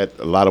learned that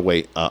a lot of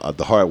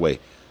the hard way,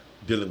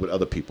 dealing with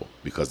other people.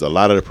 Because a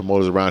lot of the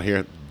promoters around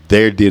here,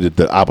 they did it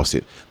the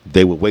opposite.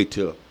 They would wait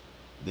till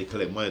they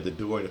collect money at the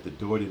door, and if the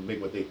door didn't make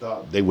what they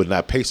thought, they would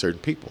not pay certain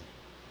people.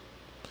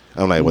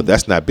 I'm like, well,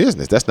 that's not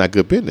business. That's not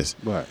good business.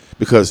 Right.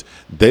 Because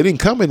they didn't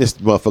come in this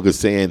motherfucker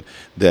saying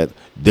that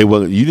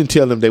you didn't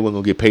tell them they weren't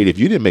going to get paid if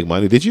you didn't make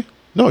money, did you?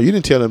 No, you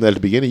didn't tell them that at the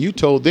beginning. You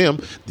told them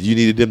that you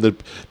needed them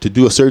to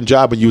do a certain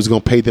job and you was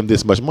going to pay them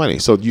this much money.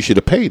 So you should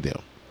have paid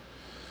them.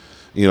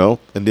 You know,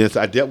 and then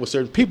I dealt with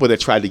certain people that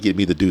tried to get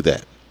me to do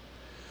that.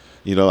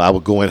 You know, I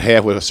would go in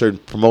half with a certain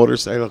promoter,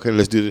 say, okay,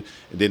 let's do it.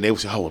 And then they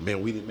would say, oh, well,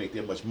 man, we didn't make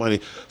that much money,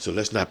 so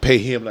let's not pay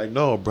him. Like,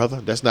 no,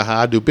 brother, that's not how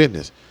I do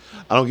business.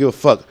 I don't give a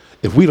fuck.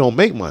 If we don't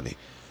make money,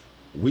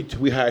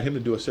 we hired him to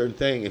do a certain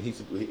thing,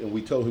 and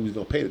we told him he was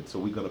going to pay it, so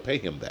we're going to pay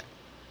him that.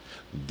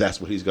 That's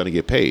what he's going to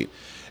get paid.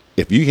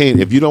 If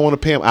you don't want to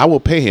pay him, I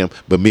will pay him,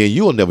 but me and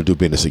you will never do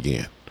business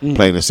again.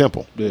 Plain and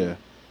simple. Yeah.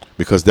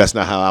 Because that's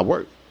not how I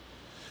work.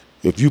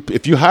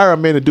 If you hire a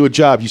man to do a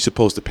job, you're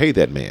supposed to pay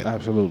that man.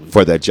 Absolutely.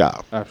 For that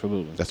job.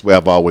 Absolutely. That's where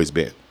I've always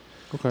been.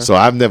 Okay. So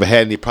I've never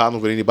had any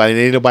problems with anybody,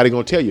 and ain't nobody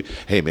gonna tell you,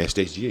 hey man,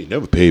 Stacey, you ain't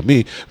never paid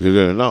me.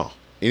 No.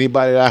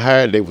 Anybody that I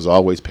hired, they was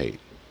always paid.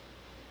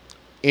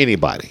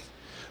 Anybody.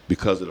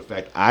 Because of the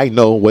fact I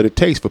know what it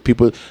takes for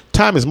people.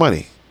 Time is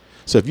money.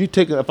 So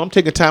if I'm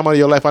taking time out of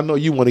your life, I know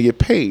you want to get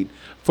paid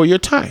for your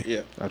time.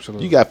 Yeah,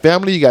 absolutely. You got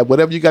family, you got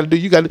whatever you got to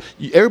do.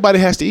 Everybody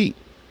has to eat.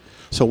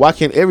 So why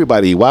can't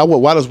everybody eat?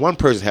 Why does one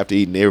person have to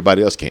eat and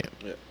everybody else can't?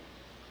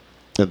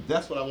 Yeah. And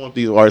that's what I want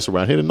these artists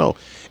around here to know.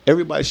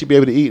 Everybody should be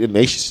able to eat, and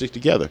they should stick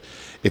together.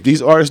 If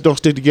these artists don't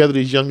stick together,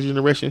 this younger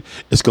generation,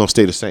 it's going to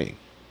stay the same.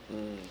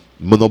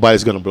 But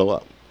nobody's going to blow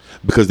up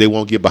because they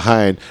won't get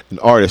behind an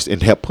artist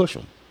and help push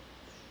them.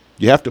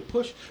 You have to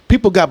push.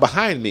 People got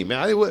behind me,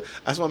 man.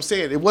 That's what I'm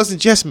saying. It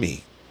wasn't just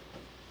me.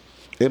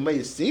 It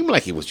may seem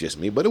like it was just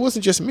me, but it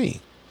wasn't just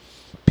me.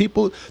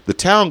 People, the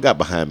town got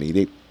behind me.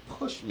 They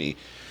pushed me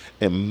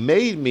and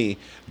made me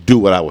do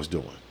what I was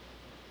doing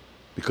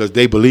because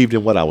they believed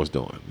in what I was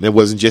doing. And it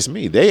wasn't just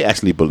me. They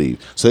actually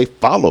believed. So they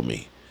followed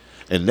me.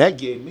 And that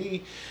gave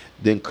me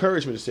the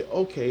encouragement to say,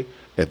 okay,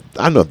 if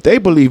I know if they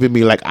believe in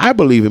me like I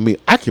believe in me,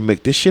 I can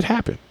make this shit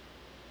happen.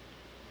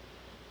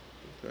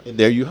 Okay. And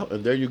there you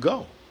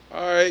go.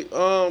 All right.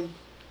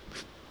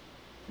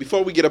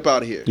 Before we get up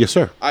out of here. Yes,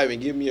 sir. Ivan,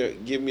 give me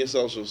your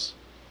socials.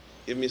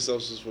 Give me your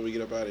socials before we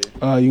get up out of here.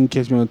 You can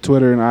catch me on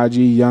Twitter and IG,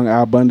 Young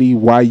Al Bundy,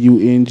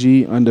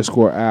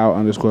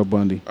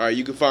 YUNG_Al_Bundy. All right,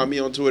 you can find me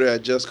on Twitter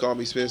at Just Call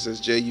Me Spence.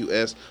 That's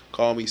JUS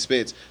Call Me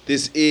Spence.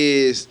 This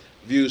is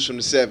Views from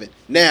the 7.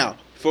 Now,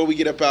 before we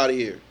get up out of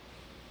here,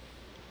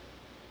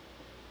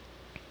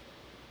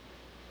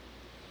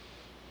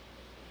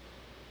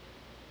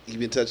 you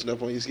been touching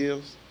up on your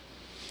skills?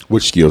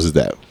 Which skills is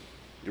that?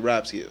 Your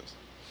rap skills.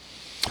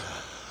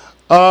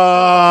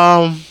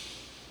 Not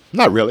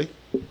really.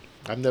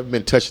 I've never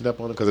been touching up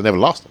on them because I never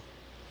lost them.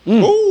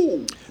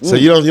 Ooh. So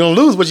you don't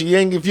lose, but you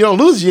ain't. If you don't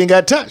lose, you ain't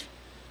got to touch.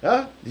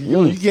 Huh?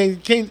 You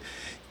can't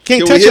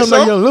touch them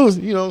like you don't lose.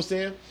 You know what I'm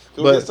saying?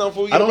 Can we get something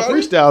before we I get don't up out of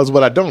freestyle is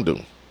what I don't do.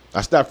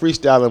 I stop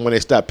freestyling when they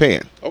stop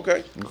paying.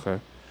 Okay.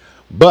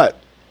 But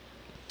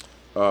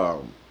I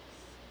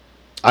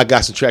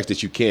got some tracks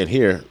that you can't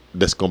hear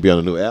that's gonna be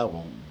on the new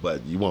album,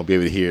 but you won't be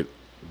able to hear it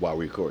while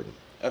we're recording.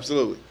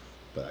 Absolutely.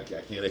 But I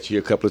can let you hear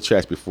a couple of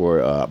tracks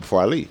before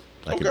I leave.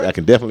 Okay. I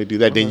can definitely do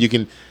that. Then you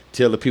can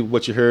tell the people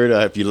what you heard.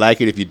 If you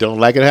like it, if you don't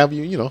like it, have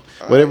you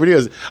whatever it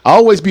is. I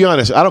always be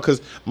honest. I don't,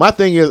 because my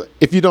thing is,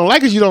 if you don't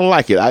like it, you don't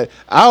like it. I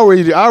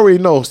already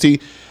know. See,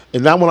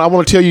 and I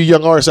want to tell you,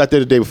 young artists out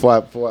there today,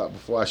 before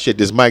I shut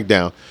this mic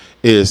down,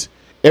 is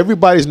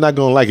everybody's not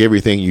gonna like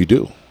everything you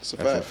do. That's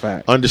a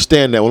fact.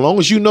 Understand that. As long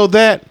as you know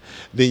that,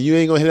 then you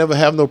ain't gonna never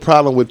have no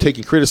problem with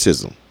taking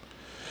criticism,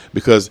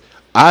 because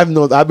I've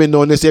been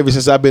doing this ever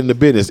since I've been in the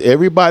business.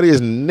 Everybody is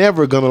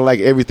never gonna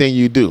like everything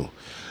you do.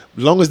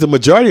 As long as the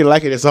majority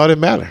like it, that's all that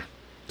matters.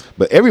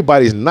 But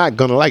everybody's not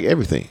gonna like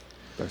everything.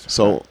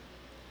 So, as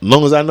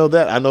long as I know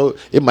that, I know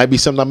it might be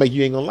something I make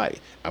you ain't gonna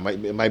like.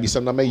 It might be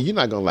something I make you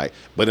not gonna like.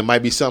 But it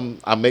might be something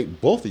I make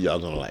both of y'all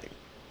gonna like.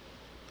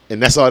 And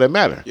that's all that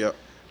matters. Yep.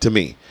 To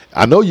me.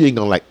 I know you ain't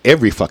gonna like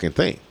every fucking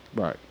thing.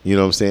 Right. You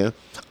know what I'm saying?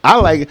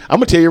 I'm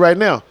gonna tell you right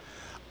now,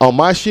 on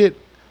my shit,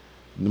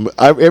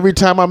 every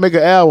time I make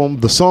an album,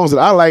 the songs that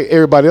I like,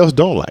 everybody else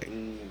don't like.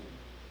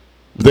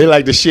 They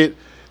like the shit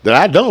that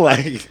I don't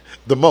like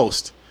the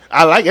most.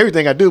 I like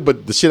everything I do,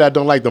 but the shit I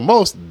don't like the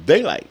most,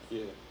 they like.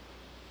 Yeah.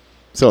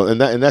 So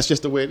and that's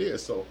just the way it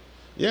is. So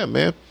yeah,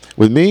 man.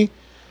 With me,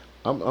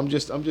 I'm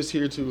just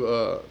here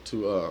to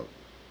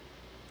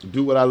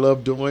do what I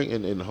love doing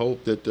and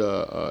hope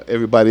that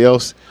everybody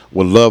else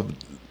will love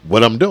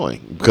what I'm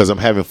doing, because I'm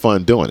having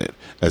fun doing it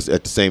at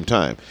the same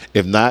time.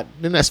 If not,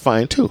 then that's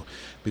fine too,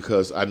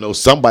 because I know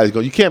somebody's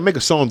going. You can't make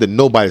a song that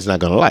nobody's not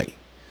going to like.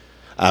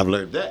 I've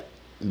learned that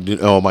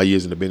in all my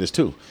years in the business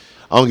too.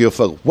 I don't give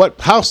a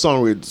fuck how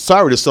sorry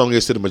the song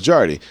is to the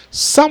majority.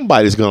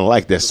 Somebody's going to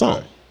like that song.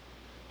 Okay.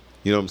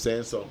 You know what I'm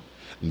saying? So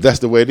that's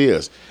the way it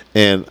is.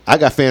 And I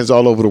got fans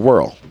all over the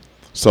world.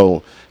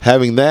 So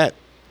having that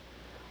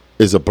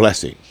is a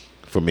blessing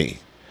for me.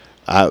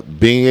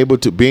 Being able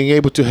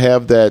to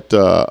have that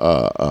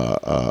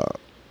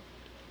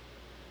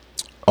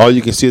All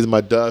You Can See Is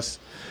My Dust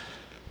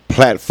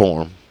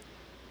platform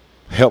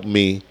helped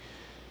me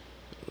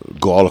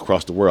go all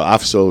across the world.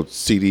 I've sold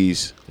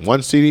CDs,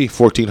 one CD,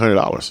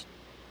 $1,400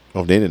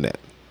 on the internet.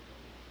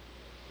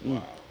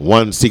 Wow.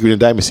 One Secret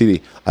Indictment CD,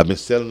 I've been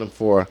selling them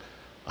for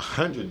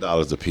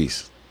 $100 a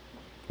piece.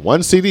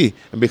 One CD,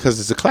 and because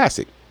it's a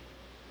classic.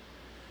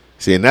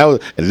 See, and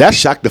that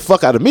shocked the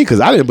fuck out of me, because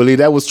I didn't believe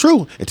that was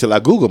true until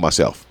I Googled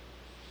myself.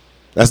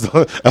 That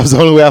was the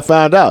only way I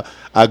found out.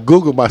 I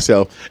Googled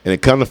myself, and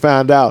it come to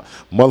find out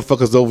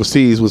motherfuckers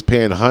overseas was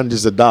paying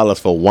hundreds of dollars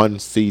for one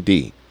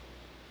CD.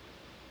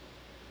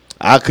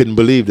 I couldn't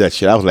believe that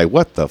shit. I was like,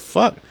 what the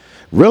fuck?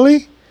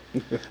 Really?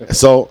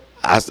 So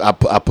I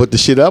put the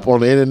shit up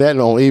on the internet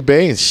and on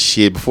eBay, and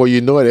shit, before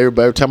you know it,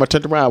 every time I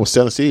turned around, I was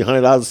selling CD,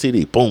 $100 a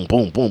CD. Boom,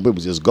 boom, boom. It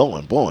was just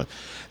going.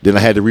 Then I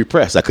had to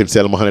repress. I couldn't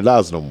sell them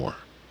 $100 no more,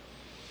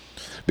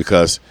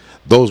 because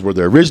those were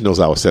the originals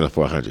I was selling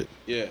for $100.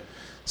 Yeah.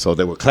 So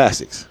they were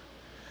classics.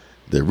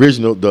 The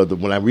original,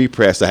 when I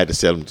repressed, I had to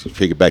sell them to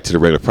take it back to the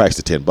regular price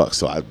to $10.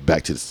 So I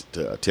back to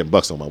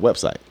 $10 on my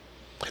website,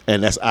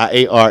 and that's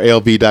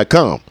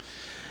IARLV.com.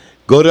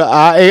 Go to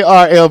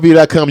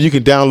IARLV.com. You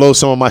can download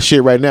some of my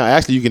shit right now.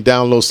 Actually, you can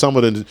download some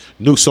of the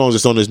new songs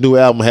that's on this new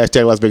album,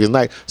 #Las Vegas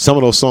Night. Some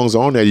of those songs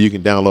are on there you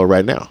can download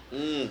right now.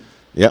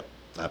 Yep.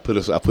 I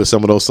put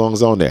some of those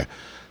songs on there.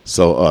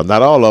 So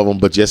not all of them,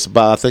 but just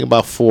about, I think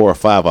about 4 or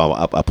 5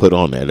 of them I put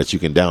on there that you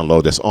can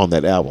download that's on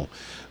that album.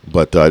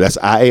 But that's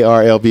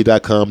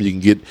IARLV.com.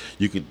 You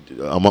can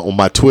on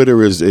my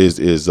Twitter is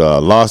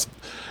Los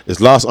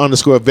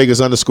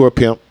 _Vegas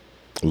 _pimp.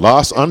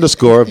 Los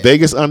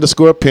 _Vegas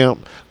 _pimp.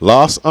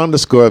 Los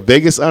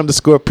 _Vegas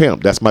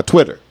 _pimp. That's my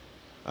Twitter.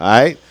 All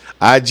right.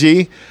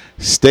 IG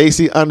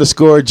Stacy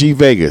 _G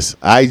Vegas.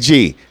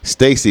 IG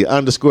Stacy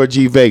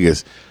 _G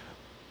Vegas.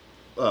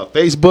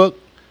 Facebook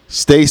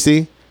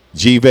Stacy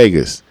G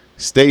Vegas.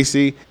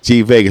 Stacy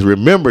G Vegas.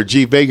 Remember,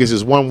 G Vegas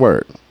is one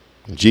word.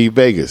 G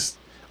Vegas,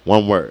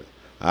 one word.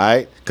 All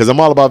right, because I'm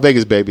all about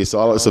Vegas, baby. It's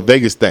a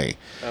Vegas thing.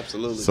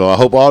 Absolutely. So I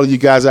hope all of you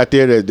guys out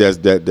there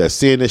that's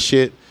seeing this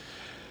shit,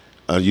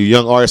 you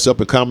young artists up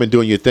and coming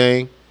doing your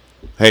thing.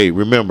 Hey,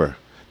 remember,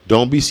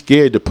 don't be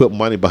scared to put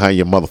money behind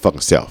your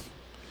motherfucking self.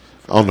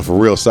 On the for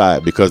real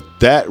side, because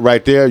that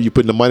right there, you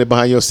putting the money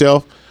behind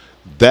yourself,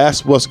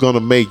 that's what's gonna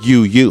make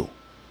you you.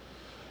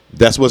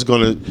 That's what's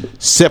gonna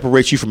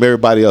separate you from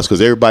everybody else,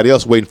 because everybody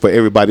else waiting for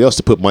everybody else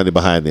to put money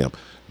behind them.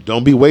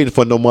 Don't be waiting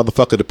for no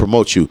motherfucker to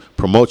promote you.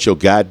 Promote your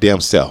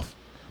goddamn self.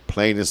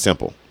 Plain and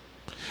simple.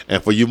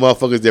 And for you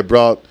motherfuckers that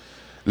brought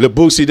Lil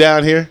Boosie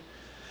down here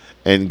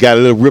and got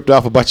a little ripped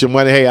off about your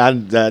money, hey,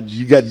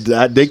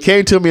 they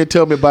came to me and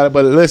told me about it.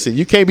 But listen,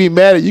 you can't be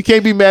mad at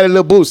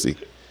Lil Boosie.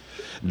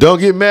 Don't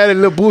get mad at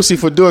Lil Boosie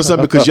for doing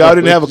something because y'all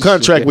didn't have a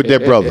contract with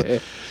that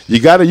brother.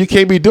 You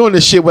can't be doing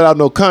this shit without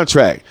no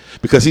contract,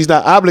 because he's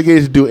not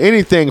obligated to do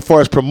anything as far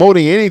as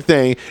promoting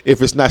anything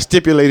if it's not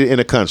stipulated in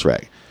a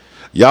contract.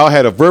 Y'all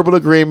had a verbal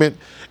agreement,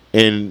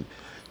 and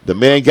the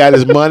man got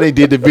his money,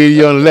 did the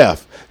video, and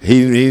left.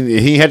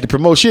 He had to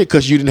promote shit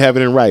because you didn't have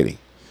it in writing.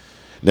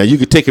 Now, you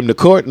could take him to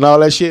court and all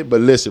that shit,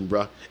 but listen,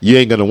 bro, you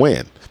ain't going to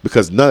win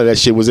because none of that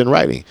shit was in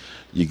writing.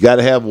 You got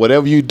to have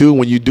whatever you do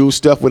when you do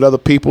stuff with other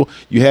people,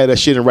 you had that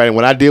shit in writing.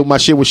 When I did my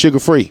shit with Sugar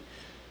Free,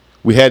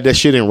 we had that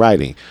shit in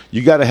writing.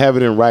 You got to have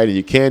it in writing.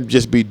 You can't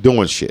just be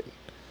doing shit,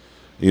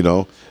 you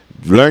know.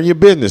 Learn your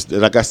business.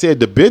 Like I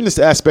said, the business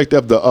aspect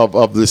of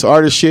this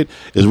artist shit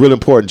is real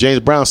important. James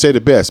Brown said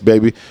it best,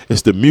 baby.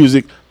 It's the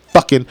music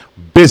fucking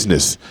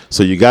business.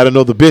 So you got to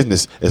know the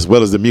business as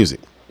well as the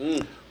music.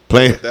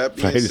 Plain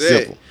and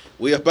simple.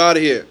 We up out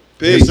of here.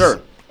 Peace. Yes,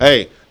 sir.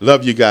 Hey,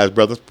 love you guys,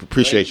 brothers.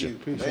 Appreciate you.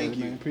 Thank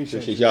you.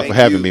 Appreciate Y'all for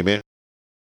having me, man.